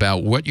you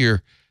about what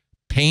your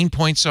pain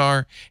points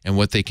are and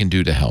what they can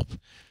do to help.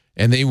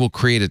 And they will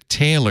create a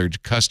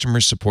tailored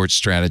customer support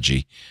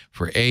strategy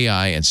for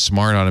AI and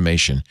smart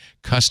automation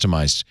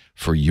customized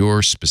for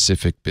your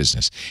specific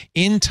business.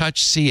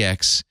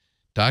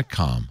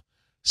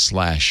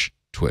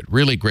 intouchcx.com/twit.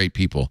 Really great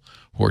people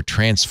who are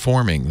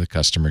transforming the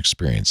customer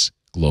experience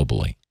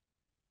globally.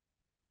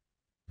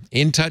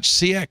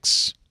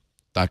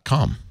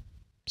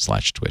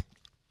 intouchcx.com/twit.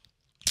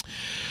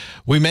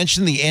 We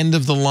mentioned the end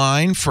of the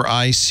line for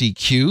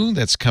ICQ.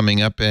 That's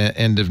coming up at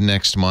end of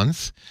next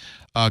month.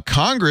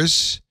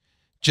 Congress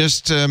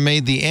just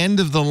made the end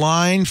of the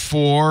line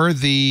for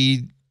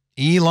the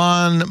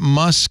Elon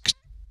Musk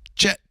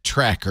jet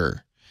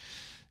tracker.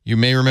 You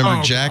may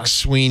remember Jack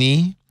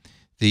Sweeney,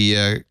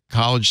 the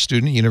college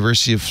student,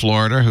 University of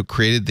Florida, who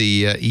created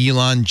the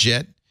Elon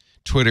Jet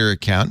Twitter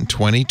account in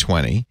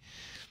 2020.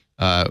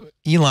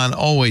 Elon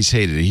always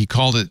hated it. He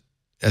called it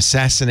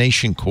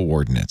assassination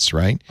coordinates,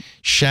 right?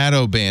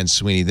 Shadow banned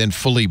Sweeney, then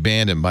fully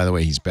banned him. By the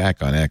way, he's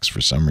back on X for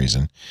some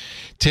reason.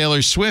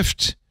 Taylor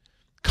Swift,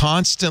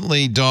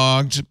 constantly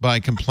dogged by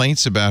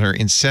complaints about her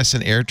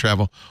incessant air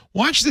travel.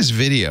 Watch this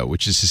video,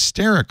 which is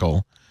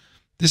hysterical.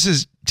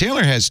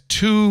 Taylor has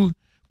 2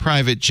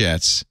 private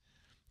jets.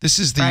 This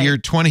is the year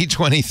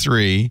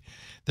 2023.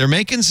 They're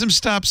making some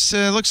stops.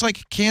 Looks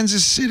like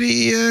Kansas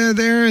City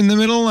there in the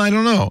middle. I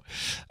don't know.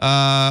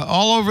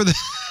 All over the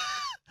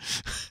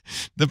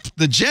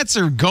jets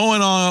are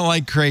going on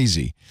like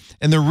crazy.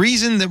 And the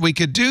reason that we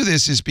could do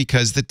this is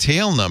because the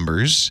tail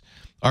numbers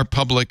are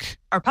public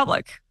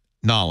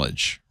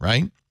knowledge,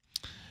 right?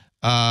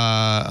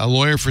 A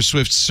lawyer for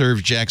Swift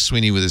served Jack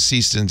Sweeney with a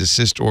cease and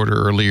desist order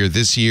earlier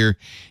this year.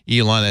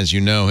 Elon, as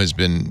you know, has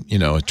been,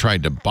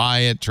 tried to buy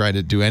it, tried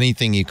to do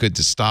anything he could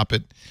to stop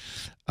it.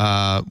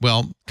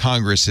 Well,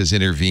 Congress has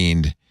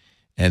intervened,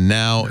 and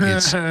now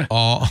it's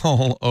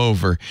all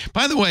over.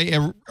 By the way,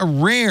 a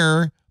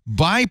rare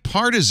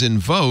bipartisan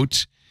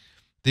vote.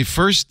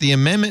 The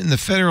amendment in the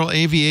Federal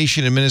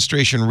Aviation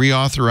Administration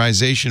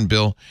Reauthorization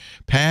Bill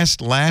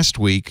passed last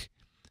week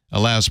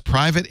allows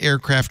private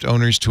aircraft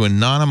owners to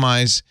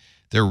anonymize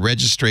their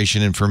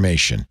registration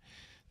information.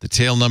 The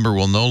tail number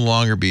will no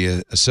longer be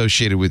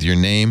associated with your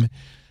name.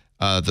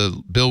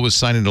 The bill was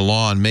signed into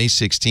law on May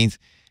 16th.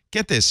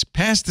 Get this,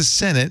 passed the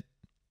Senate.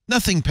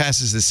 Nothing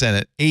passes the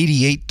Senate,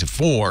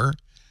 88-4.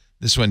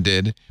 This one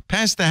did.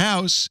 Passed the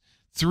House,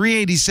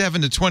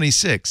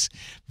 387-26.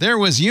 There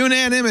was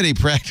unanimity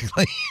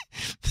practically.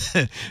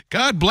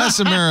 God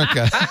bless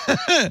America.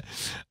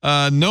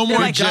 No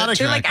more jet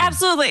They're like,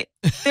 absolutely.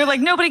 They're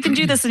like, nobody can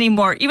do this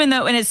anymore. Even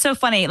though, and it's so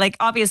funny, like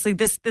obviously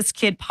this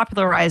kid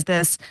popularized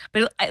this,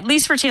 but at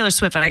least for Taylor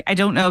Swift, I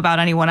don't know about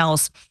anyone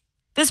else.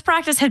 This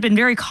practice had been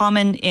very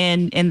common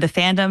in the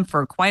fandom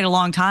for quite a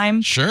long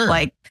time. Sure.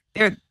 Like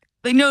they're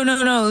like, no.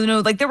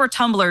 Like there were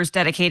Tumblrs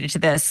dedicated to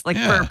this,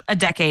 for a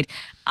decade.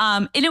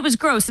 And it was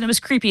gross and it was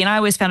creepy. And I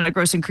always found it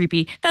gross and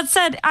creepy. That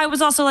said, I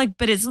was also like,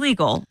 but it's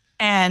legal.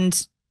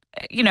 And,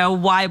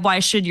 why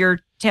should your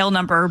tail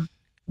number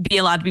be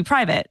allowed to be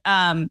private?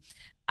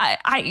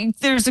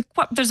 There's a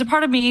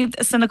part of me,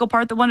 a cynical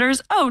part that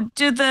wonders,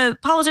 do the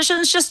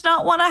politicians just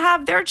not want to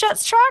have their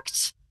jets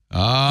tracked?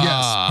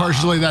 Yes,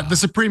 partially that. The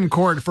Supreme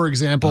Court, for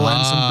example,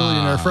 and some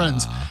billionaire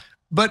friends.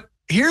 But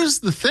here's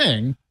the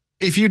thing.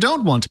 If you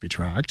don't want to be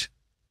tracked,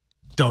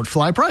 don't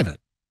fly private.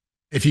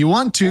 If you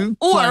want to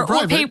fly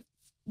private.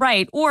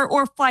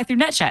 Or fly through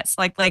NetJets.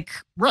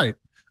 Right.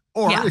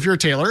 Or if you're a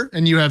Taylor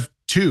and you have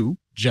 2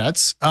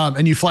 jets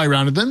and you fly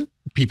around in them,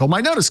 people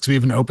might notice because we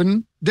have an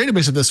open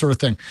database of this sort of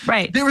thing.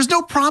 Right. There was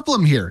no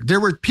problem here. There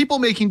were people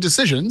making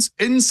decisions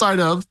inside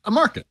of a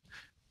market.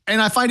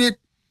 And I find it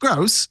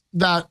gross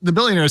that the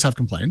billionaires have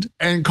complained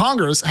and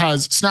Congress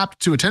has snapped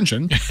to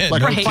attention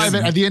like a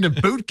private at the end of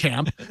boot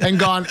camp and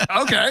gone,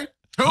 okay,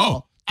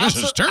 cool. This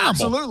is terrible.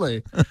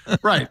 Absolutely.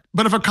 Right.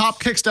 But if a cop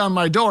kicks down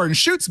my door and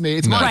shoots me,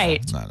 it's my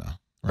right. fault. No.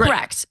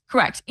 Correct.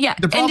 Yeah.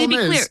 The problem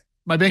is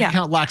my bank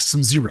account lacks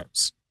some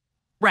zeros.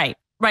 Right.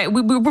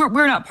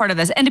 We're not part of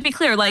this. And to be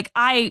clear,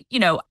 I've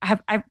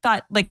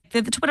thought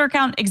the Twitter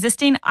account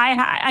existing,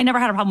 I never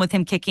had a problem with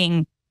him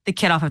kicking the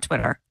kid off of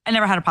Twitter. I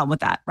never had a problem with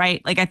that,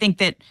 right? I think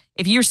that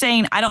if you're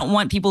saying I don't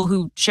want people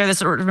who share this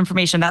sort of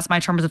information, that's my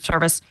terms of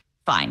service,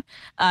 fine.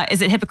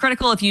 Is it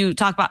hypocritical if you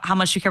talk about how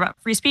much you care about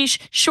free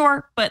speech?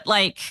 Sure, but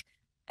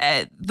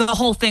the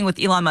whole thing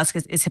with Elon Musk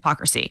is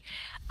hypocrisy.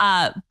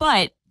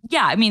 But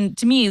yeah, I mean,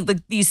 to me, like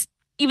these,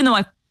 even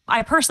though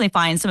I personally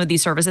find some of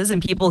these services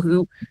and people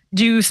who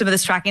do some of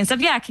this tracking stuff,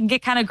 yeah, it can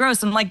get kind of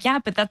gross. I'm like, yeah,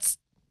 but that's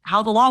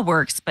how the law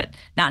works. But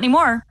not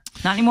anymore.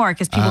 Not anymore,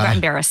 because people got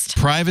embarrassed.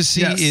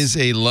 Privacy is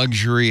a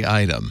luxury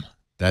item.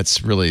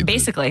 That's really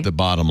basically the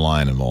bottom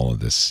line of all of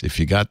this. If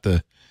you got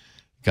the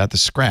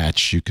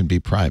scratch, you can be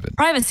private.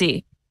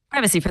 Privacy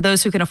for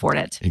those who can afford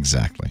it.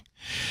 Exactly.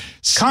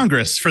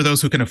 Congress for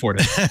those who can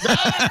afford it.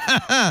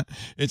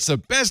 It's the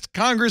best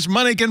Congress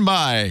money can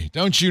buy.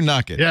 Don't you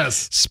knock it.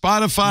 Yes.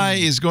 Spotify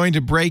is going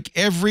to break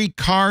every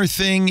car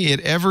thing it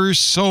ever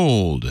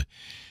sold.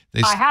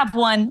 I have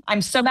one.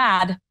 I'm so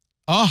mad.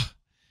 Oh,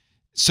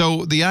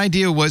 so the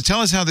idea was,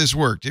 tell us how this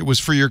worked. It was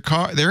for your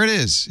car. There it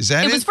is. Is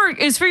that it?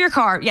 It was for your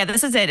car. Yeah,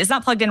 this is it. It's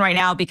not plugged in right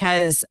now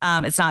because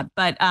it's not,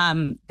 but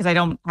because I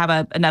don't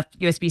have enough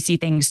USB-C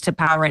things to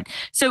power it.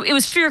 So it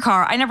was for your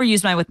car. I never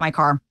used mine with my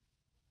car.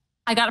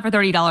 I got it for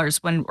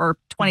 $30 or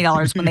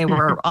 $20 when they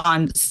were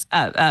on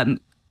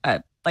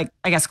like,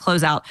 I guess,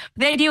 closeout.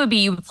 The idea would be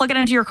you would plug it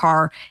into your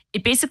car.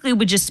 It basically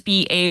would just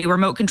be a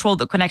remote control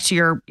that connects to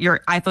your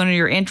iPhone or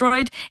your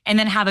Android, and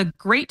then have a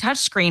great touch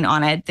screen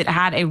on it that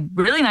had a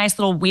really nice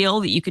little wheel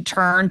that you could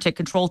turn to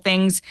control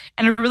things,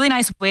 and a really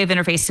nice way of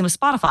interfacing with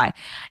Spotify.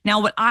 Now,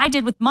 what I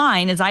did with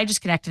mine is I just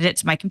connected it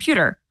to my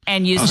computer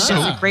and used it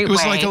as a great way. It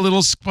was like a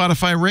little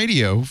Spotify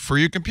radio for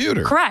your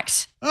computer.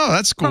 Correct. Oh,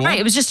 that's cool. Right.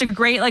 It was just a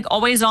great, like,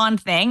 always on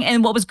thing.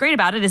 And what was great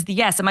about it is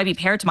yes, it might be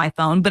paired to my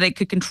phone, but it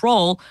could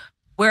control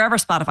wherever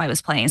Spotify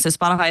was playing. So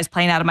Spotify is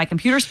playing out of my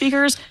computer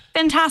speakers.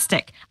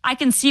 Fantastic. I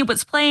can see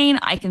what's playing.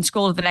 I can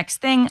scroll to the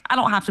next thing. I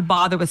don't have to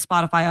bother with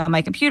Spotify on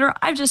my computer.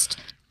 I've just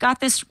got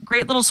this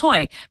great little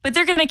toy, but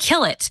they're going to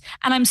kill it.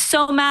 And I'm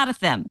so mad at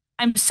them.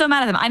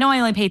 I know I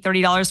only paid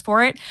 $30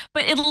 for it,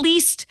 but at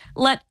least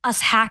let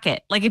us hack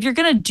it. Like, if you're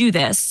going to do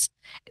this,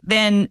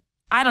 then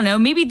I don't know,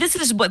 maybe this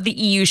is what the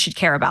EU should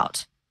care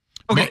about.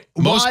 Okay.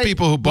 Most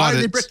people who bought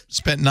it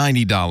spent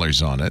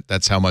 $90 on it.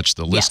 That's how much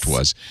the list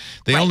was.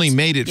 They only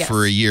made it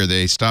for a year.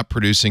 They stopped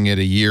producing it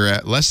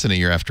less than a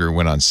year after it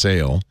went on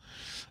sale.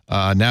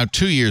 Now,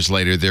 2 years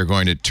later, they're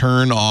going to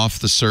turn off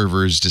the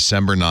servers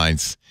December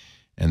 9th,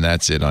 and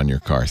that's it on your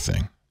car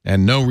thing.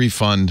 And no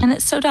refund. And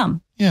it's so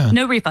dumb. Yeah.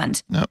 No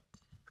refund. No.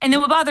 And then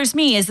what bothers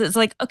me is it's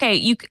like,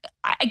 okay,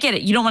 I get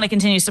it. You don't want to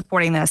continue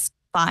supporting this.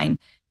 Fine.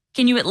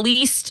 Can you at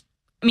least,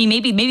 I mean,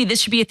 maybe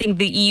this should be a thing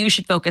the EU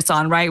should focus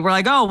on, right? We're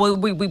like, oh, well,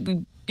 we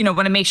want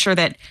to make sure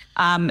that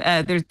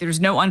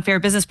there's no unfair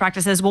business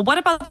practices. Well, what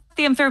about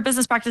the unfair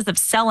business practice of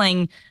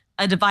selling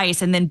a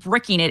device and then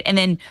bricking it and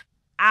then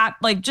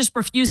just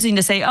refusing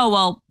to say, oh,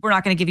 well, we're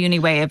not going to give you any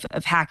way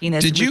of hacking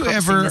this. Did you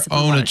ever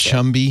own a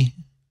Chumby?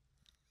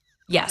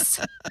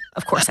 Yes,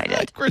 of course I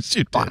did. Of course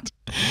you did.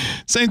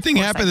 Same thing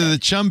happened to the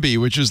Chumby,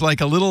 which was like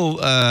a little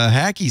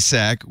hacky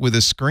sack with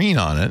a screen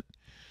on it.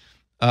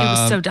 It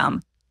was so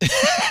dumb.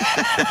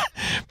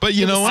 But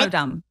you know what? So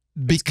dumb.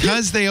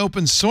 Because they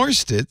open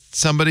sourced it,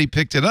 somebody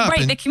picked it up.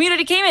 Right, the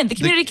community came in.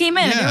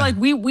 And they're like,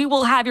 we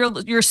will have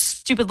your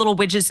stupid little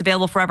widgets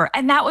available forever,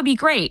 and that would be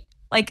great.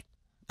 Like,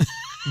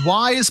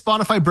 why is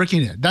Spotify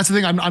bricking it? That's the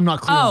thing I'm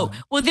not clear on.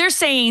 Well, they're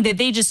saying that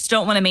they just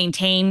don't want to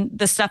maintain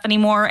the stuff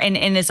anymore, and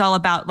it's all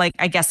about, like,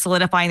 I guess,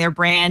 solidifying their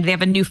brand. They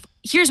have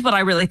here's what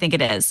I really think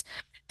it is.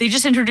 They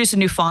just introduced a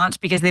new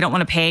font because they don't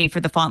want to pay for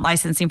the font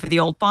licensing for the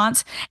old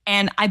fonts.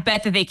 And I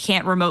bet that they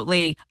can't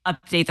remotely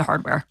update the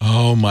hardware.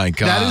 Oh, my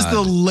God. That is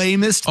the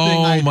lamest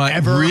thing I've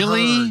ever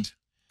heard.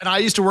 And I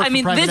used to work for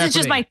private equity. This is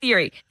just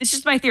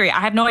my theory. I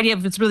have no idea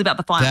if it's really about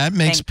the font. That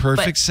makes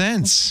perfect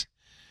sense.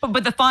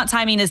 But the font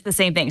timing is the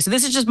same thing. So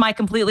this is just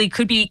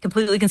could be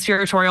completely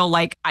conspiratorial.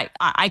 Like,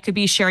 I could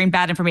be sharing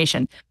bad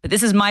information. But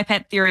this is my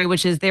pet theory,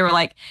 which is they were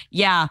like,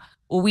 yeah,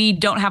 well, we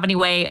don't have any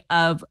way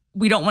of,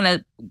 we don't want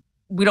to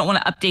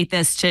update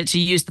this to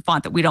use the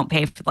font that we don't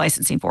pay for the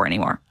licensing for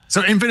anymore.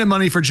 So infinite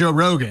money for Joe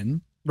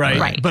Rogan,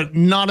 right? But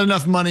not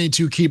enough money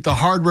to keep the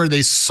hardware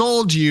they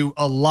sold you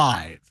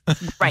alive.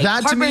 Right.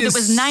 That hardware to me that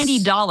was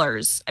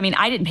 $90. I mean,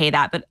 I didn't pay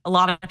that, but a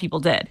lot of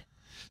people did.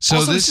 So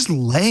also, this is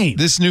lame.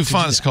 This new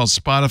font is called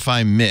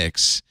Spotify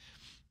Mix.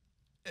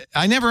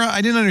 I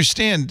didn't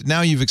understand.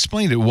 Now you've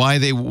explained it. Why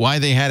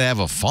they had to have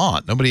a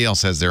font. Nobody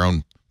else has their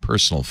own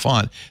personal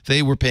font.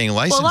 They were paying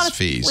license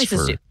fees.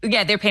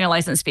 Yeah, they're paying a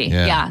license fee.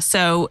 Yeah.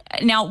 So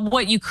now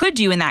what you could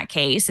do in that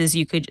case is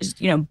you could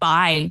just,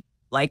 buy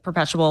like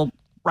perpetual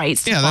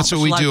rights. Yeah, that's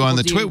what we do on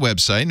the Twit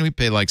website, and we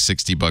pay like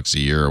 $60 a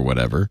year or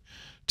whatever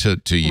to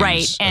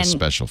use a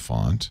special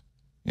font.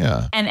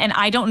 Yeah. And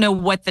I don't know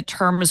what the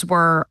terms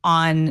were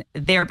on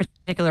their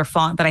particular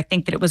font, but I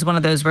think that it was one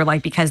of those where,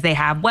 like, because they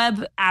have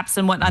web apps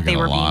and whatnot, they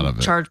were being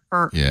charged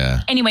per. Yeah.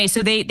 Anyway,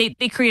 so they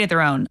created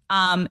their own.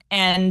 I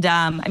mean,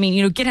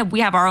 GitHub, we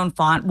have our own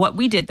font. What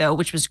we did, though,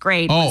 which was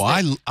great. Oh,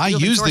 I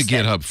use the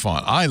GitHub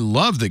font. I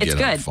love the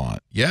GitHub font.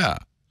 Yeah.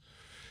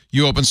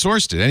 You open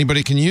sourced it.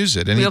 Anybody can use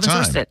it anytime. We open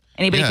sourced it.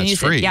 Anybody can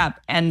use it. Yeah.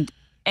 And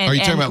are you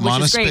talking about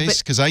Monospace?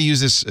 Because I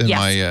use this in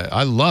my.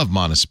 I love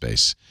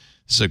Monospace.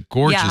 It's a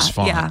gorgeous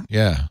font.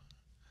 Yeah.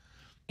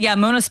 Yeah,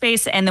 Mona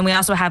Space, and then we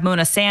also have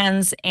Mona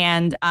Sans,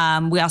 and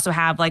we also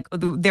have like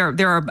there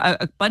are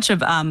a bunch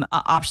of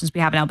options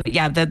we have now. But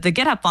yeah, the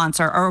GitHub fonts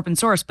are open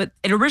source. But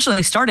it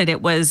originally started,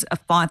 it was a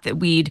font that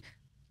we'd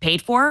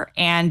paid for,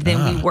 and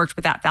then we worked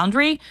with that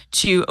foundry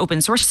to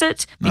open source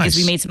it because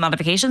we made some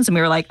modifications, and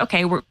we were like,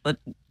 okay,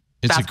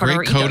 it's a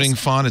great coding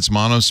font. It's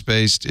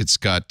monospaced. It's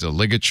got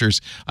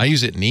ligatures. I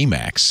use it in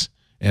Emacs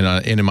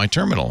and in my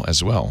terminal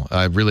as well.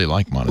 I really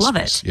like monospace. Love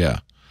it. Yeah.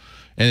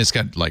 And it's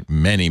got like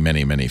many,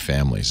 many, many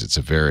families. It's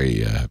a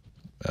very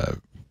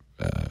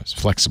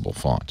flexible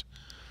font.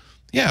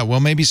 Yeah, well,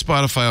 maybe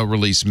Spotify will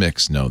release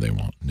Mix. No, they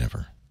won't.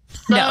 Never.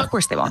 No, of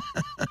course they won't.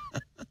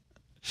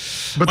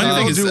 But the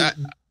thing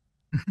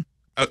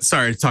is,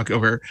 sorry to talk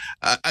over.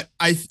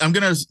 I'm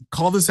going to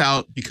call this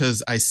out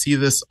because I see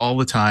this all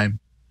the time.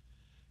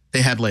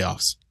 They had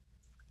layoffs.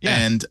 Yeah,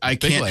 and I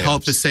can't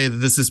help but say that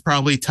this is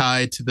probably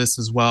tied to this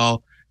as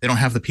well. They don't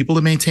have the people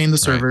to maintain the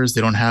servers. Right.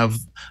 They don't have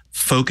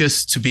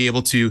focus to be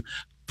able to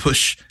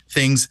push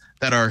things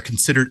that are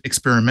considered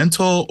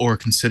experimental or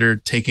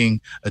considered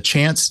taking a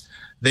chance.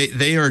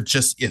 They are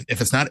just,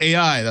 if it's not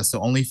AI, that's the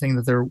only thing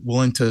that they're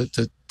willing to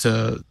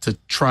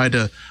try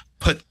to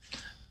put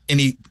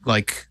any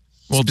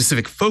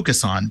specific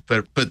focus on.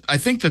 But I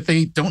think that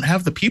they don't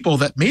have the people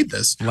that made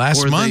this.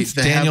 Last month,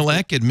 Daniel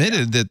Ek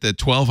admitted that the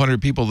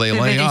 1,200 people they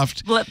laid off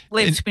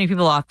laid too many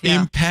people off.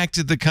 Yeah.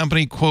 Impacted the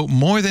company, quote,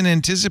 more than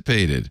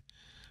anticipated.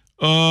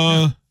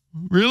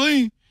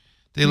 Really?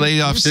 They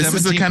laid off 17%. This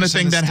is the kind of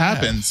thing that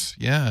happens.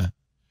 Yeah.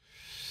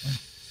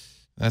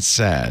 That's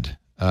sad.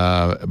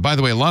 By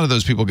the way, a lot of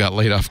those people got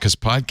laid off because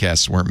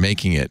podcasts weren't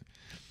making it,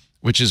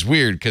 which is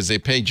weird because they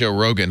pay Joe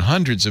Rogan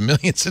hundreds of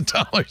millions of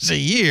dollars a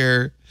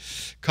year.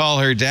 Call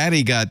Her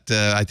Daddy got,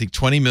 I think,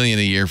 $20 million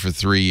a year for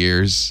 3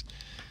 years.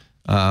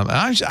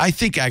 I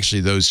think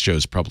actually those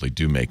shows probably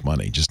do make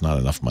money, just not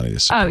enough money to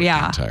support the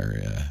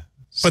entire.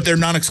 But they're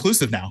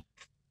non-exclusive now.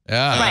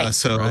 Yeah.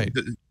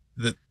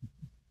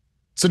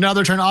 So now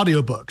they're trying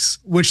audiobooks,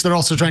 which they're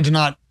also trying to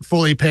not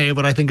fully pay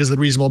what I think is the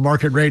reasonable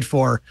market rate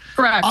for.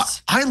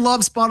 Correct. I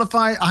love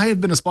Spotify. I have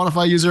been a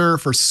Spotify user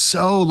for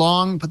so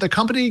long, but the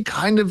company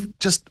kind of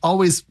just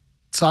always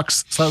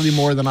sucks slightly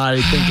more than I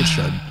think it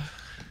should.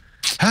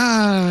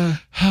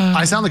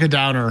 I sound like a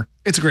downer.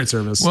 It's a great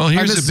service. Well,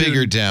 here's a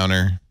bigger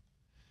downer.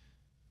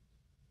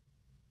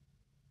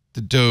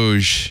 The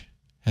Doge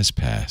has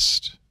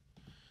passed.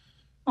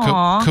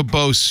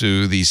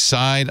 Kabosu, the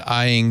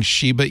side-eyeing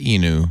Shiba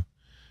Inu,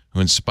 who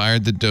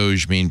inspired the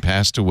Doge meme,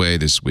 passed away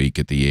this week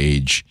at the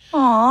age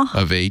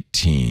of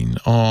 18.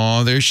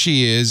 Oh, there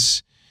she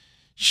is.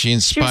 She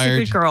inspired. She was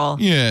a good girl.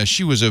 Yeah,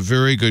 she was a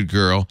very good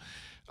girl.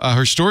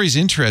 Her story's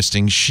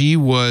interesting. She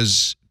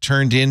was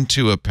turned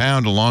into a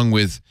pound along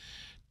with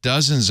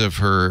dozens of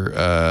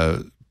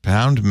her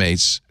pound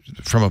mates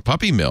from a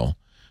puppy mill,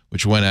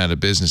 which went out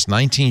of business.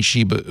 19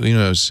 Shiba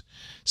Inus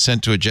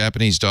sent to a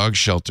Japanese dog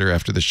shelter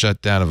after the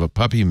shutdown of a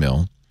puppy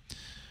mill.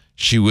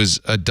 She was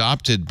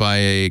adopted by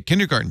a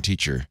kindergarten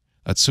teacher,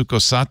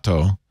 Atsuko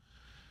Sato,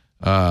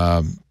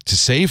 to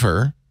save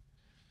her.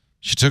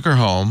 She took her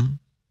home.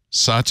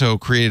 Sato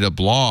created a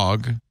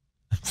blog.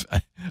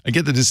 I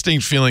get the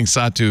distinct feeling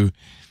Sato,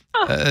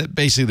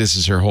 basically this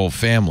is her whole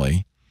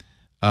family.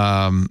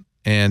 And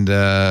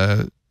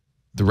the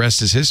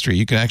rest is history.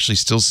 You can actually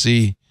still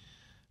see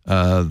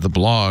the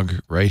blog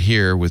right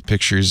here with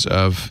pictures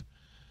of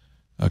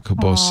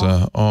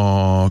Kabosu.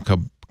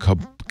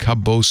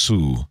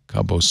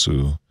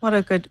 Kabosu. What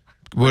a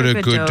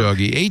good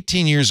doggy.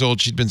 18 years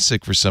old. She'd been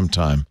sick for some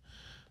time.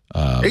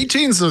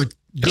 18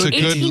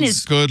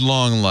 is good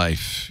long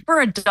life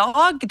for a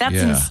dog.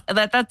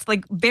 That's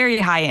like very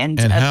high end.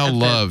 And how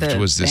loved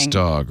was this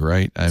dog,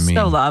 right? I mean,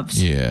 so loved.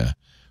 Yeah,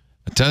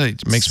 I tell you,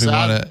 it makes me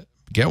want to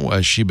get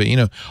a Shiba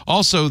Inu.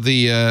 Also,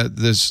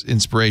 this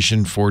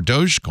inspiration for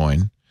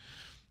Dogecoin.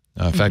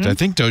 In fact, I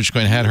think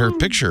Dogecoin had her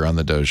picture on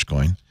the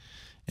Dogecoin.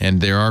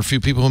 And there are a few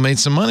people who made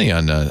some money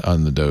on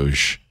the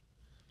Doge.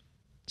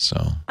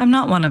 So I'm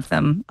not one of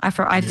them.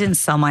 I didn't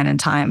sell mine in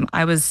time.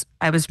 I was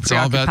It's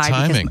all about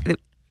timing.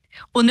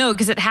 Well, no,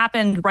 because it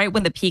happened right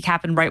when the peak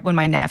happened, right when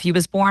my nephew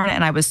was born,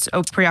 and I was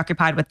so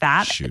preoccupied with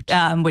that,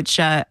 which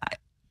that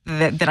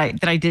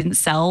I didn't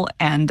sell.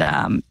 And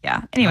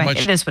anyway,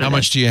 it is what it is. How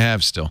much do you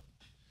have still?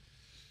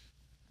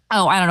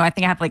 Oh, I don't know. I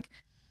think I have like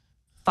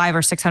 $500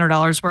 or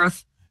 $600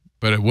 worth.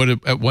 But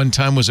at one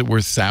time was it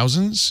worth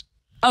thousands?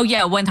 Oh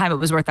yeah, one time it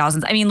was worth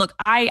thousands. I mean, look,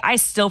 I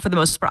still for the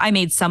most part I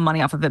made some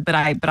money off of it, but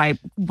I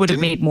would have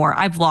made more.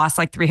 I've lost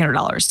like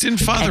 $300. Didn't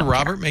Father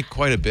Robert make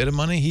quite a bit of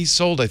money? He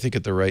sold, I think,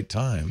 at the right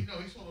time.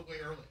 No, he sold it way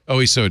early. Oh,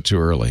 he sold it too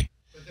early.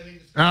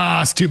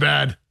 It's too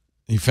bad.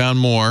 He found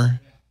more.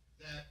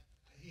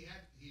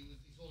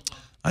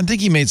 I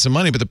think he made some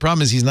money, but the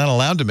problem is he's not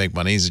allowed to make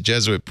money. He's a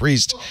Jesuit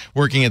priest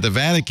working at the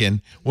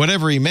Vatican.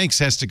 Whatever he makes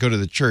has to go to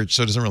the church,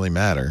 so it doesn't really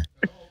matter.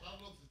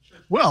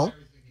 Well.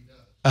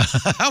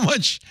 How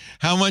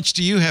much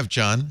do you have,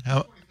 John?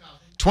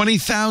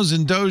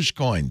 20,000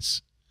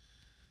 Dogecoins.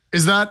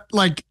 Is that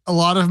like a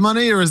lot of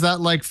money or is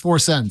that like 4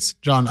 cents,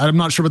 John? I'm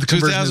not sure what the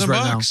conversion is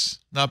right now. $2,000.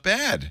 Not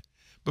bad.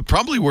 But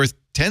probably worth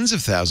tens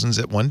of thousands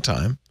at one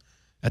time,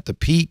 at the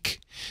peak.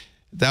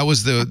 That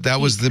was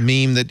the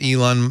meme that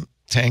Elon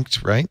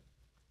tanked, right?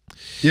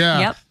 Yeah.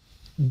 Yep.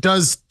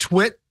 Does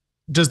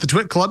the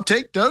Twit Club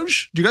take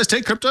Doge? Do you guys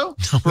take crypto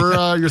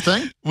for your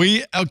thing?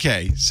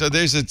 So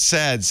there's a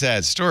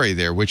sad story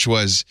there, which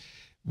was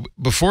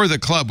before the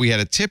club, we had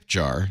a tip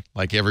jar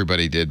like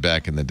everybody did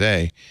back in the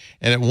day.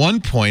 And at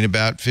one point,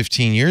 about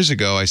 15 years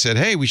ago, I said,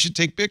 hey, we should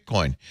take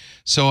Bitcoin.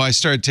 So I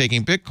started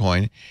taking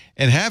Bitcoin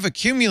and have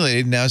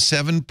accumulated now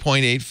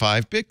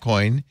 7.85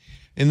 Bitcoin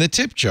in the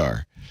tip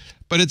jar.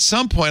 But at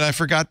some point, I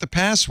forgot the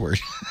password.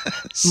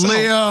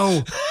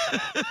 Leo.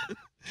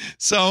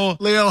 So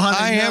Leo, honey,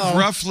 I have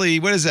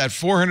roughly, what is that,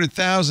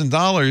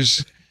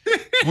 $400,000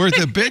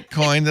 worth of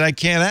Bitcoin that I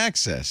can't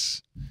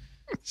access.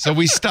 So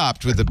we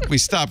stopped with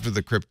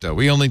the crypto.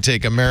 We only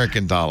take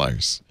American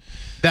dollars.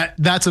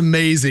 That's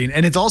amazing.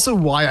 And it's also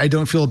why I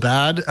don't feel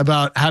bad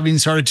about having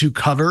started to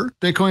cover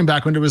Bitcoin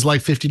back when it was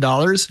like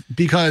 $50,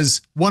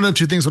 because one of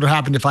two things would have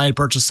happened if I had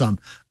purchased some.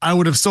 I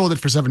would have sold it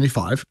for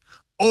 75,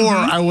 or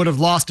I would have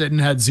lost it and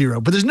had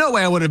zero. But there's no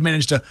way I would have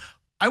managed to.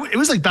 It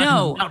was like back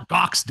in Mt.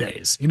 Gox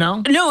days, you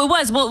know? No, it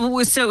was.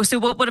 Well, so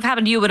what would have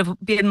happened to you would have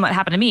been what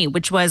happened to me,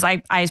 which was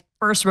I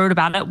first wrote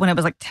about it when it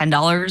was like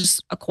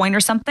 $10 a coin or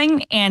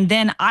something. And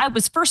then I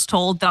was first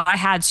told that I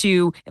had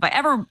to, if I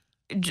ever,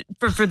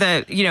 for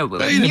the,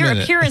 mere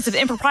appearance of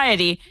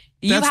impropriety,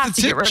 you have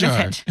to get rid of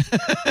it.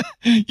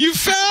 You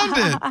found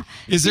it.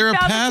 Is there a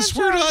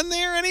password on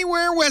there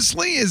anywhere,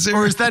 Wesley?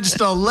 Or is that just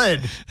a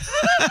lid?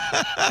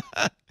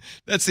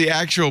 That's the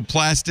actual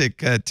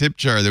plastic tip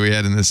jar that we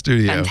had in the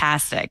studio.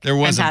 Fantastic. There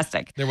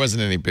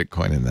wasn't any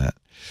Bitcoin in that.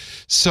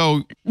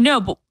 So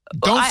no, but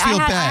don't feel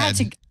bad.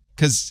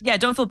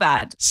 Don't feel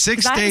bad.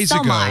 6 days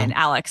ago, mine,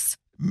 Alex.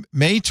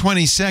 May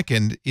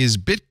 22nd is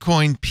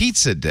Bitcoin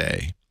Pizza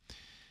Day.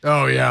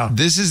 Oh, yeah.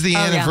 This is the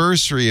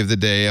anniversary of the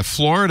day. A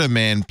Florida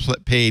man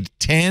paid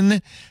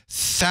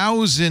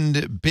 10,000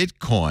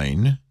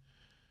 Bitcoin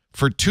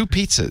for 2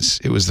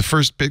 pizzas. It was the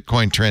first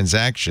Bitcoin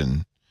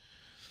transaction.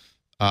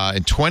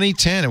 In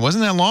 2010, it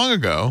wasn't that long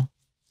ago,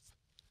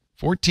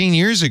 14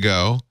 years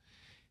ago,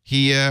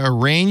 he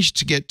arranged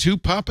to get 2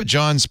 Papa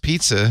John's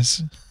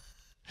pizzas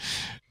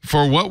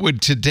for what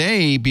would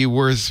today be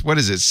worth, what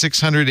is it,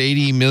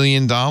 $680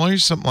 million,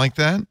 something like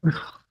that?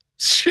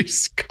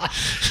 Jeez, God,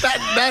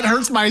 that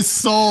hurts my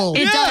soul.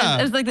 It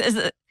does.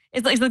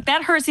 It's like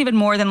that hurts even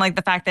more than like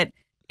the fact that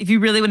if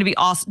you really want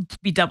to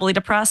be doubly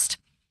depressed,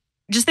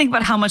 just think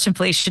about how much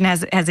inflation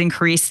has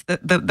increased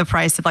the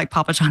price of like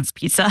Papa John's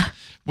pizza.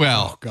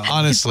 Well,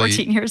 honestly,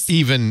 14 years.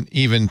 even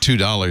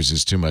 $2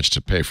 is too much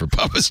to pay for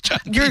Papa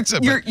John's pizza.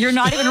 You're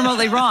not even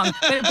remotely wrong.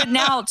 But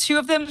now 2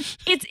 of them,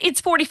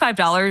 it's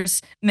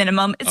 $45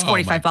 minimum. It's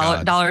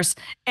 $45,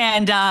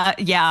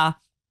 and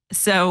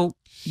so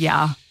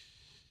yeah.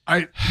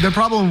 The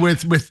problem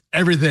with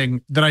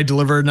everything that I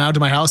deliver now to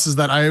my house is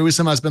that I always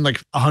somehow spend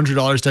like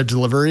 $100 to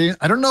delivery.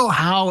 I don't know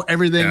how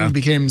everything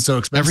became so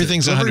expensive.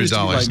 Everything's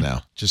 $100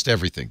 now. Just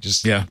everything.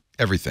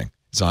 Everything.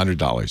 It's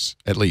 $100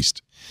 at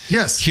least.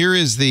 Yes. Here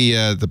is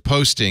the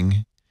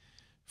posting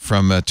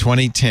from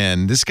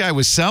 2010. This guy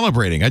was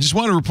celebrating. I just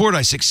want to report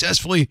I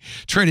successfully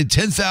traded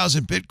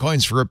 10,000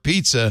 Bitcoins for a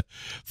pizza.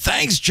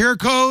 Thanks,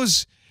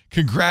 jerkos.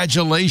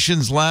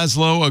 Congratulations,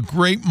 Laszlo. A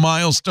great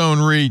milestone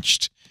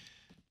reached.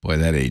 Boy,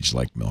 that aged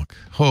like milk.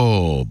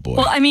 Oh, boy.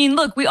 Well, I mean,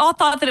 look, we all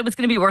thought that it was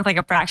going to be worth like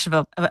a fraction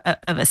of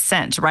a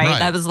cent, right?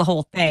 That was the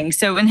whole thing.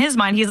 So in his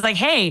mind, he's like,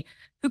 hey,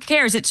 who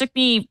cares? It took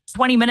me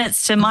 20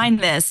 minutes to mine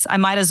this. I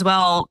might as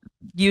well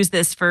use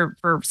this for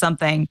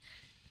something.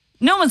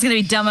 No one's going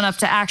to be dumb enough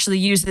to actually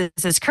use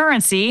this as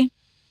currency.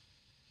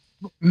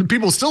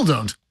 People still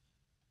don't.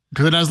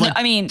 Because it has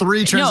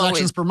 3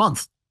 transactions per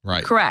month.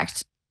 Right.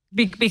 Correct.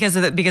 Because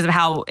of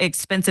how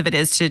expensive it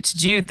is to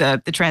do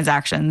the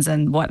transactions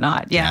and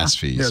whatnot. Yeah. Gas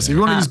fees. Yes. If you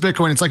want to use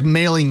Bitcoin, it's like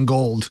mailing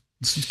gold.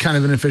 It's kind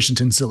of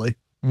inefficient and silly.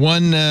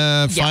 One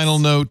final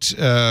note,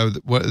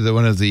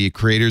 one of the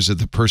creators of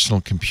the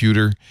personal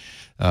computer,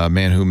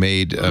 man who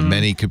made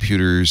many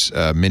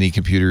mini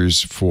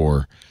computers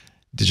for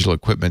digital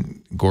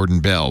equipment,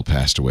 Gordon Bell,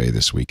 passed away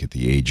this week at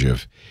the age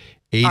of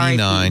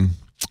 89.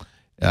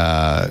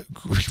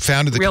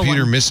 Founded the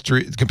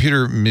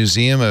Computer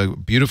Museum, a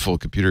beautiful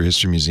computer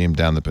history museum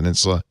down the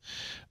peninsula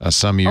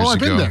some years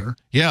ago. Been there.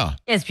 Yeah.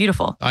 It's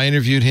beautiful. I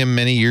interviewed him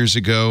many years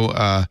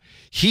ago.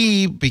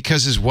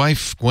 Because his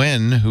wife,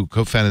 Gwen, who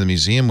co-founded the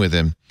museum with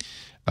him,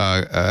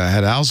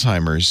 had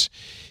Alzheimer's,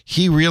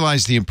 he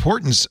realized the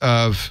importance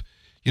of,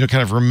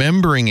 kind of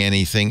remembering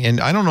anything. And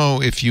I don't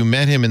know if you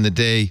met him in the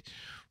day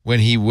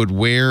when he would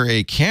wear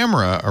a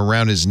camera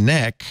around his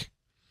neck.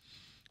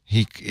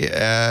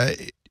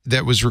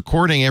 That was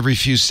recording every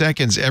few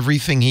seconds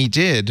everything he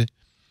did,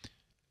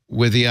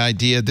 with the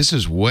idea, this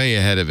is way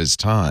ahead of his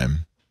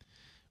time,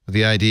 with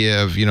the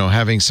idea of,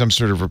 having some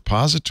sort of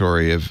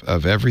repository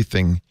of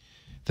everything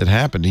that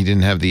happened. He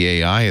didn't have the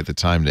AI at the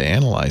time to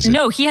analyze it.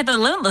 No, he had the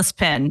Limitless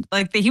pen.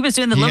 Like he was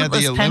doing the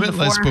Limitless pen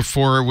Limitless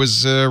before it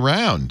was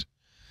around.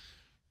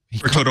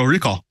 For Total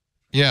Recall.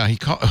 Yeah, he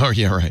called. Oh,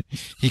 yeah, right.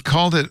 He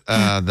called it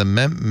the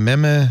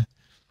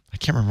I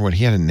can't remember what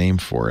he had a name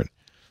for it.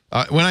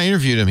 When I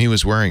interviewed him, he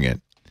was wearing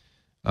it.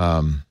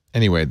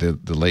 Anyway,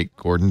 the late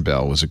Gordon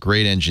Bell was a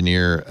great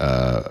engineer,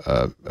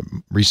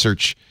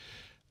 researcher.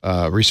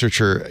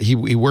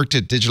 He worked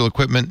at Digital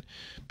Equipment,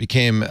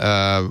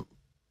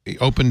 he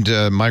opened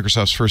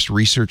Microsoft's first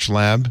research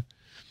lab,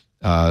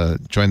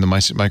 joined the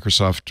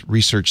Microsoft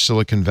Research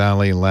Silicon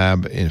Valley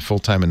lab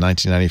full-time in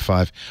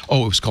 1995.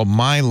 Oh, it was called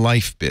My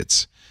Life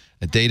Bits,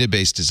 a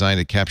database designed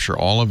to capture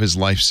all of his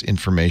life's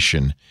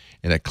information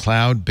in a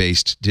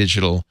cloud-based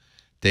digital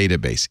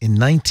database in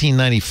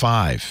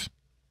 1995.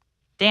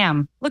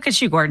 Damn. Look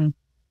at you, Gordon.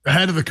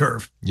 Ahead of the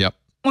curve. Yep.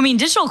 I mean,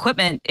 Digital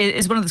Equipment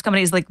is one of those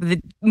companies like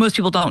most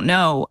people don't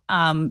know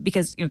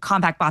because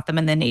Compaq bought them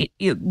and then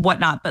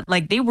whatnot. But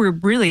like they were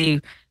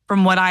really,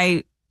 from what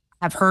I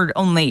have heard,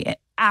 only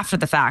after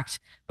the fact.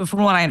 But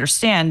from what I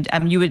understand,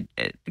 you would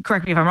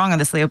correct me if I'm wrong on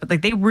this, Leo. But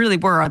like they really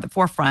were at the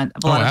forefront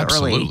of a lot of the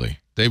early. Absolutely.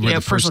 They were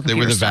the first. They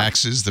were the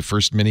VAXs, the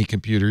first mini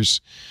computers.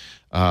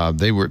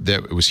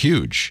 It was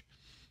huge.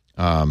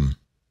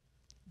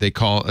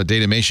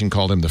 Datamation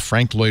called him the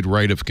Frank Lloyd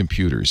Wright of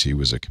computers. He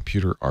was a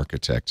computer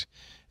architect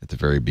at the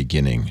very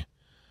beginning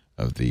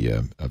of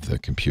the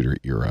computer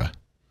era.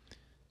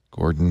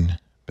 Gordon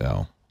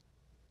Bell,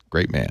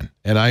 great man,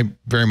 and I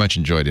very much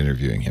enjoyed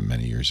interviewing him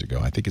many years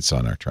ago. I think it's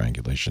on our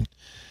triangulation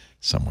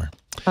somewhere.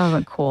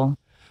 Oh, cool.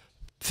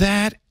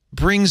 That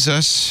brings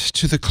us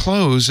to the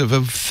close of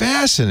a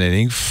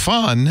fascinating,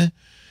 fun,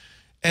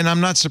 and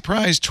I'm not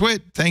surprised,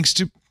 twit, thanks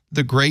to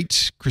the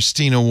great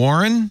Christina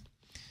Warren.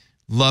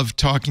 Love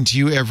talking to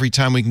you. Every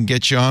time we can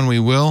get you on, we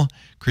will.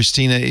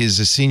 Christina is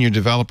a senior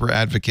developer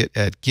advocate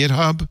at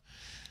GitHub.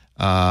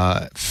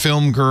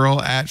 Film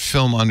girl at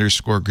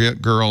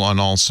film_girl on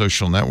all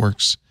social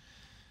networks.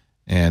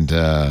 And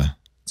I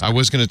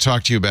was going to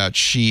talk to you about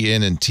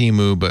Shein and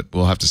Temu, but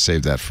we'll have to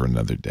save that for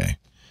another day.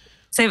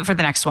 Save it for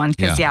the next one.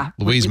 Because,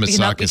 Louise we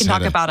Matsakis can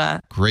talk had about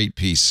a great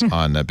piece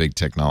on big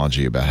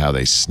technology about how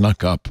they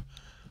snuck up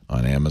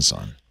on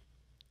Amazon.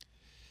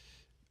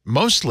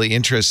 Mostly,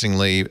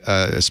 interestingly,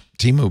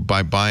 Temu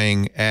by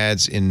buying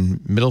ads in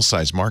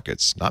middle-sized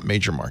markets, not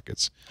major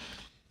markets.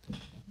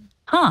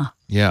 Huh.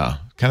 Yeah,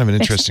 kind of an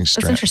interesting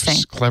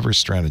strategy. Clever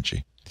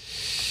strategy.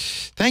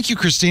 Thank you,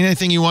 Christina.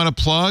 Anything you want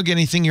to plug?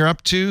 Anything you're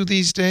up to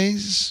these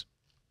days?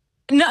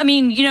 No, I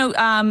mean, the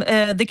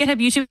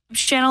GitHub YouTube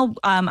channel,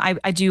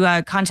 I do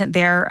content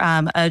there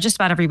just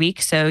about every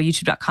week. So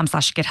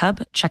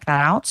youtube.com/GitHub. Check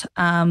that out.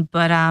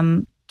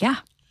 Yeah.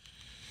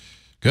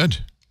 Good.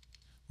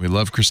 We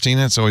love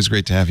Christina. It's always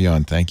great to have you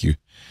on. Thank you,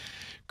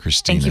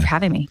 Christina. Thank you for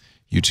having me.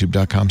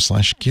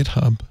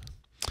 YouTube.com/GitHub.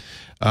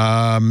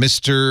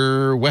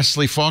 Mr.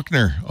 Wesley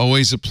Faulkner,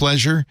 always a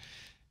pleasure.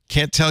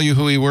 Can't tell you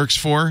who he works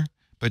for,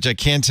 but I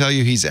can tell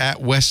you he's at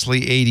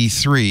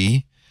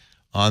Wesley83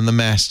 on the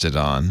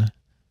Mastodon.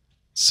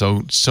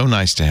 So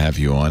nice to have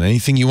you on.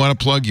 Anything you want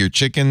to plug? Your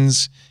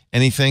chickens?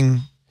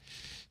 Anything?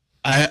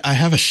 I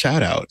have a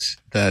shout out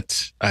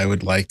that I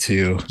would like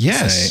to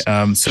say.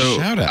 So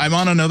shout out. I'm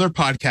on another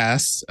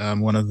podcast.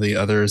 One of the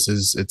others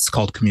it's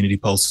called Community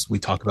Pulse. We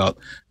talk about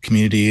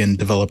community and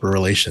developer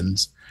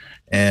relations.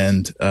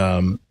 And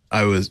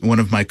I was one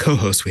of my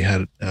co-hosts. We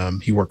had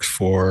he works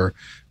for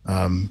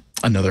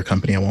another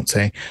company I won't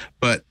say,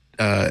 but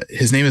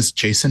his name is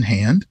Jason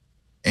Hand,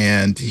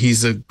 and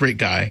he's a great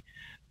guy.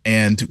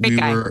 And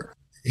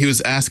he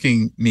was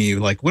asking me,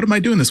 like, what am I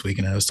doing this week?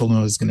 And I was told him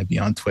I was going to be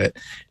on Twit.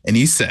 And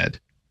he said,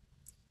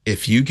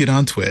 if you get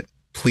on Twit,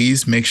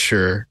 please make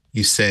sure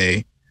you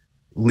say,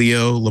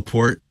 Leo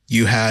Laporte,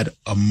 you had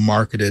a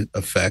marketed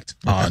effect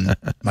on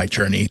my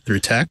journey through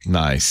tech.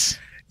 Nice.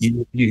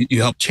 You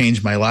helped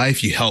change my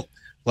life. You helped,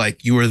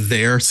 like, you were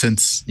there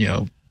since,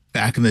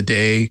 back in the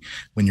day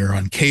when you're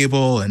on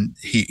cable, and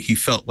he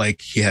felt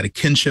like he had a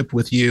kinship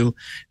with you.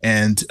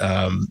 And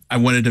I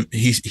wanted to,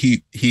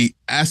 he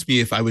asked me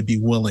if I would be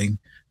willing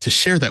to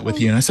share that with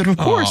you. And I said, of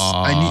course.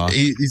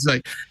 He's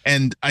like,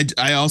 and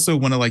I also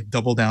want to like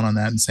double down on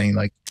that and saying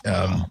like,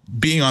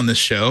 being on the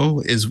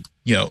show is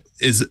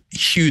a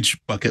huge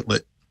bucket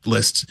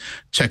list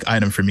check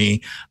item for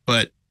me.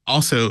 But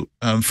also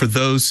for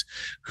those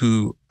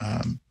who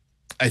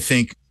I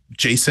think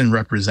Jason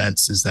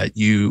represents is that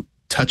you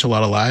touch a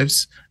lot of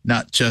lives,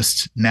 not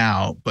just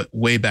now, but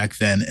way back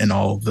then and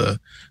all the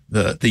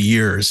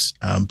years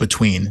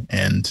between.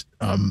 And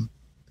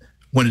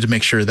wanted to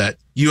make sure that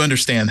you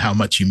understand how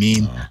much you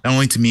mean, not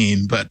only to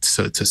me, but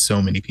to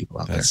so many people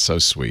out there. That's so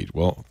sweet.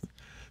 Well,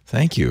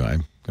 thank you.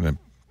 I'm going to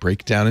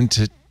break down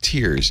into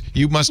tears.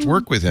 You must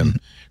work with him,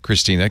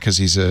 Christina, because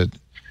he's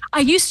I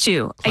used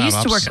to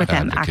work with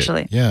him,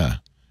 actually. Yeah.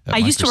 I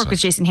used to work with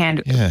Jason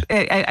Hand. Yeah.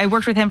 I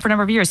worked with him for a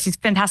number of years. He's a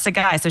fantastic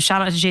guy. So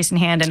shout out to Jason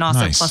Hand, and also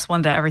Nice.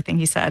 +1 to everything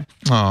he said.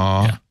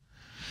 Aw. Yeah.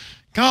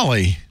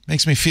 Golly,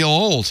 makes me feel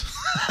old.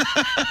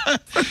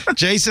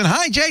 Jason,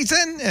 hi,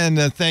 Jason. And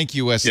thank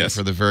you, Wesley,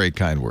 for the very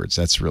kind words.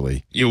 That's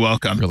really... You're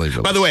welcome. Really,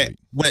 really By the way, sweet.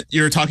 what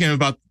you're talking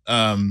about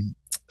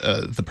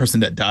the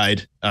person that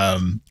died.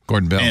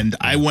 Gordon Bell. And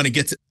I want to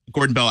get to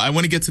Gordon Bell. I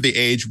want to get to the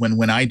age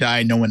when I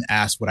die, no one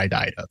asked what I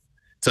died of.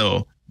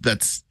 So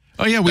that's...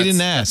 Oh, yeah, we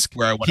didn't ask.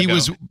 Where I want to He go.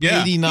 was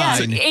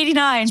 89. Yeah,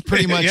 89. It's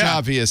pretty much Yeah.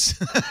 obvious.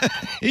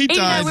 He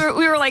 89. died.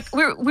 We were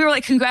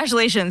like,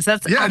 congratulations.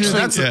 That's Yeah, dude,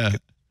 actually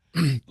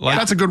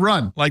that's a good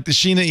run. Like the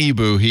Sheena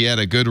Ibu, he had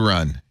a good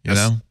run, you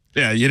know?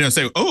 Yeah, you don't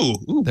say,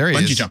 ooh, There he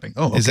bungee is. jumping.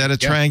 Oh, Is okay. that a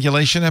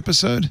triangulation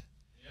episode?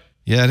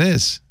 Yeah, it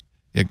is.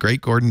 Yeah,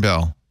 great Gordon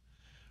Bell.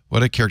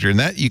 What a character. And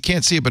that, you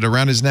can't see it, but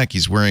around his neck,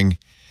 he's wearing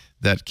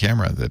that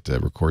camera that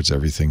records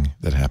everything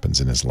that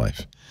happens in his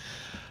life.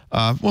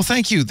 Well,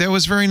 thank you. That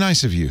was very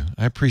nice of you.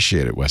 I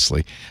appreciate it,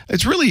 Wesley.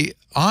 It's really,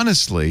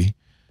 honestly,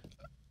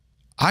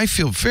 I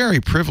feel very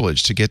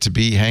privileged to get to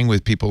hang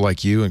with people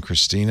like you and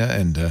Christina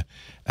and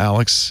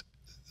Alex.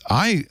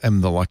 I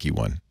am the lucky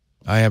one.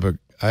 I have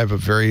a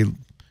very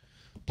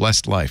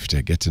blessed life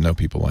to get to know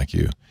people like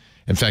you.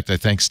 In fact, I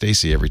thank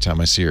Stacy every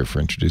time I see her for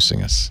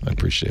introducing us. I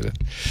appreciate it.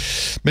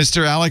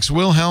 Mr. Alex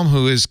Wilhelm,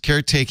 who is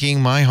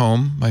caretaking my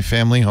home, my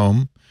family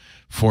home,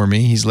 for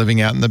me. He's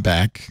living out in the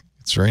back.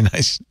 It's very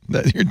nice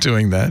that you're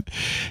doing that.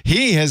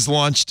 He has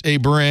launched a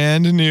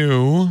brand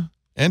new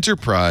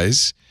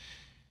enterprise.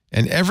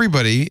 And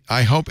everybody,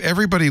 I hope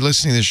everybody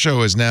listening to the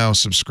show is now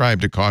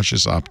subscribed to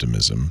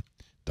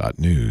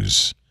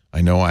cautiousoptimism.news.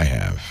 I know I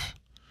have.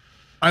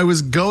 I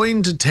was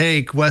going to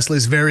take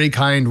Wesley's very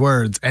kind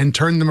words and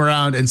turn them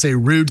around and say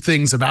rude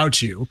things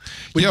about you.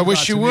 Yeah, I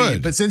wish you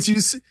would. But since you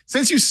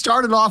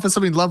started off with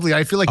something lovely,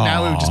 I feel like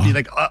now it would just be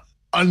like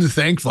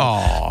unthankful.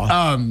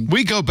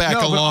 We go back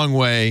a long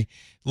way,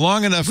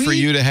 long enough for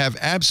you to have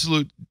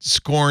absolute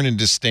scorn and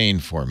disdain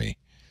for me.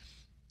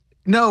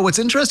 No, what's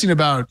interesting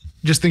about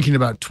just thinking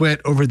about Twit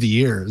over the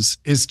years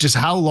is just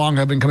how long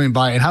I've been coming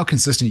by and how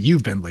consistent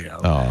you've been,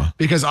 Leo.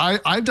 Because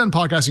I've done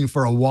podcasting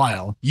for a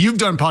while. You've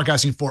done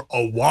podcasting for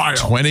a while.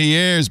 20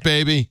 years,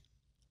 baby.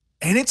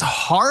 And it's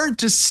hard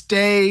to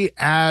stay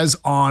as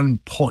on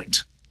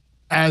point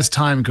as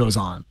time goes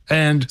on.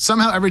 And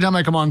somehow every time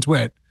I come on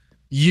Twit,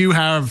 you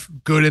have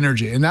good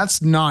energy. And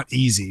that's not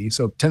easy.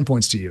 So 10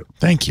 points to you.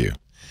 Thank you.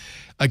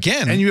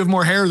 Again. And you have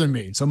more hair than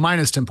me, so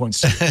minus 10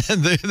 points to you.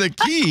 The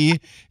key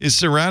is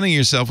surrounding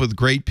yourself with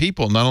great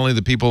people, not only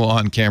the people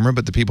on camera,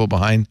 but the people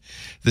behind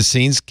the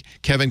scenes.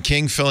 Kevin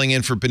King filling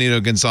in for Benito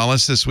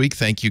Gonzalez this week.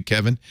 Thank you,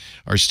 Kevin.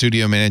 Our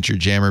studio manager,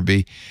 Jammer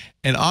B.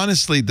 And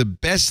honestly, the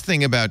best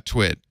thing about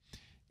Twit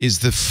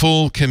is the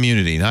full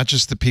community, not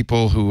just the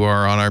people who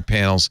are on our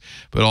panels,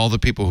 but all the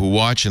people who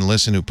watch and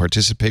listen, who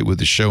participate with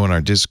the show in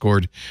our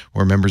Discord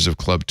or members of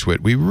Club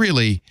Twit. We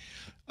really...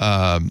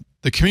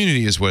 the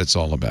community is what it's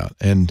all about.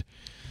 And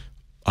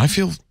I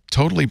feel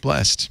totally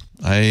blessed.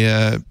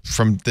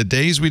 From the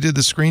days we did the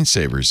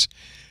screensavers,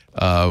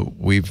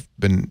 we've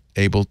been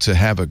able to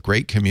have a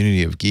great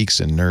community of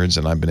geeks and nerds,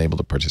 and I've been able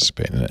to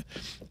participate in it.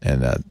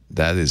 And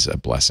that is a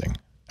blessing,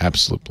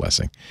 absolute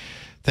blessing.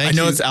 Thank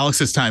you. I know it's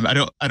Alex's time. I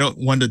don't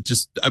want to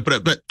just,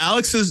 but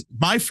Alex's,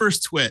 my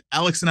first Twit,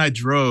 Alex and I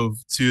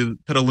drove to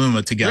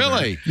Petaluma together.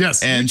 Really?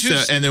 Yes. And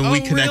then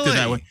we connected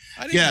that way.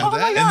 Yeah. Oh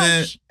my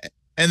gosh.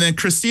 And then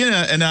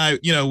Christina and I,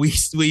 we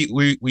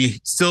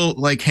still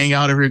like hang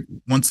out every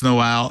once in a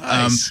while.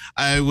 Nice.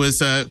 I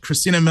was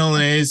Christina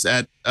Milanese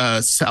at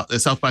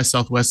South by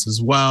Southwest as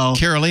well.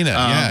 Carolina,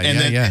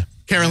 yeah.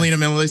 Carolina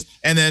Milanese,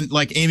 and then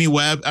like Amy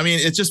Webb. I mean,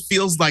 it just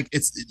feels like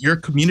it's your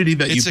community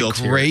that you built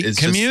here. It's a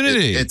great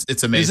community.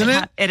 It's amazing,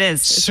 isn't it? It is.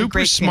 It's super a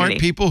great smart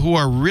community. people who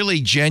are really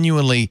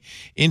genuinely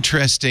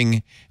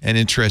interesting and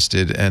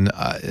interested. And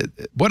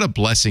what a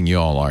blessing you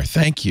all are.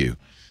 Thank you.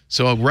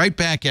 So right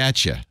back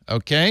at you,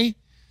 okay?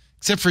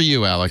 Except for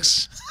you,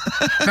 Alex.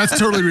 That's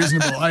totally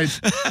reasonable.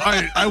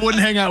 I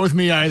wouldn't hang out with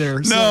me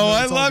either. So No,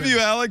 I it's all love good. you,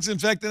 Alex. In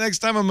fact, the next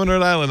time I'm on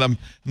Rhode Island,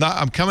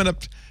 I'm coming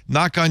up,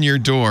 knock on your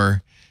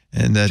door,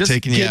 and Just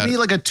taking you out. give me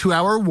like a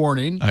 2-hour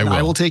warning. I and will.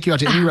 I will take you out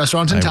to any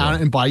restaurant in I town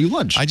will. and buy you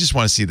lunch. I just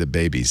want to see the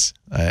babies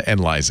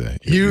and Liza,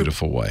 your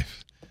beautiful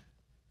wife.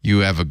 You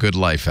have a good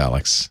life,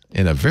 Alex,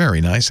 in a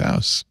very nice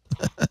house.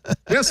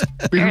 Yes,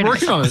 we've been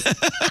working on it.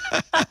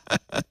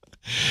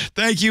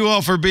 Thank you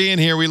all for being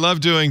here. We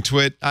love doing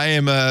Twit. I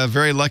am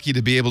very lucky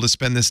to be able to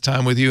spend this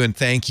time with you, and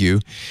thank you.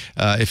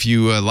 If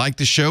you like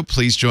the show,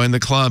 please join the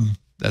club.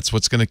 That's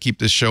what's going to keep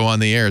this show on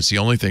the air. It's the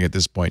only thing at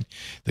this point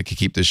that can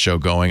keep this show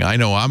going. I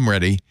know I'm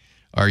ready.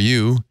 Are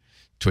you?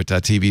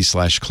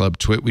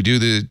 Twit.tv/clubtwit. We do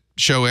the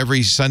show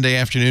every Sunday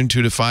afternoon,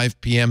 2 to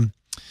 5 p.m.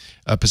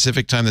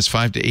 Pacific time. That's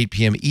 5 to 8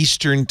 p.m.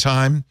 Eastern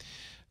time.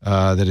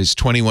 That is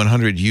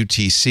 2100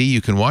 UTC.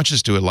 You can watch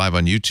us do it live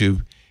on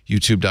YouTube.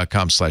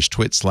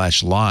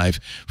 youtube.com/twit/live.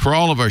 For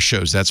all of our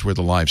shows, that's where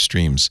the live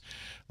streams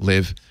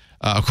live.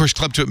 Of course,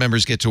 Club Twit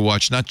members get to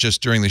watch not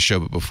just during the show,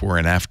 but before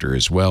and after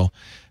as well.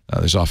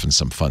 There's often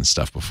some fun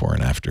stuff before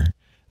and after.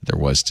 There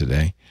was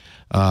today.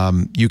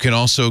 You can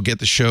also get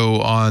the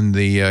show on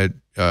the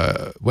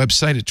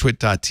website at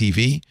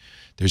twit.tv.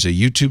 There's a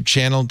YouTube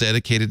channel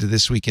dedicated to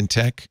This Week in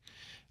Tech.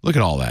 Look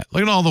at all that.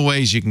 Look at all the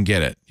ways you can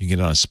get it. You can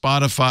get it on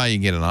Spotify. You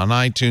can get it on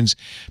iTunes.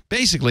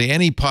 Basically,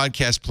 any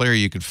podcast player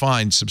you could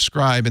find,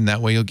 subscribe, and that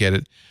way you'll get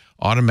it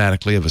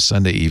automatically of a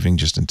Sunday evening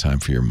just in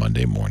time for your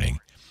Monday morning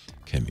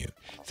commute.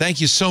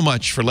 Thank you so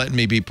much for letting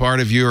me be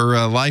part of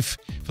your life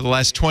for the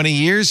last 20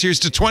 years. Here's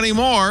to 20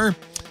 more.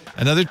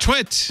 Another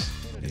twit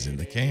is in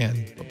the can.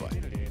 Bye-bye.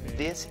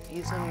 This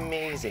is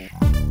amazing.